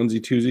little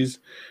onesie twosies?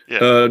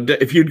 Yeah.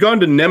 If you'd gone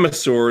to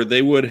Nemasor,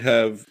 they would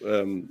have.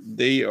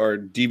 They are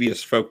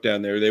devious folk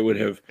down there. They would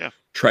have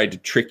tried to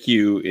trick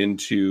you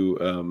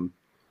into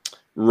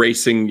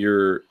racing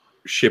your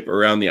ship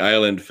around the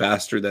island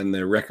faster than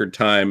the record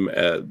time.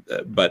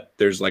 But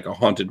there's a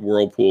haunted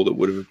whirlpool that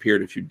would have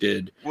appeared if you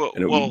did,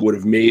 and it would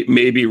have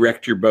maybe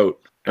wrecked your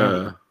boat.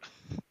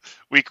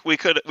 We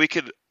could.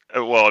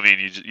 Well, I mean,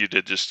 you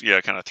did just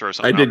kind of throw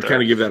something. I did out there.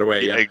 kind of give that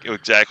away. Yeah.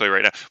 Exactly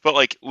right now.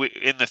 But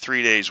in the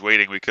 3 days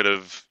waiting, we could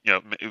have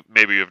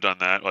maybe have done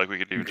that. We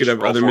could even You could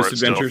have other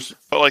misadventures.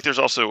 But there's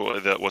also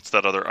what's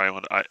that other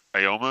island,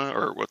 Ioma,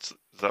 or is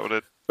that what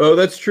it? Oh,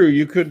 that's true.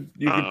 You could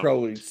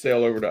probably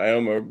sail over to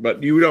Ioma,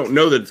 but you don't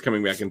know that it's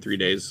coming back in 3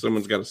 days.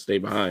 Someone's got to stay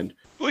behind.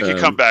 We could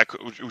come back.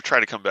 We try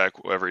to come back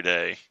every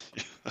day,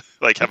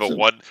 have a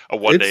one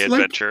day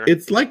adventure.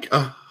 It's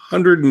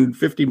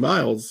 150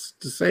 miles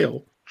to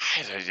sail.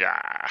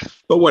 Yeah.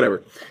 But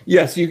whatever.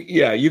 Yes,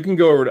 you can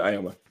go over to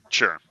Ioma.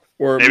 Sure.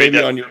 Or maybe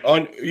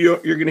you're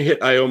going to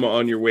hit Ioma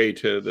on your way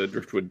to the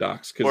Driftwood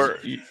docks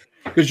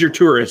because you're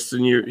tourists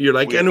and you're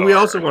like, we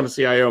also want to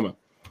see Ioma.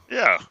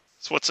 Yeah.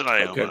 So what's in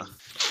Ioma? Okay.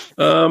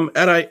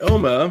 At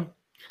Ioma,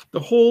 the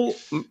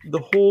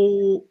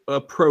whole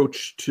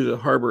approach to the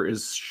harbor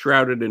is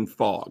shrouded in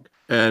fog.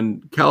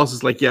 And Callus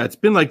is like, yeah, it's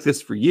been like this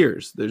for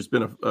years. There's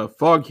been a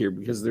fog here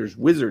because there's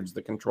wizards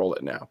that control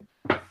it now.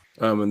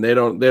 And they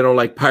don't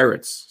like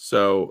pirates.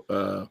 So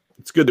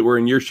it's good that we're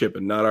in your ship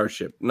and not our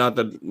ship. Not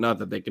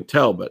that they can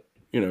tell, but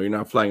you're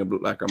not flying a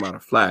Black Armada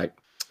flag.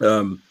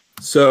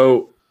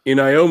 So in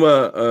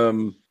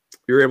Ioma,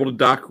 you're able to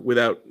dock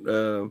without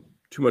too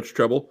much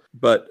trouble,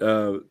 but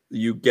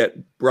you get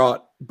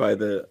brought by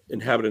the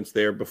inhabitants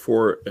there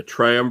before a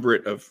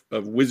triumvirate of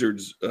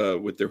wizards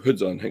with their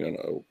hoods on. Hang on,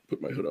 I'll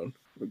put my hood on.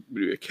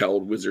 a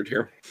cowled wizard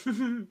here.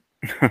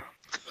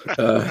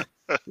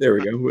 There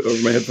we go.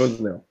 Over my headphones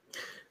now.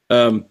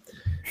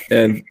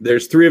 And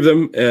there's 3 of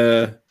them,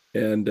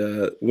 and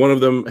one of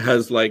them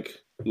has like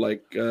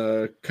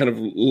kind of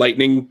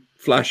lightning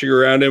flashing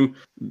around him,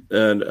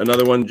 and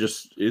another one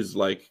just is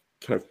like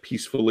kind of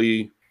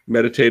peacefully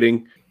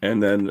meditating.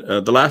 And then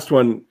the last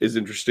one is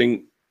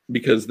interesting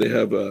because they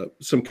have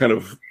some kind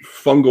of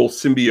fungal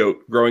symbiote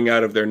growing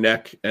out of their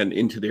neck and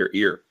into their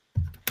ear.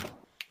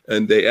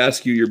 And they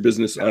ask you your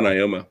business on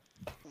Ioma.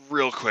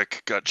 Real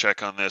quick gut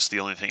check on this. The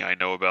only thing I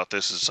know about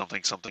this is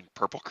something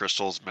Purple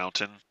Crystals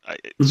Mountain.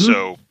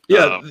 So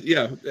yeah.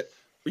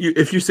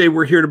 If you say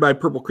we're here to buy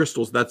purple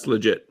crystals, that's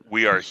legit.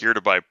 We are here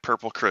to buy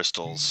purple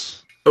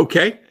crystals.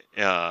 Okay.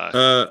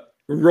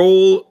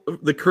 Roll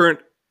the current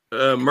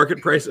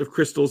market price of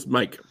crystals,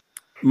 Mike.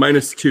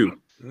 -2.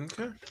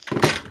 Okay.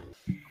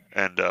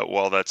 And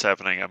while that's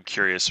happening, I'm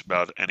curious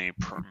about any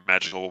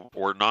magical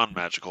or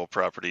non-magical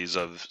properties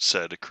of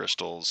said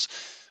crystals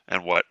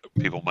and what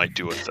people might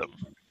do with them.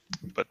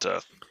 But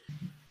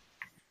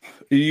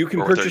you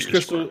can purchase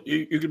crystal.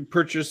 You can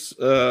purchase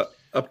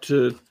up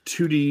to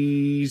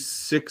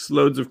 2d6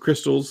 loads of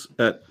crystals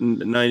at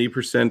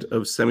 90%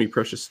 of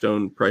semi-precious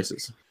stone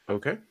prices.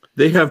 Okay.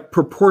 They have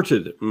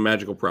purported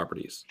magical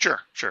properties. Sure.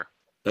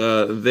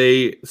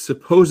 They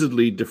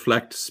supposedly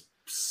deflect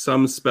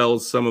some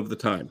spells some of the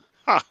time.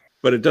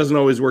 But it doesn't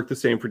always work the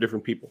same for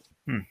different people.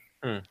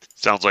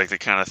 Sounds like the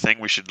kind of thing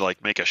we should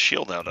like make a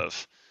shield out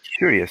of.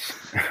 Curious.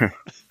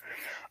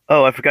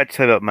 Oh, I forgot to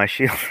tell you about my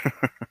shield.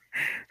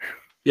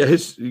 Yeah,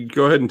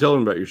 go ahead and tell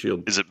him about your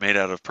shield. Is it made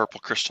out of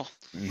purple crystal?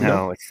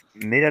 No, it's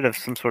made out of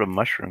some sort of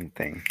mushroom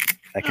thing.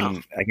 I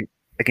can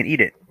eat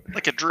it.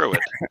 Like a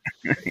druid.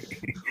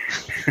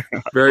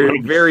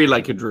 Very, very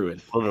like a druid.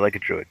 A little bit like a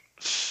druid.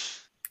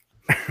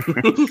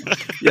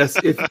 Yes,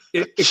 it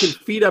can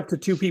feed up to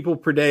 2 people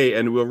per day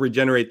and will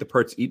regenerate the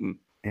parts eaten.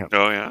 Yep.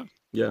 Oh yeah.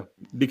 Yeah,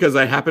 because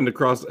I happened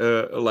across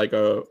like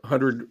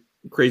 100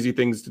 crazy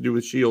things to do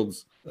with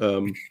shields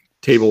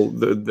table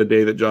the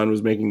day that John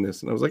was making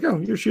this, and I was like, "Oh,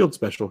 your shield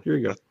special. Here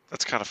you go."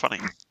 That's kind of funny.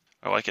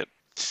 I like it.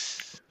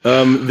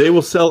 They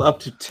will sell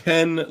up to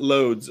 10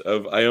 loads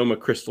of Ioma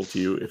crystal to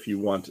you if you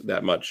want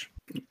that much.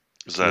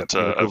 Is that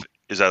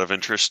of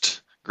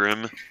interest,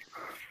 Grim?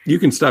 You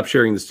can stop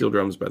sharing the steel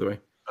drums, by the way.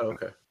 Oh,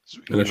 okay.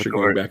 Unless you're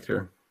going back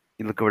there.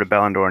 You look over to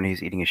Ballandor and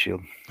he's eating a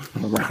shield.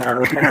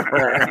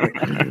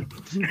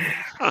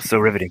 So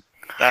riveting.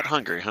 That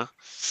hungry, huh?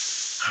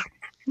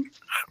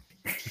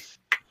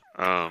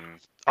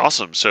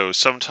 Awesome. So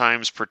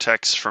sometimes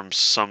protects from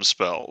some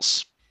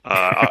spells.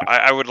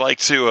 I would like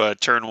to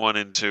turn one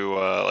into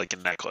like a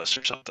necklace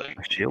or something.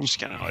 A shield? Just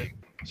kind of like,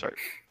 sorry.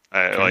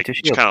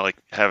 Just kind of like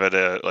have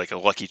it like a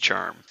lucky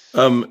charm.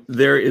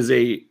 There is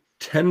a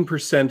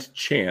 10%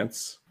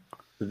 chance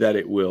that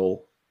it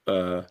will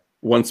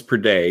once per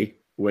day,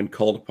 when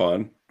called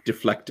upon,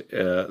 deflect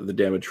the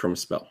damage from a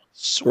spell.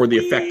 Sweet. Or the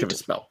effect of a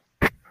spell.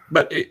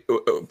 But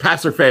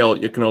pass or fail,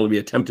 it can only be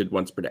attempted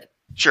once per day.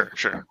 Sure.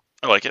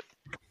 I like it.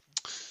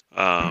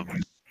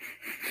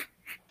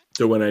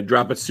 So when I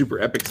drop a super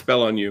epic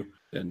spell on you,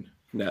 then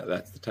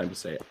that's the time to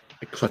say it.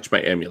 I clutch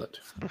my amulet.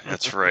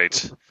 That's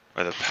right.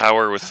 By the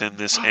power within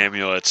this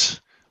amulet,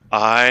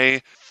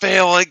 I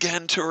fail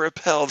again to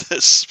repel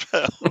this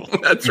spell.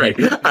 That's right.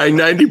 I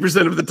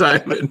 90% of the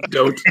time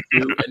don't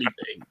do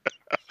anything.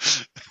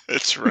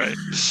 That's right.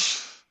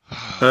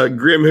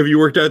 Grim, have you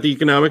worked out the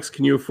economics?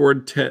 Can you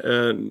afford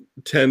 10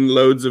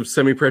 loads of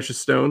semi-precious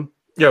stone?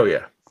 Oh,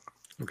 yeah.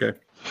 Okay.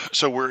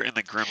 So we're in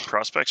the Grim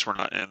Prospects. We're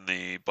not in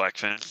the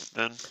Blackfin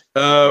then.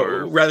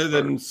 Rather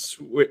than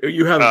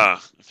you have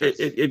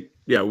okay.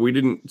 Yeah, we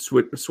didn't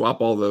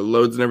swap all the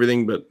loads and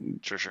everything, but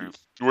Sure.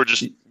 We're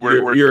just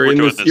you're in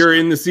doing this. You're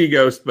in the Sea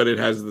Ghost, but it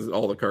has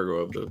all the cargo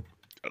of the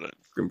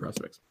Grim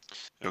Prospects.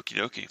 Okie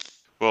dokie.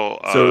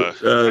 Well,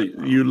 so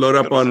you load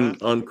up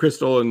on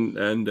Crystal,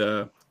 and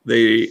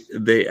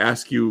they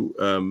ask you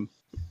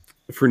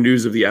for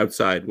news of the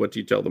outside. What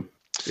do you tell them?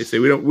 They say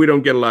we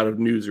don't get a lot of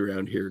news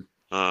around here.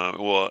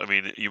 Well, I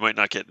mean, you might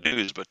not get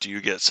news, but do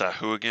you get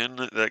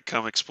Sahuagin that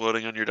come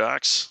exploding on your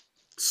docks?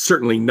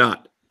 Certainly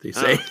not, they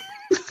say.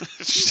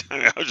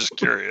 I was just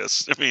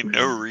curious. I mean,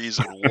 no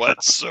reason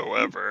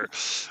whatsoever.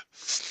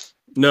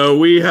 No,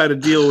 we had a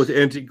deal with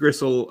Auntie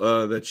Gristle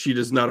that she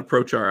does not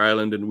approach our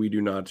island and we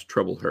do not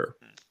trouble her.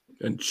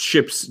 And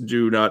ships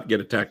do not get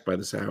attacked by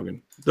the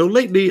Sahuagin. Though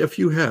lately a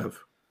few have.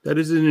 That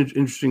is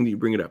interesting that you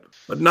bring it up.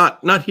 But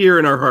not here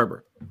in our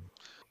harbor.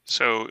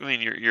 So, I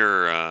mean,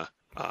 you're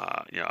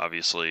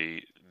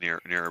obviously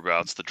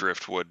nearabouts the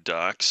Driftwood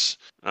docks.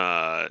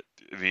 I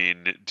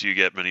mean, do you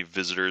get many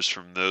visitors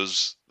from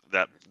those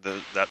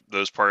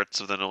parts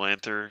of the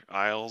Nolanther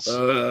Isles?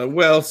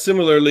 Well,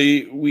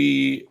 similarly,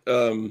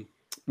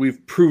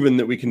 we've proven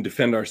that we can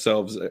defend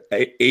ourselves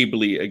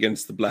ably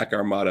against the Black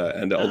Armada,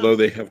 and although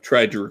they have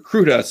tried to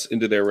recruit us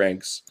into their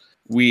ranks,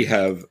 we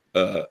have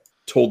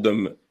told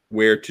them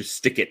where to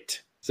stick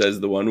it, says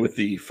the one with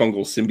the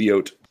fungal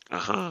symbiote.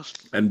 Uh-huh.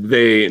 And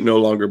they no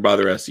longer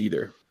bother us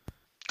either.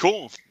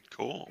 Cool.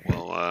 Cool.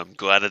 Well, I'm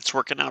glad it's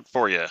working out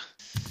for you. And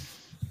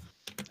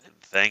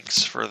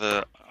thanks for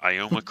the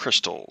Ioma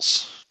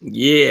crystals.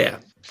 Yeah.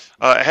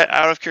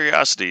 Out of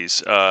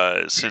curiosities,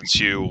 since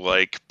you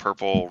like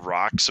purple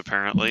rocks,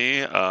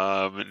 apparently,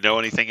 know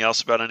anything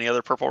else about any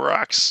other purple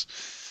rocks?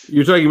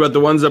 You're talking about the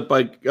ones up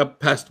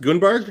past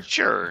Gunbarg?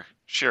 Sure.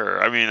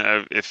 I mean,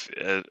 have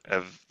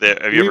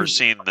you ever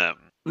seen them?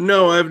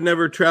 No, I've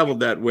never traveled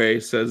that way,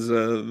 says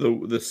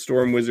the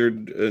storm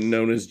wizard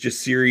known as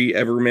Jasiri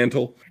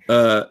Evermantle.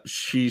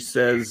 She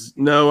says,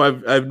 no,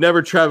 I've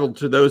never traveled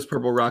to those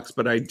purple rocks,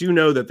 but I do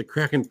know that the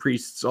Kraken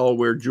priests all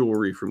wear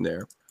jewelry from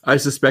there. I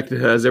suspect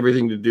it has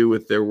everything to do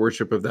with their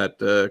worship of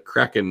that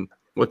Kraken.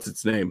 What's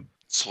its name?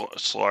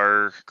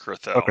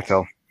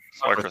 Slarkrithel.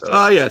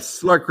 Ah, yes,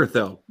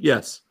 Slarkrithel.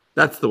 Yes,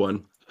 that's the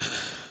one.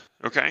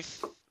 Okay.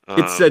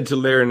 It's said to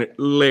lair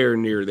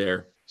near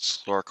there.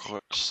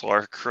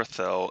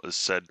 Slarkrithel is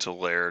said to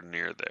lair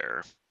near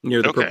there.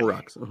 Near the purple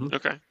rocks. Mm-hmm.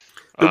 Okay.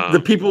 The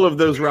people of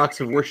those rocks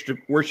have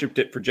worshipped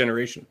it for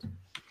generations.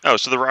 Oh,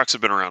 so the rocks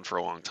have been around for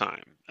a long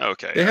time.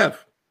 Okay. They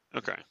have.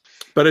 Okay.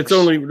 But it's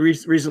only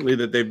recently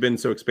that they've been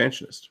so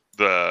expansionist.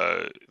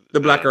 The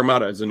Black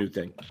Armada is a new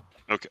thing.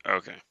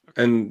 Okay.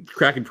 And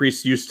Kraken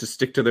priests used to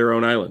stick to their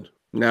own island.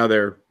 Now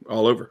they're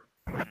all over.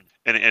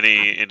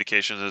 Any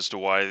indications as to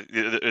why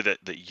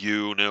that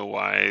you know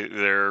why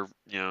they're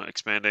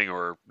expanding,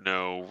 or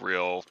no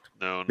real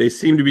known? They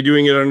seem to be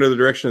doing it under the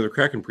direction of the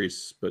Kraken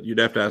priests, but you'd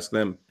have to ask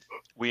them.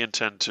 We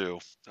intend to,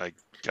 I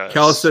guess.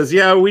 Callus says,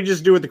 "Yeah, we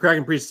just do what the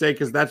Kraken priests say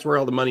because that's where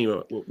all the money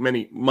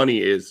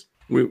is.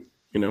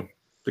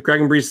 The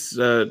Kraken priests,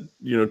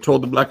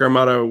 told the Black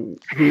Armada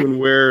who and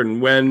where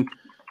and when,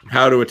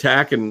 how to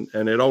attack, and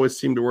it always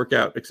seemed to work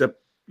out.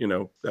 Except,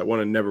 that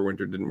one in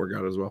Neverwinter didn't work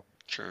out as well."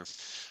 Sure.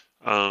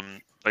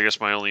 I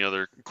guess my only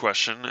other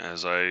question,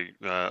 as I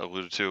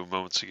alluded to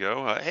moments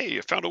ago, hey,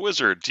 you found a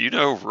wizard. Do you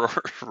know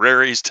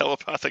Rary's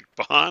telepathic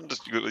bond?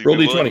 Roll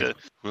D20.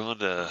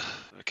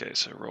 Okay,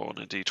 so rolling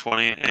a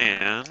D20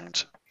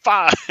 and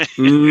 5.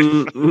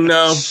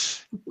 No.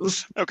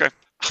 Okay.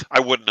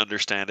 I wouldn't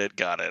understand it.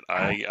 Got it.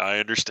 I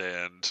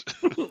understand.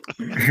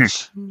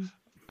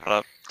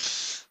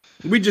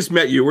 We just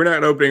met you. We're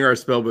not opening our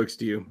spell books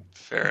to you.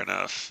 Fair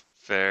enough.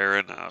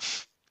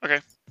 Okay.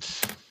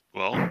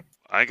 Well,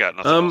 I got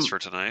nothing else for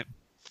tonight.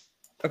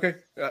 Okay.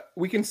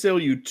 We can sail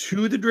you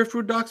to the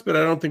Driftwood Docks, but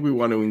I don't think we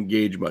want to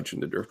engage much in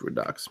the Driftwood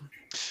Docks.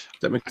 Does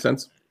that make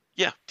sense?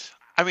 Yeah.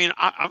 I mean,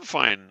 I'm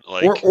fine.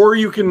 Or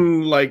you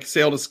can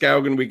sail to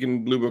Skaug and we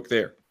can blue book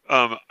there.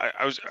 I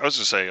was gonna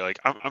say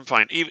I'm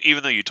fine.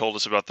 Even though you told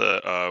us about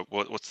the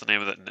what's the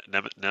name of that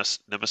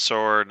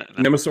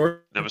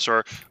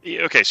Nemesaur?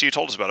 Okay, so you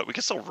told us about it. We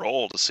can still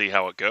roll to see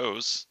how it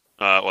goes.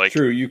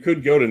 True, you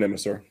could go to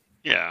Nemesaur.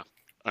 Yeah,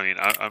 I mean,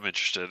 I'm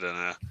interested in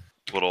a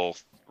little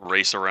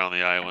race around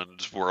the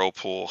island,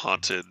 whirlpool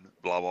haunted,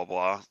 blah blah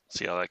blah.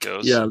 See how that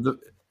goes. Yeah.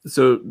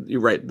 So you're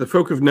right. The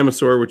folk of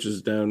Nemesaur, which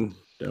is down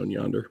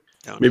yonder.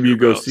 Maybe you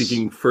go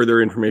seeking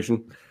further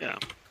information. Yeah.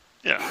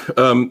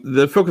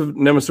 The folk of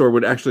Nemesaur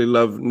would actually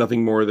love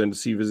nothing more than to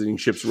see visiting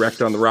ships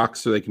wrecked on the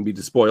rocks so they can be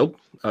despoiled,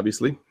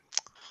 obviously.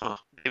 Huh.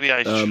 Maybe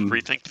I should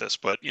rethink this,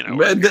 but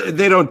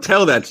they don't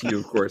tell that to you,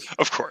 of course.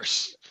 Of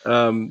course.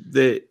 Some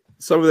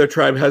of their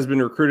tribe has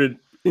been recruited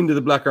into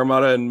the Black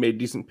Armada and made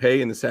decent pay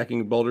in the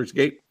sacking of Baldur's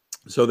Gate.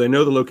 So they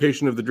know the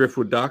location of the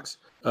Driftwood Docks,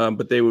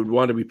 but they would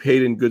want to be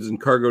paid in goods and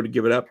cargo to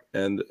give it up,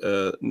 and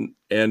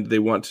they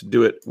want to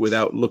do it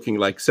without looking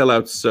like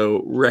sellouts.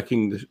 So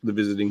wrecking the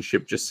visiting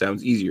ship just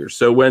sounds easier.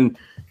 So when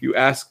you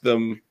ask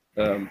them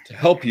to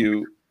help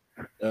you,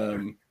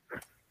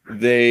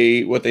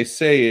 what they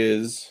say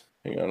is,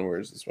 hang on, where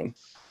is this one?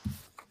 I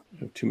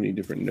have too many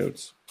different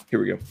notes. Here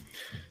we go.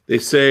 They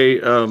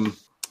say,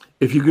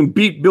 if you can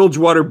beat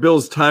Bilgewater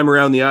Bill's time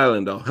around the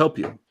island, I'll help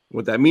you.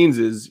 What that means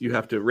is you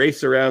have to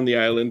race around the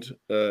island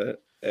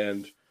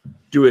and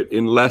do it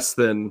in less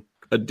than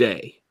a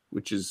day,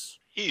 which is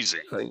easy.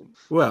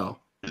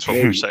 Well, is what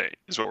we're saying.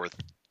 Is what we're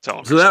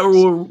telling. So that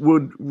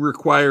would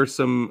require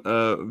some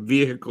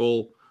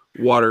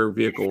water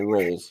vehicle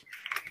rolls,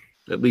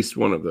 at least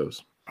one of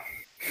those.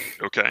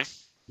 Okay.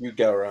 You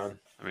go, Ron.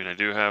 I mean, I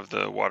do have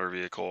the water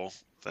vehicle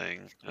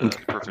thing.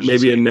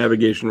 Maybe a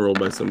navigation roll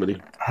by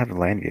somebody. I have a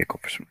land vehicle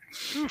for some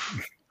reason.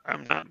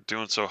 I'm not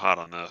doing so hot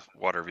on the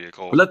water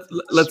vehicle.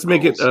 Let's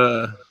make it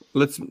a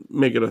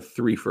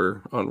 3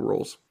 on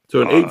rolls.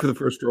 So an 8 for the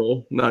first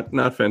roll,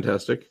 not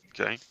fantastic.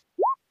 Okay.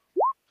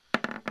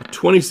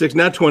 26,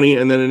 not 20,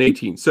 and then an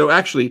 18. So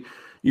actually,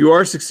 you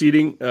are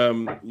succeeding,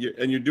 and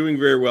you're doing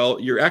very well.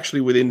 You're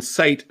actually within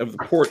sight of the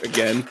port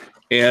again,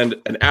 and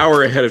an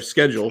hour ahead of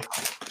schedule,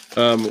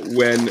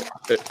 when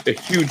a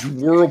huge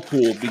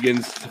whirlpool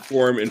begins to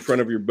form in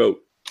front of your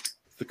boat.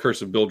 The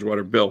curse of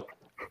Bilgewater Bill.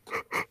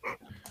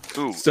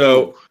 Ooh.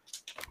 So,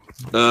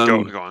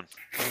 go on.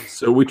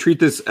 So we treat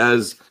this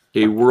as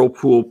a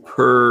whirlpool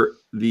per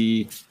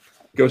the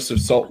Ghost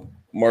of Salt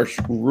Marsh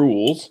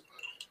rules.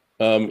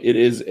 It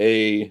is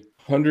a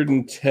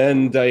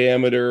 110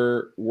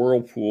 diameter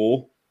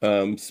whirlpool,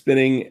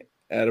 spinning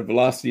at a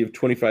velocity of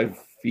 25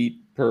 feet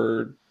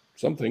per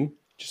something. It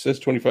just says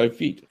 25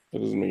 feet. That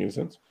doesn't make any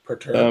sense. Per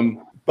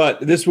turn.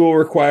 But this will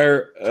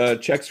require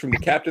checks from the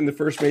captain, the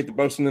first mate, the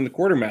bosun, and the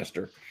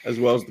quartermaster, as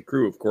well as the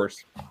crew, of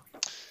course.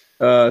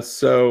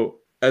 So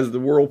as the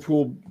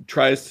whirlpool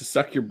tries to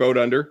suck your boat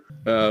under,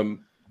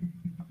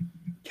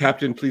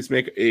 Captain, please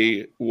make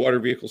a water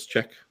vehicles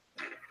check.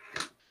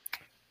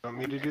 Want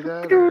me to do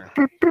that? Or?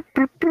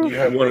 You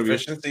have One of you.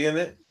 proficiency in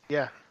it?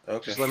 Yeah.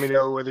 Okay. Just let me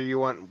know whether you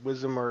want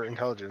wisdom or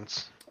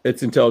intelligence.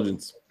 It's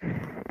intelligence.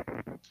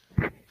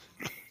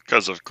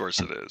 Because of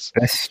course it is.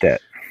 Best stat.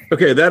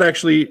 Okay, that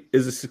actually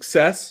is a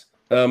success.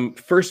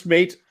 First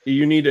mate,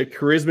 you need a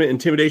charisma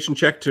intimidation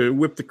check to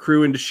whip the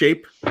crew into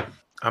shape.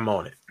 I'm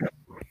on it.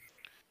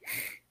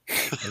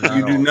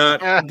 You do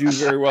not do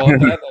very well at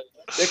that.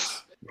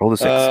 6. Roll the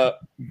 6.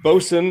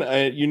 Bosun,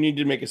 you need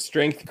to make a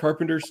strength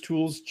carpenter's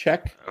tools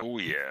check Oh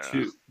yeah.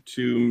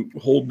 to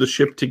hold the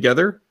ship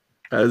together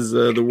as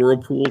the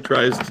whirlpool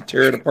tries to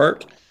tear it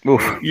apart.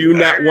 Oof. You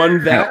not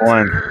won that.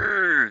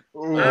 Not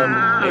one.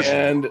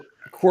 And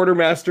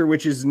quartermaster,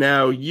 which is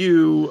now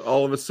you,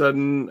 all of a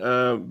sudden,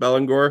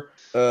 Ballandor,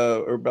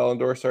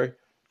 sorry.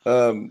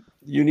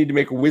 You need to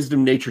make a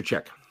wisdom nature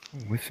check.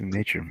 Wisdom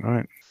nature. All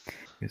right.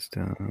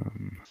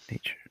 Wisdom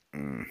nature.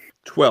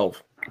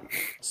 12.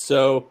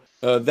 So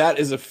that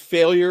is a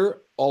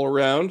failure all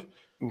around.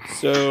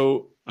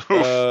 So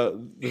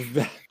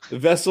the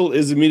vessel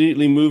is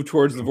immediately moved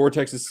towards the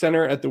vortex's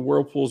center at the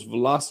whirlpool's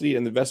velocity,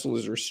 and the vessel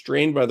is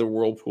restrained by the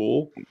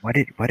whirlpool. Why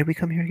did we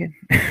come here again?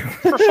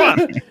 For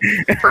fun.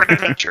 For an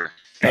adventure.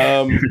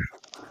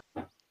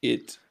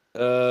 It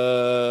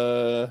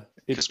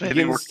Because maybe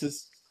begins to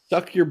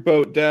suck your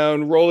boat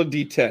down. Roll a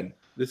d10.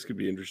 This could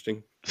be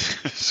interesting.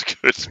 It's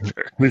good.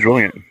 Fair. Who's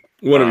rolling it?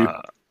 One of you.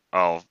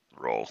 I'll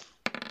roll.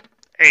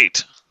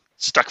 8.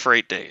 Stuck for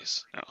 8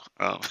 days.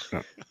 No.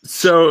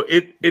 So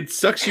it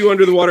sucks you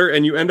under the water,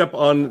 and you end up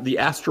on the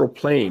astral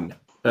plane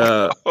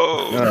for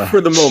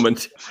the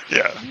moment.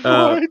 Yeah.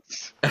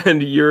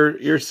 And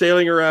you're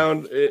sailing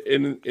around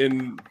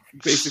in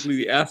basically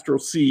the astral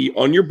sea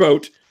on your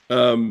boat.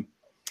 Don't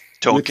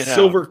with get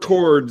silver out.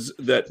 cords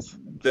that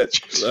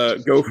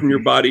go from your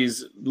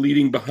bodies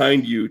leading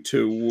behind you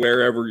to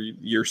wherever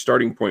your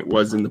starting point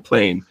was in the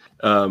plane.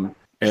 And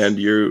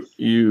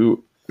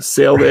you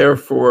sail there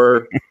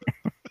for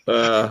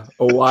a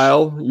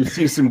while. You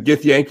see some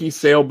Githyanki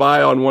sail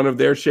by on one of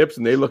their ships,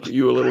 and they look at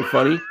you a little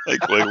funny.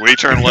 Like we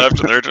turn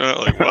left and they're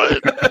turning like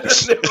what?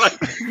 They're like,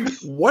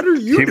 what are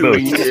you Two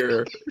doing boats.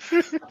 here?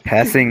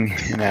 Passing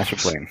an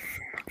astral plane.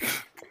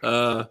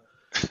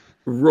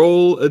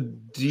 Roll a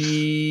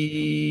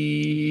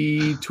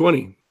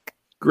d20.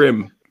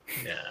 Grim.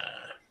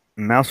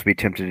 Mouse would be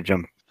tempted to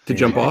jump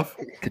Off.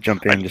 To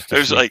jump in. Just to I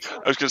was see. like,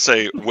 I was gonna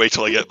say, wait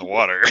till I get in the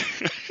water.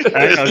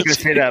 I was gonna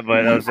say that, but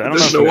I don't know.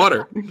 There's if no it-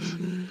 water.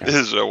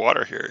 There's no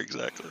water here,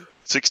 exactly.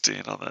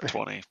 16 on that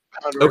 20.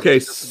 Okay,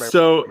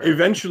 so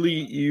eventually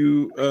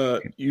you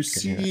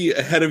see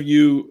ahead of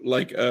you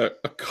like a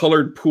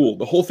colored pool.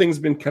 The whole thing's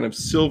been kind of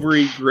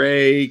silvery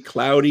gray,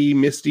 cloudy,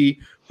 misty,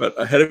 but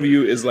ahead of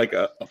you is like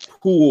a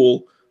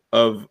pool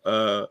of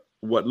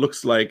what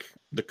looks like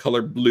the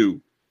color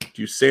blue.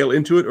 Do you sail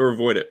into it or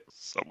avoid it?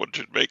 Someone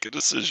should make a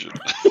decision.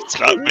 It's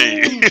not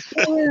me.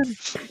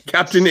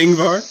 Captain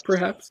Ingvar,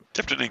 perhaps?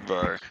 Captain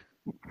Ingvar.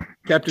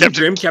 Captain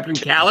Grim? Captain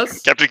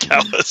Callus? Captain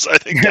Callus. I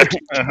think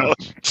Captain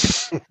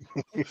Callus.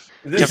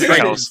 This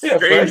Captain is Callus.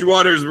 strange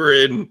waters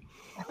we're in.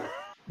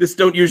 This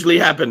don't usually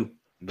happen.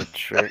 The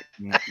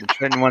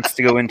Trenton wants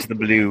to go into the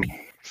blue.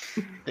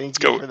 Thank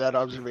go. you for that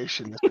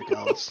observation, Mr.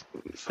 Gallus.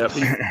 Yep,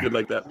 he's good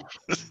like that.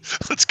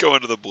 Let's go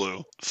into the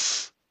blue.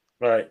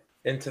 All right.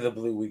 Into the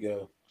blue we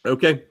go.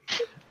 Okay.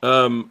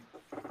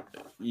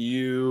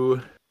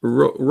 You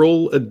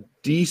roll a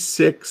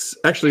d6.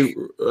 Actually,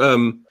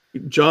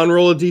 John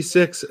roll a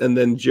d6, and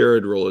then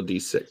Jared roll a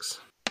d6.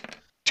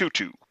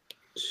 2-2.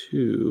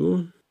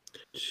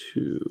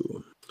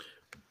 2.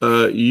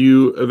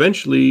 You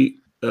eventually,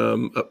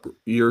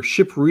 your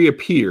ship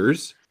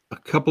reappears a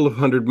couple of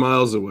 100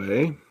 miles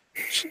away.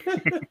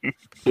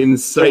 In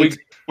sight,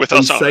 With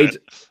us on it.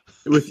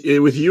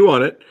 with you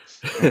on it.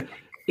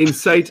 In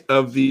sight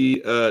of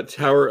the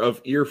Tower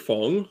of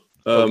Earfong.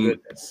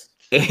 Goodness.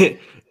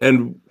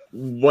 And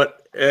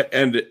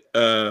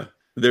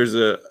there's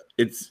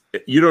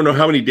you don't know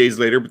how many days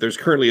later, but there's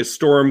currently a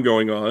storm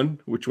going on,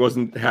 which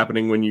wasn't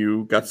happening when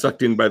you got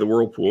sucked in by the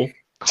whirlpool.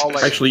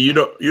 Actually, you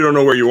don't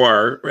know where you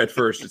are at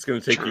first. It's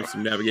going to take you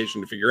some navigation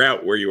to figure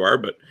out where you are,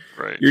 but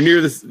Right. you're near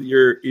this.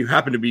 You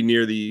happen to be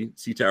near the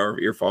Sea Tower of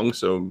Earfong,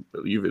 so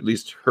you've at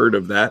least heard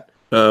of that.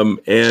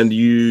 And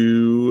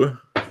you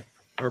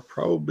are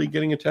probably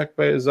getting attacked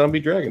by a zombie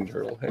dragon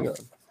turtle. Hang on.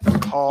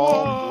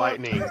 Call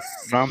lightning.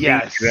 Zombie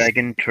Yes.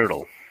 dragon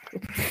turtle.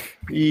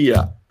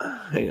 Yeah,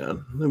 hang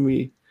on. Let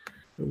me.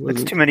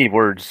 That's too many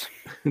words.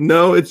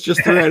 No, it's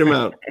just the right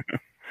amount.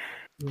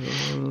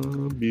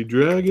 Be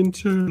dragon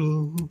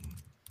turtle.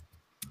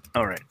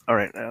 All right.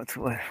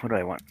 What do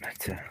I want?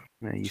 I'm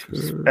gonna use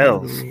some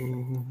spells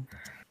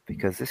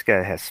because this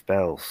guy has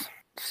spells.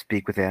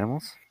 Speak with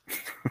animals.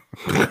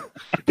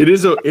 It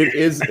is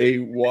a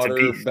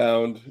water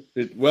bound.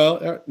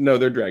 No,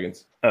 they're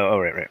dragons. Oh,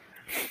 right.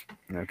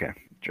 Okay,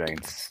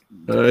 dragons.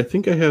 I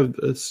think I have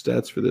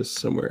stats for this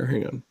somewhere.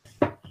 Hang on.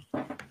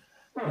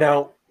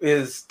 Now,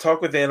 is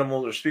talk with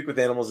animals or speak with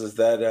animals, is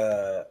that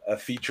a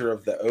feature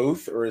of the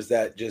oath, or is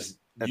that just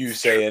you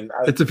saying?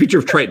 It's a feature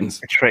of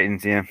Tritons.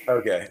 Tritons, yeah.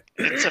 Okay.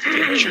 It's a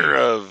feature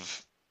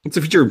of. It's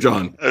a feature of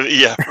John.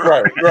 Yeah.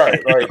 Right.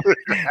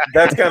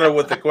 That's kind of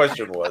what the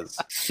question was.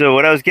 So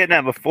what I was getting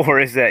at before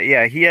is that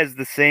he has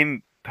the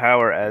same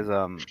power as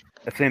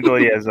the same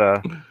ability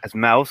as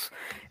Mouse,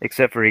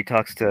 except for he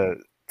talks to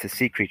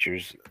sea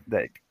creatures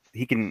that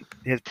he can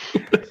his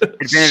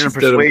advantage on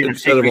persuasion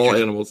instead of all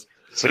animals.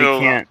 But So,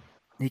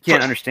 he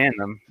can't understand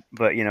them,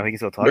 but he can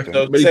still talk to them.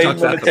 So But he same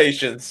talks at them.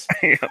 limitations.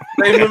 Same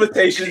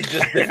limitations,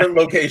 just different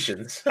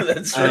locations.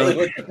 That's really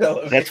what the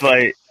hell. That's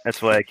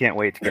why I can't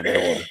wait to get in the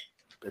water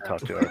to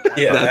talk to her.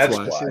 Yeah, That's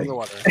that's why. In the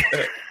water.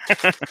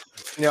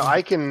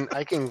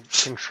 I can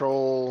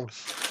control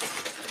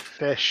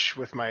fish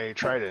with my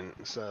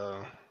trident.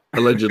 So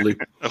Allegedly.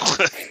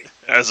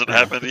 hasn't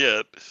happened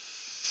yet.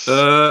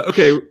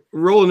 Okay,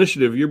 roll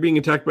initiative. You're being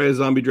attacked by a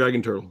zombie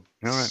dragon turtle.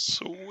 All right,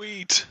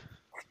 Sweet.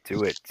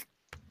 do it.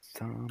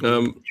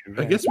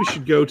 I guess we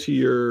should go to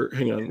your.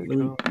 Hang on.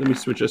 Let me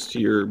switch us to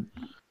your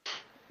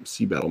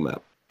sea battle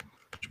map.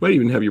 You might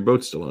even have your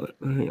boat still on it.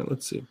 Hang on.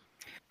 Let's see.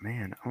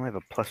 Man, I only have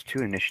a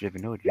 +2 initiative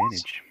and no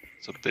advantage.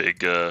 It's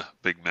a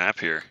big map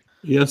here.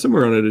 Yeah,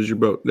 somewhere on it is your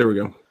boat. There we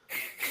go.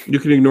 You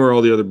can ignore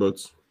all the other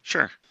boats,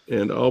 Sure.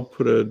 and I'll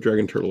put a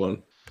dragon turtle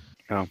on.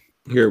 Oh.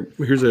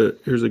 Here's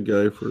a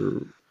guy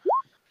for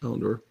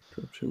Alendor.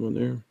 Drop him on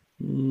there.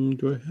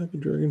 Do I have a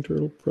dragon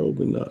turtle?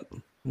 Probably not.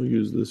 We'll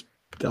use this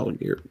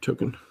alligator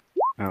token.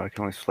 Oh, I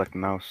can only select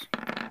mouse.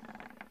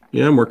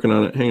 Yeah, I'm working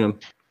on it. Hang on.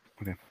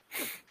 Okay.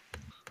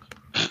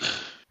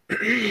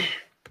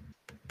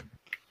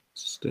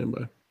 Stand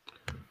by.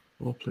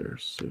 All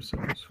players save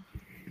settings.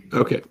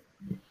 Okay.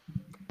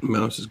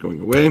 Mouse is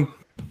going away,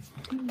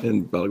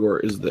 and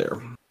Balagor is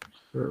there.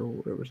 Or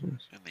whatever his name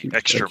is. And the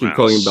extra I keep mouse.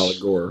 calling him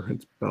Balagor.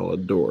 It's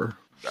Balador.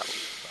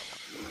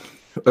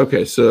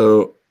 Okay,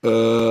 so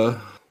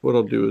what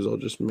I'll do is I'll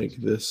just make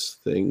this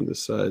thing the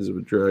size of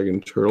a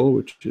dragon turtle,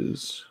 which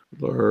is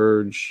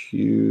large,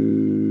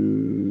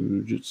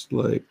 huge. It's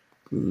like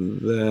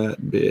that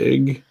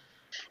big.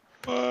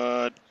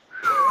 But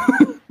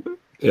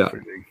Yeah.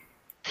 Pretty big.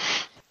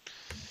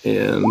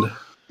 And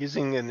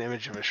using an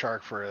image of a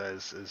shark for it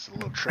is a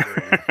little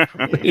triggering.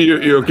 For me.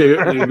 you're okay?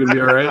 You're going to be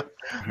all right?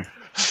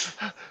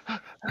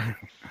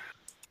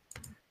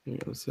 Hang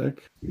on a sec.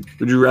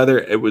 Would you rather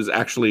it was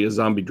actually a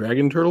zombie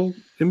dragon turtle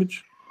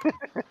image?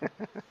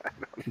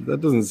 That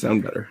doesn't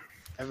sound better.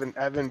 I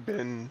haven't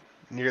been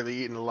nearly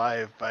eaten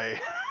alive by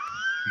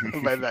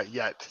by that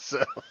yet.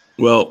 So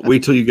Well,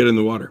 wait till you get in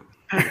the water.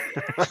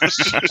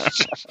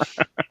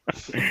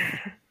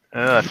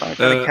 I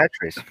finally got a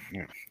catchphrase.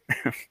 Yeah.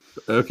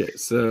 Okay,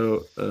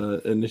 so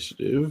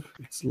initiative.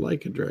 It's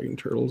like a dragon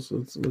turtle.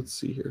 So let's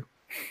see here.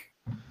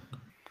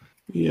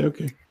 Yeah,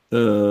 okay.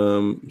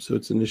 So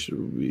its initiative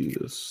will be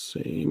the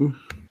same.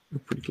 We're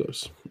pretty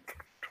close.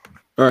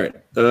 All right.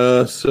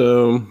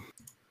 So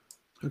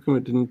how come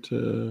it didn't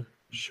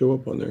show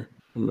up on there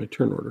on my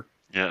turn order?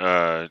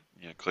 yeah,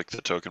 click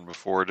the token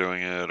before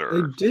doing it, I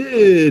or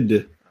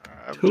did.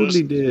 I'm Totally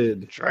just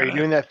did. are trying you to-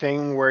 doing that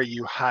thing where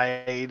you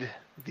hide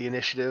the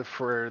initiative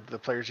for the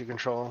players you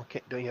control?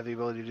 Don't you have the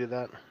ability to do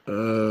that?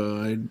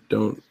 I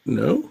don't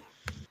know.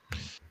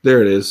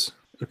 There it is.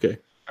 Okay.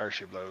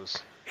 Archie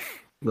blows.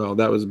 Well,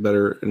 that was a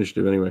better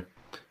initiative anyway.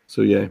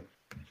 So yay.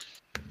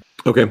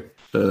 Okay.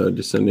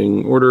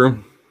 Descending order.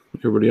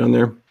 Everybody on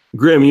there.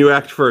 Grim, you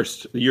act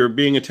first. You're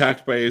being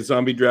attacked by a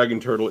zombie dragon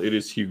turtle. It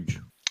is huge.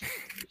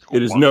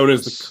 It is known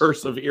as the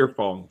Curse of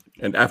Earfong.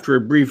 And after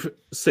a brief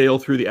sail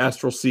through the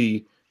astral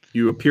sea,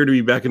 you appear to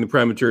be back in the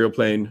prime material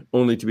plane,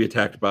 only to be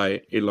attacked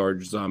by a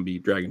large zombie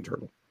dragon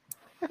turtle.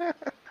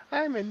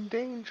 I'm in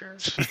danger.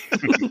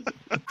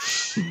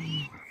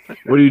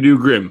 What do you do,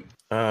 Grim?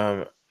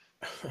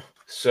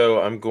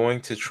 So I'm going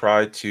to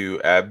try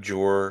to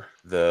abjure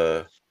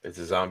it's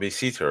a zombie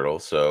sea turtle,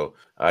 so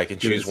I can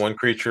choose Yes. one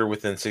creature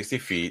within 60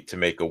 feet to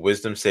make a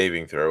wisdom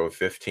saving throw of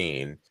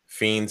 15.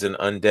 Fiends and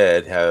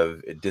undead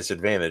have a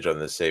disadvantage on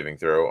this saving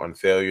throw. On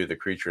failure, the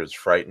creature is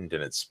frightened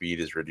and its speed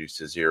is reduced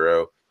to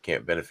 0.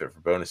 Can't benefit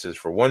from bonuses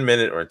for 1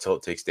 minute or until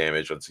it takes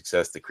damage. On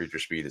success, the creature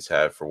speed is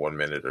halved for 1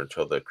 minute or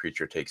until the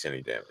creature takes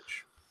any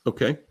damage.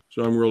 Okay.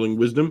 So I'm rolling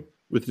wisdom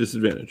with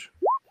disadvantage.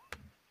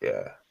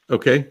 Yeah.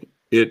 Okay.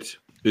 It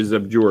is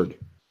abjured.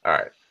 All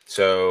right.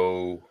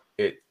 So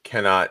it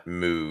cannot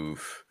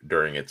move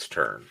during its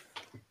turn.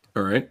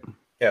 All right.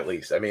 At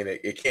least. I mean,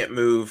 it can't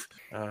move.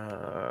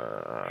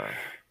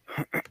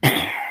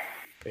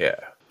 Yeah.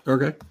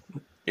 Okay.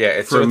 Yeah.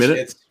 It's For a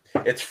minute?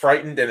 It's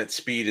frightened and its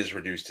speed is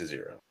reduced to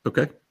 0.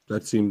 Okay.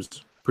 That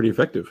seems pretty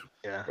effective.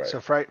 Yeah. Right. So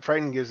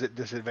frightened gives it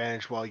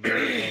disadvantage while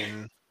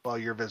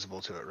you're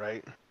visible to it,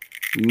 right?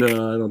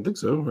 No, I don't think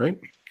so, right?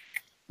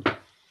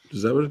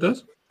 Is that what it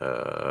does?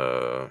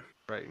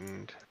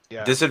 Frightened.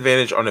 Yeah.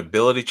 Disadvantage on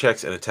ability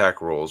checks and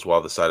attack rolls while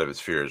the side of its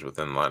fear is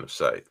within line of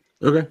sight.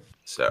 Okay.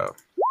 So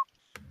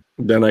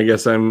Then I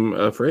guess I'm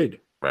afraid.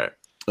 right.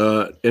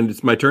 And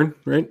it's my turn,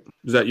 right?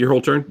 Is that your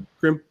whole turn,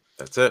 Grim?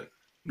 That's it.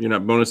 You're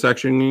not bonus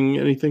actioning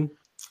anything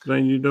that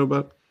I need to know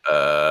about?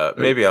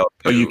 Maybe I'll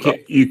Oh, you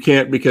can't. You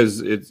can't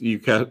because it's you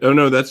can't. Oh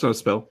no, that's not a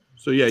spell.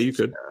 So yeah, you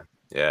could.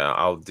 Yeah,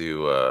 I'll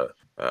do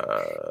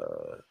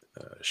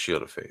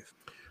Shield of Faith.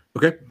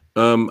 Okay.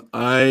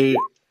 I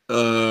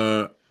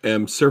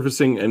am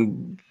surfacing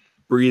and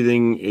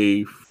breathing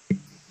a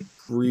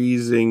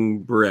freezing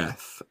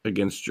breath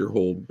against your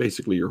whole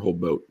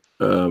boat.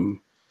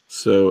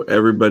 So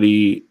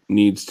everybody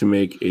needs to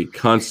make a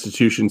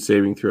Constitution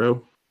saving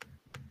throw.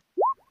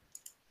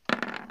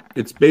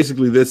 It's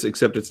basically this,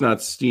 except it's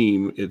not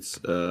steam. It's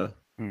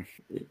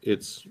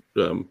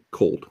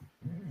cold.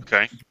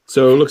 Okay.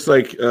 So it looks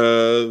like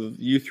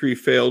you three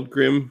failed.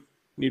 Grim,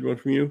 need one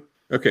from you.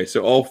 Okay,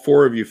 so all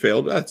four of you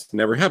failed. That's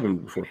never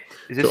happened before.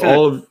 Is this So an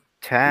all of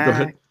attack? Go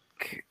ahead.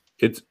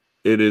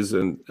 It is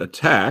an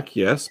attack,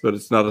 yes, but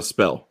it's not a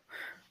spell.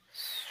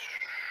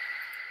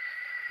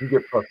 You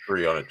get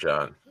 +3 on it,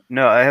 John.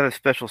 No, I have a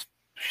special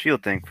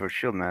shield thing for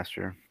Shield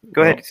Master.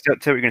 Go ahead, say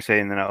what you're gonna say,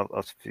 and then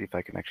I'll see if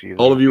I can actually use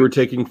All it. of you are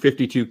taking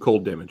 52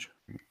 cold damage.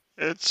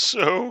 It's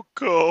so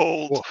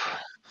cold.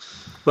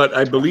 But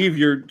I believe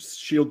your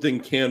shield thing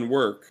can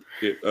work.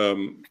 It,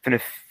 If an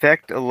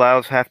effect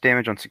allows half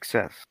damage on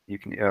success, you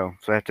can. Oh,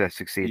 so I have to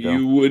succeed though.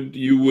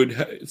 you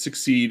would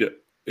succeed.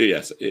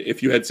 Yes,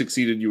 if you had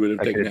succeeded, you would have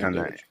I taken could half have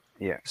done damage.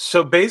 that. Yeah.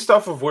 So based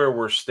off of where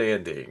we're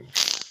standing,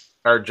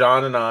 are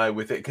John and I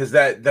with it? Because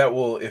that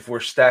will, if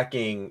we're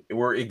stacking,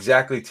 we're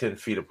exactly 10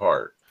 feet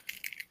apart.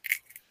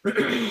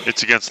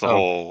 It's against the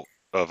whole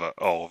of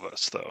all of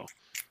us, though.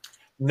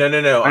 No.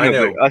 I I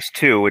know. but us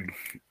two would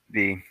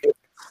be.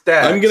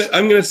 Stacks.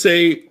 I'm gonna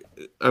say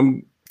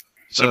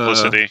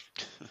Simplicity.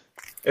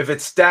 If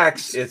it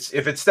stacks,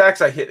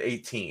 I hit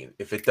 18.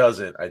 If it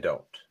doesn't, I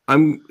don't.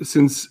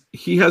 Since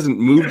he hasn't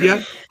moved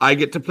yet, I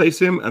get to place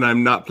him, and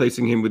I'm not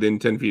placing him within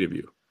 10 feet of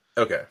you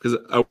Okay. because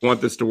I want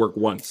this to work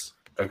once.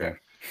 Okay.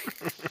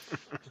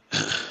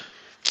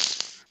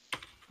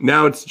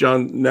 Now it's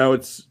John. Now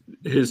it's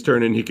his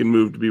turn, and he can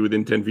move to be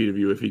within 10 feet of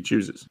you if he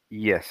chooses.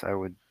 Yes, I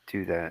would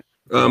do that.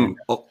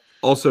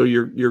 Also,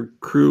 your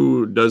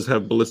crew does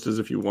have ballistas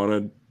if you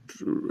want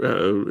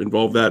to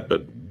involve that,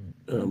 but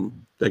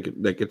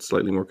that gets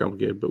slightly more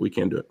complicated. But we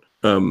can do it.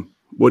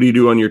 What do you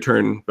do on your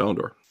turn,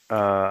 Balindor?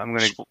 I'm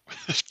gonna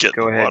Get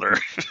go in the ahead. water.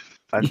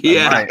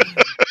 Yeah.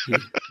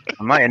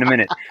 I might in a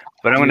minute,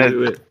 but I'm gonna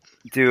Do it.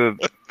 do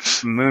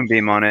a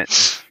moonbeam on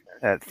it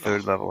at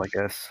 3rd level, I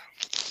guess.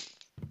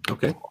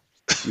 Okay.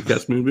 You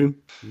cast Moonbeam.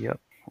 Yep.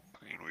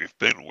 I mean, we've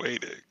been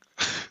waiting.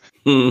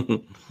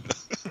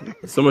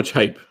 So much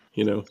hype,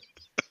 you know.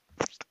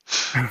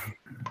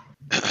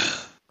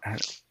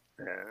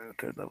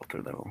 3rd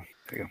level.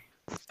 There you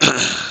go.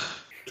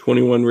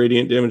 21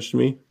 radiant damage to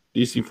me.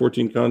 DC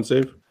 14 con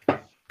save.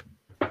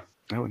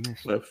 Oh, it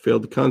missed. I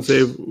failed the con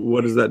save.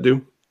 What does that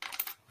do?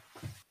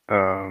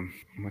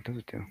 What does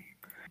it do?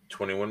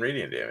 21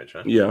 radiant damage,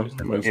 huh? Yeah,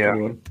 minus Yeah.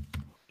 21.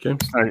 Okay.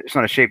 It's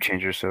not a shape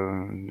changer,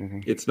 so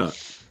It's not.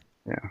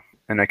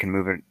 and I can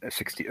move it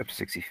up to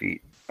 60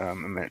 feet.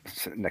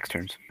 Next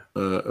turns.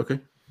 Okay.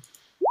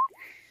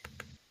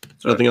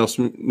 So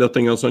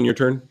nothing else on your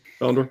turn,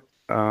 Balindor?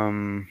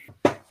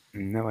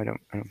 No, I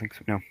don't think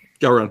so. No.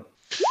 Galron.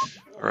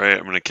 All right,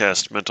 I'm going to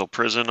cast Mental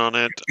Prison on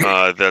it.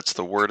 That's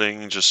the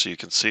wording, just so you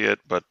can see it.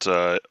 But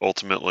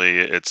ultimately,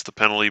 it's the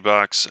penalty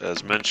box,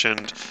 as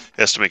mentioned. It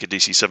has to make a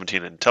DC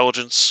 17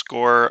 intelligence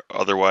score.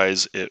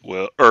 Otherwise, it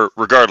will, or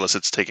regardless,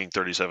 it's taking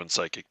 37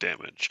 psychic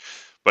damage.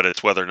 But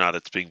it's whether or not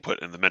it's being put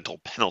in the mental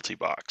penalty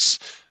box,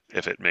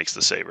 if it makes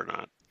the save or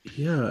not.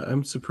 Yeah,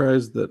 I'm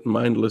surprised that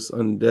mindless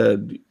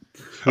undead.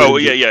 Oh,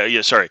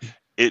 yeah. Sorry.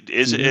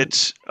 Is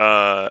it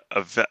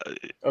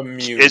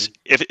Immune. is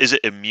it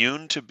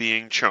immune to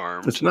being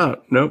charmed? It's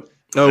not. Nope.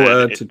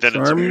 Then To then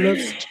it's charm immune.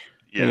 this?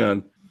 Yeah. Hang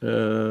on.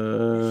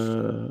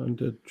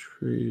 Undead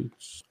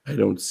traits. I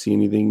don't see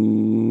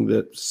anything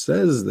that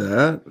says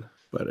that,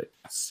 but it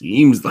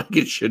seems like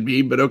it should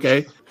be. But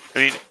okay. I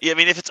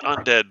mean, if it's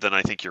undead, then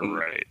I think you're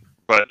right.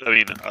 But I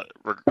mean,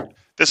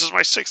 this is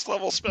my 6th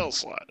level spell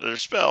slot. Or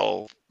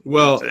spell.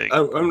 Well, thing.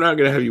 I'm not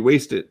going to have you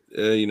waste it.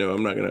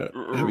 I'm not going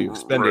to have you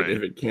expend Right. it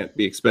if it can't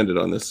be expended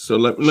on this. So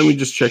let me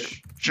just check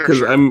Sure, because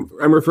sure. I'm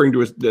referring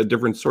to a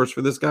different source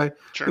for this guy.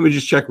 Sure. Let me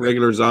just check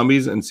regular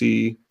zombies and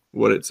see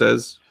what it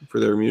says for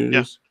their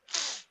immunities.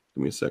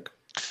 Give me a sec.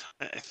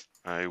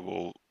 I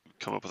will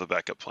come up with a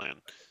backup plan.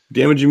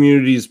 Damage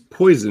immunity is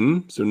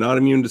poison, so not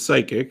immune to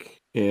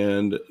psychic,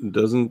 and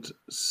doesn't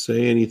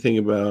say anything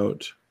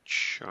about.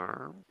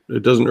 Charm.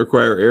 It doesn't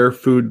require air,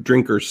 food,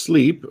 drink, or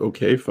sleep.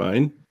 Okay,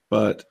 fine.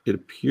 But it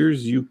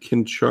appears you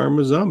can charm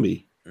a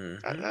zombie.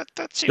 Mhm.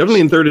 That seems Definitely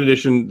in 3rd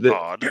edition.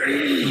 odd.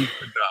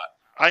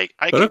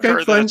 I But concur okay,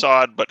 that fine. it's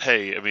odd, but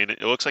hey, I mean,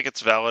 it looks like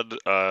it's valid.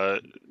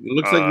 It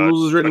looks like the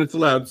rules is written, it's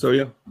allowed. So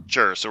yeah,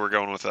 Sure, so we're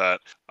going with that.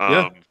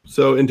 yeah.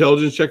 So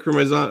intelligence check for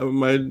my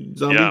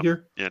zombie Yeah.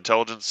 here.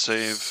 Intelligence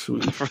save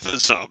Sweet. for the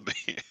zombie.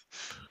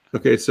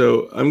 Okay,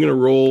 so I'm gonna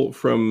roll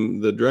from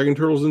the Dragon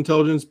Turtle's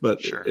intelligence,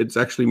 but Sure. it's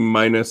actually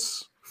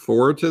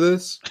 -4 to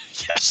this.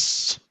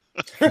 Yes.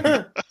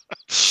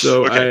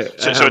 So Okay,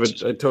 I have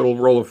a total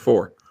roll of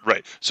 4.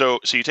 Right. So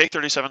you take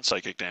 37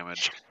 psychic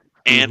damage,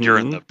 and you're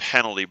in Mhm. the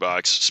penalty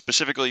box,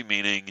 specifically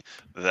meaning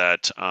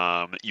that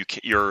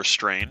you're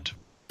restrained.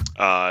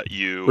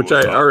 Which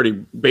I already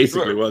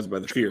basically was by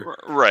the fear.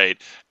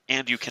 Right,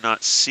 and you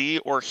cannot see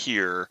or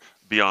hear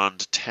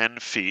beyond 10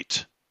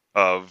 feet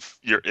of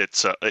your.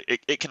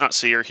 It cannot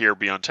see or hear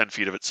beyond 10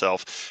 feet of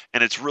itself,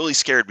 and it's really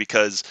scared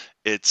because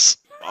it's.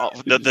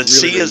 The It's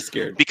sea really is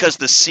scared. because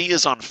the sea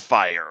is on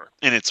fire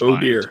in its Oh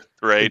mind, dear.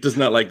 right? It does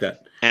not like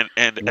that. And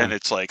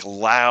it's like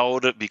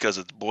loud because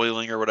it's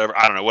boiling or whatever.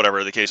 I don't know,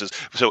 whatever the case is.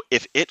 So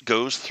if it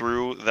goes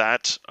through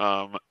that,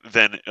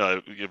 then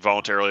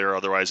voluntarily or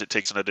otherwise, it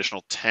takes an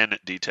additional 10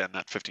 d10,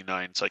 that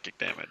 59 psychic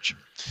damage.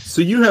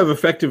 So you have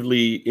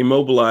effectively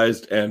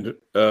immobilized and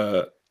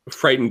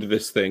frightened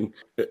this thing.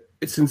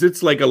 Since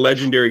it's like a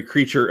legendary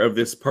creature of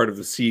this part of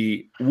the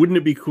sea, wouldn't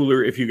it be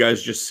cooler if you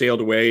guys just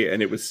sailed away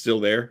and it was still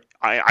there?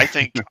 I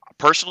think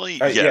personally,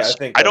 Yeah, I yes.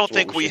 think I that's don't what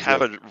think we we should have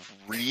do. a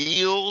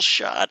real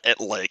shot at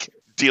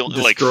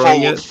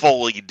Destroying it?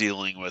 fully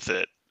dealing with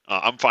it.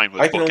 I'm fine with.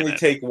 I can booking only it.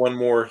 take one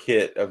more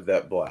hit of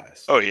that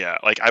blast. Oh yeah,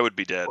 like I would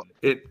be dead.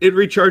 It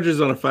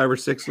recharges on a 5 or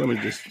 6. Let me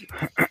just.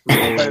 roll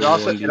But it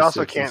also 1d6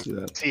 and can't see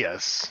that. see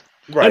us.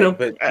 Right, I know.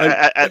 but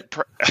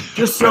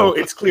Just so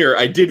it's clear,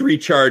 I did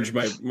recharge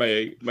my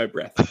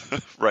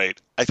breath.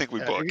 Right. I think we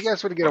Yeah, book. if you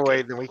guys want to get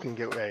away, then we can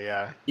get away.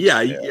 Yeah.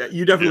 Yeah, Yeah.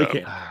 you definitely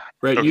Yeah. can.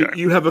 Right, Okay.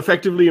 you have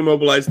effectively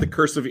immobilized the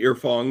Curse of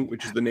Earfong,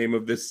 which is the name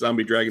of this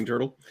zombie dragon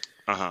turtle.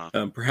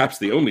 Perhaps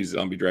the only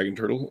zombie dragon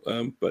turtle,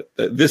 but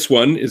this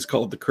one is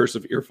called the Curse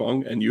of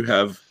Earfong, and you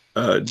have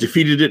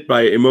defeated it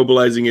by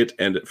immobilizing it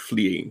and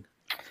fleeing.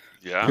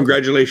 Yeah.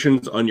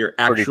 Congratulations on your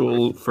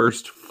actual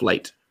first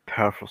flight.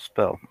 Powerful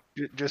spell.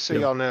 Just so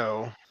Yeah. y'all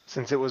know,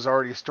 since it was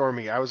already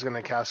stormy, I was going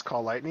to cast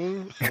Call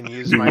Lightning and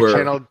use You my were.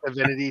 channel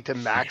divinity to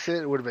max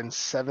it. It would have been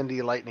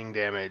 70 lightning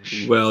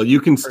damage. Well,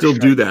 you can still sure.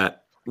 do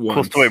that. Cool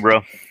Once. story,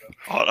 bro.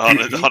 On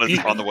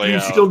the way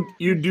out.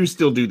 You do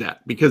still do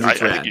that because I it's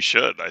think rad. you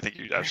should. I think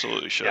you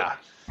absolutely should. Yeah.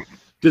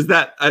 Does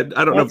that? I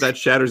don't know if that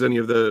shatters any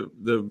of the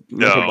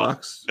mental No.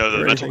 box. No,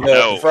 the or mental- anything.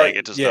 No, like,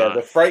 it does not.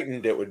 the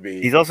frightened it would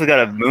be. He's also got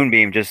a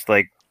moonbeam just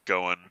like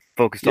Going.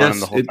 focused on him Yes,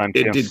 the whole time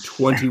it too. did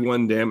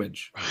 21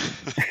 damage.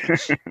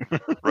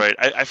 Right.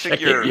 I Check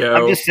figure. it, yo.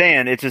 I'm just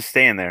saying, it's just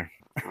staying there.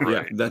 Yeah,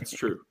 Right. that's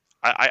true.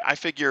 I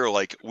figure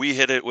like we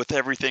hit it with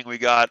everything we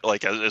got,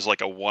 like as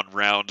like a one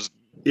round.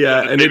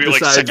 Yeah, and it Maybe, like,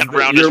 decides second that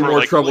round is you're where, more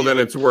like, trouble we- than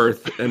it's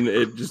worth, and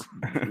it just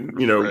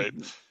Right.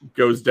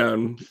 goes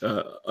down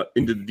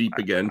into the deep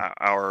again.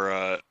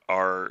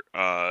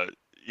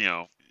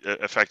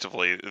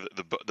 Effectively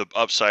the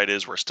upside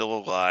is we're still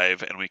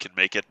alive and we can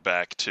make it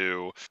back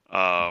to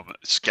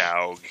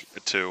Skaug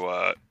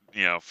to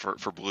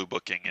for blue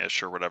booking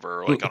ish or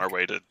whatever, like on our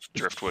way to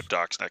Driftwood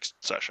Docks next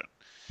session.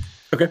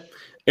 Okay,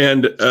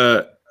 and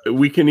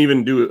we can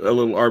even do a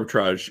little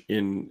arbitrage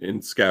in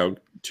Skaug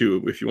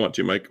too, if you want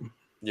to, Mike.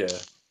 Yeah,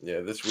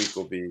 this week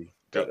will be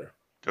better.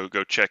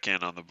 Go check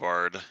in on the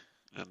bard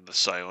and the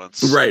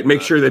silence. Right,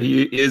 make sure that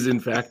he is in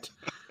fact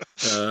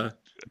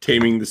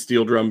taming the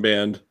steel drum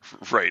band.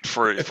 Right,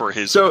 for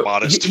his So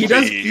modest he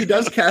fee.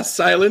 does cast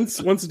silence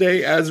once a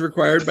day as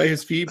required by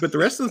his fee, but the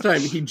rest of the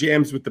time he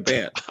jams with the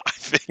band. I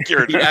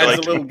figured He adds like,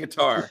 a little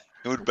guitar.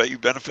 it would be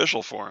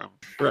beneficial for him.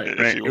 Right. If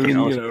Right. you I mean,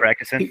 You you know, know,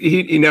 practicing.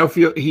 He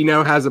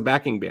now has a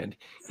backing band.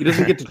 He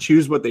doesn't get to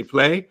choose what they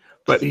play,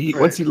 but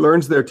once he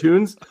learns their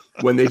tunes,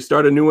 when they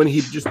start a new one,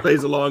 he just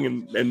plays along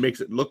and makes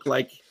it look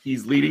like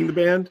he's leading the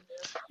band,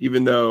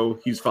 even though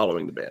he's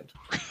following the band.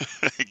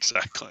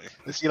 Exactly.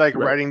 Is he like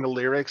Right. writing the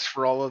lyrics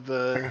for all of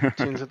the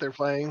tunes that they're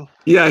playing?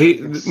 Yeah,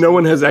 no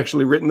one has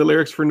actually written the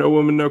lyrics for No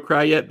Woman, No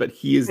Cry yet, but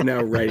he is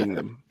now writing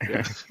them.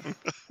 Yeah.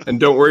 And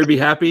Don't Worry, Be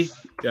Happy.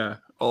 Yeah,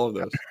 all of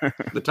those.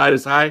 The Tide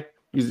is High.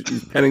 He's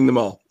penning them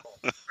all.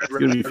 He's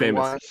going to be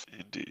famous.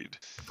 Indeed.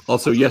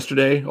 Also,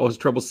 Yesterday, All His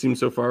Troubles Seem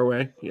So Far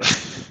Away. Yeah.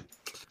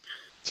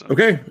 So,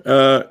 Okay,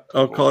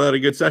 I'll call that a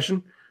good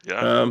session.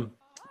 yeah.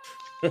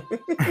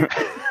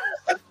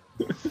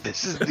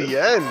 This is the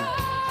end.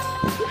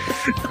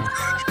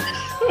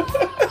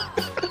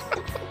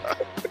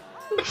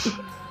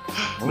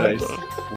 Nice.